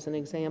kind of as an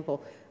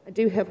example. I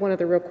do have one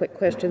other real quick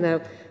question,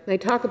 though. They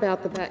talk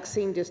about the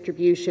vaccine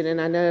distribution, and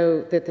I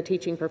know that the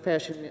teaching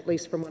profession, at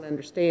least from what I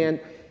understand,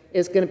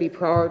 is going to be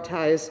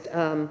prioritized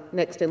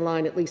next in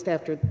line, at least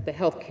after the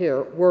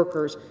healthcare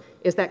workers.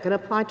 Is that going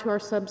to apply to our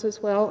subs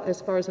as well,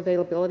 as far as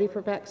availability for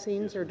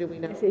vaccines, or do we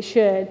know? Yes, it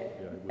should.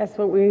 That's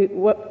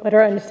what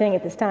our understanding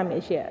at this time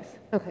is, yes.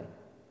 Okay.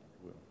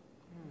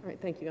 All right,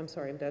 thank you. I'm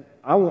sorry, I'm done.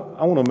 I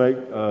want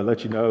to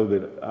let you know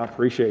that I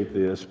appreciate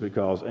this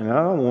because, and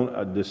I don't want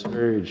to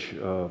disparage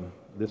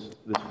this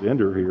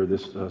vendor here,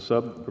 this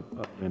sub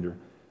vendor,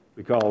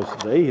 because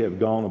they have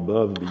gone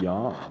above and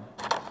beyond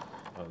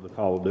the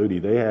call of duty.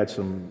 They had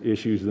some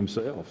issues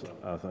themselves,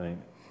 I think.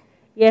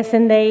 Yes,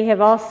 and they have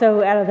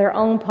also, out of their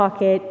own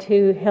pocket,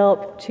 to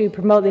help to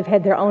promote, they've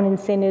had their own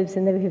incentives,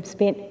 and they have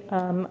spent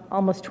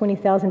almost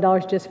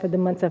 $20,000 just for the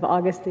months of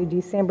August through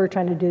December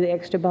trying to do the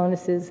extra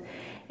bonuses.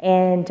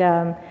 And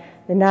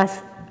the nice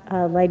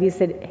ladies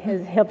that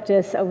has helped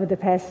us over the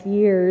past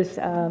years,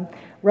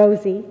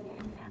 Rosie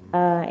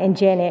and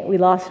Janet. We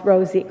lost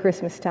Rosie at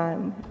Christmas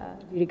time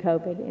due to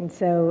COVID. And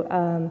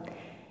so,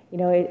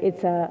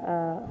 it's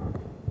a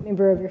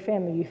member of your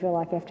family, you feel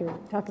like, after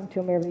talking to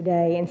them every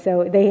day. And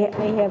so they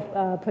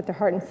have put their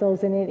heart and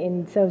souls in it,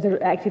 and so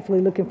they're actively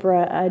looking for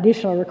an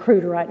additional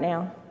recruiter right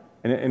now.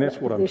 And that's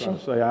what I'm trying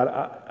to say.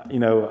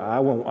 I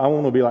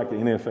want to be like the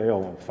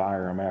NFL and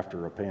fire them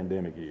after a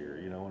pandemic year.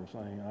 You know what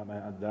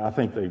I'm saying? I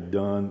think they've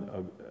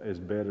done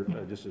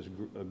just as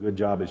a good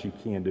job as you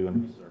can do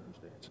in these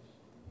circumstances.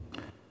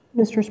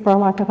 Mr.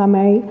 Spurlock, if I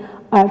may,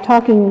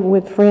 talking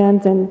with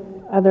friends and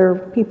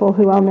other people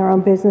who own their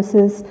own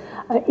businesses,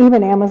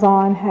 even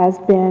Amazon has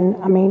been,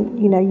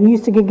 you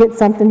used to get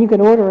something, you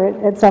could order it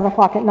at 7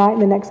 o'clock at night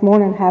and the next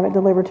morning and have it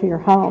delivered to your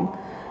home.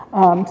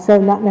 So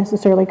not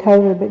necessarily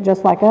COVID, but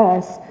just like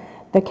us,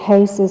 the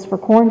cases for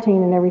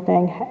quarantine and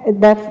everything,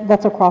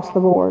 that's across the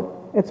board.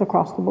 It's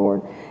across the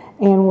board.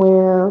 And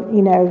where,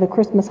 the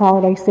Christmas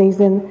holiday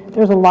season,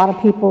 there's a lot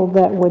of people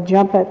that would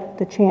jump at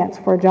the chance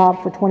for a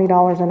job for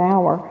 $20 an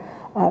hour.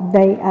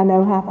 I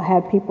know have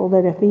had people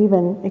that have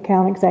even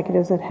account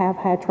executives that have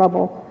had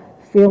trouble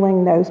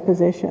filling those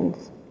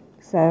positions.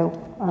 So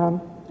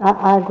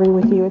I agree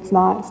with you, it's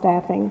not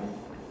staffing.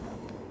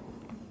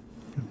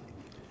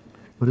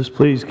 Well, just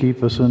please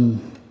keep us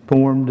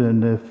informed,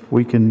 and if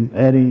we can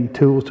add any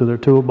tools to their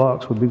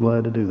toolbox, we'd be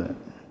glad to do that.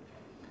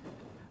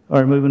 All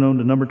right, moving on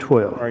to number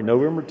 12. All right,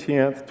 November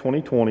 10th,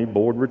 2020,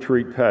 board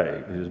retreat pay.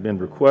 It has been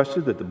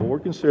requested that the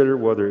board consider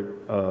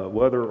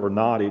whether or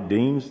not it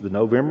deems the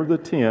November the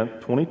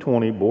 10th,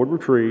 2020 board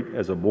retreat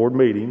as a board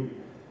meeting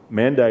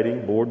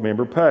mandating board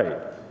member pay.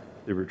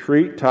 The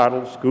retreat,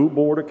 titled School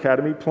Board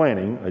Academy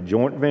Planning, a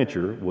joint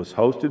venture, was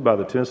hosted by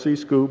the Tennessee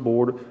School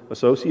Board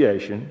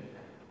Association.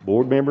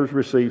 Board members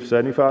received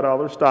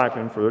 $75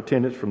 stipend for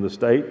attendance from the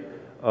state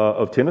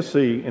of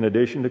Tennessee, in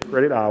addition to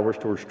credit hours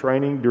towards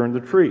training during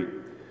the retreat.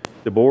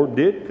 The board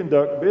did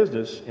conduct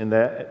business in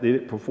that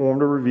it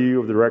performed a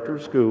review of the director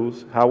of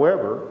schools.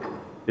 However,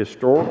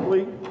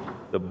 historically,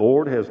 the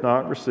board has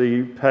not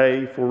received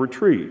pay for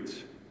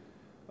retreats.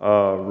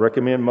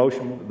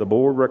 The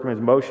board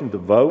recommends motion to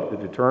vote to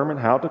determine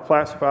how to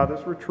classify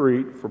this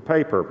retreat for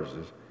pay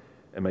purposes,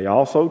 and may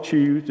also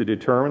choose to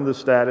determine the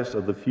status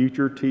of the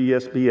future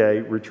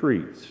TSBA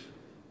retreats.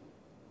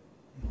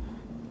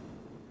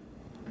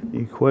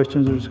 Any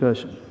questions or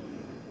discussion?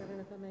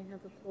 Chairman, if I may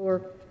have the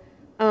floor.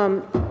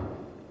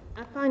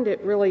 I find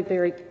it really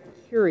very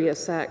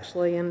curious,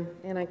 actually, and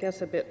I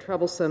guess a bit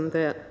troublesome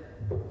that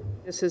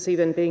this is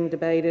even being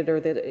debated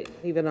or that it's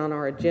even on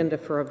our agenda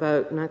for a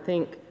vote. And I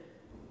think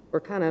we're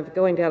kind of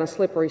going down a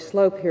slippery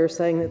slope here,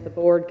 saying that the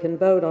board can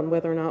vote on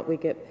whether or not we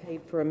get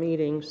paid for a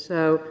meeting.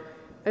 So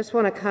I just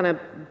want to kind of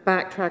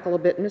backtrack a little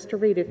bit. Mr.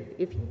 Reed,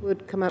 if you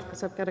would come up,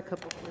 because I've got a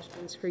couple of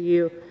questions for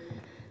you.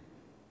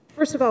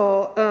 First of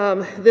all,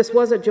 this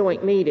was a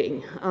joint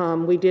meeting.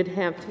 We did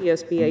have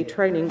TSBA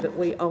training, but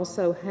we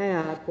also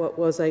had what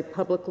was a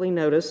publicly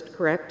noticed,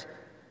 correct,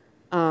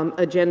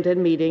 agenda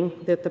meeting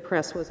that the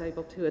press was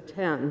able to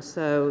attend.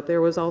 So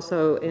there was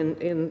also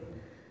in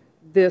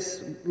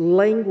this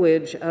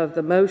language of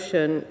the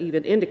motion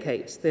even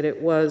indicates that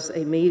it was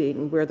a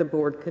meeting where the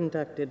board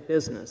conducted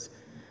business.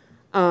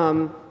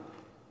 A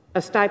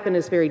stipend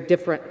is very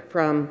different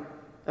from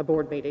a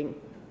board meeting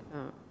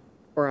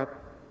or a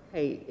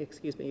pay,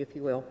 excuse me, if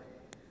you will.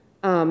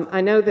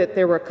 I know that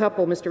there were a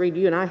couple, Mr. Reed,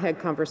 you and I had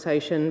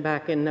conversation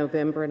back in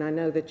November, and I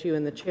know that you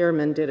and the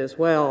chairman did as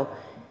well.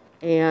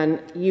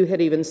 And you had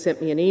even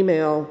sent me an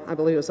email, I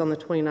believe it was on the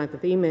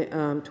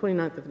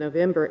 29th of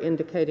November,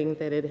 indicating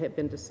that it had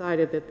been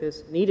decided that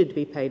this needed to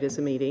be paid as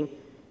a meeting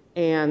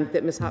and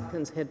that Ms.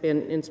 Hopkins had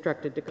been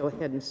instructed to go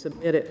ahead and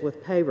submit it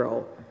with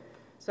payroll.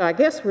 So I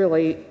guess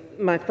really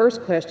my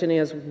first question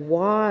is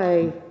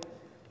why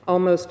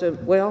almost,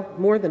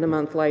 more than a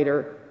month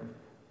later,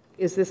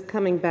 is this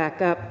coming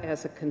back up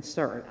as a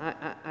concern?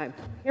 I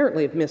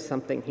apparently have missed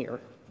something here.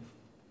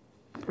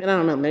 And I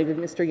don't know, maybe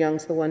Mr.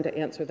 Young's the one to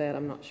answer that,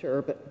 I'm not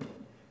sure, but.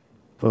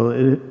 Well,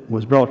 it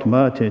was brought to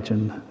my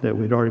attention that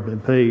we'd already been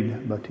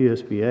paid by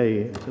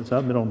TSBA. And since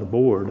I've been on the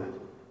board,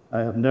 I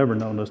have never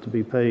known us to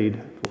be paid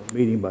for a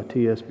meeting by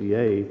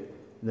TSBA, and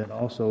then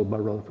also by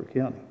Rutherford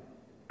County.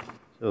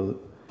 So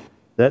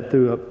that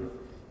threw up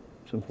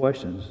some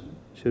questions.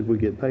 Should we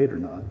get paid or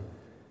not?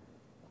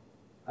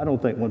 I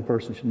don't think one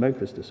person should make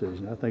this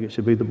decision. I think it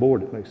should be the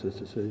board that makes this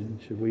decision.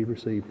 Should we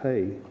receive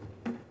pay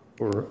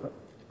for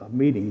a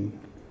meeting,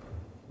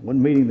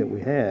 one meeting that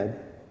we had?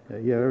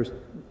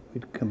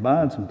 We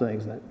combined some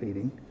things in that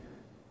meeting,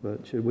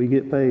 but should we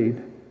get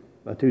paid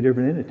by two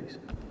different entities?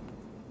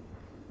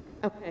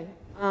 Okay.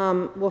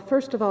 Well,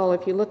 first of all,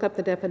 if you look up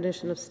the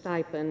definition of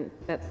stipend,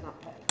 that's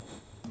not pay.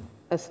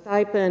 A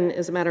stipend,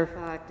 as a matter of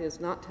fact,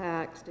 is not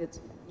taxed. It's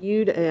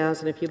viewed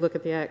as, and if you look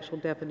at the actual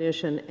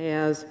definition,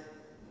 as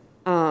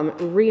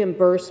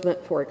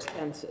reimbursement for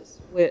expenses,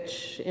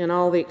 which in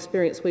all the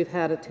experience we've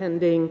had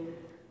attending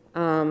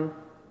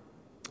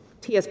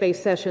TSBA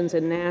sessions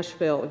in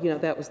Nashville,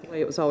 that was the way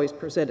it was always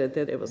presented,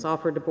 that it was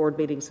offered to board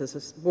meetings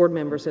as board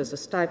members as a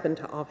stipend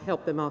to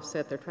help them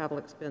offset their travel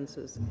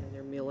expenses and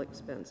their meal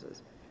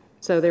expenses.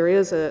 So there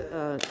is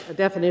a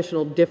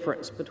definitional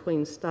difference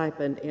between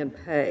stipend and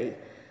pay.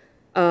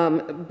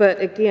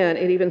 But again,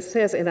 it even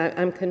says, and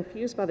I'm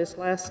confused by this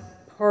last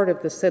part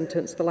of the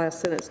sentence, the last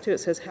sentence too. It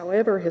says,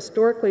 however,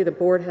 historically the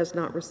board has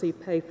not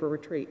received pay for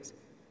retreats.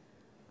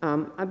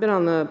 I've been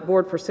on the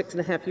board for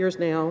 6.5 years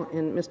now,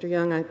 and Mr.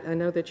 Young, I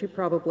know that you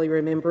probably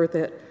remember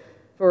that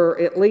for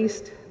at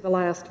least the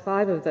last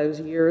 5 of those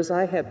years,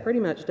 I have pretty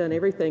much done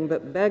everything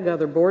but beg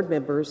other board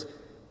members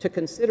to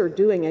consider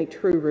doing a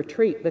true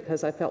retreat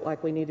because I felt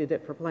like we needed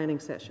it for planning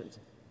sessions.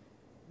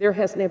 There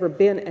has never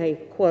been a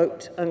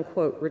quote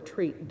unquote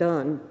retreat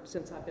done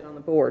since I've been on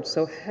the board.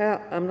 So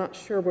I'm not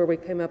sure where we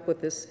came up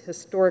with this.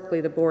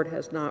 Historically, the board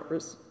has not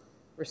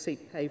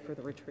received pay for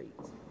the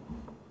retreats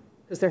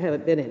because there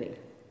haven't been any.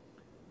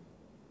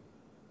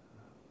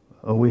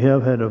 We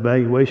have had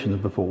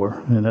evaluations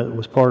before, and that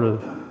was part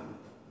of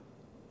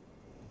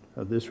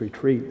this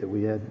retreat that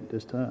we had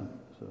this time.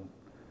 So,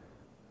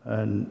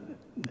 and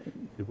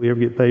did we ever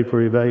get paid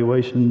for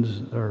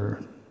evaluations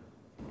or?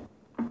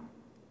 I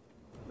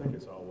think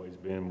it's always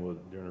been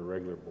during a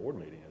regular board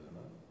meeting,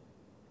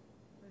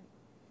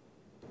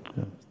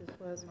 isn't it?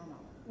 Yeah.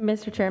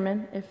 Mr.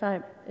 Chairman, if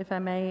I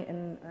may,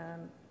 and I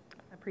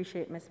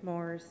appreciate Ms.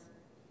 Moore's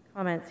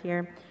comments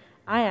here.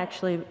 I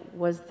actually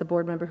was the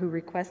board member who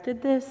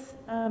requested this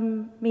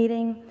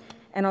meeting,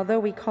 and although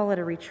we call it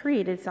a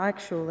retreat, it's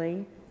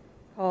actually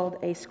called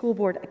a School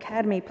Board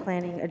Academy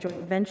Planning, a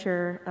joint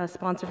venture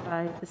sponsored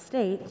by the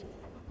state,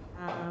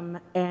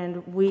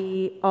 and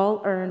we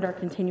all earned our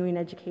continuing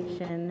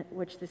education,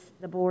 which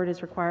the board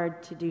is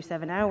required to do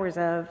 7 hours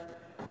of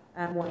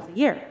once a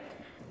year.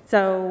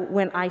 So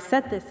when I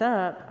set this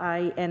up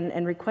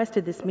and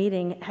requested this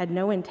meeting, had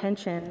no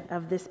intention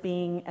of this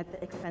being at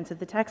the expense of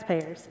the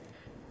taxpayers.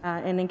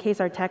 And in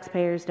case our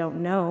taxpayers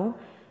don't know,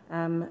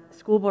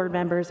 school board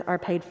members are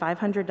paid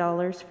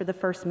 $500 for the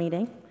first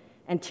meeting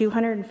and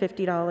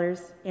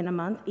 $250 in a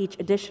month, each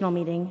additional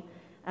meeting.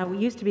 We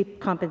used to be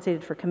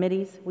compensated for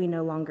committees. We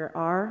no longer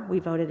are. We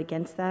voted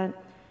against that.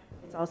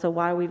 It's also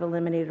why we've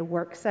eliminated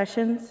work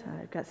sessions.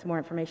 I've got some more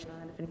information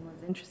on it if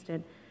anyone's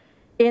interested.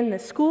 In the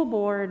school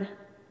board,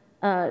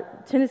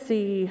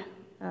 Tennessee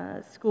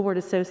School Board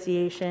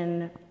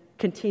Association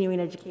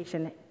continuing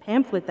education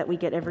pamphlet that we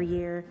get every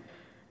year,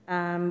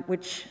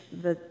 which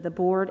the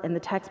board and the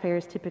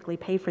taxpayers typically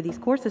pay for these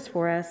courses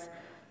for us,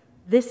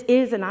 this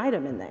is an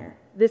item in there.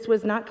 This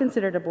was not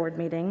considered a board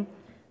meeting.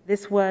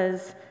 This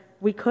was,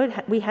 we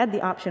had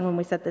the option when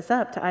we set this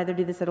up to either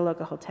do this at a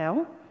local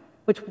hotel,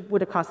 which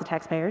would have cost the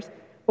taxpayers,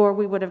 or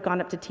we would have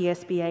gone up to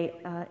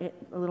TSBA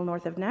a little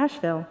north of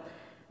Nashville.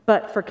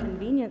 But for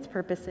convenience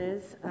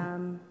purposes,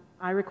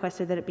 I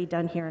requested that it be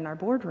done here in our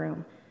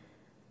boardroom.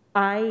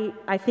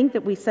 I think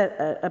that we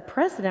set a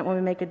precedent when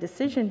we make a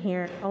decision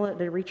here, call it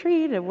a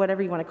retreat or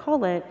whatever you want to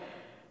call it.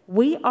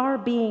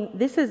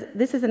 This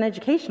is an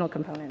educational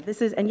component.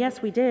 And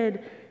yes, we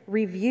did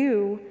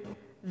review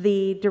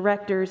the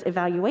director's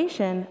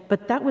evaluation,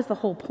 but that was the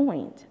whole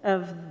point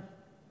of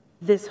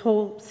this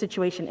whole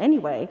situation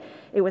anyway.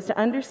 It was to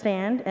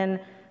understand,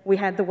 and we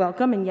had the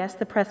welcome, and yes,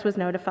 the press was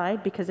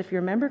notified, because if you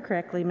remember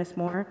correctly, Ms.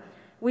 Moore,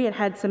 we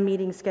had some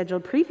meetings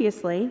scheduled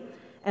previously,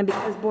 and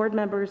because board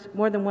members,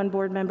 more than one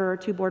board member or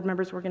two board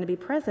members were going to be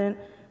present,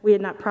 we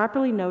had not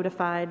properly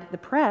notified the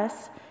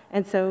press,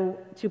 and so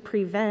to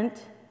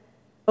prevent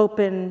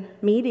open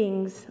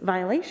meetings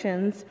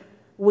violations,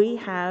 we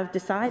have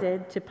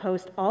decided to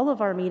post all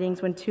of our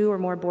meetings when two or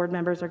more board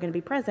members are going to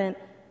be present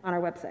on our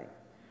website.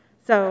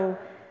 So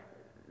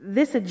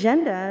this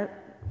agenda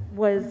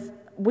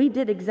we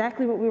did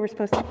exactly what we were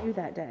supposed to do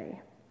that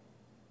day.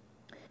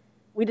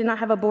 We did not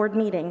have a board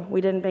meeting. We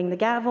didn't bang the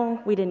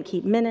gavel. We didn't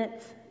keep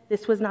minutes.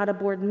 This was not a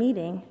board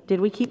meeting. Did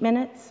we keep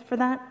minutes for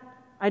that?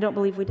 I don't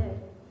believe we did.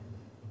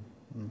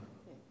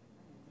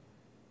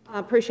 I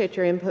appreciate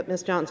your input,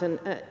 Ms. Johnson.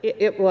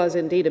 It was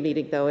indeed a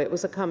meeting, though. It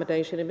was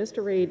accommodation. And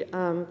Mr. Reed,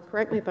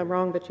 correct me if I'm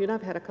wrong, but you and I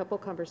have had a couple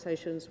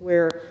conversations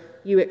where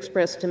you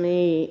expressed to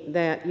me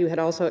that you had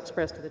also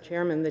expressed to the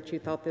chairman that you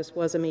thought this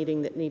was a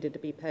meeting that needed to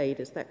be paid.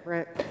 Is that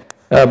correct?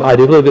 I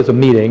do believe it's a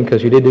meeting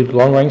because you did do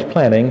long-range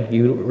planning.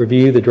 You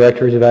reviewed the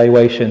director's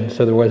evaluation,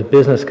 so there was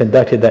business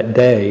conducted that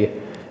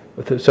day,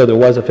 so there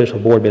was official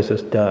board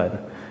business done.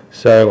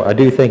 So I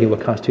do think it would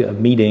constitute a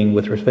meeting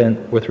with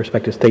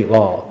respect to state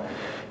law.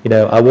 You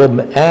know, I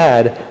will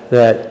add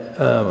that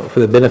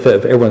for the benefit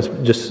of everyone's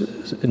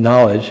just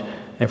knowledge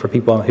and for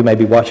people who may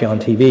be watching on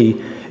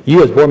TV,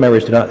 you as board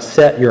members do not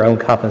set your own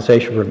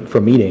compensation for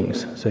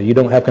meetings. So you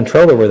don't have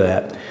control over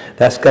that.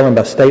 That's governed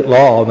by state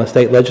law, and the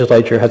state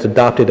legislature has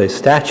adopted a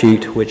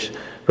statute which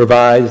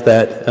provides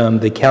that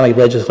the county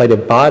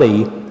legislative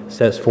body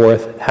sets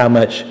forth how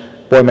much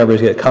board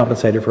members get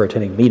compensated for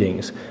attending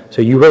meetings.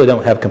 So you really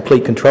don't have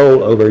complete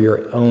control over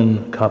your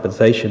own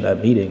compensation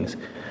at meetings.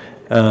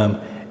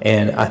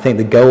 And I think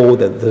the goal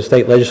that the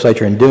state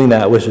legislature in doing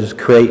that was to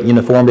create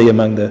uniformity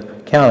among the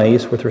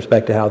counties with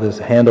respect to how this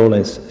is handled,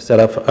 and set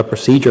up a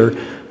procedure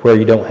where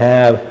you don't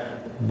have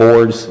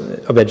boards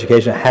of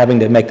education having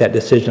to make that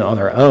decision on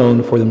their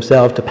own for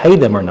themselves to pay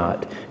them or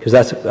not, because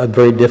that's a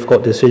very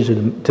difficult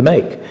decision to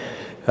make.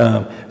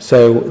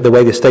 So the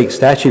way the state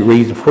statute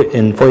reads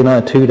in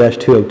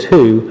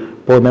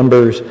 492-202, board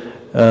members'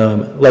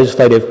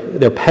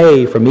 their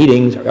pay for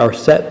meetings are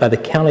set by the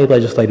county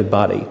legislative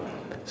body.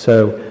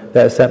 So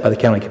that's set by the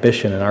county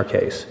commission in our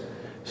case.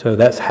 So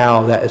that's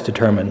how that is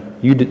determined.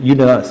 You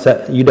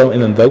don't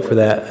even vote for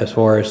that as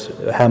far as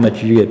how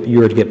much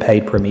you are to get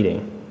paid per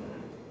meeting.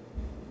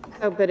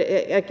 Oh, but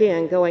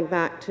again, going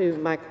back to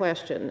my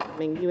question, I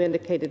mean, you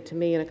indicated to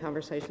me in a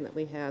conversation that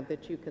we had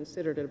that you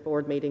considered it a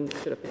board meeting that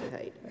should have been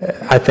paid.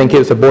 I think it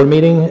was a board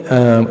meeting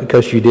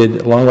because you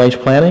did long-range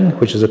planning,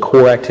 which is a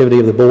core activity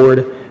of the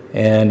board,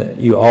 and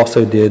you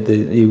also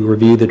you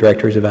reviewed the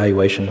director's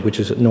evaluation, which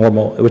is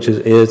normal, which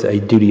is a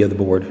duty of the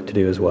board to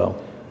do as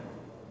well.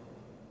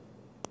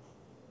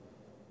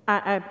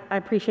 I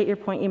appreciate your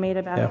point you made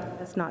about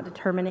us not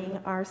determining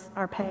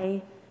our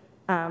pay,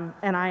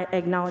 and I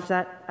acknowledge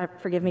that.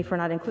 Forgive me for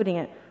not including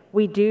it.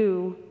 We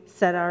do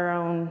set our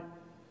own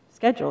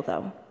schedule,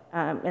 though.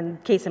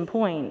 And case in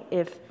point,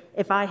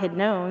 if I had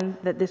known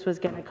that this was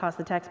going to cost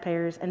the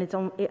taxpayers, and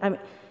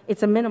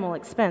it's a minimal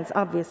expense,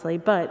 obviously,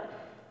 but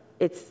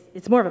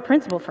it's more of a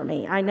principle for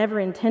me. I never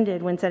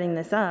intended when setting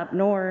this up,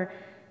 nor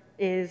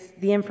is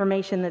the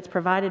information that's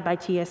provided by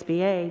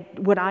TSBA,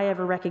 would I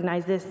ever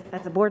recognize this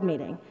as a board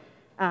meeting?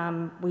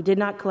 We did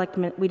not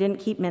we didn't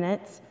keep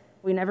minutes.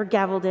 We never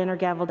gavelled in or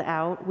gavelled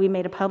out. We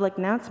made a public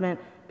announcement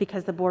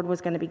because the board was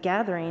going to be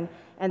gathering,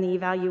 and the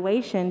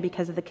evaluation,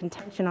 because of the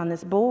contention on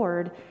this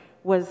board,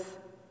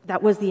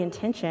 that was the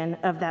intention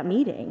of that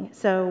meeting.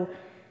 So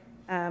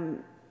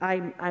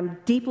I'm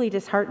deeply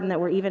disheartened that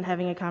we're even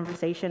having a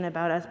conversation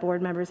about us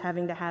board members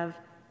having to have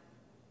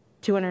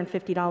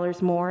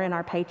 $250 more in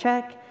our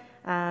paycheck.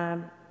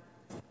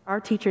 Our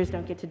teachers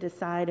don't get to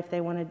decide if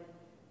they want to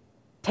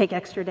take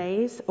extra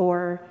days,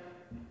 or,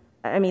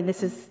 I mean,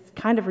 this is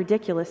kind of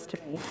ridiculous to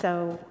me,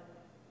 so.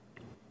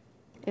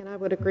 And I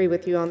would agree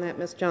with you on that,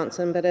 Ms.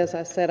 Johnson, but as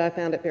I said, I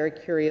found it very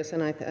curious,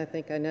 and I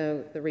think I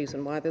know the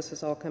reason why this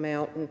has all come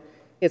out, and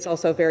it's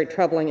also very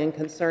troubling and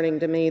concerning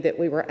to me that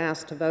we were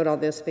asked to vote on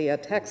this via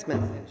text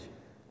message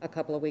a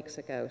couple of weeks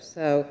ago.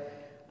 So,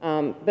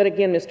 but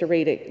again, Mr.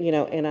 Reed,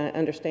 and I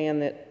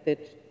understand that,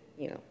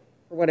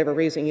 for whatever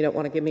reason, you don't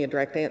want to give me a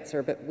direct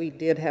answer, but we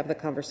did have the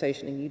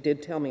conversation, and you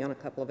did tell me on a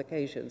couple of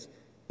occasions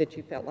that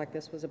you felt like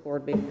this was a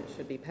board meeting that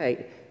should be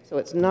paid. So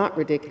it's not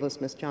ridiculous,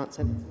 Ms.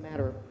 Johnson. It's a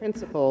matter of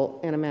principle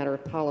and a matter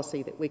of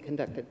policy that we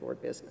conducted board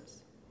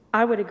business.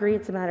 I would agree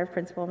it's a matter of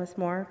principle, Ms.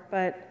 Moore,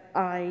 but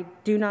I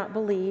do not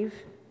believe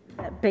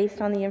that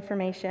based on the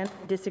information,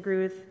 I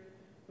disagree with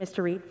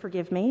Mr. Reed,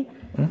 forgive me.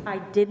 I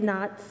did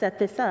not set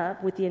this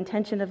up with the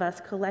intention of us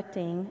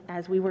collecting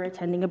as we were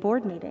attending a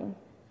board meeting.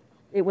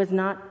 It was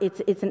not,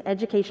 it's an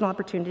educational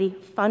opportunity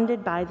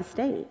funded by the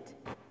state.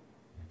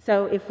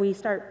 So if we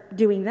start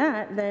doing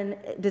that, then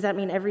does that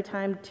mean every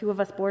time 2 of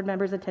us board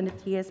members attend a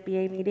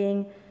TSBA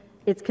meeting,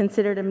 it's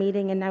considered a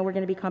meeting and now we're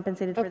going to be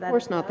compensated for that? Of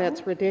course not.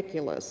 That's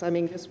ridiculous. I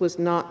mean, this was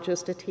not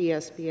just a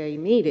TSBA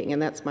meeting,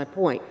 and that's my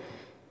point.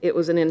 It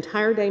was an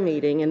entire day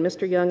meeting, and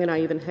Mr. Young and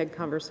I even had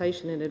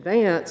conversation in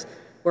advance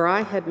where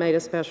I had made a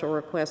special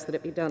request that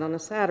it be done on a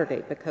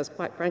Saturday because,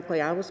 quite frankly,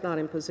 I was not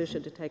in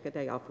position to take a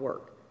day off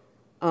work.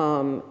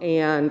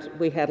 And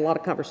we had a lot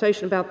of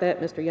conversation about that.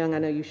 Mr. Young, I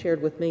know you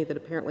shared with me that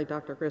apparently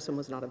Dr. Grissom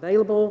was not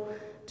available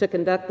to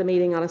conduct the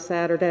meeting on a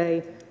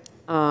Saturday.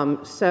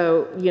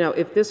 So, you know,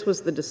 if this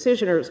was the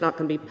decision or it's not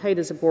going to be paid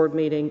as a board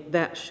meeting,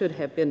 that should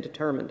have been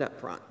determined up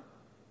front.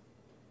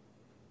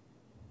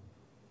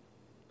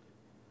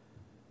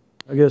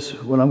 I guess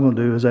what I'm going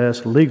to do is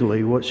ask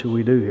legally, what should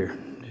we do here?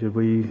 Should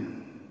we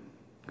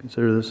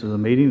consider this as a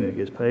meeting that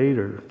gets paid,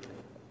 or?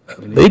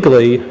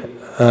 Legally,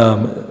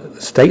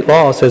 state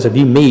law says if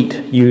you meet,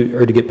 you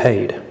are to get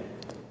paid.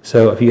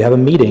 So if you have a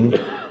meeting,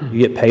 you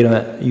get paid on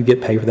that. You get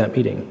paid for that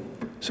meeting.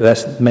 So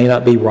that may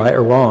not be right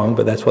or wrong,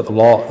 but that's what the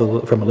law,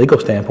 from a legal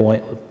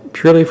standpoint,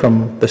 purely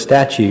from the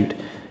statute,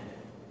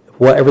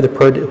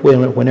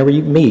 whenever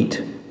you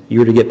meet,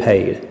 you're to get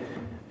paid.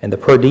 And the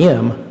per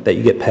diem that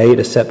you get paid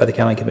is set by the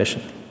county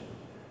commission.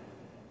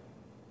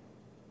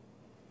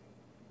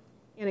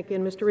 And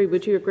again, Mr. Reed,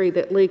 would you agree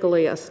that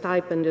legally a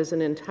stipend is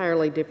an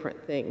entirely different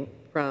thing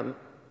from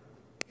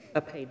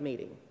a paid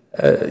meeting?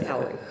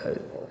 Salary,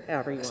 or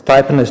however you want.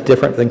 Stipend is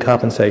different than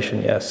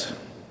compensation, yes.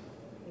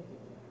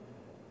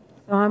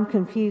 So I'm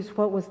confused,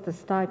 what was the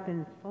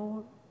stipend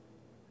for?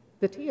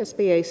 The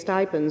TSBA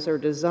stipends are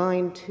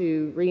designed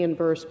to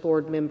reimburse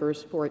board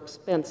members for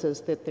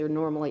expenses that they're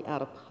normally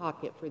out of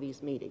pocket for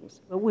these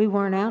meetings. But we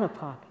weren't out of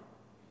pocket.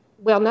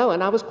 Well, no,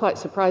 and I was quite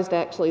surprised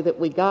actually that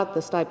we got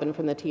the stipend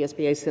from the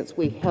TSBA since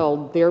we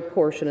held their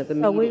portion of the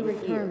meeting. So we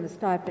returned the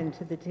stipend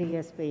to the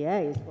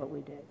TSBA is what we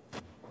did.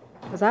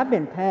 Because I've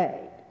been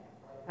paid.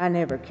 I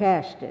never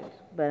cashed it,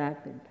 but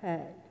I've been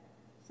paid.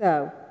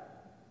 So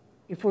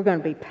if we're going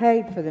to be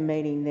paid for the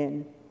meeting,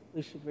 then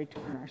we should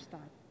return our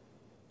stipend.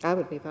 I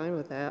would be fine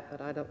with that,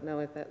 but I don't know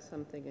if that's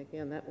something,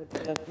 again, that would be...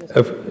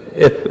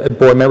 If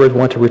board members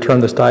want to return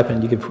the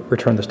stipend, you can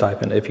return the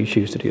stipend if you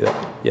choose to do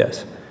that,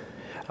 yes.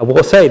 I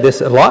will say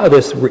this, a lot of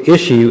this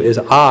issue is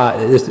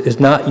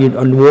not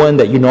one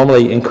that you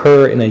normally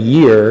incur in a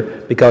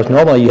year, because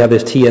normally you have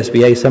this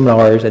TSBA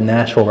seminars in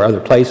Nashville or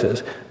other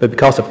places, but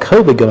because of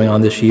COVID going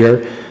on this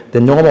year, the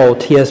normal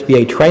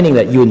TSBA training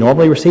that you would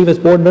normally receive as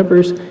board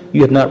members,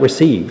 you have not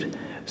received.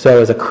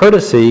 So as a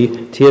courtesy,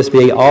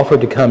 TSBA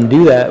offered to come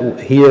do that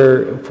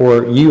here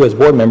for you as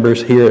board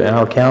members here in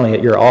our county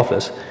at your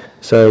office.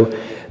 So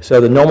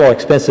the normal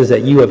expenses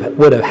that you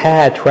would have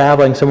had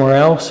traveling somewhere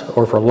else,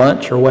 or for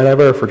lunch or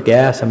whatever, for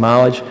gas and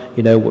mileage,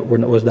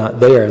 was not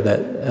there.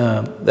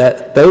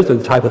 Those are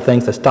the type of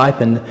things the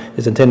stipend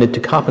is intended to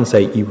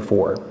compensate you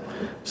for.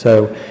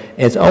 So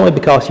it's only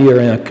because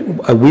you're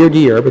in a weird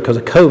year, because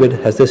of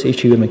COVID, has this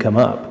issue even come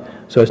up.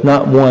 So it's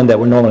not one that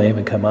would normally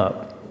even come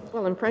up.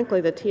 Well, and frankly,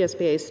 the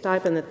TSBA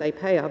stipend that they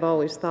pay, I've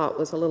always thought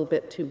was a little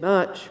bit too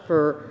much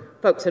for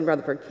folks in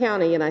Rutherford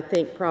County, and I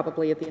think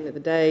probably at the end of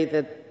the day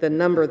that the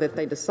number that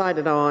they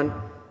decided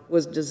on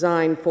was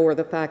designed for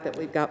the fact that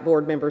we've got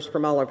board members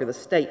from all over the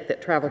state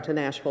that travel to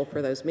Nashville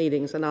for those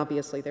meetings, and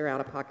obviously their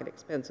out-of-pocket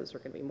expenses are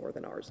going to be more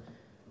than ours.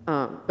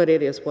 But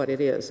it is what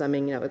it is. I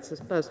mean, it's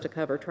supposed to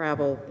cover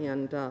travel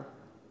and,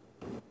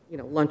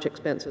 lunch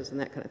expenses and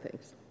that kind of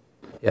things.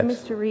 Yes.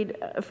 Mr. Reed,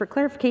 for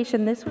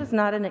clarification, this was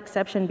not an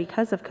exception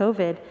because of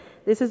COVID.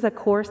 This is a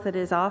course that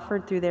is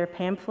offered through their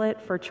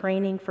pamphlet for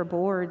training for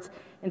boards.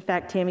 In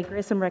fact, Tammy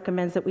Grissom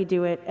recommends that we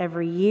do it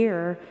every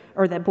year,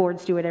 or that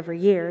boards do it every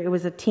year. It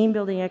was a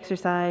team-building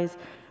exercise.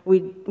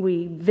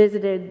 We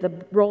visited the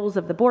roles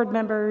of the board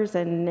members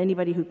and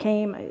anybody who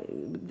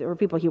came. There were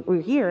people who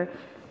were here.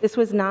 This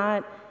was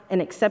not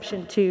an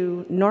exception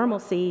to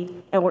normalcy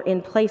or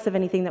in place of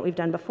anything that we've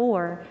done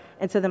before.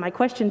 And so then my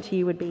question to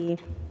you would be,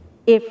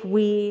 if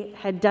we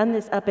had done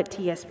this up at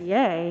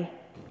TSBA,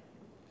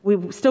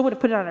 we still would have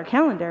put it on our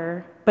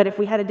calendar, but if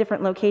we had a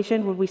different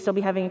location, would we still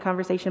be having a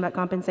conversation about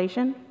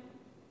compensation?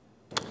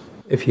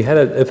 If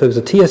it was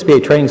a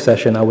TSBA training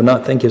session, I would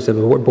not think it's a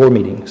board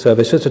meeting. So if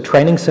it's just a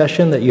training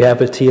session that you have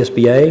with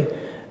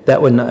TSBA,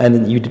 that would not,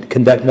 and you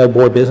conduct no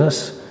board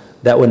business,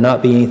 that would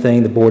not be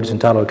anything the board is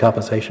entitled to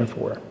compensation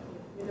for.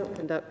 We don't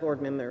conduct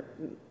board member.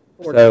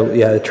 So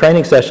yeah, the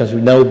training sessions,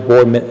 no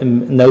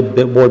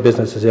board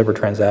business is ever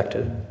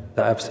transacted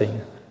that I've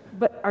seen.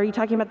 But are you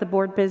talking about the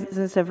board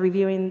business of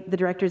reviewing the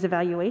director's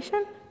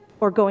evaluation?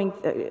 Or going,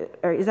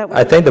 or is that what?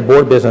 I think the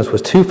board business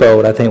was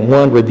twofold. I think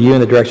one, reviewing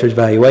the director's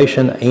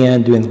evaluation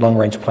and doing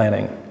long-range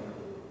planning.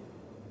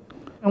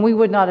 And we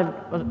would not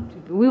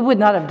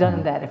have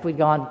done that if we'd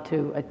gone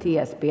to a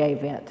TSBA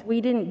event. We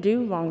didn't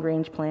do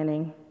long-range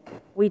planning.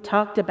 We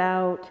talked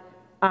about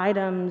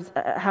items,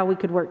 how we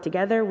could work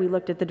together. We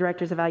looked at the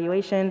director's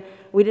evaluation.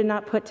 We did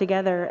not put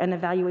together an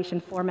evaluation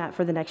format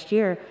for the next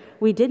year.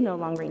 We did no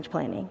long-range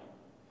planning.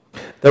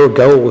 There were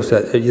goals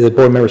that the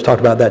board members talked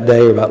about that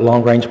day, about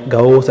long-range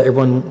goals that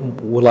everyone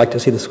would like to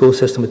see the school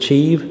system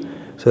achieve.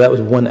 So that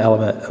was one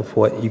element of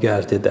what you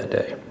guys did that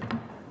day.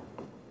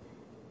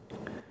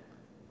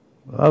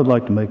 I'd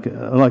like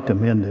to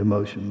amend the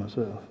motion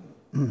myself.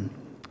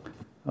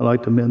 I'd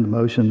like to amend the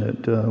motion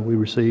that we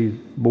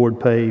receive board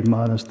pay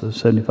minus the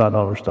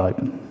 $75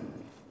 stipend.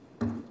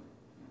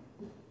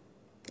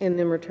 And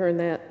then return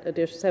that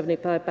additional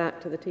 75 back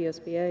to the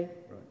TSBA?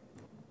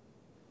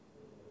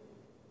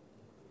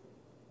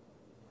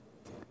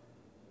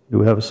 Do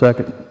we have a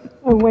second?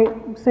 Oh, wait,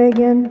 say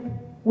again?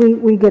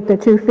 We get the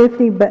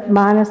 250, but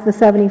minus the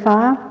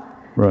 75?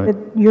 Right.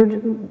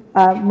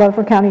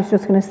 Rutherford County is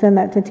just going to send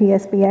that to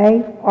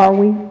TSBA, or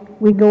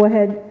we go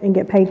ahead and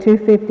get paid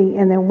 250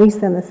 and then we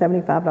send the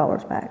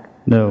 $75 back?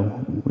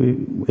 No,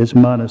 it's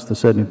minus the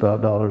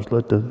 $75.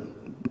 Let the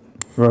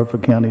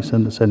Rutherford County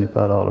send the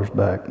 $75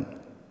 back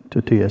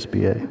to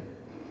TSBA.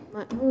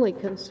 My only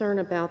concern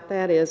about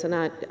that is, and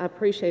I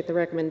appreciate the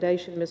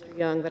recommendation, Mr.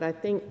 Young, but I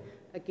think,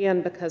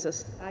 again, because a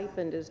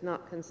stipend is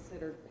not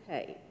considered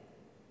pay,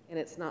 and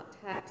it's not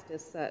taxed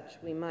as such,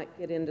 we might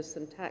get into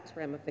some tax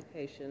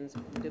ramifications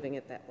from doing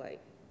it that way.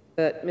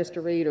 But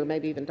Mr. Reed, or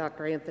maybe even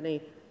Dr.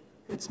 Anthony,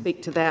 could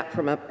speak to that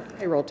from a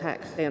payroll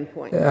tax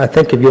standpoint. I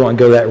think if you want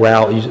to go that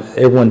route,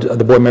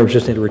 the board members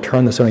just need to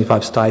return the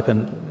 75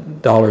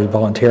 stipend dollars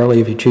voluntarily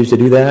if you choose to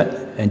do that,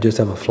 and just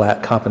have a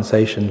flat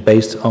compensation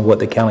based on what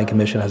the county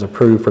commission has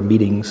approved for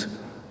meetings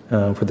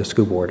for the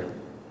school board.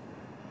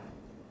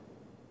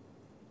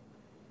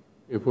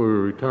 If we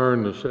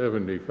return the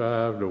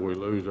 75, do we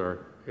lose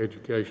our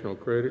educational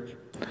credits?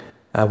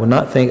 I would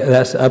not think,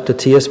 that's up to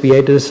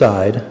TSBA to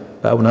decide,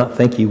 but I would not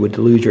think you would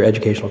lose your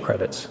educational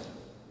credits.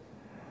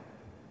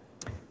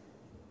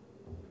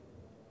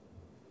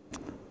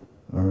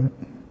 All right.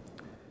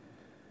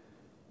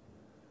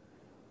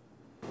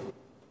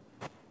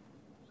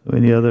 So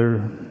any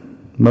other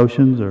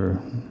motions or?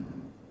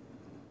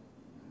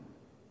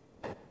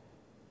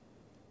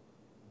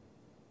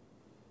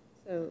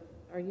 So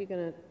are you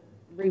going to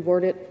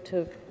reword it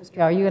to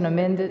Mr. Are you going to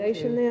amend it?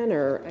 Then,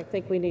 or I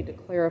think we need to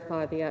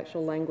clarify the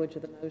actual language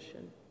of the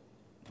motion.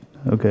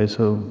 Okay,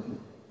 so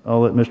I'll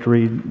let Mr.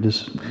 Reed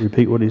just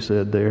repeat what he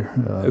said there.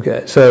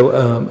 Okay,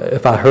 so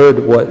if I heard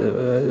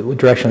what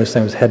direction this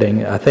thing was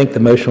heading, I think the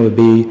motion would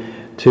be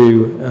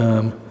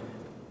to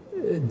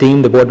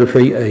deem the board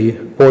retreat a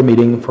board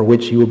meeting for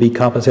which you will be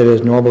compensated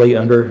as normally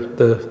under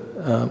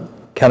the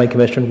county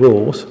commission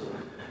rules,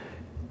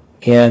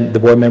 and the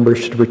board members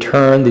should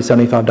return the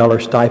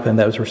 $75 stipend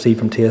that was received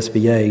from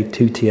TSBA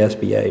to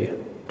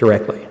TSBA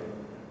directly.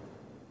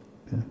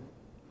 Okay.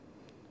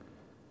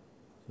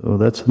 So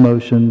that's the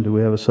motion. Do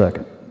we have a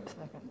second?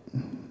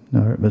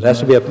 All right,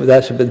 Ms.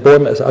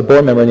 A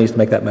board member needs to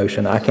make that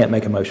motion. I can't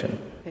make a motion.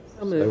 Okay,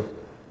 so moved.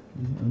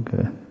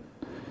 Okay.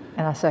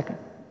 And I second.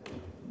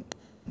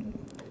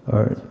 All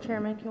right. Mr.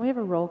 Chairman, can we have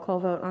a roll call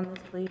vote on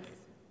this, please?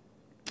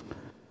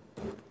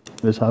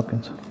 Ms.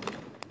 Hopkins?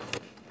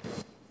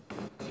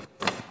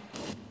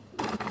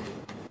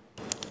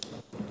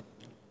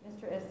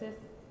 Mr. Estes?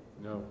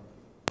 No.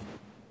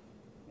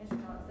 Ms.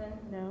 Johnson?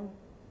 No.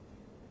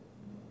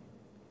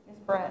 Ms.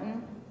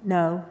 Bratton?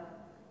 No.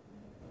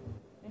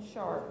 Ms.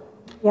 Sharp?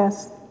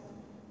 Yes.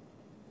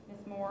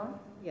 Ms. Moore?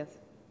 Yes.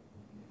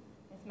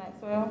 Ms.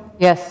 Maxwell?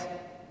 Yes.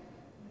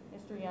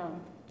 Mr.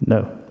 Young?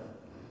 No.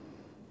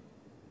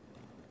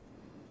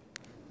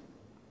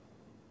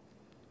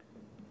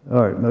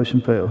 All right,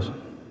 motion fails.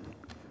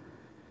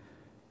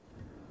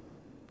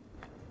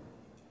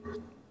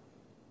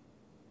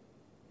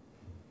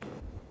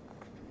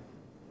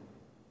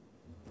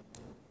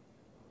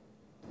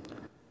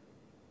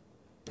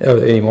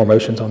 Any more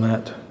motions on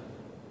that?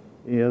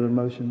 Any other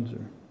motions? Or?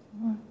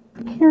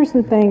 Here's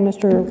the thing,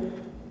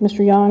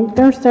 Mr. Young.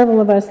 There are several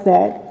of us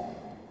that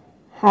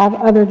have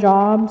other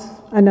jobs.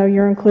 I know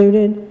you're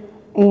included.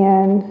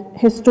 And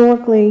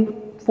historically,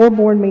 for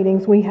board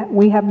meetings, we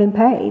have been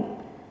paid.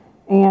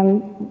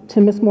 And to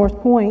Ms. Moore's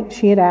point,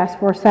 she had asked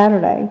for a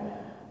Saturday.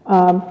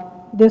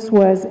 This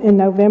was in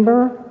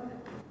November.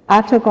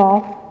 I took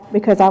off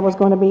because I was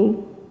going to be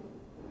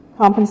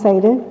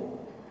compensated.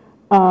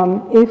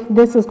 If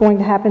this is going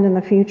to happen in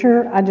the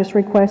future, I just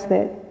request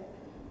that,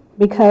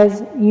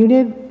 because you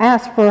did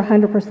ask for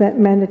 100%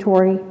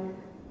 mandatory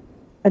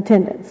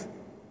attendance.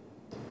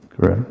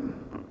 Correct.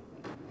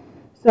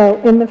 So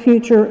in the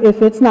future,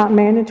 if it's not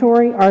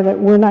mandatory or that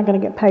we're not going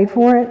to get paid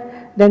for it,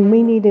 then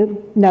we need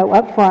to know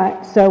up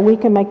front so we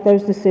can make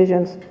those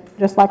decisions,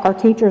 just like our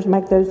teachers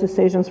make those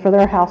decisions for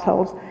their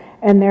households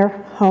and their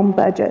home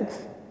budgets.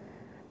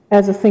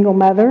 As a single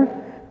mother,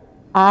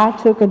 I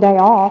took a day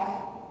off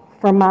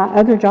from my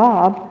other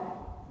job,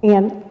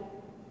 and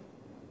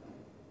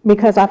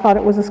because I thought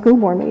it was a school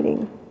board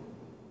meeting.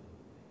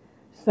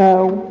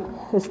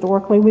 So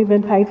historically, we've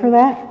been paid for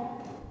that.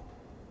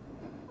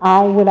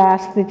 I would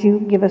ask that you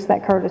give us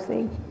that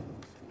courtesy.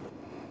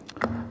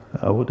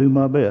 I will do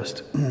my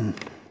best.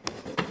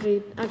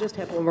 I just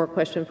have one more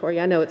question for you.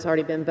 I know it's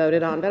already been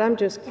voted on, but I'm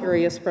just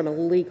curious from a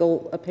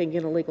legal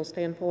opinion, a legal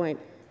standpoint,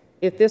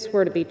 if this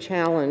were to be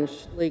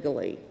challenged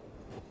legally,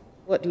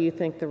 what do you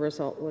think the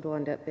result would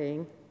wind up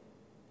being?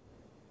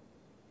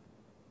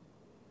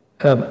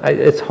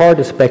 It's hard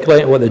to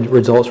speculate what the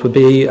results would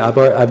be.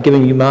 I've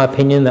given you my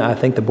opinion that I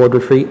think the board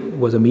retreat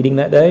was a meeting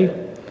that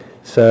day.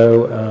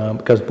 So,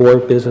 because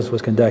board business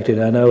was conducted,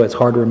 I know it's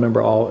hard to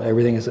remember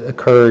everything has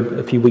occurred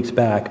a few weeks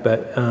back,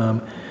 but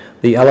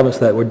the elements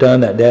that were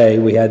done that day,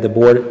 we had the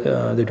board,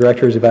 the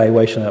director's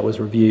evaluation that was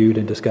reviewed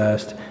and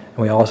discussed, and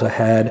we also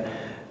had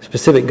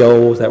specific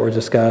goals that were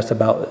discussed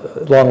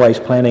about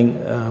long-range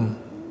planning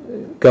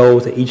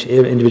goals that each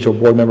individual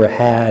board member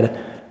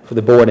had for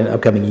the board in the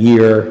upcoming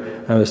year.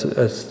 There was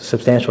a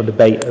substantial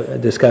debate, a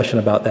discussion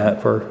about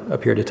that for a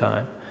period of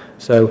time.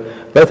 So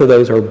both of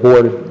those are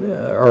board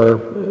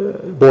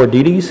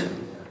duties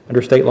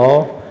under state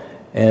law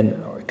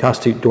and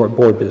constitute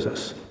board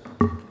business.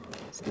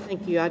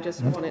 Thank you. I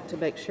just wanted to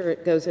make sure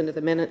it goes into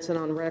the minutes and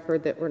on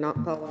record that we're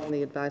not following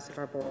the advice of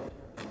our board.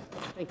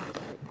 Thank you.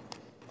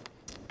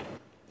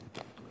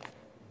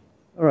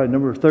 All right,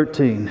 number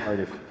 13. All right,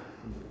 if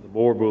the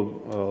board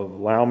will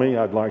allow me,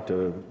 I'd like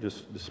to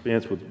just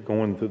dispense with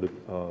going through the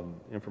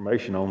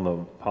information on the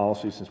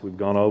policy since we've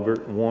gone over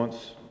it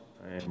once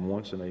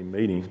in a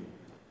meeting,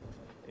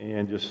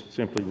 and just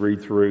simply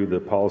read through the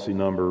policy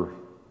number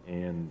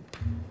and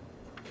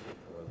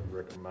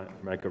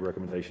make a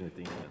recommendation at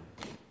the end.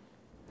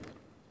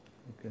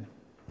 Okay.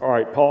 All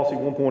right, policy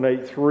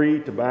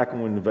 1.83,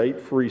 tobacco and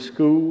vape-free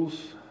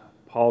schools.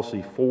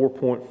 Policy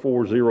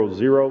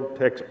 4.400,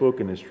 textbook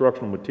and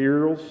instructional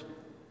materials.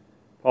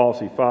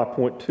 Policy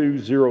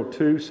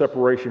 5.202,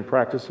 separation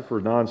practices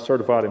for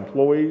non-certified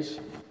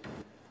employees.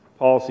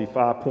 Policy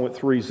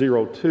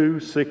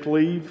 5.302, sick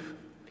leave.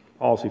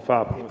 Policy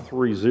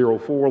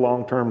 5.304,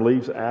 long-term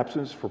leaves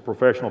absence for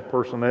professional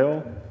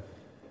personnel.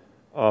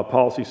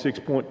 Policy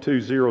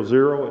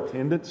 6.200,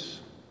 attendance.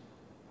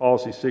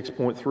 Policy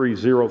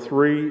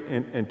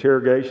 6.303,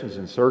 interrogations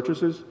and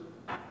searches.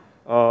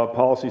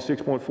 Policy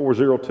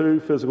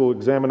 6.402, physical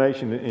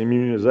examination and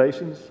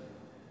immunizations.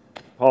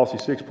 Policy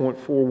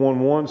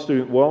 6.411,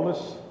 student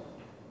wellness.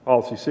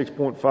 Policy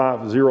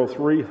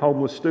 6.503,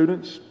 homeless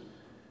students.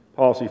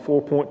 Policy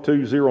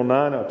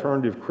 4.209,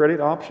 alternative credit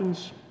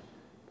options.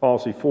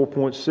 Policy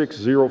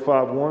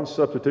 4.6051,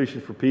 substitution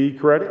for PE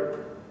credit.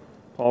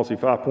 Policy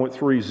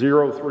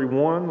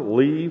 5.3031,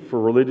 leave for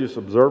religious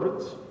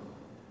observance.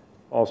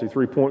 Policy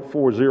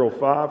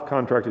 3.405,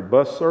 contracted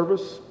bus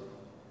service.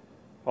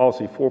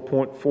 Policy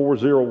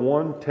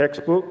 4.401,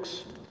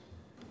 textbooks.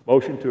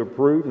 Motion to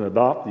approve and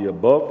adopt the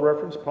above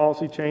referenced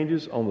policy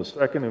changes on the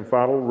second and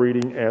final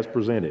reading as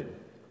presented.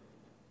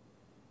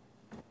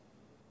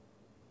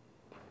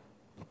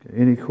 Okay,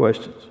 any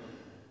questions?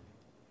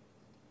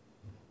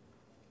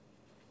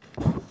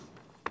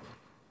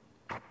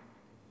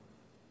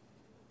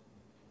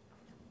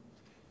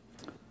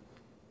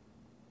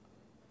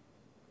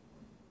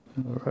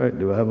 All right,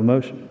 do I have a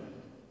motion?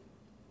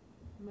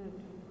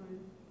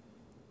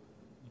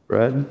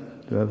 Braden,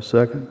 do I have a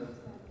second?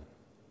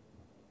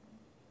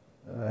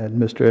 I had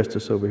Mr.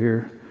 Estes over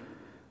here.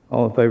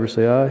 All in favor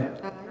say aye.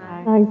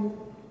 Aye.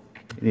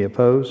 Any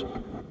opposed?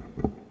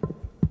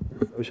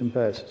 Motion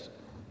passes.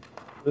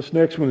 This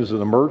next one is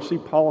an emergency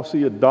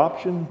policy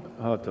adoption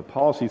to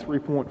policy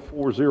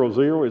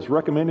 3.400. It's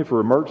recommended for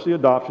emergency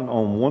adoption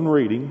on one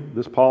reading.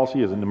 This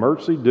policy is an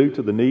emergency due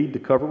to the need to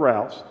cover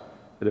routes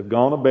that have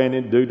gone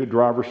abandoned due to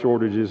driver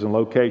shortages and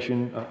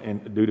location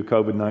and due to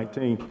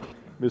COVID-19.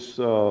 Ms.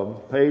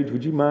 Page,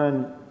 would you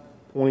mind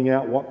pointing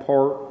out what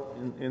part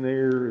in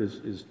there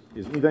is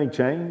anything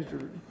changed?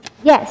 Or?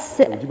 Yes.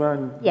 Would you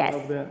mind?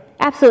 Yes, that?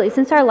 absolutely.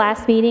 Since our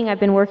last meeting, I've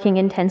been working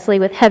intensely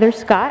with Heather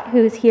Scott,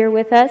 who's here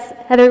with us.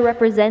 Heather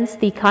represents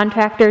the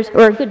contractors,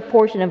 or a good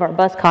portion of our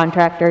bus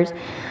contractors.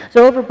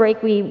 So over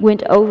break, we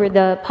went over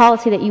the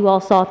policy that you all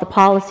saw at the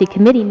policy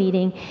committee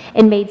meeting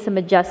and made some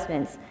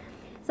adjustments.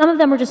 Some of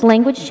them were just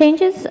language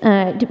changes,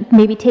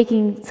 maybe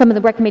taking some of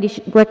the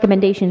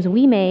recommendations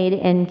we made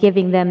and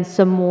giving them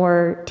some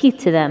more teeth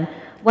to them.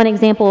 One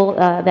example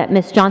that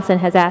Ms. Johnson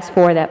has asked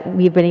for that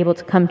we've been able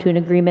to come to an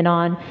agreement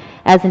on,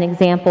 as an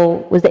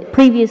example, was that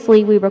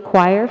previously we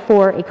require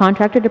for a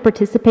contractor to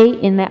participate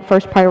in that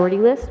first priority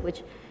list,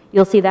 which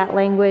you'll see that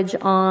language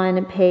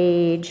on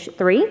page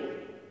 3.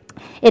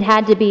 It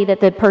had to be that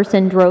the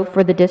person drove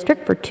for the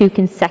district for 2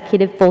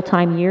 consecutive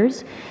full-time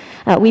years.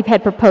 We've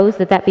had proposed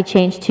that that be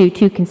changed to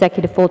 2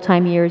 consecutive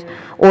full-time years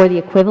or the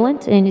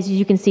equivalent. And as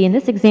you can see in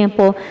this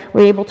example,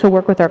 we're able to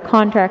work with our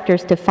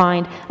contractors to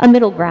find a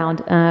middle ground.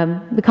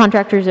 The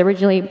contractors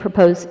originally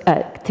proposed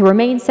to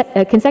remain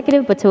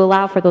consecutive, but to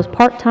allow for those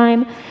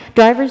part-time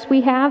drivers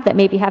we have that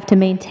maybe have to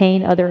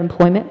maintain other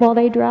employment while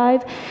they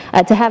drive,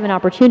 to have an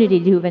opportunity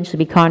to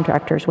eventually be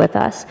contractors with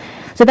us.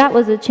 So that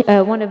was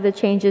one of the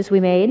changes we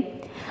made.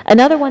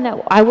 Another one that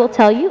I will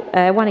tell you,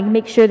 I want to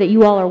make sure that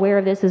you all are aware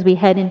of this as we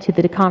head into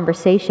the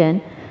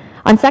conversation.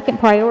 On second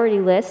priority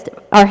list,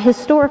 our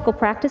historical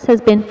practice has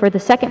been for the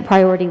second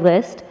priority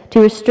list to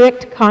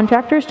restrict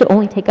contractors to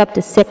only take up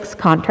to 6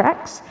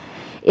 contracts.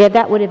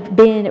 That would have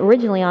been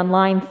originally on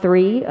line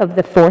 3 of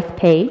the 4th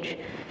page.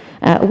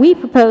 We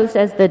proposed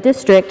as the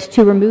district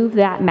to remove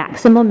that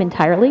maximum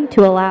entirely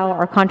to allow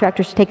our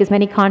contractors to take as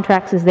many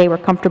contracts as they were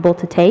comfortable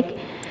to take.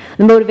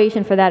 The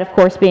motivation for that, of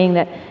course, being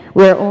that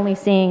we're only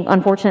seeing,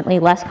 unfortunately,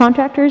 less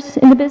contractors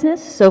in the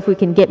business. So if we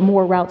can get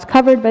more routes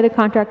covered by the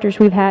contractors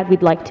we've had,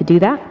 we'd like to do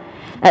that.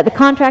 The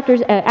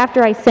contractors,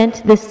 after I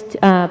sent this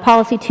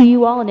policy to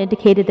you all and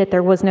indicated that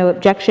there was no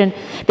objection,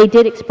 they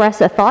did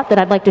express a thought that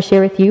I'd like to share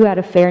with you out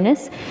of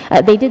fairness.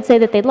 They did say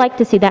that they'd like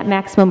to see that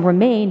maximum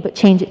remain, but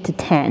change it to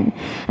 10.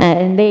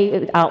 And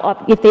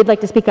if they'd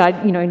like to speak,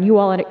 and you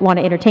all want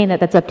to entertain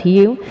that, that's up to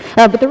you.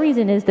 But the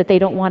reason is that they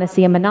don't want to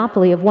see a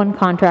monopoly of one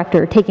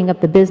contractor taking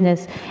up the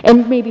business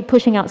and maybe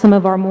pushing out some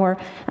of our more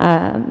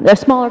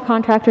smaller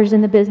contractors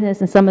in the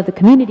business and some of the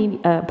community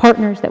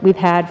partners that we've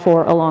had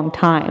for a long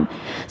time.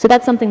 So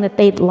that's something that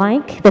they'd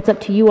like. That's up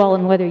to you all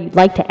and whether you'd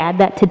like to add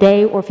that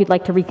today or if you'd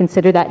like to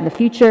reconsider that in the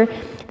future.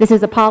 This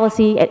is a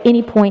policy. At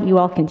any point, you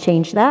all can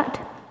change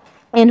that.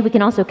 And we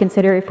can also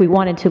consider if we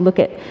wanted to look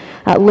at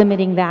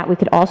limiting that, we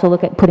could also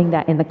look at putting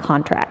that in the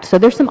contract. So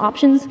there's some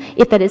options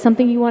if that is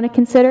something you want to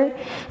consider.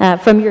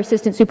 From your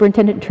Assistant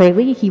Superintendent Trey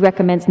Lee, he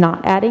recommends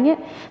not adding it,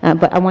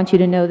 but I want you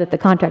to know that the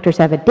contractors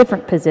have a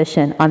different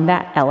position on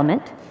that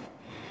element.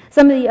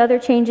 Some of the other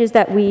changes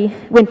that we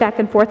went back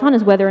and forth on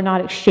is whether or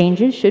not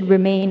exchanges should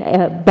remain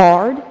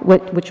barred,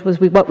 which was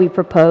what we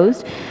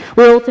proposed.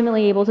 We were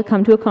ultimately able to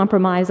come to a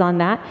compromise on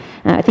that.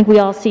 I think we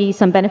all see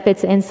some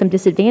benefits and some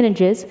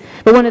disadvantages,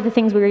 but one of the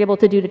things we were able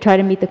to do to try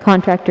to meet the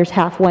contractors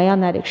halfway on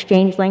that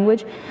exchange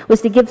language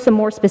was to give some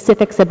more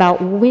specifics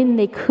about when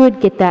they could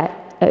get that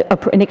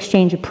an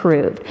exchange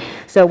approved.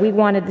 So we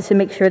wanted to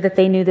make sure that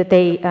they knew that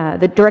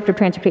the Director of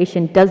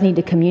Transportation does need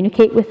to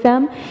communicate with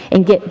them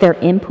and get their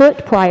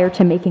input prior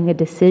to making a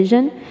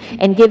decision.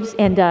 And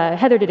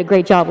Heather did a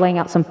great job laying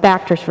out some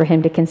factors for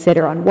him to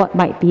consider on what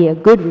might be a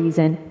good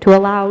reason to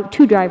allow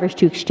 2 drivers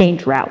to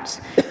exchange routes.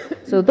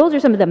 So those are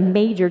some of the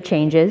major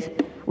changes.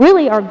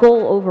 Really, our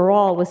goal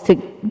overall was to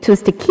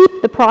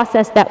keep the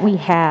process that we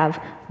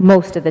have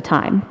most of the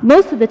time.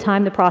 Most of the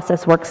time, the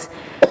process works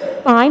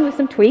fine with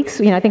some tweaks.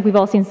 I think we've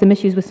all seen some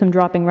issues with some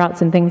dropping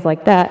routes and things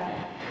like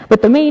that.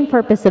 But the main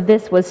purpose of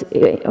this was,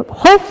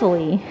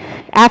 hopefully,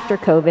 after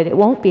COVID, it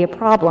won't be a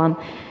problem.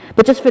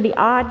 But just for the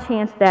odd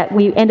chance that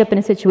we end up in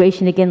a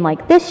situation again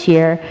like this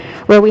year,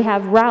 where we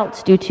have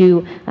routes due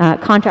to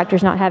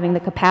contractors not having the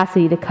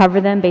capacity to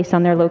cover them based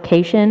on their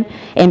location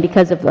and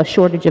because of a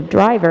shortage of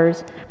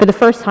drivers, for the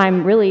first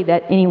time really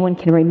that anyone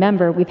can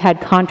remember, we've had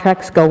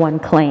contracts go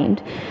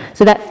unclaimed.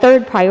 So that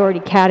third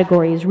priority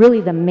category is really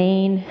the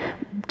main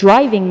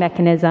driving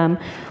mechanism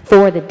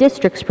for the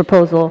district's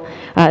proposal,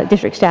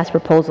 district staff's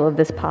proposal of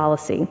this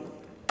policy.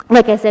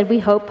 Like I said, we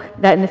hope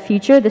that in the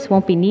future this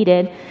won't be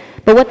needed.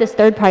 But what this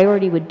third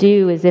priority would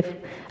do is if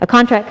a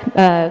contract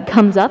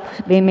comes up,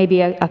 maybe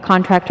a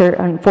contractor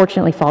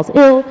unfortunately falls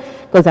ill,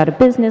 goes out of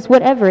business,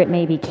 whatever it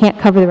may be, can't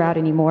cover the route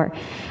anymore,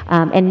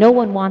 and no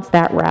one wants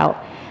that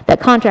route, that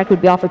contract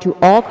would be offered to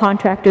all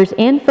contractors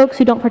and folks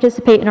who don't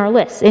participate in our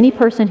list. Any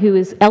person who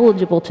is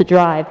eligible to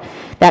drive,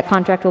 that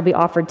contract will be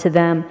offered to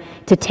them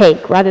to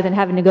take, rather than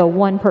having to go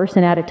one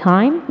person at a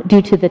time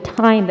due to the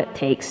time that it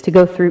takes to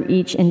go through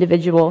each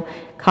individual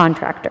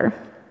contractor.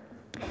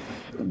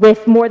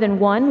 If more than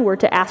one were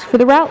to ask for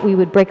the route, we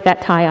would break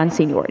that tie on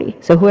seniority.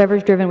 So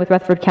whoever's driven with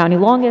Rutherford County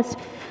longest,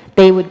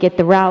 they would get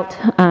the route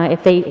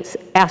if they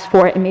asked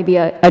for it, and maybe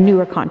a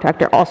newer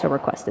contractor also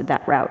requested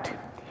that route.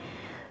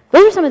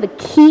 Those are some of the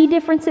key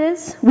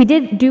differences. We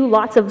did do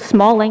lots of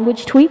small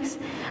language tweaks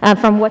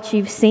from what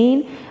you've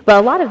seen, but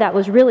a lot of that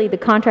was really the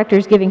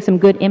contractors giving some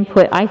good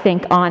input, I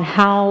think, on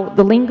how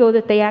the lingo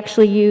that they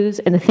actually use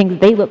and the things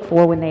they look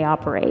for when they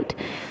operate.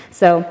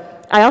 So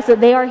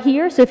they are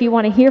here, so if you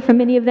want to hear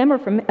from any of them or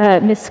from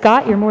Ms.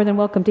 Scott, you're more than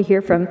welcome to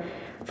hear from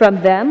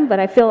them.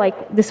 But I feel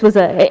like this was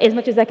as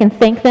much as I can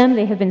thank them,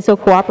 they have been so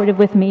cooperative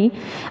with me.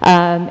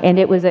 And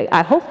it was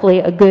hopefully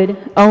a good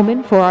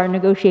omen for our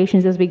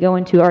negotiations as we go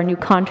into our new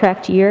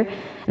contract year.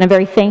 And I'm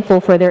very thankful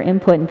for their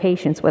input and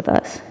patience with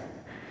us.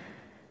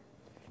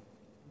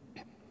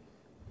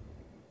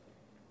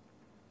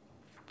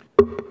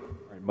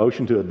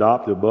 Motion to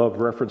adopt the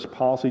above referenced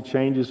policy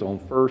changes on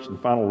first and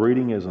final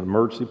reading as an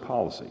emergency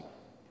policy.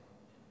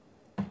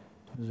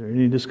 Is there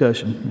any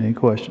discussion, any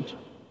questions?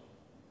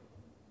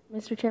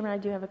 Mr. Chairman, I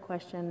do have a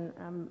question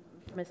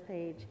for Ms.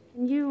 Page.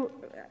 Can you,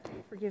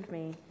 forgive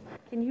me,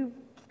 can you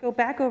go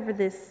back over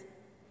this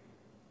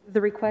The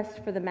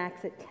request for the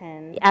max at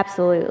 10.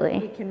 Absolutely.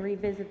 We can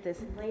revisit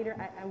this later.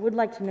 I would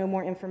like to know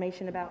more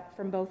information about,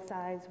 from both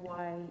sides,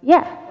 why.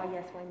 Yeah. Why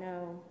yes, why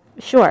no.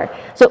 Sure.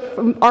 So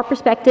from our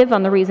perspective,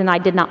 on the reason I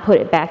did not put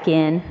it back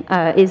in,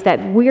 is that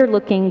we're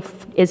looking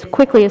as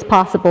quickly as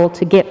possible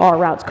to get our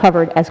routes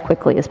covered as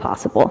quickly as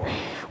possible.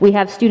 We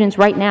have students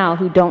right now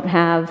who don't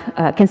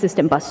have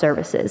consistent bus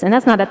services, and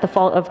that's not at the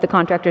fault of the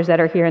contractors that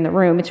are here in the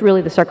room. It's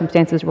really the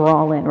circumstances we're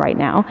all in right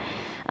now.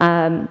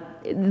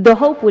 The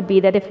hope would be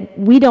that if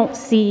we don't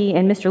see,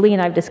 and Mr. Lee and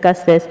I have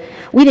discussed this,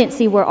 we didn't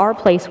see where our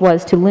place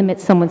was to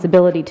limit someone's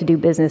ability to do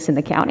business in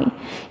the county.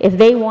 If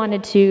they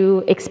wanted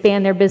to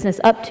expand their business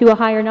up to a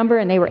higher number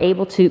and they were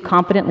able to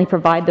competently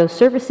provide those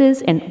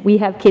services, and we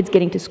have kids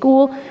getting to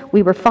school,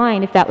 we were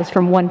fine if that was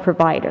from one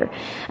provider.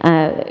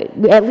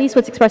 At least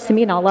what's expressed to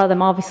me, and I'll allow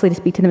them obviously to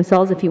speak to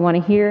themselves if you want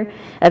to hear,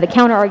 the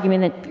counter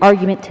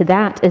argument to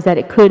that is that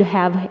it could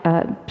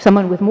have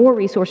someone with more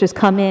resources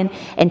come in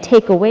and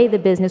take away the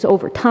business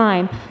over time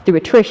through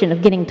attrition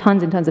of getting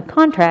tons and tons of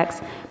contracts,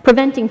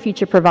 preventing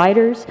future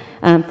providers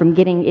from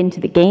getting into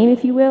the game,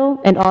 if you will,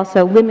 and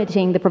also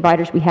limiting the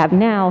providers we have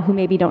now who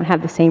maybe don't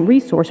have the same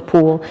resource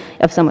pool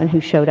of someone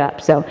who showed up.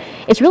 So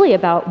it's really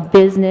about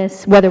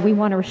business, whether we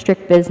want to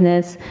restrict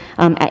business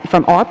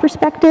from our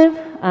perspective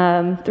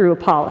through a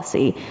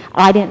policy.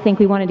 I didn't think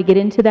we wanted to get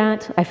into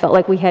that. I felt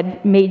like we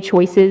had made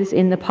choices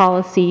in the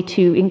policy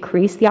to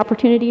increase the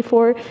opportunity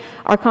for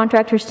our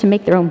contractors to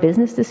make their own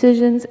business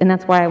decisions, and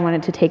that's why I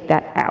wanted to take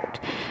that out.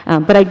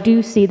 But I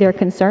do see their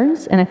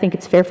concerns, and I think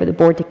it's fair for the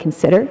board to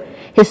consider.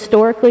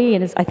 Historically,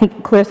 and as I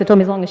think Clarissa told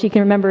me as long as she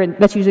can remember, and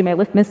that's usually my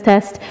litmus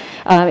test,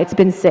 it's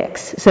been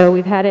 6. So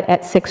we've had it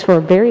at 6 for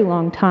a very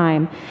long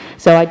time.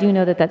 So I do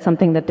know that that's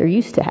something that they're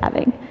used to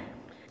having.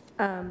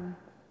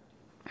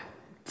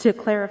 To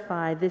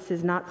clarify, this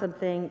is not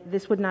something,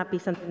 this would not be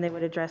something they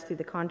would address through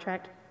the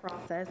contract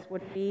process,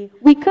 would it be?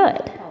 We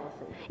could.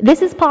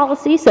 This is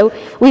policy, so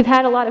we've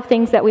had a lot of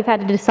things that we've had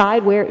to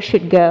decide where it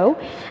should go.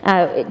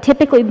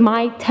 Typically,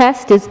 my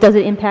test is, does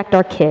it impact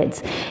our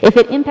kids? If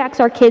it impacts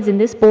our kids and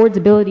this board's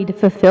ability to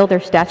fulfill their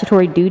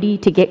statutory duty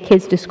to get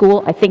kids to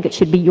school, I think it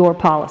should be your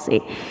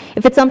policy.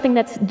 If it's something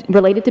that's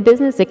related to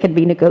business, it can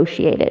be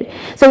negotiated.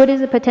 So it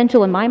is a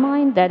potential in my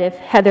mind that if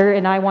Heather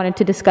and I wanted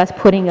to discuss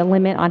putting a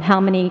limit on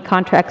how many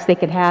contracts they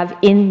could have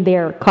in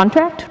their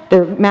contract,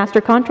 their master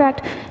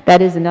contract,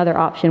 that is another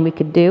option we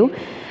could do.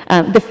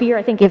 The fear,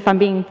 I think, if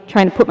I'm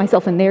trying to put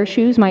myself in their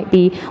shoes, might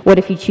be, what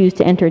if you choose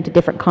to enter into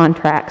different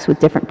contracts with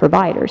different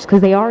providers? Because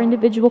they are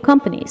individual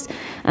companies.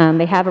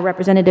 They have a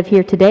representative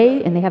here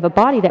today, and they have a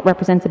body that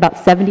represents about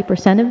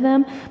 70% of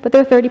them, but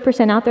there are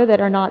 30% out there that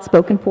are not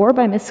spoken for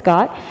by Ms.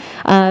 Scott.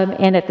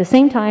 And at the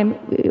same time,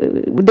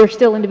 there's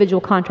still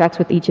individual contracts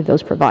with each of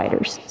those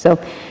providers. So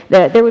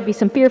there would be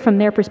some fear from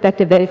their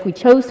perspective that if we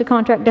chose to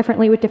contract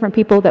differently with different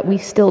people, that we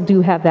still do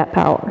have that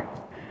power.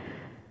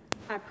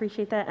 I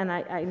appreciate that, and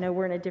I know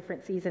we're in a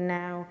different season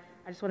now.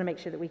 I just want to make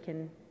sure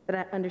that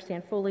I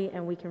understand fully,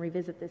 and we can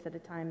revisit this at a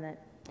time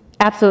that...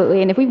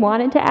 Absolutely, and if we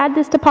wanted to add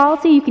this to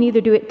policy, you can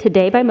either do it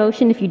today by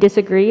motion if you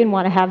disagree and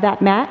want to have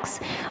that max,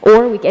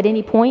 or at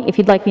any point, if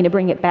you'd like me to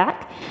bring it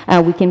back,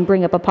 we can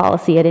bring up a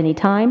policy at any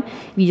time.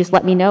 If you just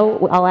let me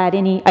know,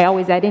 I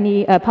always add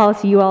any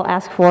policy you all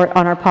ask for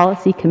on our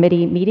policy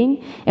committee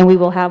meeting, and we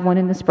will have one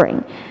in the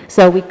spring.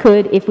 So we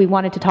could, if we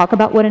wanted to talk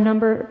about what a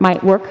number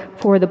might work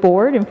for the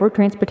board and for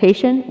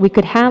transportation, we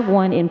could have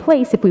one in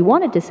place if we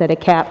wanted to set a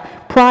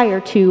cap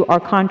prior to our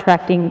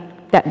contracting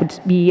that would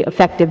be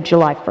effective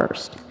July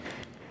 1st.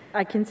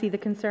 I can see the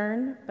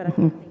concern, but I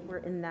don't think we're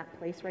in that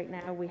place right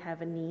now. We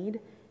have a need,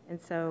 and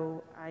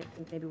so I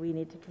think maybe we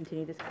need to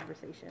continue this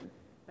conversation.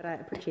 But I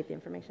appreciate the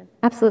information.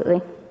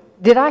 Absolutely.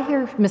 Did I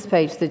hear, Ms.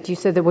 Page, that you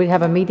said that we'd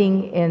have a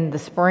meeting in the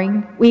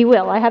spring? We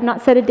will. I have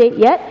not set a date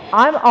yet.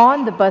 I'm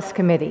on the bus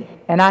committee,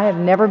 and I have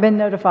never been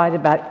notified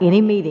about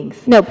any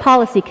meetings. No,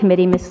 policy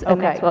committee, Ms.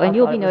 Maxwell, and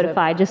you'll be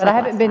notified just like But I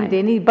haven't been to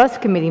any bus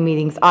committee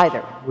meetings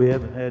either. We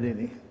haven't had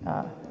any.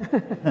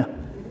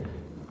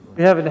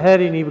 We haven't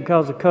had any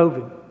because of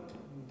COVID.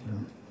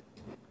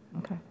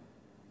 Okay.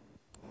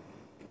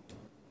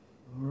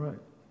 All right.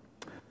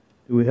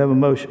 Do we have a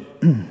motion?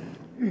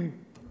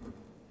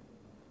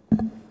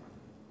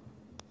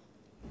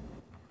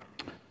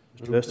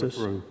 Mr. Estes?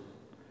 Do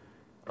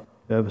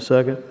you have a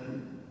second?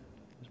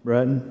 Ms.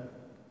 Bratton?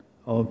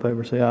 All in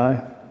favor say aye.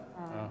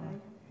 Aye.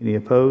 Any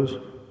opposed?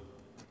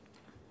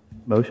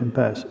 Motion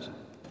passes.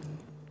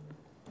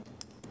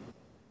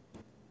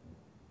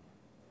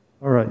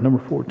 All right, number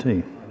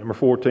 14. Number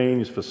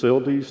 14 is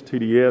facilities,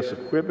 TDS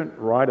equipment,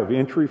 right of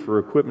entry for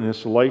equipment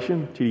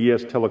installation.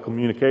 TDS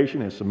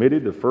Telecommunication has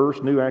submitted the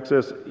first new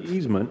access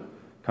easement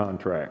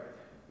contract.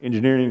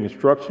 Engineering and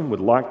Construction would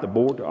like the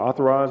board to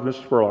authorize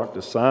Mr. Spurlock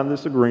to sign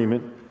this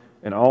agreement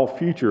and all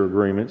future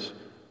agreements.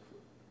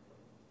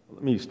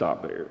 Let me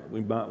stop there.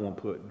 We might want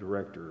to put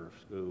Director of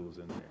Schools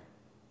in there.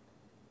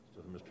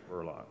 So Mr.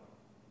 Spurlock.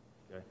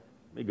 Okay.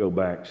 Let me go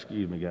back.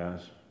 Excuse me,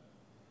 guys.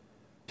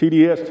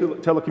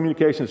 TDS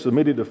Telecommunications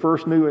submitted the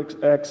first new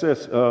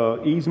access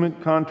easement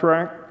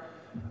contract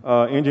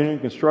Engineering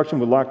and Construction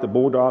would like the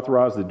board to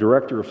authorize the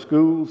Director of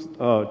Schools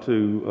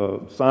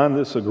to sign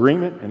this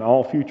agreement and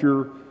all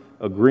future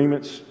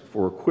agreements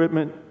for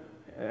equipment,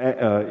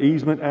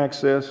 easement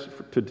access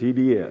to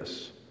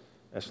TDS.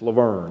 That's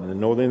Laverne in the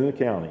northern end of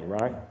the county,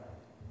 right?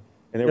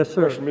 And there was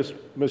a question,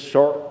 Ms.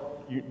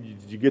 Sharp, did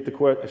you get the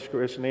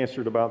question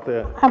answered about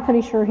that? I'm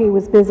pretty sure he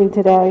was busy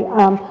today.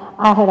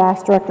 I had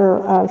asked Director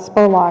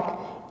Spurlock,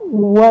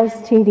 was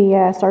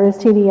TDS or is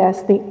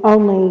TDS the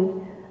only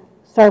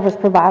service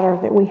provider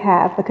that we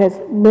have? Because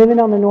living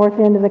on the north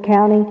end of the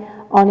county,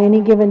 on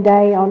any given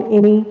day, on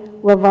any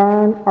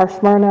Laverne or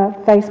Smyrna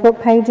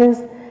Facebook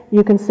pages,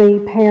 you can see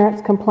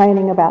parents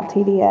complaining about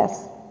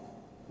TDS.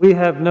 We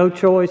have no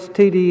choice.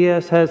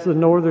 TDS has the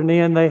northern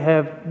end.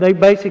 They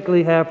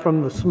basically have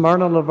from the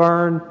Smyrna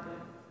Laverne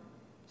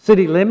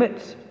city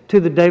limits to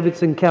the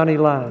Davidson County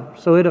line.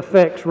 So it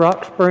affects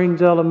Rock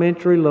Springs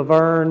Elementary,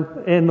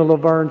 Laverne, and the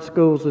Laverne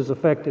schools is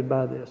affected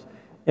by this.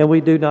 And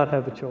we do not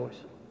have a choice.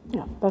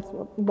 Yeah, that's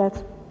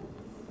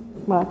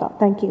what I thought.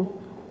 Thank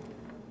you.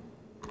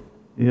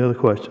 Any other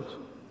questions?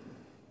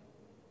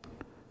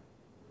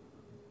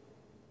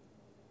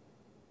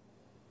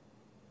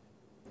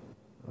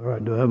 All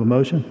right, do I have a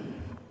motion?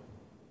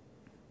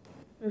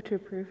 Move to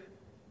approve.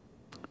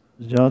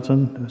 Ms.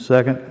 Johnson, a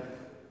second.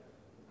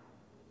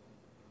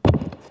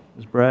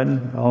 Ms.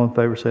 Bratton, all in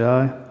favor say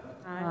aye.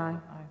 Aye.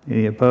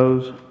 Any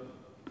opposed?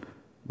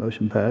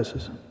 Motion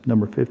passes.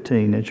 Number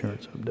 15,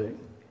 insurance update.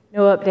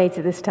 No updates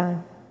at this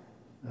time.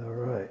 All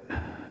right.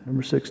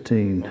 Number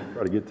 16. I'll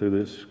try to get through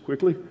this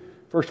quickly.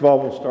 First of all,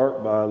 we'll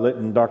start by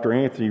letting Dr.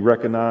 Anthony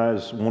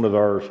recognize one of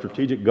our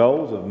strategic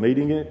goals of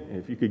meeting it.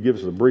 If you could give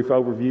us a brief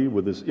overview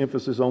with this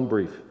emphasis on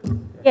brief.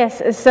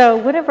 Yes, so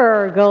one of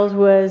our goals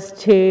was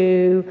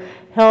to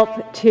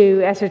help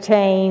to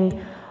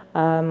ascertain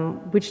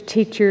which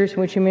teachers,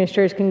 which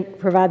administrators can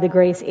provide the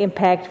greatest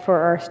impact for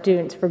our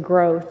students for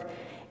growth.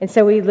 And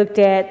so we looked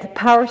at the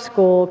Power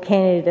School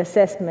candidate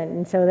assessment,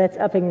 and so that's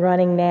up and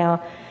running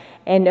now.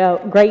 And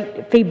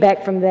great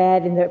feedback from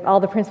that, and all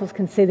the principals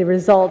can see the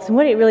results. And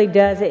what it really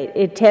does,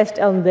 it tests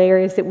on the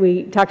areas that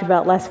we talked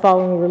about last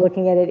fall when we were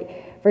looking at it.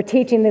 For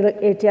teaching,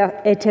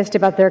 it tests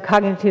about their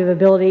cognitive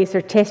abilities,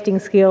 their testing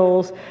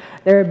skills,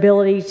 their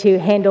ability to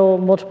handle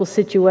multiple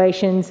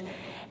situations.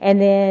 And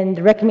then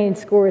the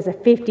recommended score is a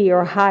 50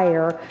 or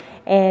higher.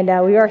 And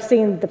we are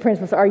seeing that the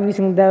principals are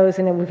using those,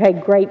 and we've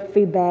had great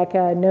feedback,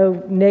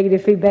 no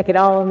negative feedback at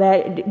all on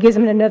that. It gives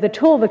them another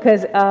tool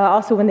because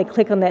also when they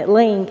click on that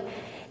link,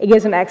 it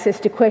gives them access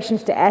to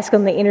questions to ask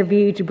on the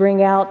interview to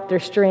bring out their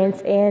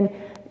strengths and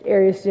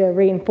areas to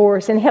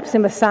reinforce, and helps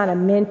them assign a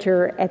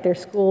mentor at their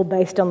school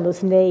based on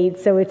those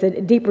needs. So it's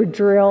a deeper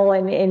drill,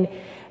 and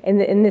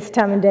in this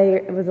time of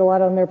day with a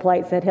lot on their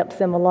plates, that helps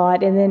them a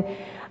lot. And then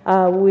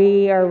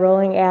we are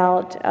rolling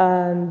out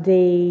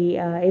the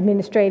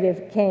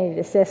administrative candidate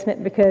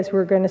assessment because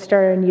we're going to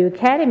start a new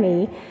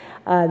academy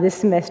this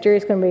semester.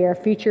 It's going to be our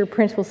Future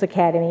Principals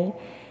Academy,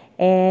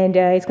 and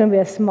it's going to be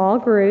a small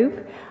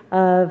group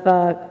of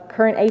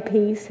current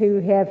APs who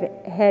have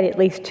had at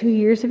least 2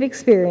 years of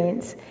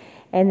experience.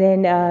 And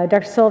then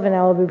Dr. Sullivan and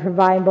I will be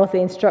providing both the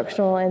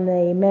instructional and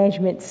the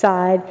management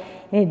side,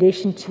 in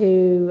addition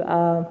to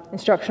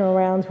instructional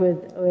rounds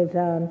with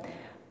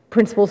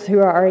principals who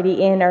are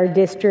already in our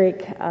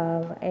district,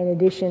 in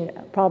addition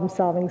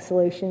problem-solving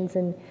solutions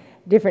and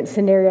different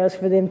scenarios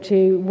for them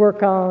to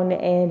work on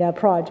and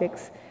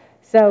projects.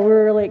 So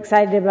we're really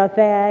excited about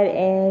that,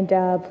 and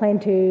plan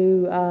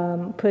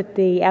to put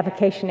the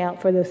application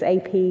out for those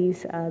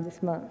APs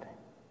this month.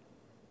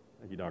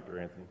 Thank you, Dr.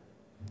 Anthony.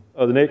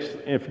 The next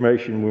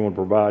information we want to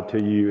provide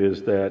to you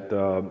is that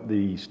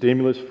the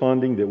stimulus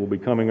funding that will be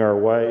coming our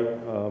way,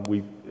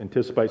 we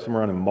anticipate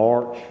somewhere in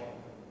March.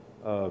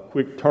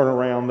 Quick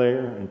turnaround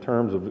there in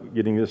terms of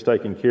getting this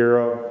taken care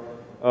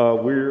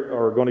of. We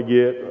are going to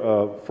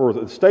get, for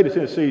the state of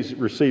Tennessee is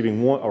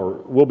receiving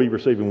will be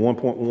receiving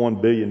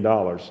 $1.1 billion.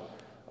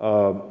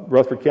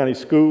 Rutherford County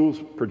Schools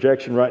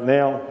projection right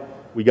now,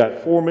 we got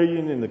 $4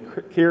 million in the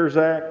CARES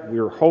Act. We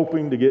are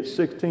hoping to get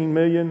 $16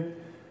 million.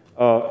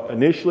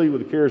 Initially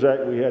with the CARES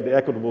Act, we had the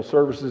equitable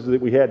services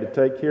that we had to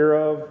take care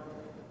of,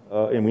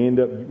 and we end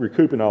up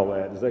recouping all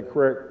that. Is that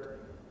correct,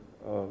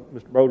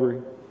 Mr.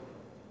 Broderick?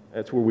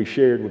 That's where we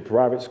shared with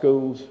private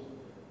schools.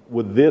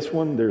 With this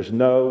one, there's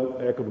no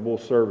equitable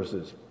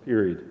services,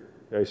 period.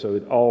 Okay, so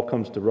it all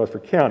comes to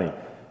Rutherford County.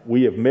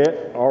 We have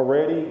met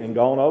already and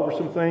gone over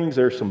some things.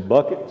 There's some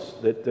buckets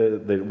that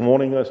they're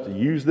wanting us to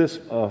use this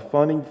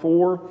funding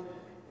for,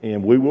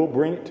 and we will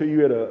bring it to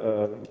you at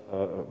a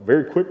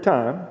very quick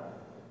time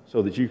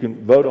so that you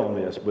can vote on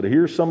this. But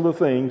here's some of the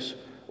things.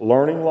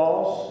 Learning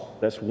loss,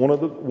 that's one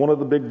of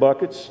the big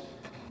buckets.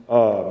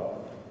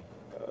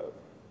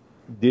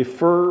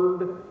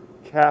 Deferred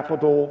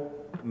capital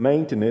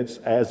maintenance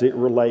as it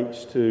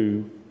relates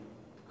to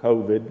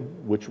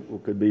COVID, which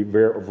could be a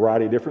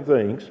variety of different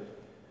things.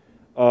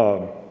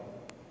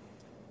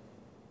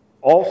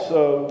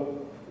 Also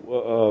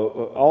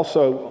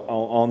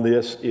on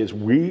this is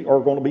we are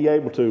going to be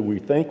able to, we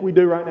think we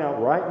do right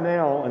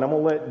now, and I'm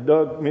going to let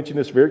Doug mention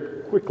this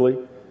very quickly,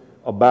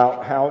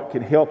 about how it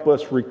can help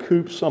us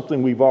recoup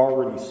something we've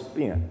already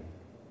spent.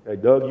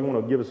 Okay, Doug, you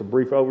want to give us a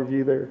brief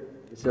overview there?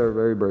 Yes, sir,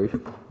 very brief.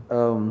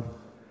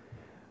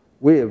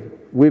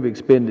 We've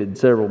expended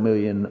several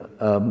million,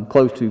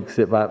 close to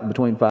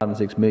between $5 and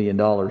 $6 million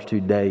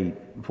to date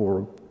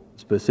for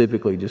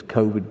specifically just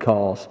COVID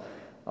costs.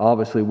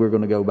 Obviously, we're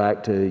going to go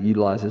back to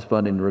utilize this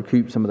funding to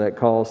recoup some of that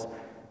cost.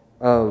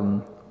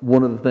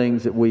 One of the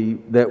things that we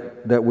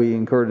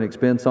incurred an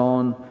expense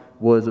on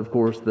was, of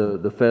course,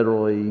 the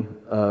federally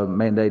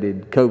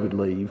mandated COVID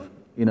leave.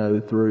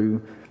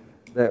 Through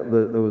that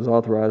was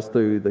authorized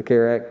through the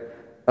CARE Act.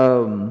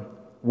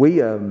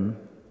 We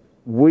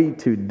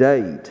to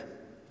date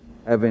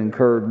have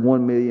incurred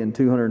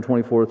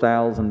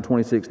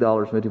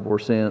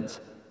 $1,224,026.54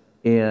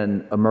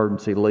 in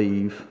emergency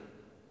leave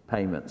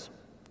payments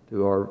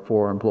for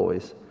our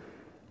employees.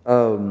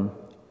 The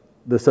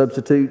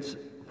substitutes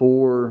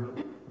for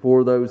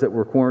those that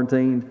were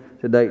quarantined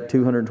to date,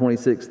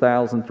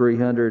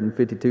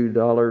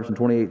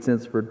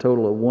 $226,352.28 for a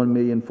total of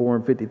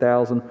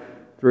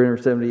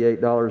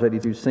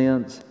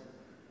 $1,450,378.82.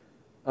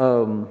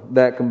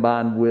 That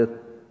combined with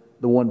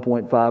the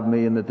 $1.5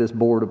 million that this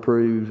board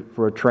approved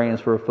for a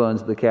transfer of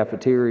funds to the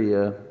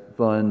cafeteria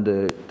fund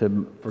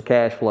for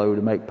cash flow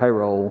to make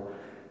payroll,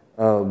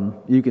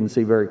 you can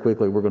see very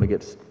quickly we're going to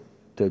get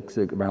to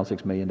around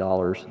 $6 million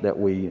that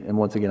and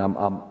once again,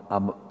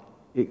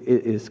 it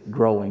is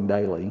growing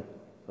daily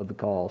of the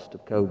cost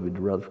of COVID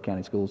to Rutherford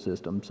County school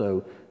system.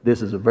 So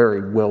this is a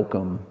very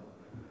welcome,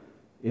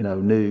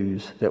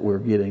 news that we're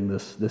getting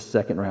this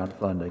second round of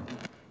funding.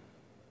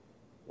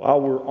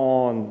 While we're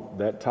on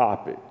that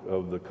topic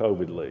of the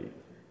COVID leave,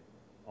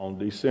 on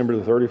December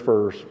the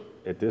 31st,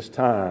 at this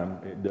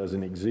time, it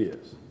doesn't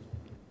exist.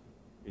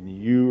 And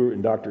you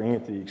and Dr.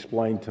 Anthony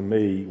explained to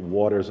me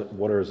what is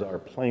our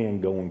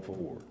plan going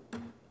forward.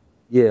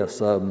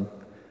 Yes, while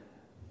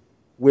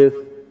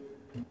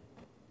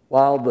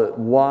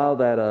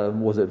that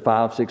was it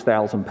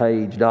 5,000-6,000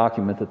 page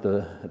document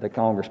that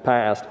Congress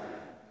passed,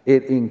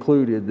 it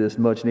included this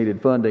much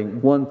needed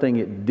funding. One thing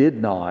it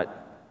did not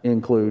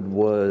include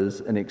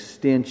was an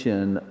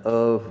extension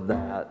of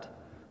that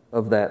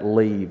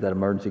leave, that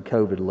emergency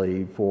COVID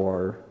leave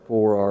for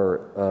our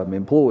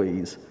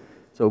employees.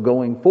 So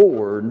going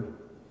forward,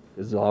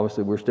 because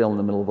obviously we're still in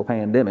the middle of a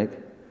pandemic,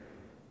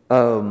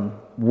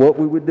 what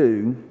we would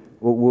do,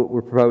 what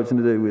we're proposing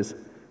to do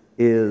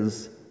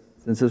is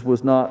since this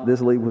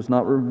leave was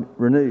not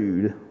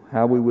renewed,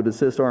 how we would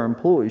assist our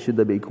employees should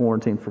they be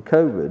quarantined for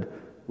COVID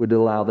would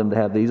allow them to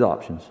have these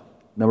options.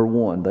 Number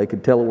one, they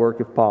could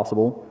telework if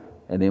possible,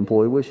 and the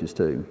employee wishes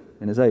to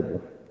and is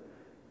able.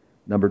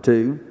 Number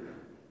two,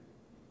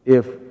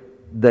 if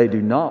they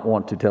do not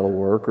want to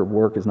telework or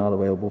work is not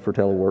available for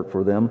telework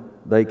for them,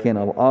 they can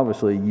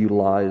obviously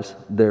utilize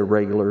their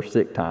regular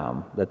sick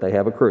time that they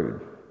have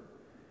accrued.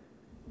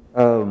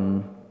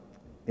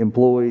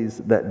 Employees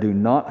that do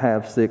not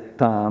have sick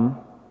time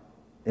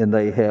and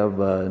they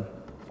are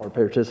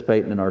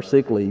participating in our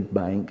sick leave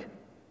bank,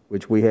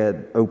 which we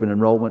had open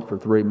enrollment for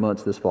 3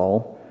 months this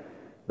fall,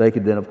 they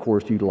could then, of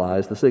course,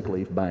 utilize the sick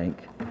leave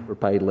bank for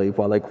paid leave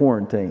while they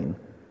quarantine.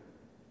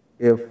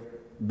 If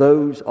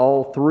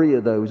all three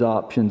of those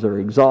options are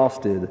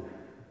exhausted,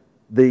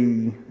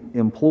 the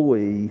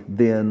employee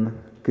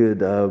then could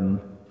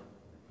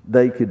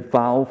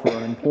file for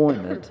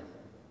unemployment,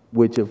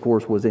 which of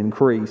course was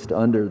increased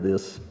under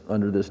this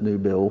new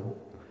bill,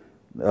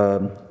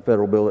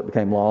 federal bill that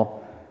became law.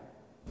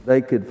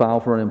 They could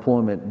file for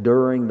unemployment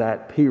during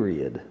that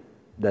period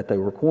that they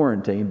were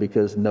quarantined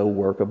because no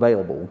work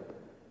available.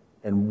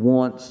 And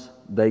once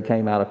they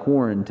came out of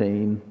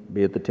quarantine,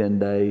 be it the 10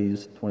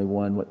 days,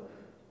 21,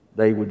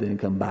 they would then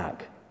come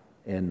back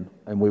and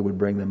we would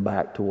bring them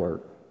back to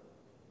work.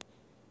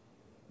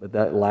 But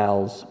that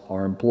allows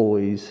our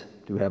employees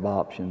to have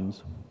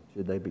options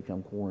should they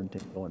become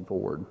quarantined going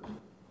forward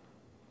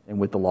and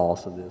with the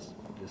loss of this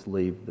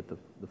leave that the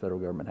federal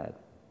government had.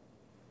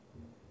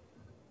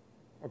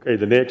 Okay,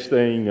 the next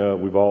thing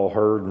we've all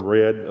heard and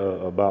read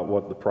about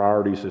what the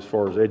priorities as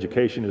far as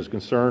education is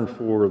concerned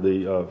for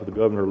the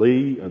Governor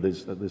Lee,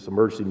 this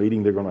emergency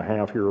meeting they're going to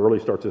have here early,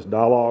 start this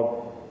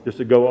dialogue. Just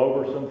to go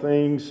over some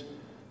things,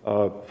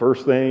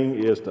 first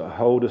thing is to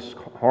hold us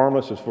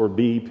harmless as for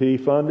BEP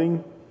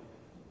funding.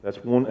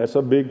 That's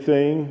a big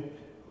thing.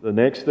 The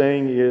next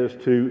thing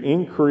is to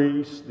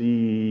increase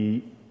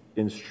the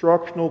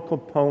instructional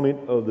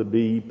component of the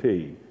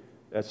BEP.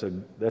 That's a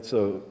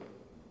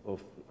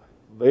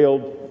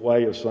veiled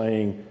way of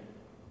saying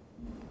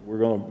we're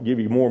going to give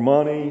you more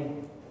money,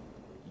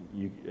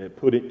 you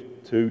put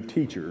it to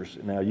teachers.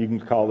 Now you can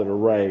call it a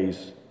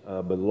raise,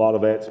 but a lot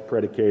of that's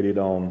predicated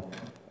on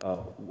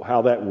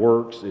how that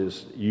works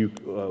is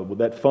with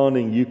that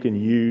funding you can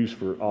use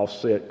for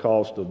offset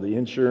cost of the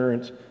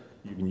insurance.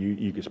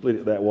 You can split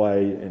it that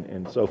way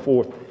and so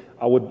forth.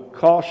 I would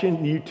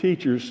caution you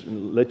teachers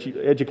and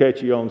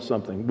educate you on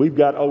something. We've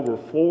got over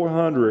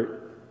 400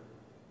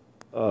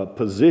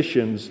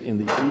 positions in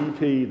the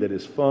BEP that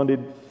is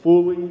funded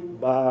fully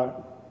by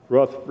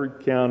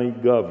Rutherford County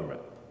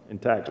government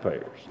and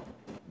taxpayers.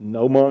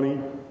 no money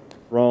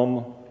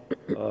from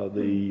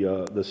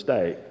the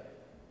state.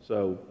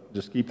 So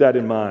just keep that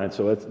in mind.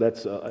 So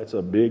that's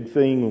a big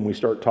thing when we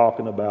start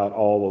talking about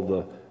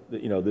all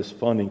of this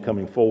funding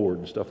coming forward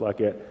and stuff like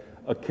that.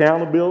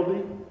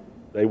 Accountability,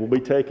 they will be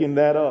taking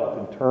that up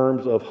in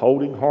terms of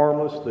holding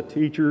harmless the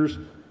teachers,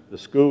 the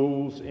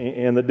schools,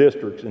 and the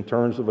districts in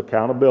terms of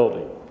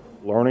accountability.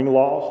 Learning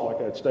loss,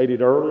 like I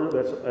stated earlier,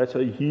 that's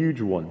a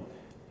huge one.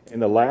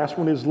 And the last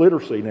one is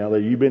literacy. Now,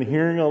 you've been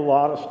hearing a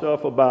lot of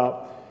stuff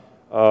about,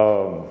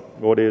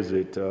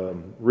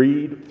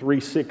 Read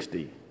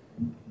 360.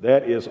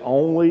 That is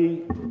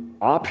only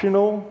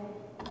optional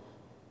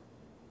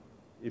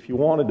if you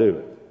want to do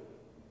it.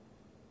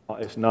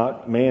 It's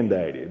not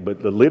mandated,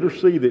 but the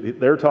literacy that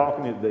they're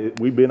talking,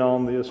 we've been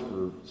on this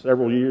for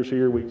several years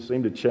here. We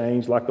seem to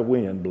change like the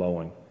wind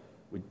blowing.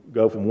 We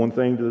go from one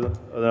thing to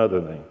another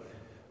thing.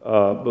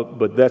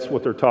 But that's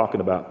what they're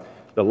talking about.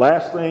 The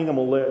last thing, I'm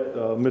going to let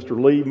Mr.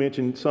 Lee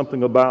mention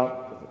something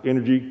about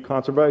energy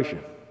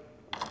conservation.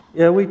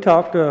 Yeah, we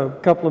talked a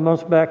couple of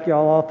months back.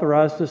 Y'all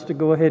authorized us to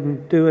go ahead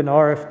and do an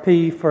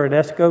RFP for an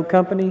ESCO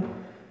company.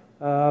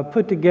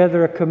 Put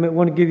together a committee.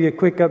 Want to give you a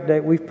quick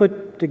update. We've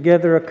put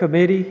together a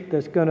committee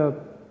that's going to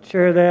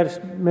chair that. It's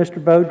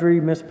Mr.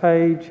 Beaudry, Ms.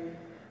 Page,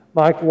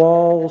 Mike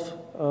Walls,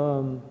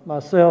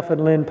 myself,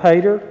 and Lynn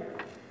Pater.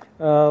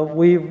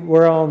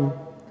 We're on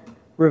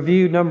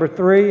review number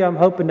 3. I'm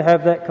hoping to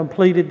have that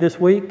completed this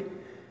week.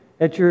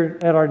 At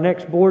our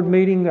next board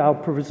meeting, I'll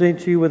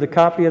present you with a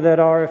copy of that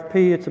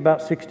RFP. It's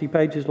about 60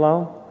 pages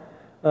long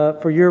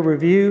for your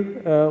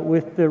review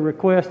with the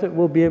request that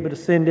we'll be able to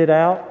send it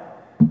out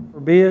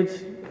for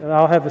bids. And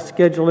I'll have a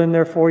schedule in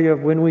there for you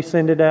of when we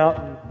send it out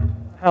and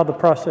how the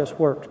process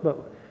works. But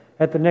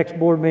at the next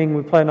board meeting,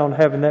 we plan on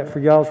having that for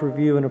y'all's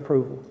review and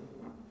approval.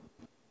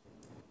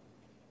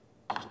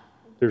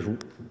 There's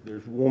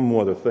one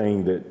more other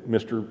thing that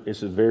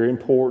this is very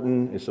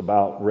important. It's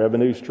about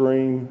revenue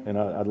stream, and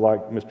I'd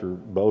like Mr.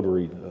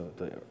 Beaudry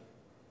to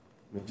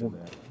mention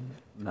that.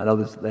 I know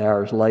the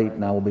hour is late,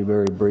 and I will be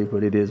very brief,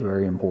 but it is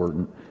very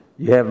important.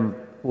 You have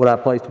what I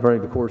placed in front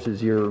of you, of course,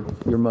 is your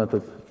monthly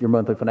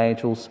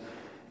financials.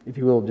 If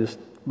you will, just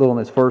look on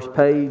this first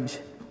page,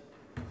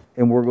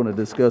 and we're going to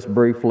discuss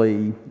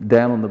briefly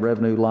down on the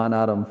revenue line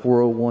item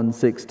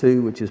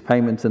 40162, which is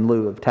payments in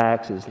lieu of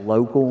taxes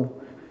local.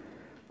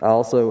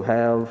 I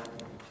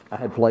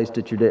had placed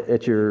at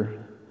your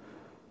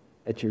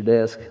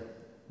desk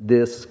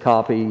this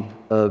copy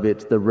of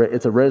it's a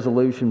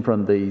resolution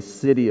from the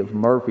City of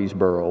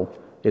Murfreesboro.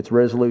 It's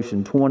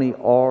Resolution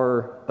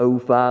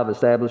 20R05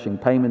 establishing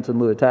payments in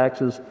lieu of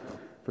taxes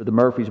for the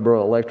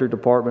Murfreesboro Electric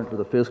Department for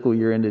the fiscal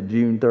year ended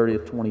June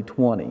 30th,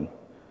 2020.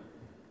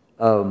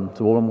 So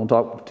what I'm going to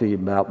talk to you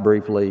about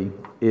briefly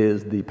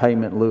is the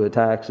payment in lieu of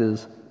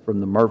taxes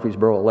from the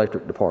Murfreesboro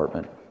Electric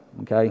Department.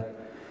 Okay.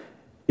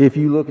 If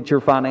you look at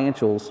your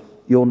financials,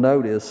 you'll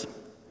notice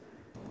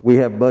we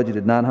have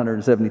budgeted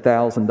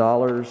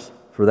 $970,000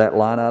 for that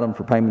line item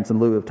for payments in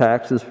lieu of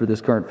taxes for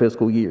this current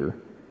fiscal year.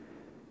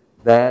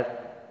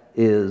 That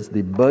is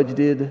the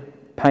budgeted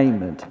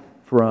payment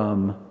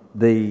from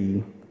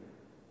the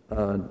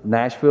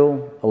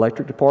Nashville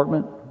Electric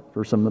Department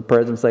for some of the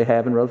presents they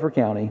have in Rutherford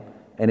County,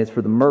 and it's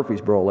for the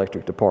Murfreesboro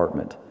Electric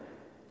Department.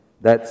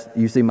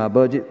 You see my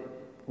budget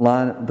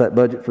line, that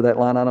budget for that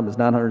line item is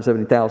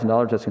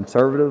 $970,000. That's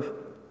conservative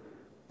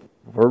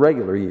for a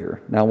regular year.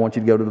 Now I want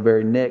you to go to the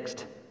very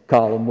next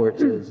column where it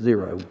says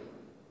 0.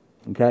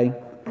 Okay?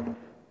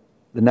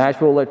 The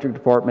Nashville Electric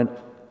Department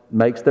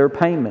makes their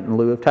payment in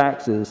lieu of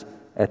taxes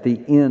at the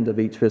end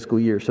of each fiscal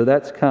year, so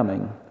that's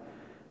coming.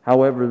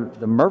 However,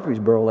 the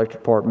Murfreesboro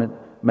Electric Department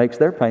makes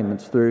their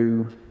payments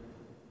through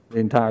the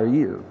entire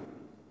year.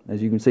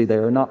 As you can see, they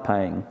are not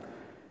paying.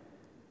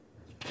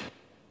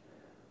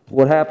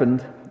 What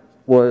happened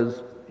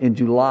was in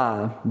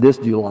this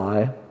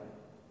July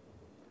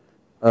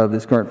of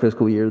this current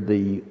fiscal year,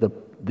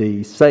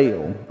 the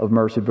sale of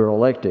Murfreesboro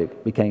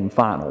Electric became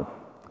final.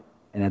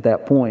 And at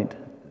that point,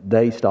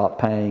 they stopped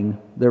paying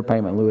their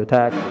payment in lieu of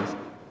taxes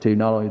to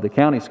not only the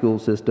county school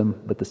system,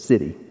 but the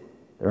city,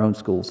 their own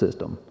school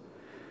system.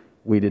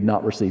 We did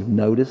not receive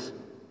notice.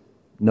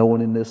 No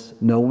one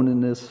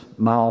in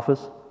my office,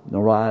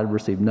 nor I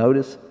received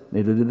notice.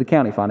 Neither did the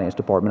county finance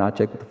department. I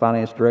checked with the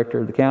finance director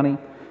of the county.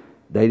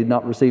 They did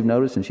not receive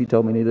notice, and she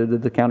told me neither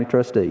did the county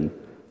trustee.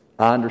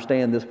 I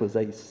understand this was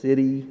a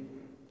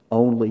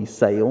city-only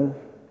sale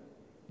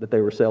that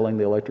they were selling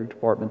the electric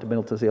department to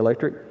Middle Tennessee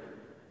Electric.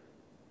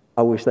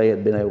 I wish they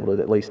had been able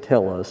to at least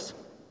tell us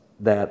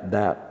that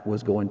that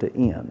was going to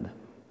end.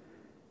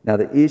 Now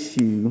the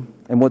issue,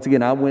 and once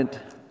again, I went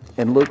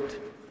and looked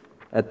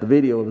at the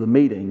video of the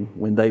meeting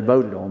when they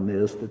voted on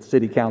this, that the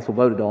city council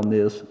voted on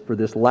this for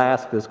this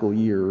last fiscal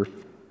year,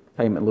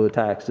 payment in lieu of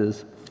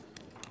taxes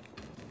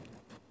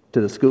to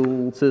the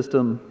school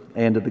system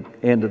and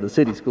to the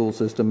city school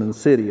system and the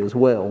city as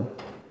well.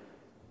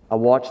 I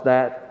watched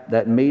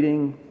that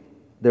meeting.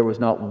 There was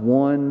not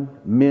one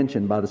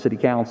mention by the city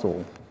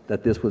council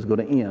that this was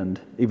going to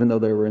end, even though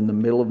they were in the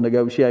middle of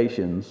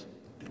negotiations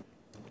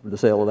for the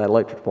sale of that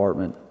electric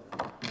department.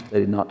 They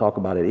did not talk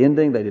about it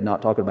ending. They did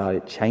not talk about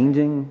it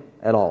changing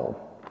at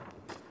all.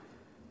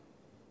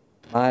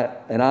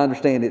 And I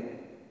understand it.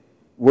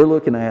 We're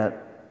looking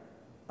at,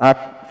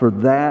 for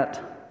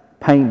that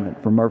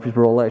payment from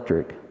Murfreesboro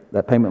Electric,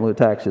 that payment in lieu of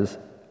taxes,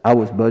 I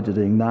was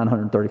budgeting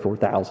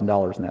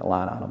 $934,000 in that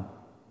line item.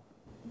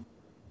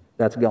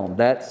 That's gone.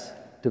 That's,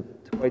 to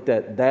equate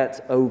that,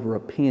 that's over a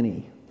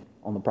penny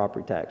on the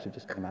property tax. It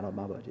just came out of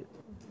my budget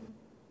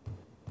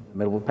in the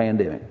middle of a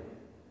pandemic.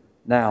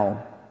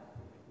 Now,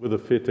 with a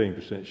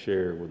 15%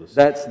 share with a...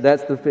 That's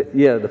the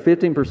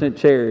 15%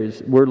 share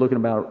is, we're looking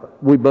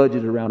about, we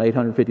budgeted around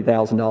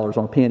 $850,000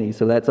 on a penny,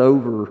 so that's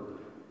over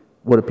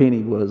what a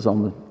penny was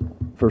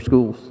for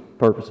schools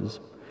purposes.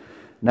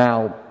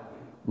 Now,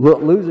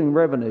 losing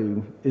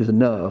revenue is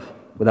enough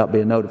without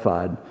being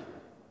notified.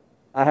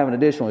 I have an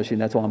additional issue,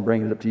 and that's why I'm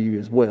bringing it up to you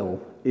as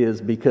well,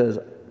 is because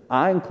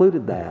I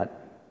included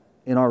that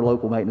in our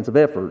local maintenance of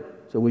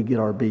effort so we get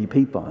our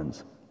BEP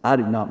funds. I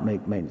do not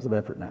make maintenance of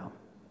effort now.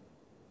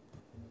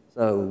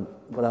 So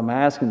what I'm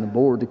asking the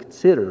board to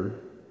consider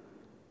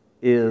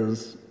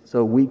is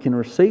so we can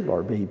receive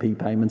our BEP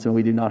payments and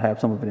we do not have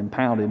some of it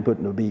impounded and put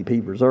into a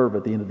BEP reserve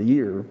at the end of the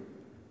year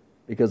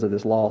because of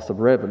this loss of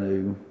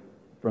revenue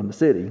from the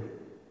city,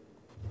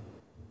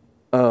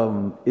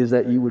 is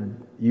that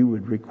you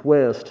would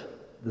request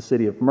the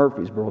City of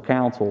Murfreesboro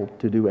Council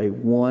to do a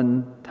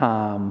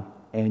one-time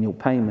annual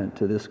payment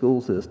to this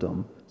school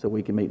system so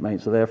we can meet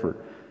maintenance of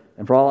effort.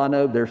 And for all I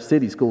know, their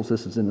city school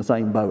system's in the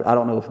same boat. I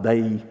don't know if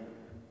they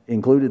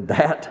included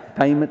that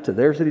payment to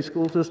their city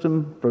school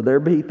system for their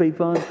BEP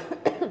fund.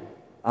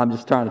 I'm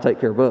just trying to take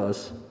care of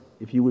us.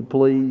 If you would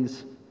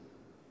please,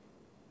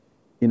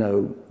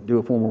 do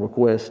a formal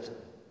request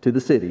to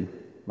the city,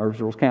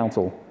 Murfreesboro's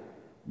council,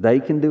 they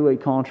can do a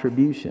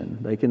contribution.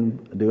 They can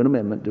do an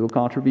amendment, do a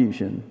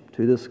contribution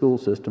to this school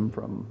system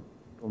from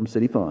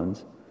city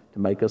funds to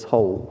make us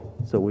whole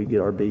so we get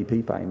our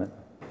BEP payment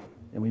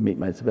and we meet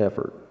maintenance of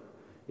effort.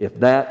 If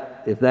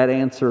that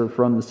answer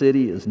from the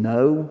city is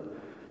no,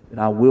 then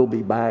I will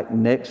be back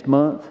next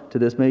month to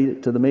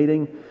the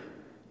meeting,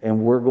 and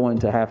we're going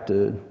to have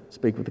to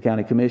speak with the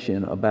county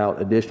commission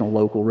about additional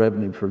local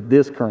revenue for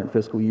this current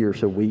fiscal year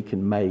so we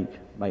can make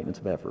maintenance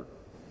of effort.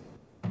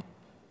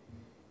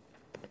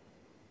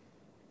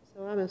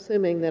 So I'm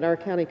assuming that our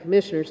county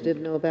commissioners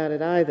didn't know about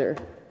it either.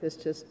 This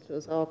just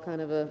was all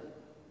kind of a...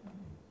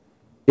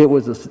 It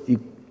was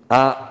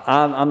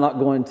I'm not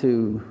going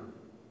to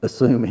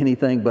assume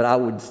anything, but I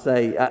would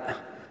say,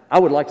 I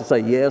would like to say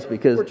yes,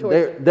 because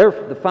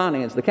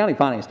the county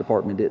finance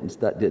department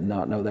did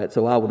not know that,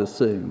 so I would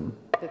assume,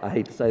 I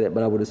hate to say that,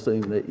 but I would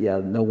assume that,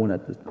 no one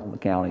on the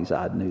county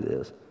side knew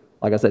this.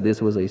 Like I said,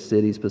 this was a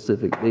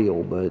city-specific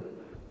deal, but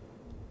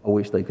I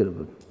wish they could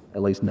have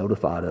at least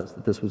notified us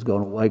that this was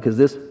going away, because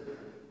this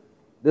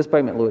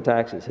payment in lieu of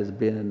taxes has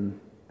been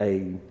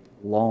a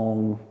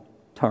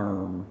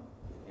long-term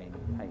annual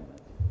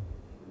payment,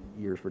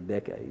 years for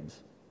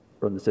decades,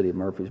 from the city of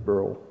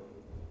Murfreesboro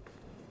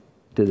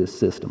to this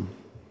system.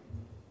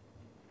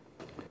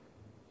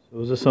 So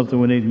is this something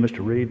we need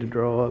Mr. Reed to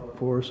draw up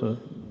for us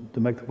to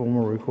make the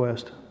formal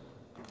request?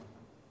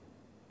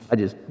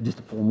 Just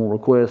a formal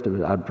request.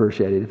 I'd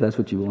appreciate it if that's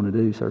what you want to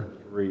do, sir.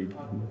 Reed.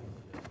 All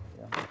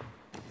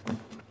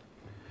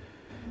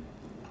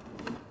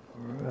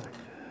right.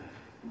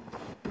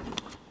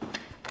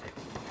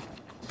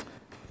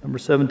 Number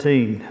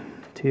 17,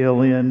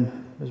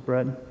 TLN, Ms.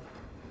 Bratton.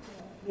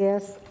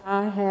 Yes,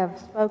 I have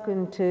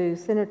spoken to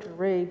Senator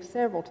Reeves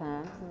several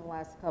times in the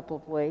last couple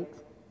of weeks.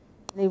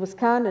 And he was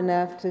kind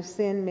enough to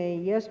send me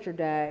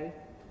yesterday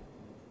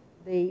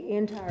the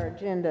entire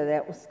agenda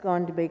that was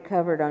going to be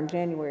covered on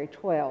January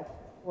 12th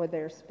for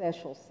their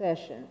special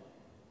session.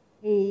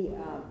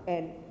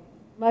 And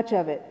much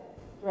of it,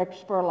 Director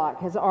Spurlock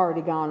has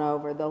already gone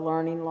over, the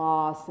learning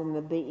loss and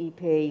the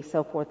BEP,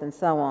 so forth and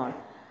so on.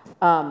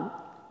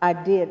 I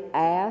did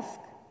ask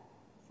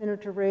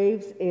Senator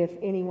Reeves if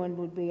anyone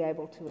would be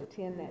able to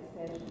attend that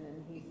session,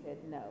 and he said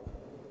no.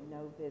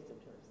 No visitors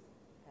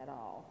at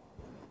all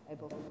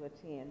able to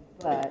attend,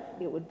 but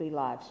it would be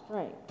live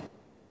streamed.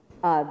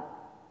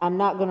 I'm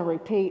not going to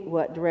repeat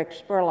what Director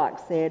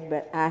Spurlock said,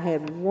 but I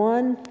had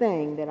one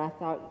thing that I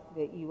thought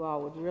that you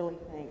all would really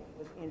think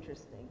was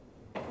interesting,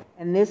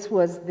 and this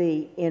was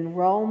the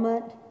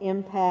enrollment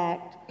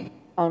impact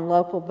on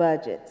local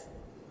budgets.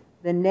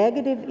 The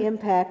negative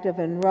impact of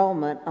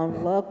enrollment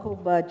on local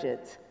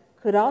budgets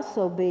could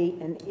also be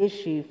an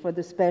issue for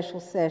the special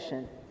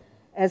session,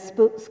 as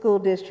school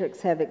districts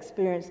have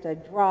experienced a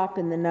drop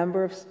in the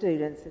number of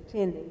students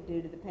attending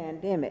due to the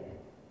pandemic.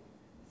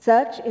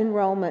 Such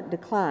enrollment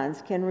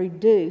declines can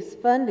reduce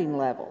funding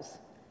levels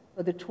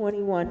for the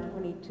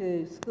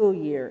 21-22 school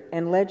year,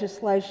 and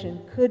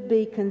legislation could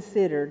be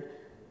considered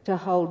to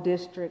hold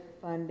district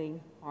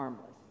funding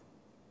harmless.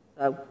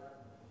 So,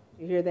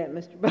 you hear that,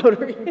 Mr.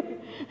 Bodery?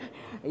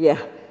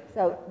 Yeah,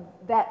 so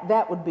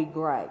that would be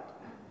great.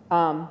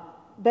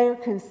 They're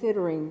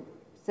considering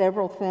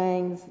several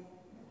things.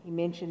 He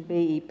mentioned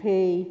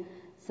BEP,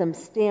 some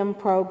STEM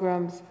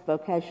programs,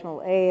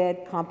 vocational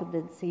ed,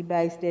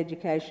 competency-based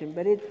education,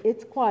 but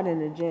it's quite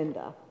an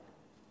agenda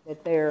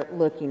that they're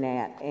looking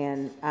at,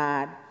 and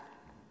I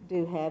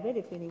do have it.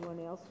 If anyone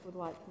else would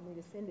like for me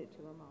to send it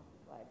to them, I'll be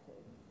glad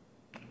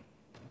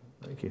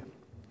to. Thank you.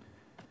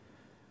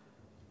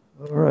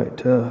 All right,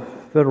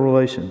 federal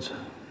relations.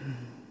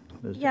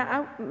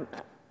 Yeah,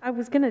 I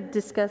was going to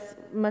discuss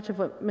much of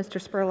what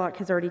Mr. Spurlock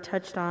has already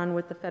touched on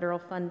with the federal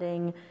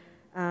funding.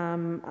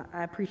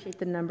 I appreciate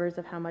the numbers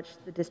of how much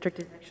the district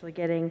is actually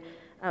getting.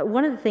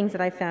 One of the things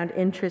that I found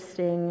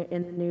interesting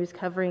in the news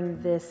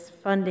covering this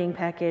funding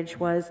package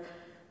was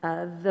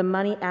the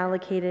money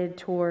allocated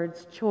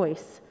towards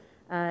choice.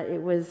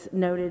 It was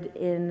noted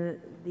in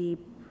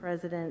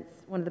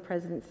one of the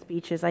president's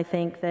speeches, I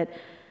think, that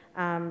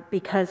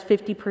because some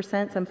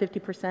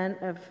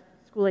 50% of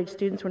school-age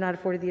students were not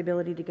afforded the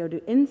ability to go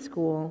to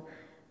in-school,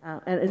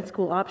 an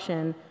in-school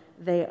option,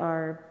 they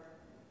are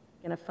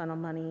going to funnel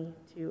money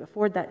to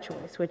afford that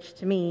choice, which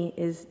to me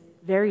is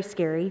very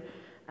scary,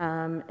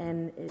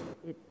 and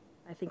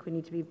I think we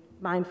need to be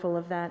mindful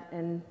of that,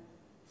 and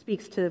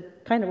speaks to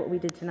kind of what we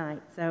did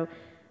tonight. So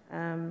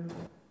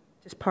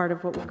just part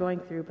of what we're going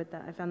through, but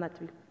I found that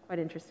to be quite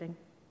interesting.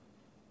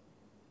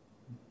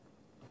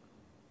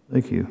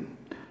 Thank you.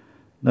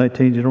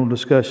 19, general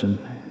discussion.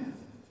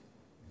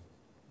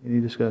 Any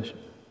discussion?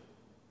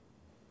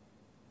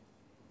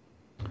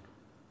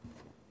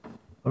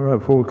 All right,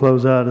 before we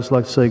close out, I'd just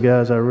like to say,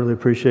 guys, I really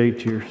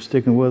appreciate your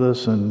sticking with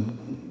us and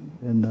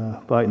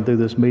fighting through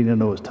this meeting. I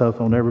know it's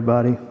tough on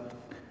everybody.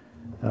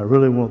 I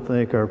really want to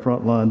thank our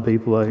frontline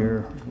people out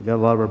here. We've got a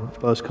lot of our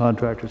bus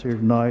contractors here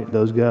tonight.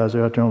 Those guys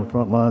are out there on the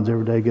front lines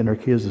every day getting our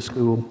kids to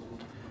school.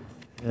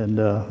 And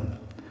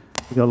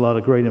we've got a lot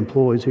of great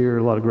employees here,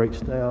 a lot of great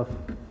staff.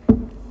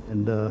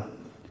 And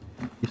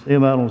you see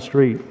them out on the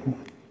street,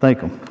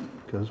 thank them,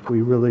 because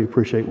we really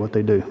appreciate what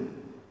they do.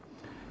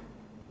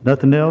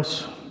 Nothing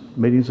else,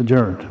 meeting's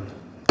adjourned.